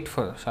wait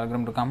for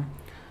Shalagram to come,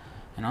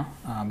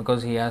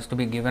 because he has to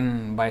be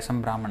given by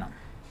some Brahmana.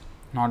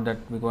 Not that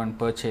we go and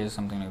purchase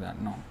something like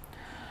that, no.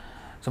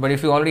 So, but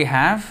if you already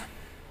have,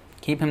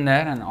 keep him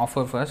there and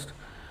offer first,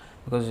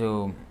 because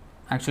you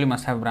actually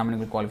must have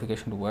Brahminical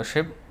qualification to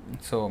worship.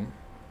 So,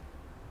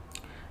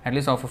 at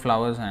least offer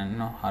flowers and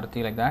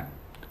Harati like that,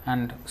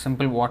 and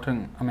simple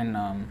watering,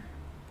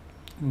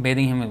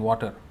 bathing him with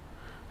water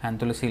and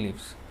tulsi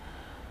leaves.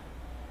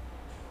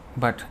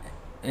 But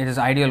it is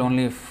ideal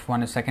only if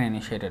one is second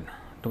initiated,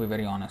 to be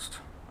very honest.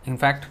 In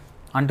fact,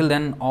 until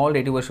then, all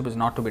deity worship is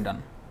not to be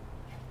done.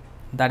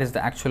 That is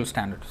the actual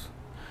standards.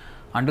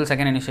 Until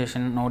second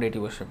initiation, no deity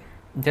worship.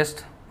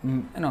 Just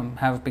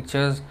have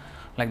pictures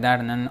like that,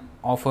 and then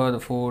offer the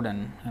food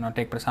and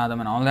take prasadam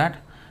and all that.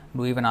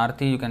 Do even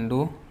arati you can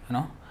do,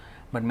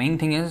 But main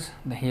thing is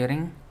the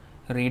hearing,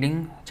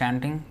 reading,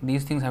 chanting.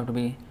 These things have to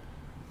be,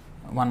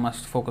 one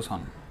must focus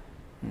on.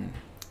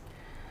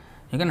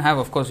 You can have,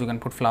 of course, you can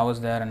put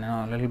flowers there and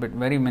a little bit,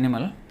 very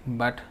minimal,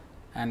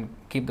 and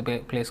keep the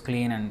place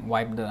clean and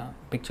wipe the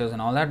pictures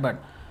and all that, but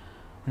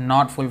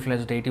not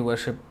full-fledged deity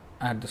worship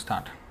at the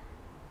start.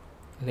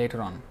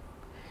 Later on.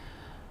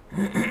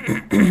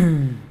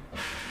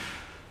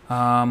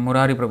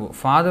 Murari Prabhu,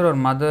 father or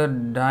mother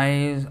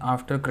dies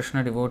after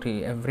Krishna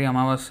devotee every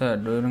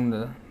Amavasya during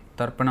the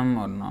Tarpanam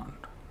or not?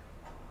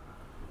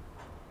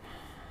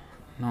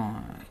 No.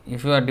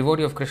 If you are a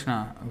devotee of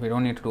Krishna, we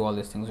don't need to do all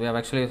these things. We have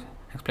actually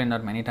explained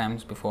that many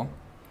times before.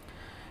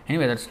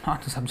 Anyway, that's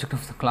not the subject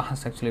of the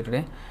class actually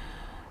today.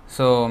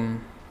 So,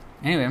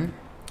 anyway,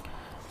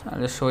 I'll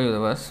just show you the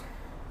verse,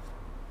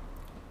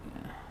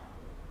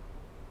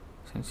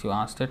 since you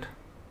asked it.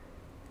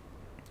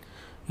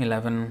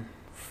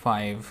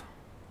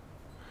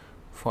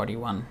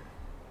 11:5:41.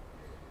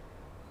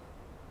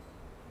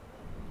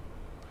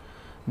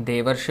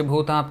 देवर्षि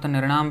भूताप्त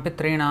निर्णाम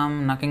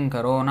पितॄणाम न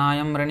किंकरो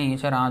नायम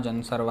रणीच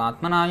राजन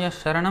सर्वात्मनाय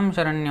शरणं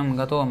शरण्यं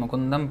गतो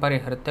Mukundan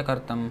परिहृत्य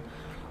कर्तम.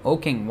 O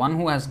king, one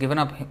who has given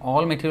up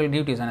all material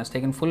duties and has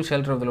taken full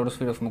shelter of the lotus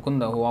feet of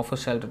Mukunda, who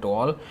offers shelter to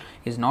all,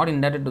 is not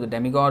indebted to the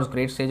demigods,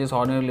 great sages,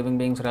 ordinary living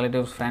beings,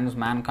 relatives, friends,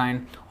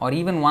 mankind, or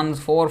even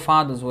one's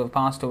forefathers who have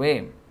passed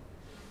away.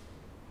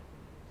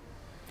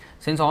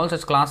 Since all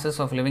such classes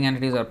of living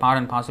entities are part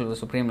and parcel of the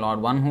Supreme Lord,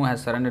 one who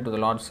has surrendered to the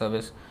Lord's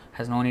service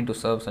has no need to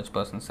serve such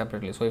persons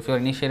separately. So if you are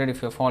initiated,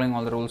 if you are following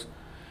all the rules,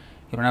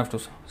 you don't have to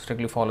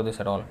strictly follow this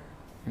at all.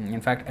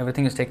 In fact,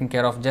 everything is taken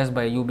care of just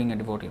by you being a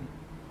devotee.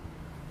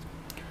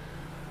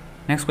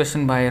 Next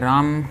question by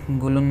Ram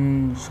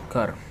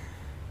Gulunskar.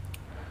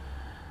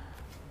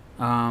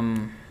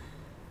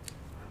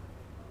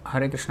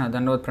 Hare Krishna,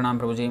 Dandavat Pranam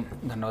Prabhuji,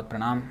 Dandavat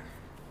Pranam.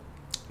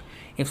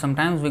 If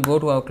sometimes we go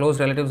to our close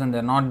relatives and they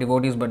are not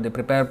devotees but they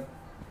prepare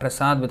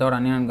prasad without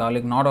onion and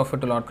garlic, not offered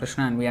to Lord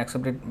Krishna, and we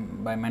accept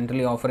it by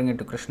mentally offering it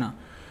to Krishna,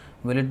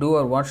 will it do,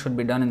 or what should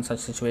be done in such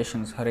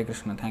situations? Hare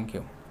Krishna, thank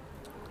you.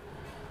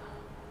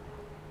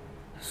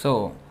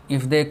 So,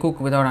 if they cook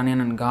without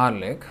onion and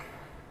garlic,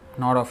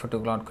 not offered to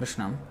Lord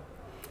Krishna,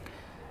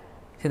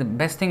 see, the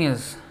best thing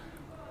is,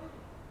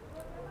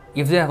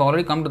 if they have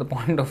already come to the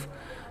point of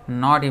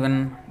not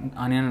even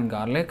onion and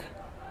garlic,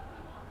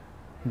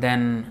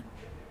 then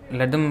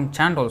let them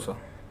chant also.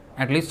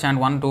 At least chant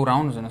 1-2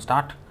 rounds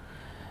start.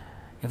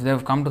 If they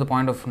have come to the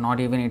point of not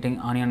even eating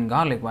onion and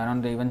garlic, why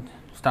don't they even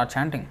start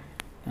chanting?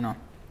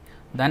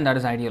 Then that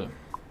is ideal.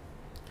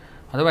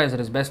 Otherwise, it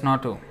is best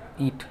not to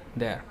eat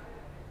there.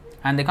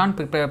 And they can't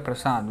prepare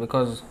prasad,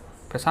 because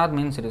prasad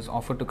means it is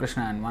offered to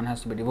Krishna, and one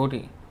has to be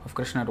devotee of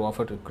Krishna to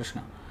offer to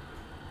Krishna.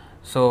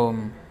 So,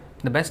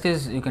 the best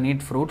is you can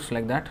eat fruits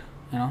like that.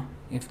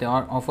 If they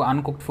offer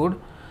uncooked food,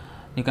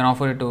 you can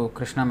offer it to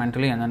Krishna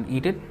mentally and then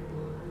eat it.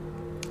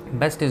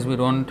 Best is we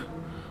don't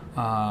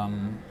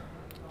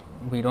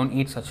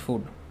eat such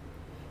food,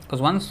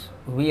 because once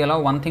we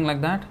allow one thing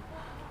like that,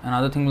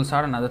 another thing will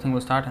start, and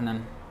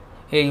then,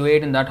 hey, you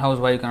ate in that house,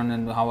 why you can't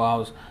in our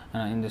house?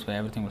 In this way,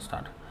 everything will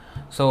start.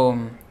 So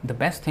the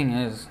best thing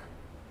is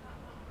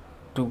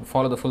to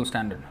follow the full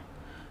standard,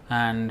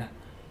 and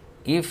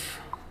if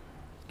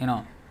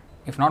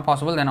not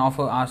possible, then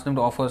ask them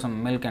to offer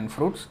some milk and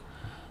fruits,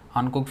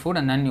 uncooked food,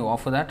 and then you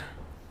offer that,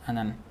 and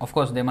then of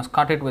course they must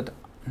cut it with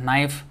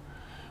knife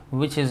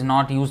which is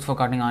not used for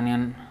cutting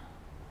onion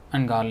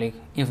and garlic,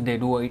 if they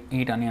do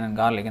eat onion and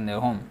garlic in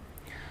their home.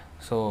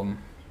 So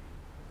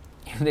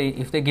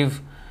if they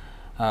give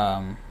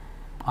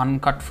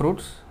uncut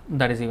fruits,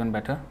 that is even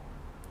better.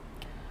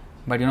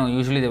 but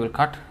usually they will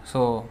cut,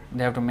 so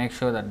they have to make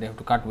sure that they have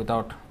to cut with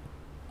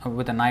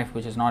a knife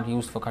which is not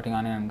used for cutting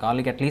onion and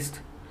garlic at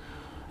least,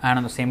 and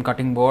on the same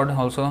cutting board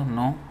also,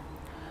 no.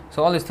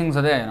 So all these things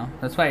are there,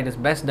 that's why it is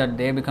best that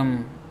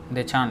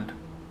they chant,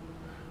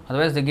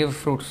 otherwise they give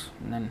fruits,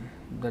 and then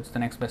that's the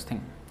next best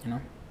thing,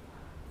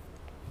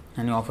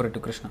 and you offer it to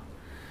Krishna.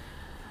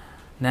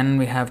 Then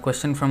we have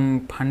question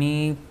from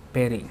Pani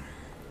Peri.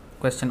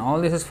 Question: all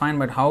this is fine,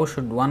 but how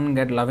should one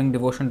get loving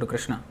devotion to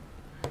Krishna?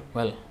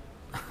 Well,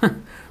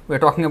 we're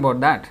talking about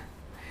that.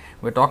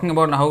 We're talking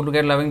about how to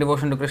get loving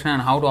devotion to Krishna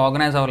and how to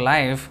organize our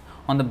life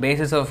on the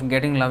basis of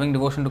getting loving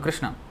devotion to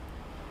Krishna.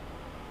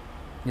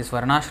 This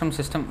Varnashram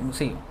system,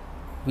 see,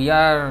 we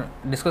are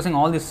discussing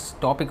all these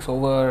topics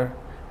over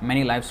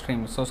many live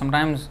streams. So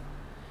sometimes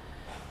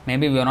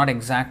maybe we are not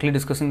exactly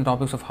discussing the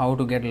topics of how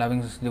to get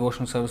loving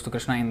devotional service to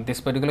Krishna in this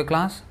particular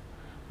class,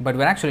 but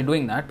we're actually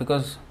doing that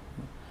because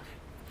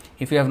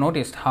if you have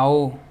noticed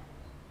how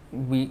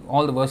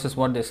all the verses,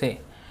 what they say,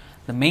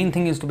 the main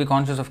thing is to be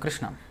conscious of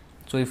Krishna.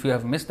 So if you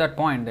have missed that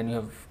point, then you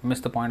have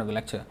missed the point of the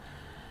lecture.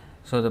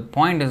 So the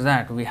point is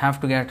that we have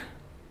to get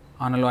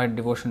unalloyed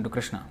devotion to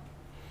Krishna,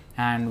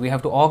 and we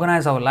have to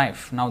organize our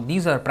life. Now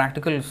these are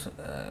practical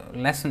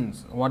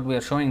lessons, what we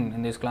are showing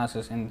in these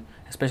classes,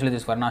 especially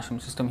this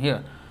Varnashram system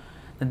here.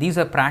 That these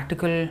are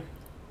practical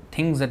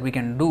things that we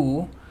can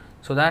do,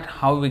 so that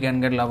how we can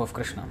get love of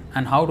Krishna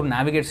and how to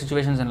navigate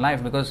situations in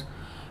life, because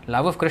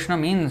love of Krishna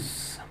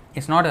means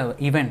it's not an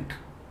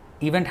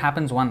event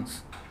happens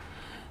once.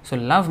 So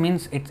love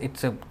means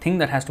it's a thing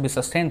that has to be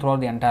sustained throughout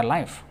the entire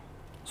life.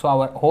 So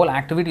our whole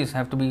activities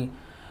have to be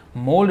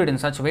molded in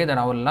such a way that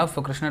our love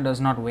for Krishna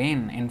does not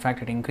wane, in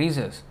fact it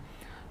increases.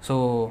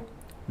 So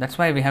that's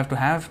why we have to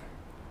have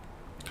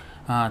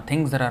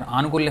things that are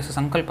anukulyasya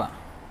sankalpa.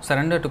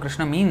 Surrender to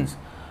Krishna means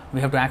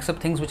we have to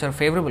accept things which are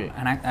favorable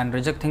and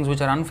reject things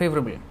which are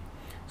unfavorable.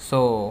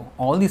 So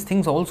all these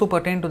things also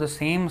pertain to the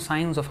same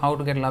signs of how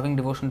to get loving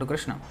devotion to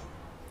Krishna.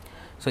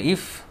 So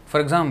if, for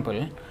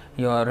example,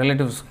 your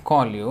relatives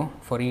call you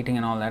for eating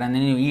and all that, and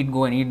then you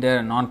go and eat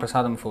their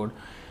non-prasadam food,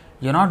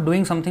 you're not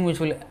doing something which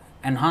will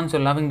enhance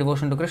your loving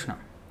devotion to Krishna.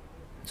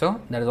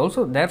 So that is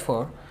also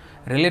therefore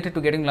related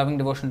to getting loving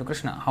devotion to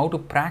Krishna, how to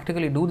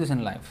practically do this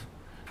in life.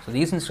 So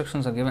these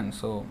instructions are given,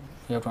 so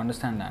you have to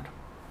understand that.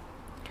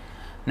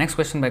 Next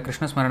question by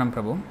Krishna Smaranam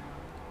Prabhu.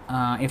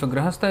 If a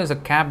grihastha is a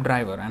cab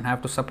driver and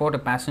have to support a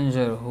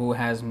passenger who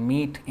has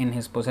meat in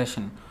his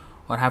possession,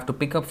 or have to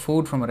pick up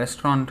food from a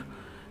restaurant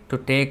to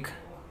take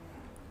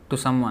to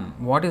someone,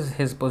 what is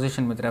his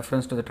position with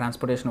reference to the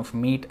transportation of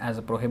meat as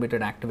a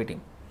prohibited activity?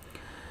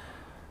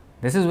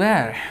 This is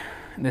where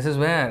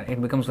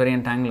it becomes very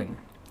entangling.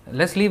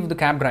 Let's leave the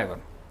cab driver.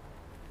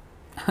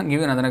 I'll give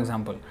you another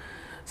example.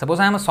 Suppose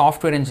I am a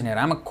software engineer,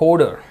 I am a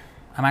coder,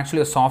 I am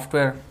actually a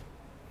software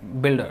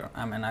builder,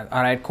 I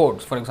write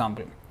codes, for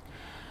example.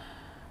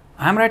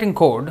 I am writing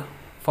code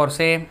for,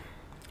 say,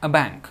 a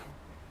bank.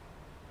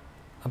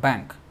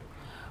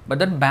 But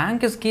that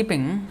bank is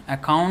keeping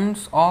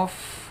accounts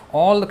of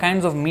all the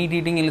kinds of meat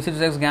eating, illicit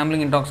sex,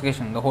 gambling,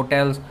 intoxication. The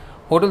hotels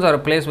are a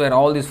place where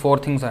all these four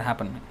things are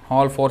happening.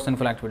 All four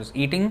sinful activities: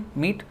 eating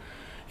meat,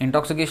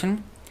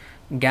 intoxication,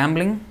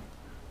 gambling,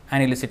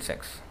 and illicit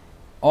sex.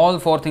 All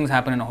four things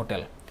happen in a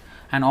hotel.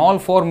 And all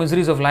four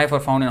miseries of life are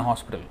found in a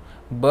hospital: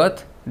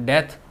 birth,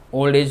 death,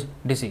 old age,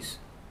 disease.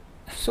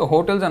 So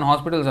hotels and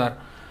hospitals are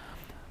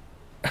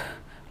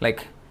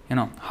like,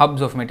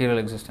 hubs of material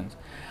existence.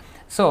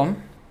 So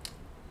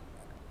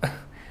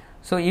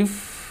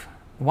if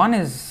one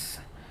is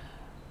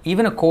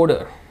even a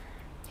coder,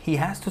 he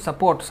has to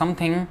support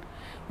something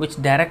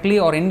which directly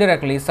or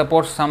indirectly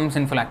supports some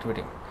sinful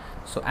activity.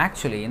 So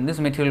actually in this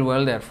material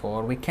world,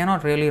 therefore, we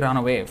cannot really run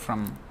away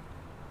from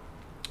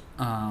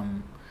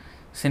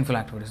sinful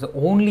activities. The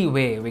only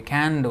way we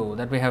can do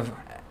that, we have,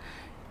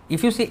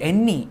 if you see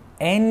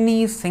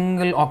any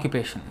single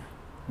occupation,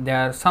 they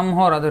are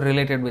somehow or other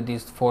related with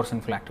these four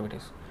sinful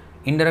activities,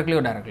 indirectly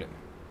or directly.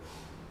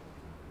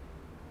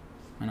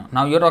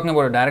 Now you're talking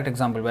about a direct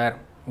example where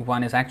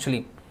one is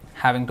actually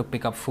having to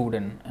pick up food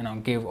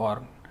and give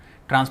or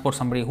transport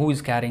somebody who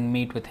is carrying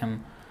meat with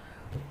him,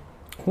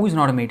 who is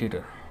not a meat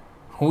eater,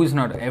 who is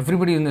not.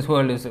 Everybody in this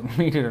world is a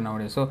meat eater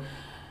nowadays. So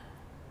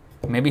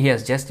maybe he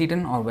has just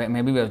eaten, or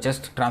maybe we are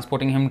just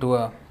transporting him to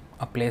a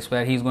place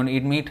where he is going to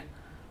eat meat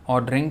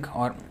or drink,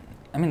 or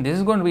this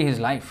is going to be his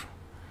life.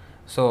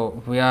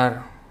 So we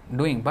are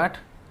doing, but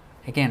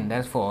again,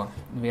 therefore,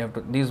 we have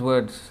to, these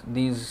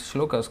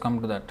shlokas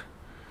come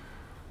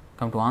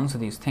to answer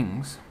these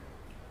things.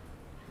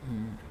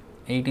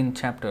 18th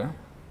chapter.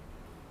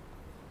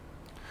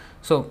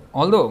 So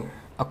although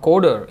a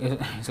coder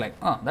is like,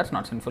 that's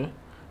not sinful,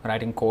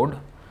 writing code,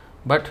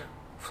 but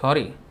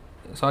sorry,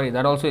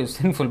 that also is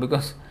sinful,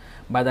 because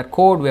by that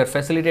code we are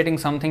facilitating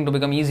something to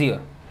become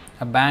easier.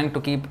 A bank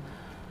to keep,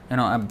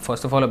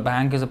 first of all, a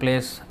bank is a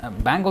place, a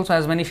bank also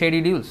has many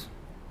shady deals.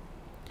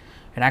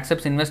 It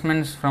accepts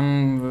investments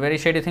from very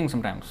shady things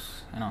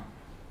sometimes,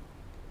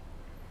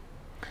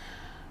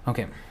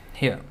 Okay,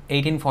 here,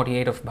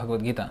 1848 of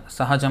Bhagavad Gita.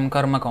 Sahajam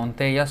karma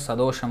kaunteya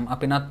sadosham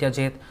apina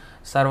tyajet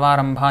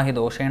sarvarambha hi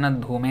doshena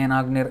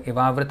dhumenagnir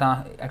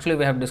ivavrita. Actually,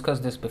 we have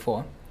discussed this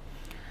before,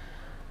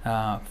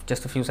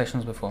 just a few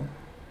sessions before.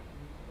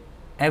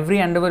 Every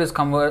endeavor is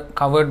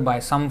covered by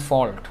some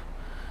fault,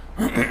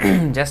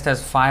 just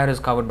as fire is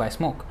covered by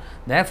smoke.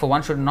 Therefore,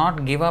 one should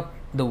not give up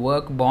the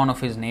work born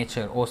of his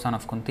nature, O son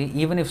of Kunti,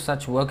 even if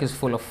such work is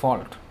full of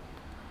fault.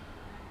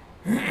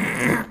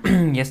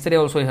 Yesterday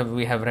also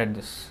we have read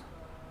this.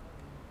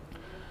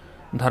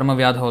 Dharma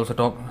Vyadha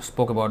also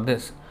spoke about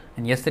this.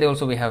 And yesterday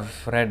also we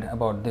have read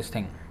about this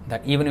thing,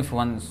 that even if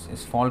one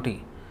is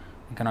faulty,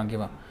 he cannot give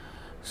up.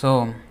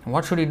 So,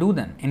 what should he do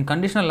then? In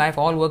conditional life,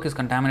 all work is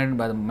contaminated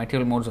by the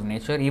material modes of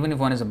nature. Even if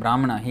one is a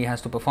Brahmana, he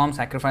has to perform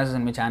sacrifices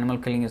in which animal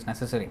killing is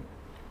necessary.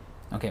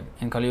 Okay,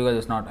 in Kali Yuga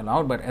this is not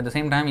allowed, but at the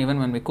same time, even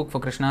when we cook for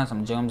Krishna,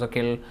 some germs are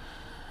killed.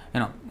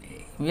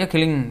 We are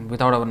killing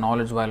without our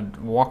knowledge while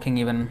walking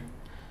even.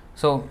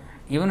 So,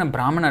 even a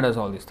Brahmana does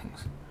all these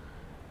things.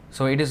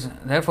 So,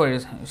 therefore, you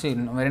see,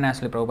 very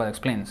nicely Prabhupada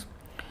explains.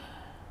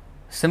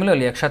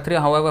 Similarly, a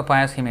Kshatriya, however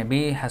pious he may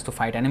be, has to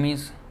fight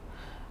enemies.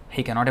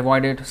 He cannot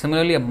avoid it.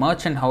 Similarly, a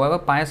merchant, however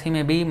pious he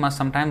may be, must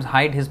sometimes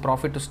hide his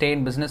profit to stay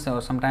in business,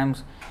 or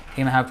sometimes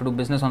he may have to do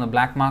business on the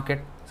black market.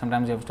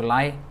 Sometimes he has to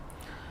lie.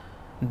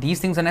 These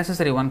things are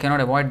necessary, one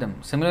cannot avoid them.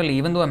 Similarly,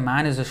 even though a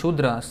man is a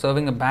Shudra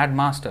serving a bad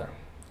master,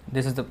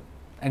 this is the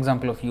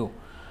example of you.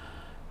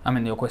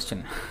 Your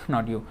question,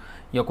 not you.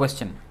 Your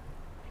question.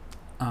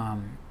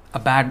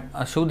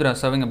 A Shudra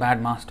serving a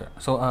bad master.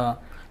 So a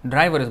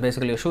driver is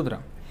basically a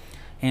Shudra.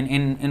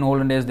 In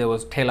olden days there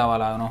was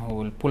Thelawala, who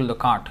will pull the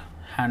cart,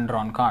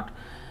 hand-drawn cart,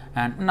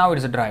 and now it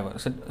is a driver.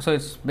 So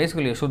it's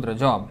basically a Shudra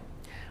job.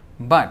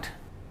 But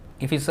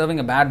if he's serving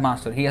a bad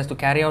master, he has to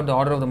carry out the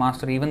order of the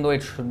master even though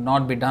it should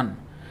not be done.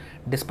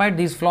 Despite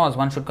these flaws,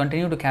 one should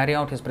continue to carry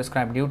out his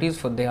prescribed duties,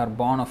 for they are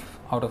born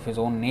out of his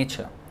own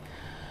nature.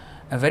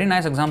 A very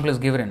nice example is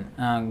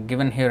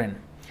given herein.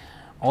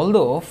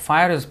 Although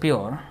fire is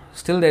pure,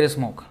 still there is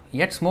smoke.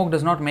 Yet smoke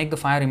does not make the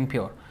fire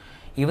impure.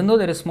 Even though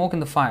there is smoke in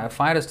the fire,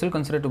 fire is still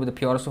considered to be the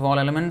purest of all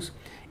elements.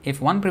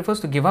 If one prefers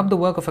to give up the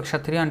work of a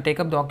Kshatriya and take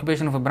up the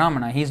occupation of a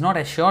Brahmana, he is not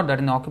assured that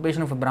in the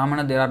occupation of a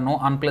Brahmana there are no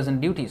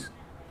unpleasant duties.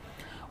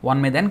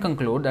 One may then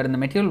conclude that in the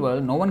material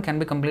world, no one can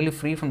be completely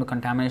free from the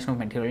contamination of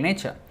material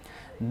nature.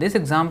 This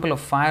example of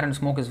fire and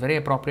smoke is very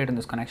appropriate in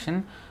this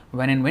connection.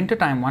 When in winter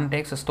time one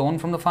takes a stone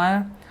from the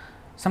fire,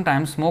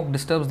 sometimes smoke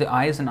disturbs the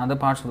eyes and other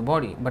parts of the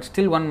body, but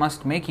still one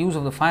must make use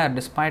of the fire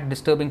despite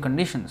disturbing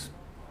conditions.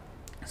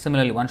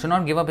 Similarly, one should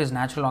not give up his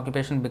natural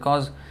occupation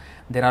because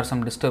there are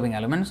some disturbing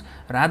elements.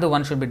 Rather,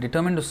 one should be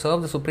determined to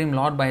serve the Supreme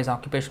Lord by his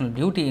occupational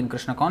duty in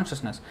Krishna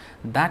consciousness.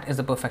 That is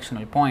the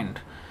perfectional point.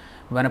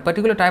 When a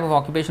particular type of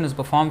occupation is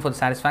performed for the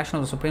satisfaction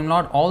of the Supreme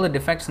Lord, all the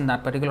defects in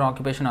that particular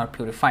occupation are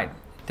purified.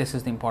 This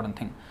is the important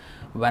thing.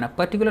 When a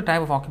particular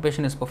type of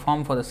occupation is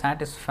performed for the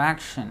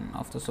satisfaction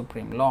of the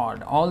Supreme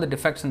Lord, all the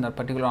defects in that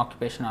particular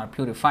occupation are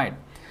purified.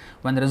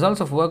 When the results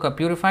of work are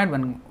purified,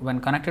 when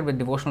connected with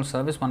devotional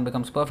service, one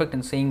becomes perfect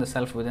in seeing the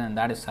self within, and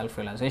that is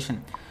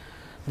self-realization.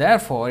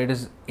 Therefore, it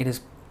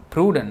is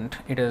prudent,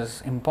 it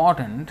is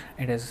important,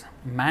 it is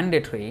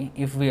mandatory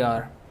if we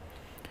are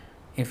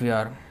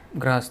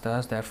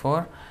grahasthas,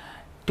 therefore,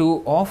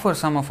 to offer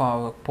some of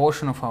our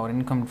portion of our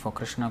income for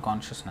Krishna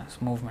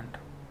consciousness movement.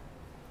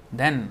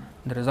 Then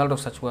the result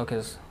of such work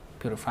is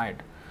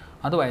purified.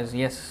 Otherwise,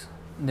 yes,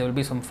 there will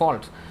be some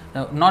faults.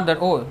 Now, not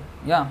that,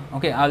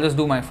 I'll just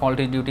do my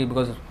faulty duty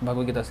because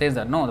Bhagavad Gita says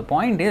that. No, the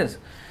point is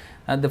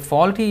the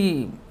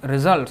faulty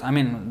results,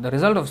 the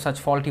result of such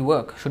faulty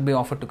work should be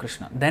offered to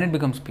Krishna. Then it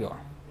becomes pure.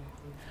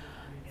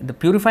 The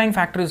purifying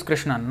factor is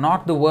Krishna,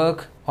 not the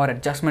work or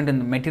adjustment in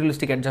the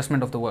materialistic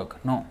adjustment of the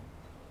work. No.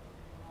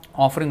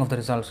 Offering of the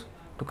results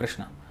to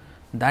Krishna.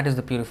 That is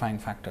the purifying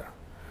factor.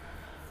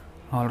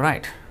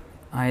 Alright.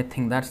 I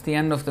think that's the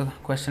end of the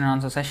question and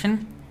answer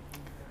session.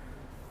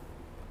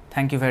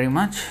 Thank you very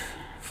much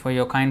for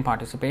your kind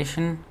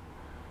participation,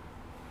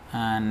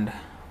 and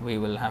we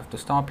will have to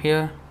stop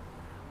here.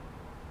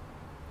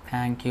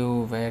 Thank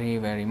you very,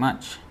 very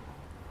much.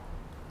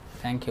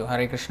 Thank you.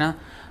 Hare Krishna.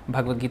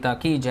 Bhagavad Gita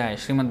ki jai.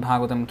 Srimad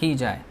Bhagavatam ki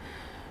jai.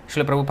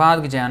 Srila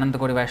Prabhupada ki jai. Ananta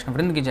Koti Vaishnava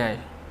Vrind ki jai.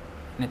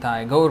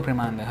 Nitai Gaur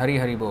Premanande. Hari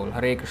Hari Bol.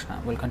 Hare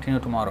Krishna. We'll continue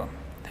tomorrow.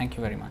 Thank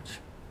you very much.